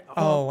 Margaret?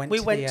 We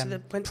went to the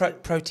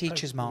Pro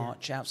Teachers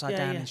March outside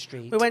Downing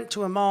Street. We went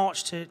to a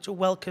march to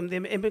welcome the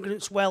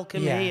immigrants.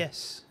 Welcome here.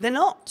 They're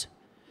not.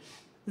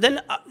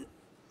 then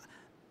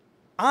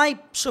I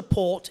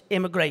support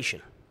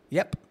immigration.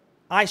 Yep.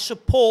 I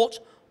support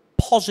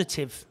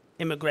positive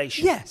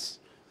immigration. Yes.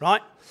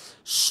 Right?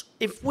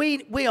 If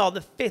we are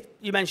the fifth,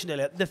 you mentioned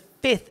earlier, the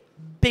fifth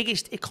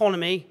biggest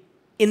economy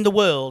in the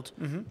world.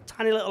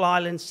 Tiny little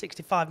island,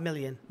 65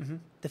 million.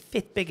 The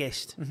fifth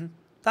biggest.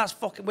 That's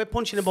fucking, we're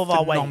punching above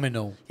our weight.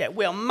 Phenomenal. Yeah,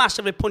 we are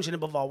massively punching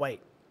above our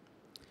weight.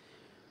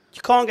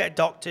 You can't get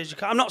doctors.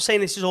 I'm not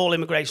saying this is all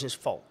immigration's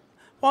fault.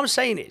 What I'm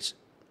saying is,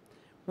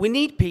 we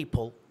need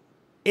people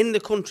in the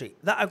country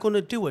that are going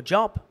to do a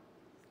job.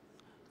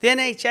 The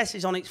NHS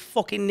is on its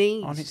fucking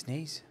knees. On its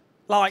knees.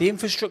 Like, The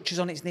infrastructure's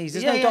on its knees.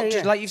 There's Yeah, no yeah, doctors.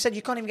 yeah. Like you've said,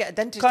 you can't even get a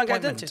dentist can't get a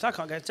appointment. dentist. I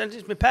can't get a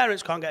dentist. My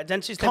parents can't get a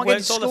dentist. Can't They've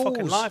get worked all their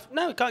fucking schools. life.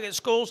 No, you can't get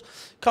schools.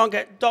 Can't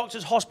get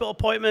doctors, hospital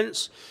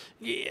appointments.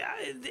 Yeah,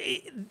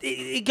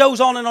 it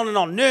goes on and on and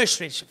on.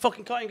 Nurseries.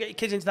 Fucking can't even get your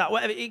kids into that.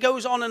 Whatever. It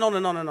goes on and on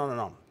and on and on and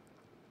on.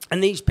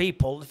 And these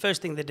people, the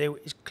first thing they do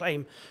is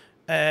claim,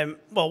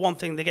 well, one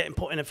thing, they're getting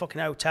put in a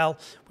fucking hotel.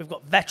 We've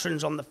got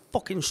veterans on the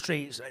fucking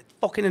streets. It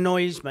fucking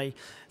annoys me.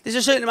 There's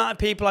a certain amount of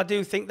people I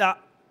do think that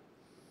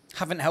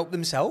Haven't helped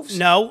themselves.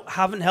 no,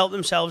 haven't helped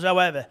themselves.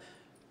 However,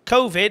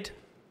 COVID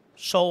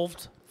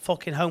solved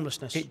fucking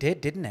homelessness. It did,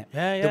 didn't it?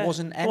 Yeah, yeah. There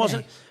wasn't any. There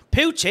wasn't.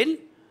 Putin,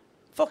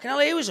 fucking hell,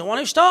 he was the one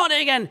who started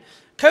it again.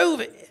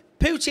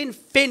 Putin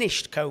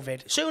finished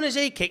COVID. As soon as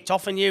he kicked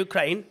off in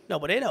Ukraine,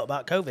 nobody knew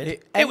about COVID.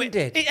 It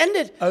ended. It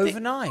ended.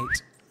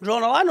 Overnight.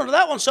 Drawn a line under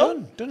that one,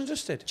 son. Done and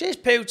dusted. Cheers,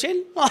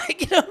 Putin.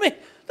 Like, you know what I mean?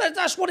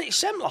 That's what it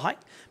seemed like.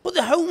 But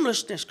the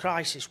homelessness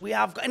crisis we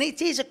have got, and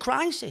it is a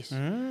crisis.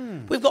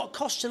 We've got a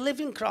cost of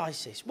living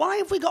crisis. Why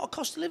have we got a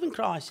cost of living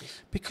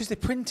crisis? Because they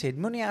printed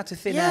money out of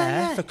thin Yeah, air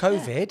yeah, for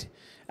COVID,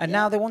 and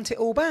now they want it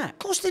all back. Of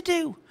course they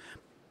do.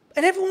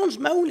 And everyone's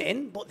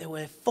moaning, but they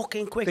were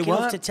fucking quick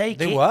enough to take it.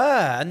 They were,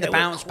 and They the were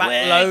bounce back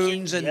quick.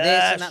 loans and this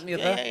Yes. and that and the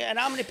other. Yeah, yeah. And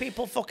how many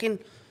people fucking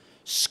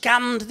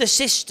scammed the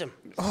system?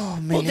 Oh,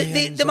 Well, millions.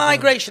 the of them.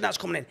 migration that's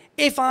coming in.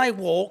 If I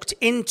walked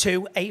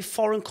into a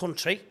foreign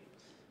country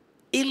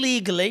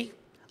illegally,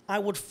 I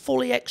would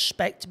fully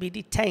expect to be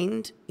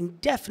detained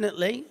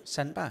indefinitely,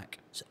 Sent back.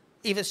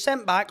 either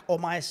sent back or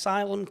my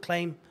asylum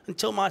claim,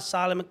 until my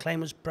asylum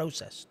claim was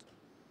processed.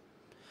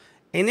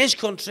 In this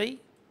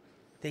country,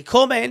 they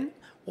come in,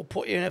 we'll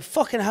put you in a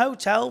fucking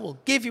hotel, we'll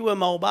give you a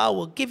mobile,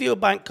 we'll give you a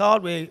bank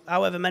card with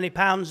however many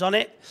pounds on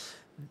it.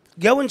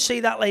 Go and see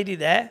that lady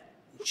there.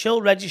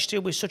 She'll register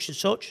with such and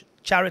such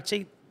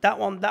charity. That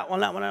one, that one,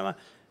 that one, that one.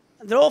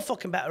 They're all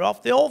fucking better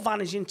off. They all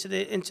vanish into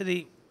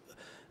the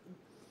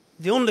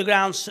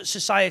underground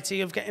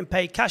society of getting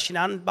paid cash in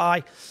hand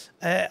by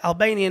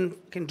Albanian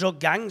fucking drug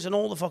gangs and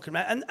all the fucking...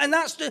 And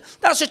that's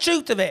the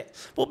truth of it.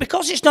 But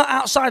because it's not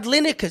outside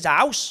Lineker's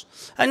house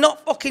and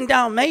not fucking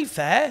down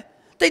Mayfair,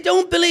 they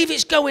don't believe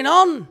it's going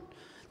on.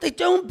 They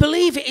don't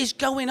believe it is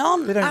going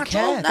on. They don't at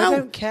care. all. They No.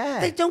 don't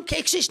care. They don't care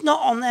because it's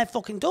not on their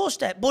fucking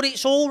doorstep. But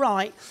it's all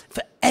right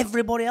for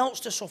everybody else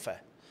to suffer.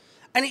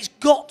 And it's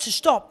got to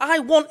stop. I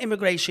want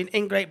immigration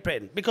in Great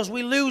Britain because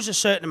we lose a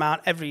certain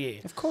amount every year.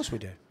 Of course we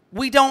do.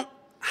 We don't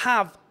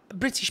have,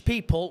 British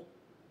people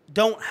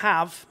don't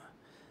have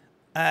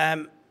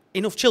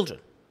enough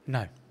children.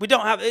 No. We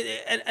don't have,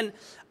 and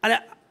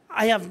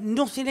I have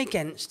nothing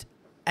against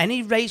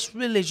any race,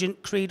 religion,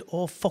 creed,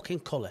 or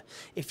fucking colour.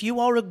 If you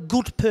are a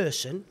good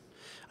person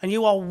and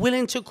you are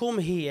willing to come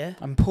here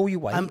And pull your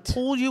weight. and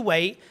pull your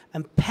weight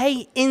and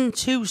pay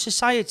into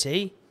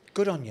society,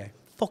 Good on you.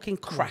 fucking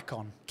come. Crack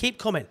on. Keep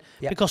coming.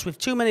 Yep. Because we've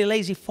too many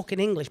lazy fucking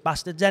English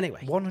bastards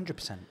anyway.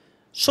 100%.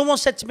 Someone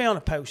said to me on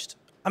a post,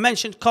 I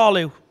mentioned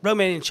Carlu,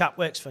 Romanian chap,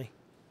 works for me.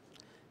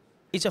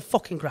 He's a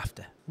fucking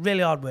grafter,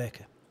 really hard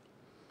worker.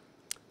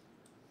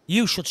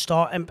 You should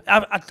start, and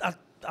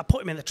I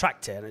put him in the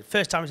tractor, and the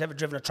first time he's ever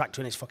driven a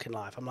tractor in his fucking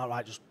life. I'm like,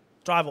 right, just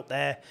drive up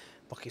there,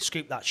 fucking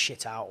scoop that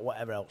shit out, or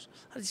whatever else.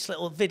 I did this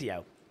little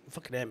video. It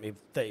fucking earned me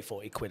 30,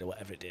 40 quid or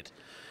whatever it did.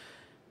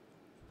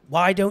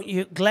 Why don't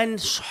you, Glenn,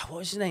 what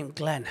was his name?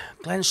 Glenn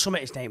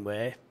Summit, his name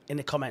were, in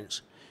the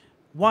comments.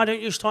 Why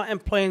don't you start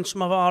employing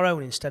some of our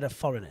own instead of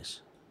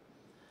foreigners?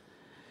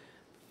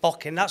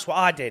 Fucking, that's what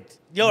I did.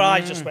 Your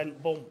eyes just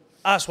went, boom.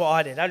 That's what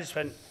I did. I just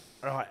went,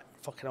 right,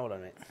 fucking hold on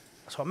a minute.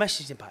 So I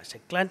messaged him back. I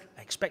said, Glenn,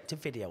 I expect a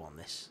video on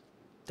this.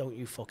 Don't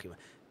you fucking...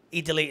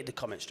 He deleted the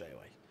comment straight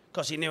away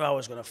because he knew I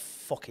was going to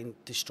fucking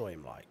destroy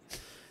him, like.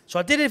 So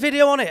I did a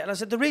video on it, and I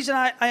said, the reason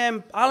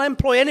I'll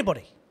employ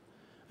anybody,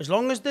 as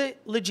long as they're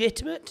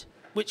legitimate,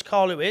 which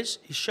Carlu is.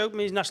 He showed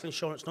me his national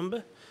insurance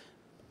number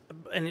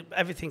and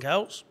everything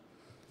else.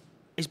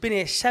 He's been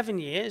here 7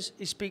 years.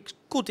 He speaks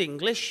good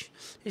English.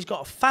 He's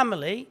got a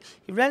family.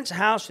 He rents a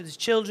house with his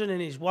children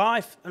and his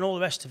wife and all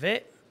the rest of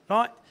it,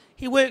 right?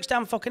 He works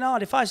damn fucking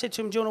hard. If I said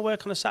to him, do you want to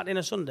work on a Saturday and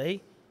a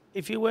Sunday?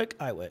 If you work,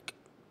 I work.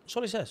 That's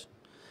all he says.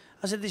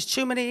 I said, there's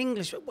too many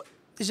English.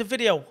 There's a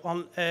video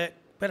on, we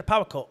had a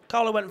power cut.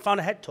 Carlo went and found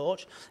a head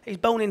torch. He's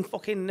boning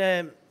fucking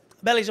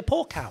bellies of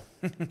pork cow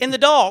in the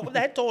dark with the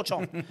head torch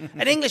on.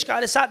 An English guy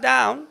that sat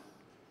down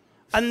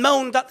and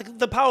moaned that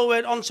the power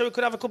went on so he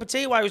could have a cup of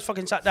tea while he was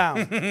fucking sat down.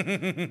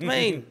 I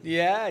mean,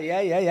 Yeah,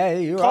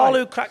 you're Carlo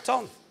right. cracked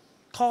on.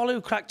 Call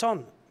who cracked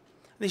on.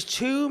 There's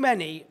too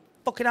many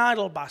fucking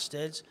idle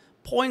bastards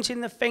pointing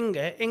the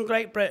finger in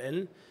Great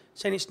Britain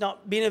saying it's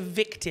not being a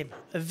victim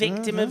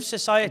of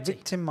society.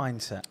 Victim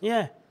mindset.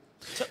 Yeah.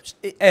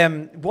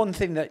 One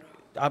thing that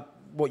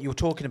what you were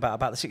talking about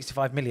the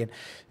 65 million,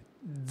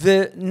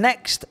 the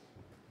next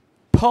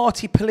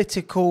party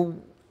political,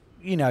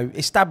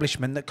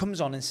 establishment that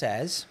comes on and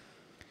says,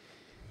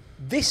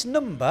 this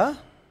number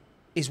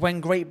is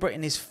when Great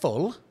Britain is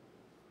full,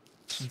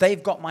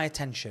 they've got my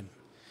attention.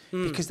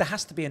 Because there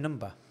has to be a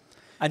number.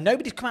 And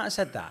nobody's come out and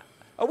said that.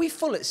 Are we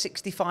full at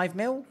 65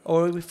 mil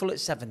or are we full at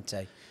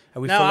 70? Are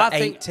we full at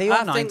 80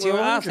 or 90 or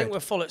 100? I think we're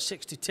full at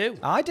 62.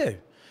 I do.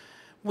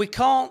 We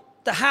can't,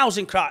 the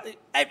housing crisis,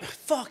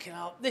 fucking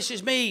hell, this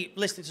is me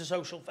listening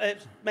to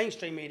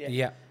mainstream media.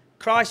 Yeah.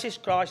 Crisis.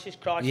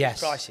 Yes.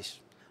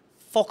 Crisis.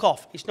 Fuck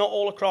off. It's not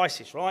all a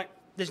crisis, right?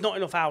 There's not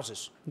enough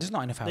houses. There's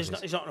not enough houses.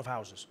 There's not enough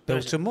houses.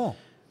 Build some more.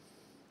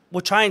 We're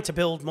trying to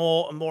build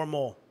more and more and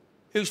more.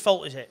 Whose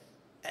fault is it?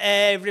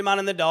 Every man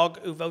and the dog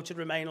who voted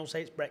Remain will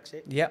say it's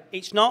Brexit. Yep.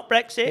 It's not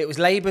Brexit. It was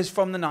Labour's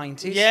from the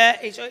 90s. Yeah,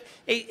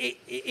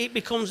 it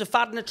becomes a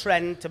fad and a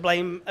trend to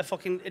blame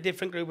a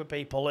different group of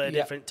people at a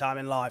different time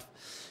in life.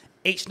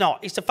 It's not.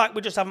 It's the fact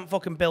we just haven't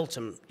fucking built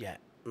them yet,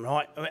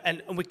 right?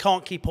 And we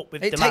can't keep up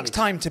with demand. It takes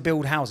time to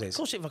build houses. Of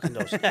course it fucking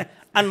does. Yeah.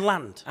 And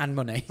land. And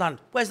money. Land.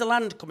 Where's the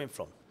land coming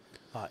from?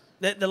 Right.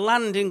 The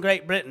land in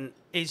Great Britain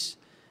is...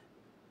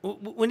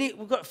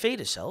 We've got to feed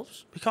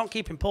ourselves. We can't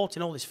keep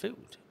importing all this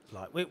food.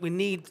 Like we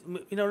need,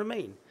 you know what I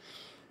mean?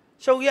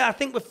 So yeah, I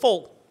think we're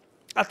full.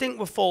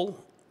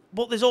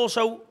 But there's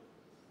also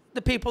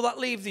the people that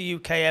leave the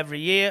UK every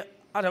year.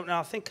 I don't know.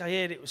 I think I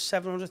heard it was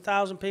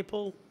 700,000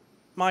 people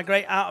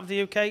migrate out of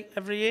the UK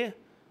every year,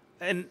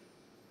 and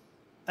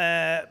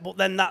but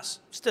then that's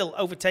still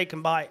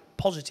overtaken by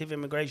positive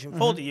immigration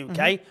for the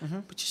UK,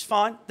 which is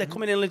fine. They're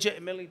coming in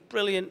legitimately,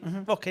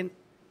 brilliant. Fucking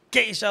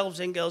get yourselves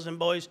in, girls and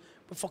boys.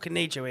 We fucking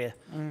need you here.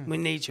 We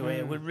need you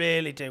here. We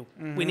really do.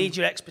 We need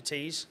your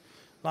expertise.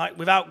 Like,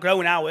 without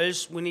growing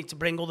ours, we need to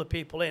bring other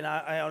people in.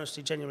 I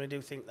honestly, genuinely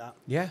do think that.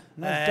 Yeah,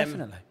 no,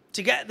 definitely.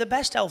 To get the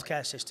best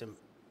healthcare system,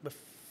 we're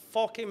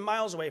fucking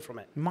miles away from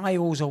it.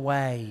 Miles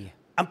away.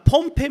 And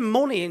pumping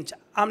money into...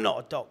 I'm not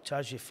a doctor,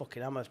 as you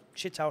fucking... I'm a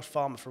shithouse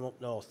farmer from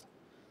up north.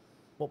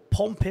 But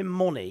pumping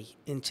money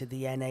into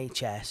the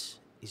NHS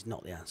is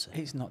not the answer.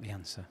 It's not the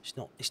answer.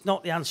 It's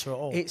not the answer at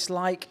all. It's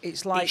like... It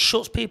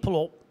shuts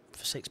people up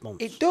for 6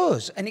 months. It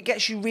does, and it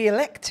gets you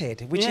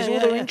re-elected, which is all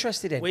they're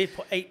interested in. We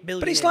put 8 billion.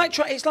 But it's like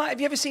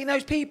have you ever seen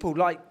those people?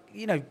 Like,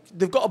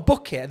 they've got a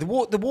bucket. The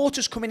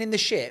water's coming in the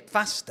ship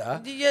faster,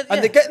 and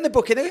they're getting the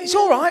bucket. It's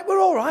all right. We're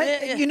all right.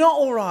 Yeah, yeah. You're not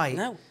all right.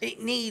 No,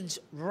 it needs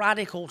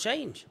radical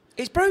change.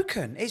 It's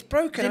broken. It's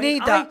broken. They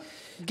need that.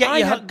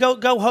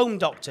 Go home,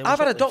 doctor. I've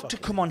had a doctor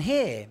come on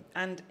here,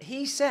 and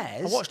he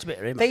says I watched a bit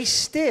of him. They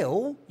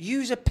still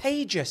use a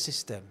pager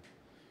system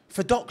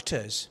for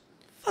doctors.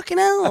 Fucking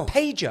hell. A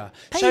pager.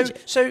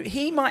 So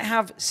he might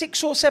have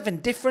 6 or 7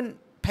 different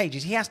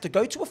pages. He has to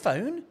go to a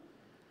phone,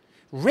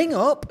 ring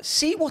up,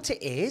 see what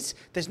it is.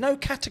 There's no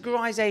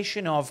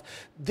categorization of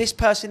this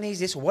person needs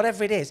this or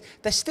whatever it is.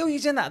 They're still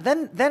using that.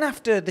 Then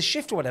after the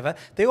shift or whatever,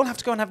 they all have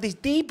to go and have this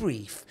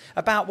debrief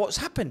about what's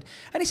happened.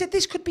 And he said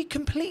this could be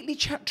completely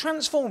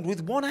transformed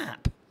with one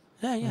app.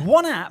 Yeah, yeah.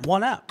 One app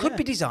yeah. could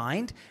be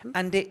designed,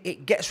 and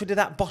it gets rid of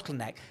that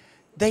bottleneck.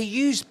 They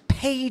use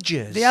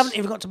pagers. They haven't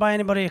even got to buy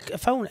anybody a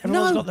phone.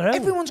 Everyone's got their own.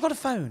 Everyone's got a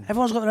phone.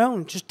 Everyone's got their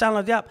own. Just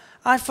download the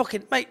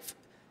app. Mate,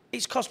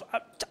 it's cost...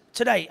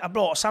 Today, I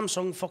brought a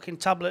Samsung fucking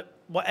tablet,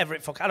 whatever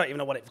it I don't even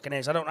know what it fucking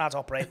is. I don't know how to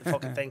operate the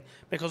fucking thing.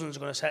 My cousin's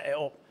going to set it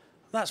up.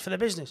 That's for the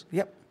business.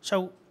 Yep.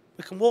 So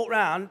we can walk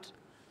around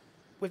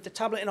with the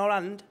tablet in our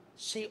hand,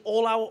 see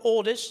all our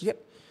orders.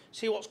 Yep.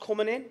 See what's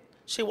coming in,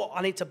 see what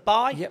I need to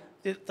buy.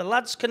 Yep. The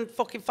lads can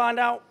fucking find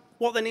out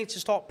what they need to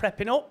start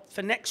prepping up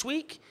for next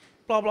week.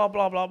 Blah, blah,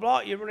 blah, blah, blah.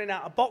 You're running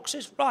out of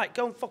boxes. Right,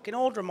 go and fucking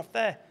order them off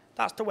there.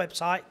 That's the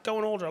website. Go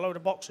and order a load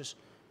of boxes.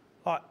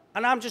 Right,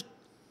 and I'm just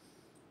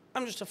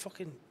a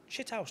fucking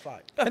shithouse,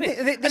 like. And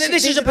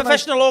this is a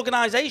professional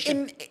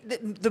organisation.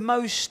 The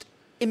most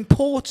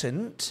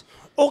important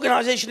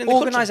organisation in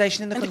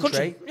the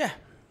country. Yeah.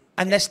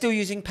 And they're still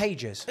using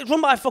pagers. It's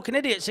run by fucking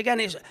idiots. Again,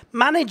 it's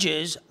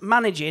managers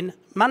managing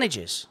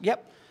managers.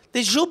 Yep.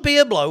 There should be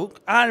a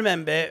bloke. I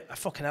remember,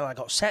 fucking hell, I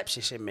got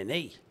sepsis in my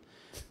knee.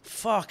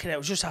 Fucking hell, it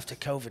was just after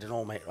COVID and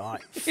all, mate, right?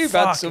 You've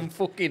had some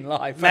fucking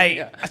life,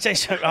 mate. I tell you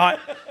something, right?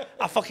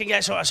 I fucking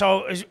get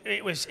so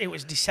it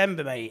was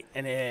December, mate,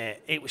 and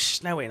it was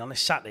snowing on a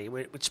Saturday.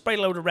 We'd sprayed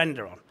a load of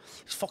render on.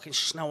 It's fucking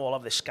snow all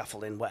over the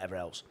scaffolding, whatever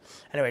else.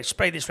 Anyway,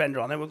 sprayed this render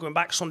on. Then we're going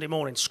back Sunday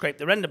morning to scrape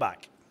the render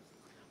back.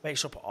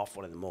 Wakes up at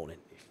 1:30 in the morning.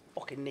 His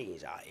fucking knee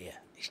is out here.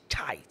 It's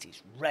tight.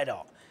 It's red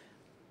hot.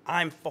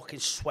 I'm fucking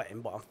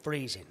sweating, but I'm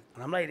freezing.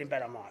 And I'm laying in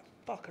bed. I'm like,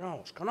 fucking hell,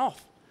 it's gone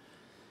off.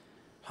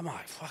 I'm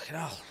like, fucking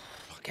hell,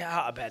 get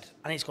out of bed.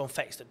 I need to go and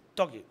fetch the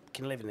dog. You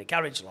can live in the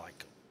garage,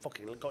 like,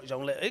 fucking got his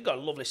own little... He got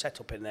a lovely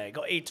setup in there. He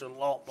got heater and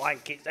lock,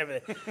 blankets,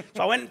 everything.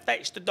 So I went and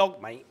fetched the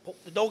dog, mate,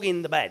 put the dog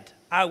in the bed.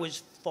 I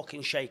was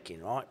fucking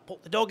shaking, right?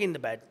 Put the dog in the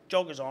bed,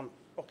 joggers on,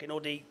 fucking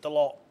hoodie, the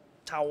lot,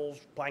 towels,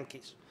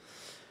 blankets.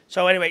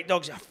 So anyway,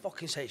 dog's, I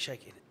fucking say it's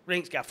shaking.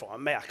 Rings Gaffer, like,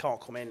 mate, I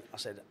can't come in. I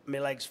said, my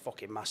leg's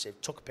fucking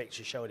massive. Took a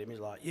picture, showed him. He's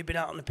like, you've been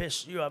out on the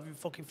piss. You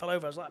fucking fell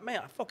over. I was like, mate,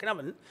 I fucking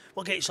haven't.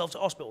 Well, get yourself to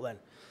hospital then.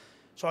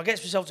 So I get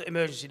myself to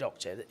emergency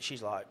doctor.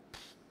 She's like,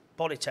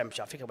 body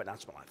temperature, I think I went down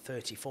to like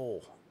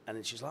 34. And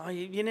then she's like, oh,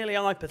 you're nearly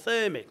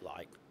hypothermic,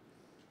 like.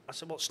 I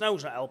said, well,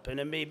 snow's not helping,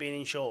 and me being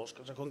in shorts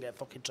because I couldn't get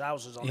fucking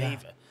trousers on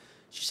either.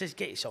 She says,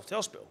 get yourself to the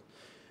hospital.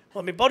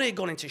 Well, my body had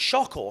gone into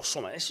shock or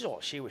something. This is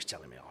what she was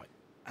telling me, like.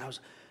 And I was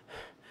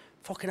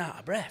fucking out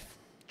of breath.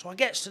 So I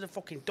gets to the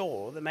fucking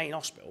door of the main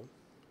hospital,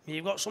 and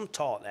you've got some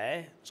tart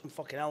there, some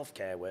fucking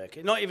healthcare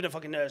worker, not even a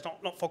fucking nurse,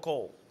 not fuck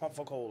all,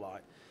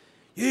 like.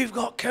 You've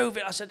got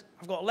COVID. I said,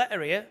 I've got a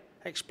letter here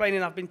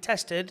explaining I've been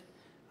tested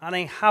and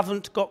I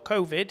haven't got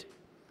COVID,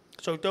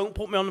 so don't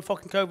put me on the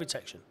fucking COVID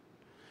section.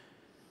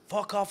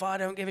 Fuck off, I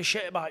don't give a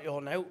shit about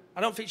your note.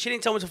 I don't think, she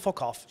didn't tell me to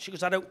fuck off. She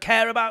goes, I don't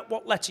care about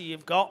what letter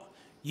you've got.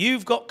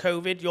 You've got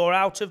COVID, you're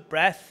out of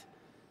breath.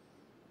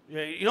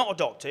 You're not a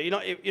doctor, you're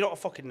not a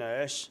fucking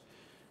nurse.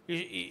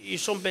 You're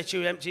some bitch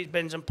who empties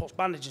bins and puts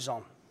bandages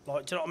on.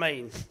 Like, do you know what I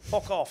mean?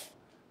 Fuck off.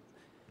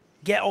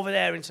 Get over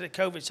there into the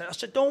COVID section. I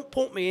said, don't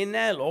put me in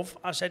there, love.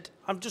 I said,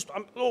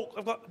 look,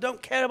 I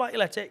don't care about your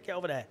letter, get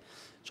over there.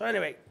 So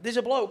anyway, there's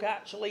a bloke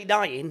actually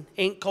dying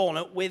in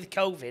corner with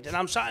COVID, and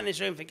I'm sat in this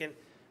room thinking,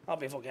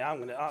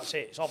 that's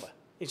it, it's over.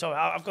 It's over.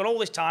 I've got all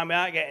this time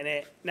without getting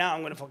it, now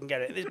I'm going to fucking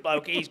get it. This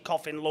bloke, he's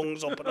coughing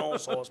lungs up and all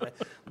sorts, man.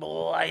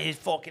 Boy,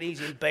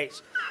 he's in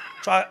bits.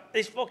 So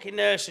this fucking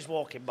nurse is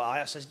walking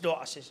by, I says,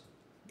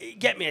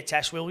 get me a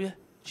test, will you?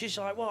 She's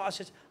like, what? I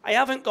says, I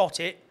haven't got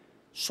it.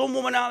 Some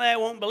woman out there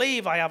won't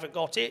believe I haven't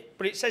got it,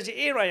 but it says it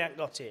here I ain't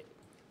got it.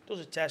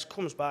 Does a test,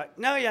 comes back,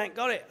 no, you ain't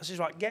got it. I says,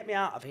 right, get me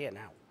out of here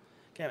now.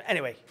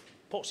 Anyway,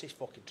 puts this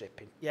fucking drip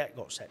in. Yeah,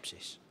 got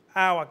sepsis.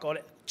 How I got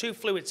it? 2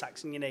 fluid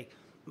sacs in your knee.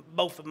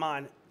 Both of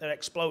mine, they're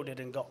exploded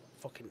and got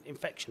fucking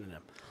infection in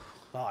them.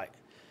 Right.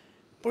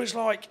 But it's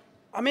like,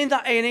 I'm in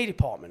that A&E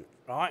department,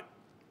 right?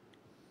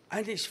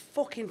 And it's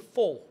fucking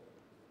full.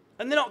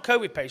 And they're not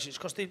COVID patients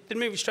because they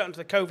move you straight into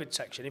the COVID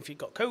section if you've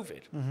got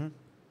COVID. Mm-hmm.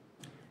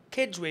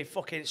 Kids with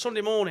fucking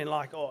Sunday morning,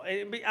 like, or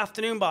it'd be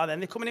afternoon by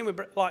then, they're coming in with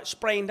like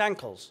sprained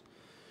ankles.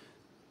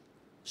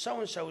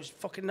 So-and-so is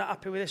fucking not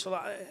happy with this or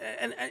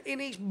that. And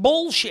it's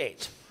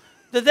bullshit.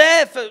 They're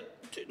there for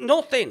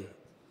nothing.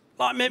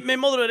 Like, my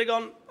mother had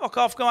gone, fuck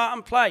off, go out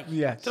and play.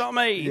 Yes. Do you know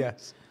what I mean?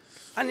 Yes.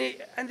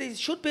 And there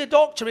should be a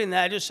doctor in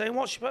there just saying,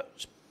 what's your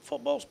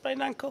football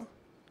sprained ankle?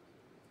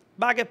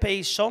 Bag of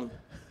peas, son.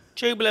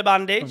 Tubular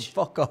bandage. And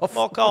fuck off.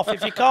 Fuck off.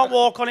 If you can't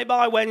walk on it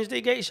by Wednesday,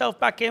 get yourself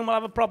back in, we'll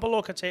have a proper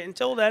look at it.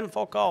 Until then,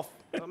 fuck off.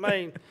 You know what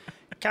I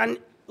mean?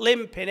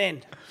 Limping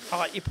in. All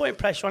right, you're putting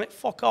pressure on it,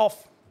 fuck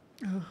off.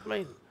 I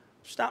mean,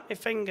 snap my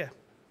finger,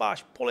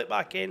 bash, pull it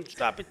back in,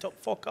 strap it up,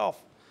 fuck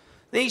off.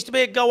 There needs to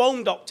be a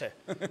go-home doctor.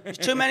 There's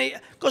too many,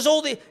 because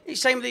it's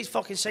same with these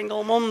fucking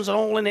single mums and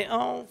all in it.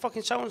 Oh,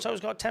 fucking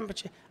so-and-so's got a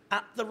temperature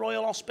at the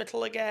Royal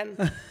Hospital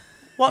again.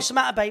 What's the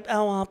matter, babe?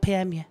 Oh, I'll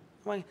PM you.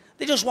 Well,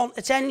 they just want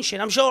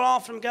attention. I'm sure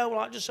half of them go,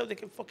 like, just so they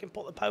can fucking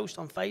put the post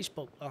on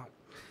Facebook, like,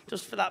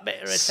 just for that bit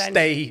of attention.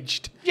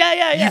 Staged.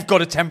 Yeah. You've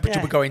got a temperature,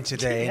 we're going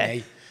today,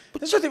 eh?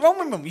 There's nothing wrong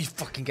with them. You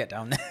fucking get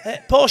down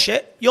there. Poor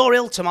shit, you're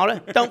ill tomorrow.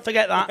 Don't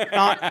forget that.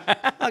 Right.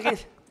 Okay.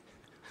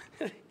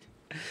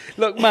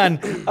 Look, man,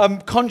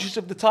 I'm conscious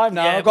of the time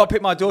now. Yeah, I've got to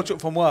pick my daughter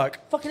up from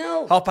work. Fucking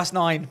hell.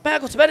 9:30.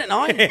 Better go to bed at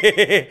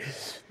 9.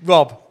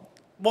 Rob.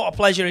 What a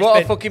pleasure it's What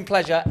been. a fucking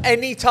pleasure.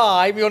 Any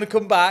time you want to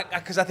come back,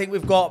 because I think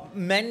we've got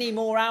many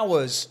more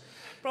hours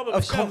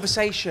of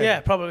conversation. Yeah,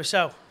 probably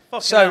so.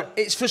 So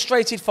it's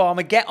Frustrated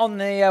Farmer. Get on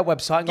the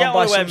website and go and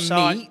buy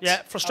some meat.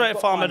 Yeah,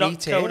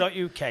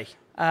 frustratedfarmer.co.uk.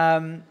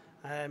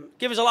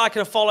 Give us a like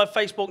and a follow,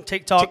 Facebook and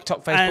TikTok.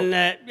 Facebook. And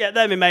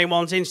they're my main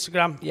ones.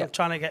 Instagram. Yeah. I'm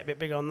trying to get a bit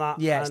big on that.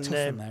 Yeah, it's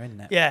tough on there,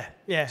 isn't it? Yeah.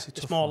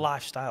 It's more one.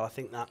 lifestyle, I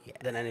think,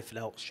 than anything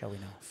else.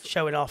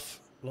 Showing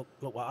off. Look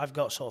what I've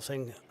got, sort of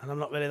thing. And I'm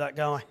not really that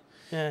guy.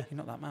 Yeah. You're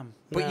not that man.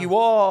 But you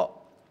are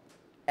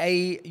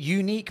a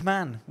unique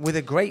man with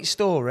a great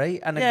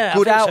story and a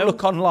good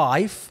outlook on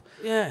life.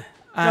 Yeah.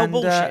 And,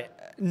 no bullshit.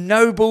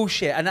 No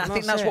bullshit. And I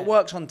think that's what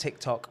works on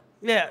TikTok.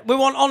 Yeah, we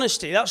want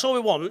honesty. That's all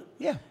we want.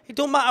 Yeah. It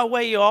don't matter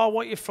where you are,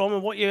 what you're from,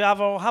 and what you have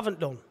or haven't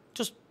done.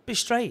 Just be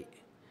straight.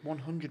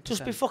 100%.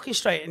 Just be fucking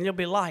straight and you'll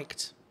be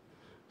liked.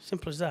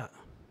 Simple as that.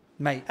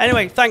 Mate.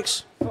 Anyway,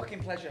 thanks.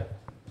 Fucking pleasure.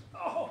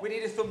 Oh, we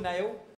need a thumbnail.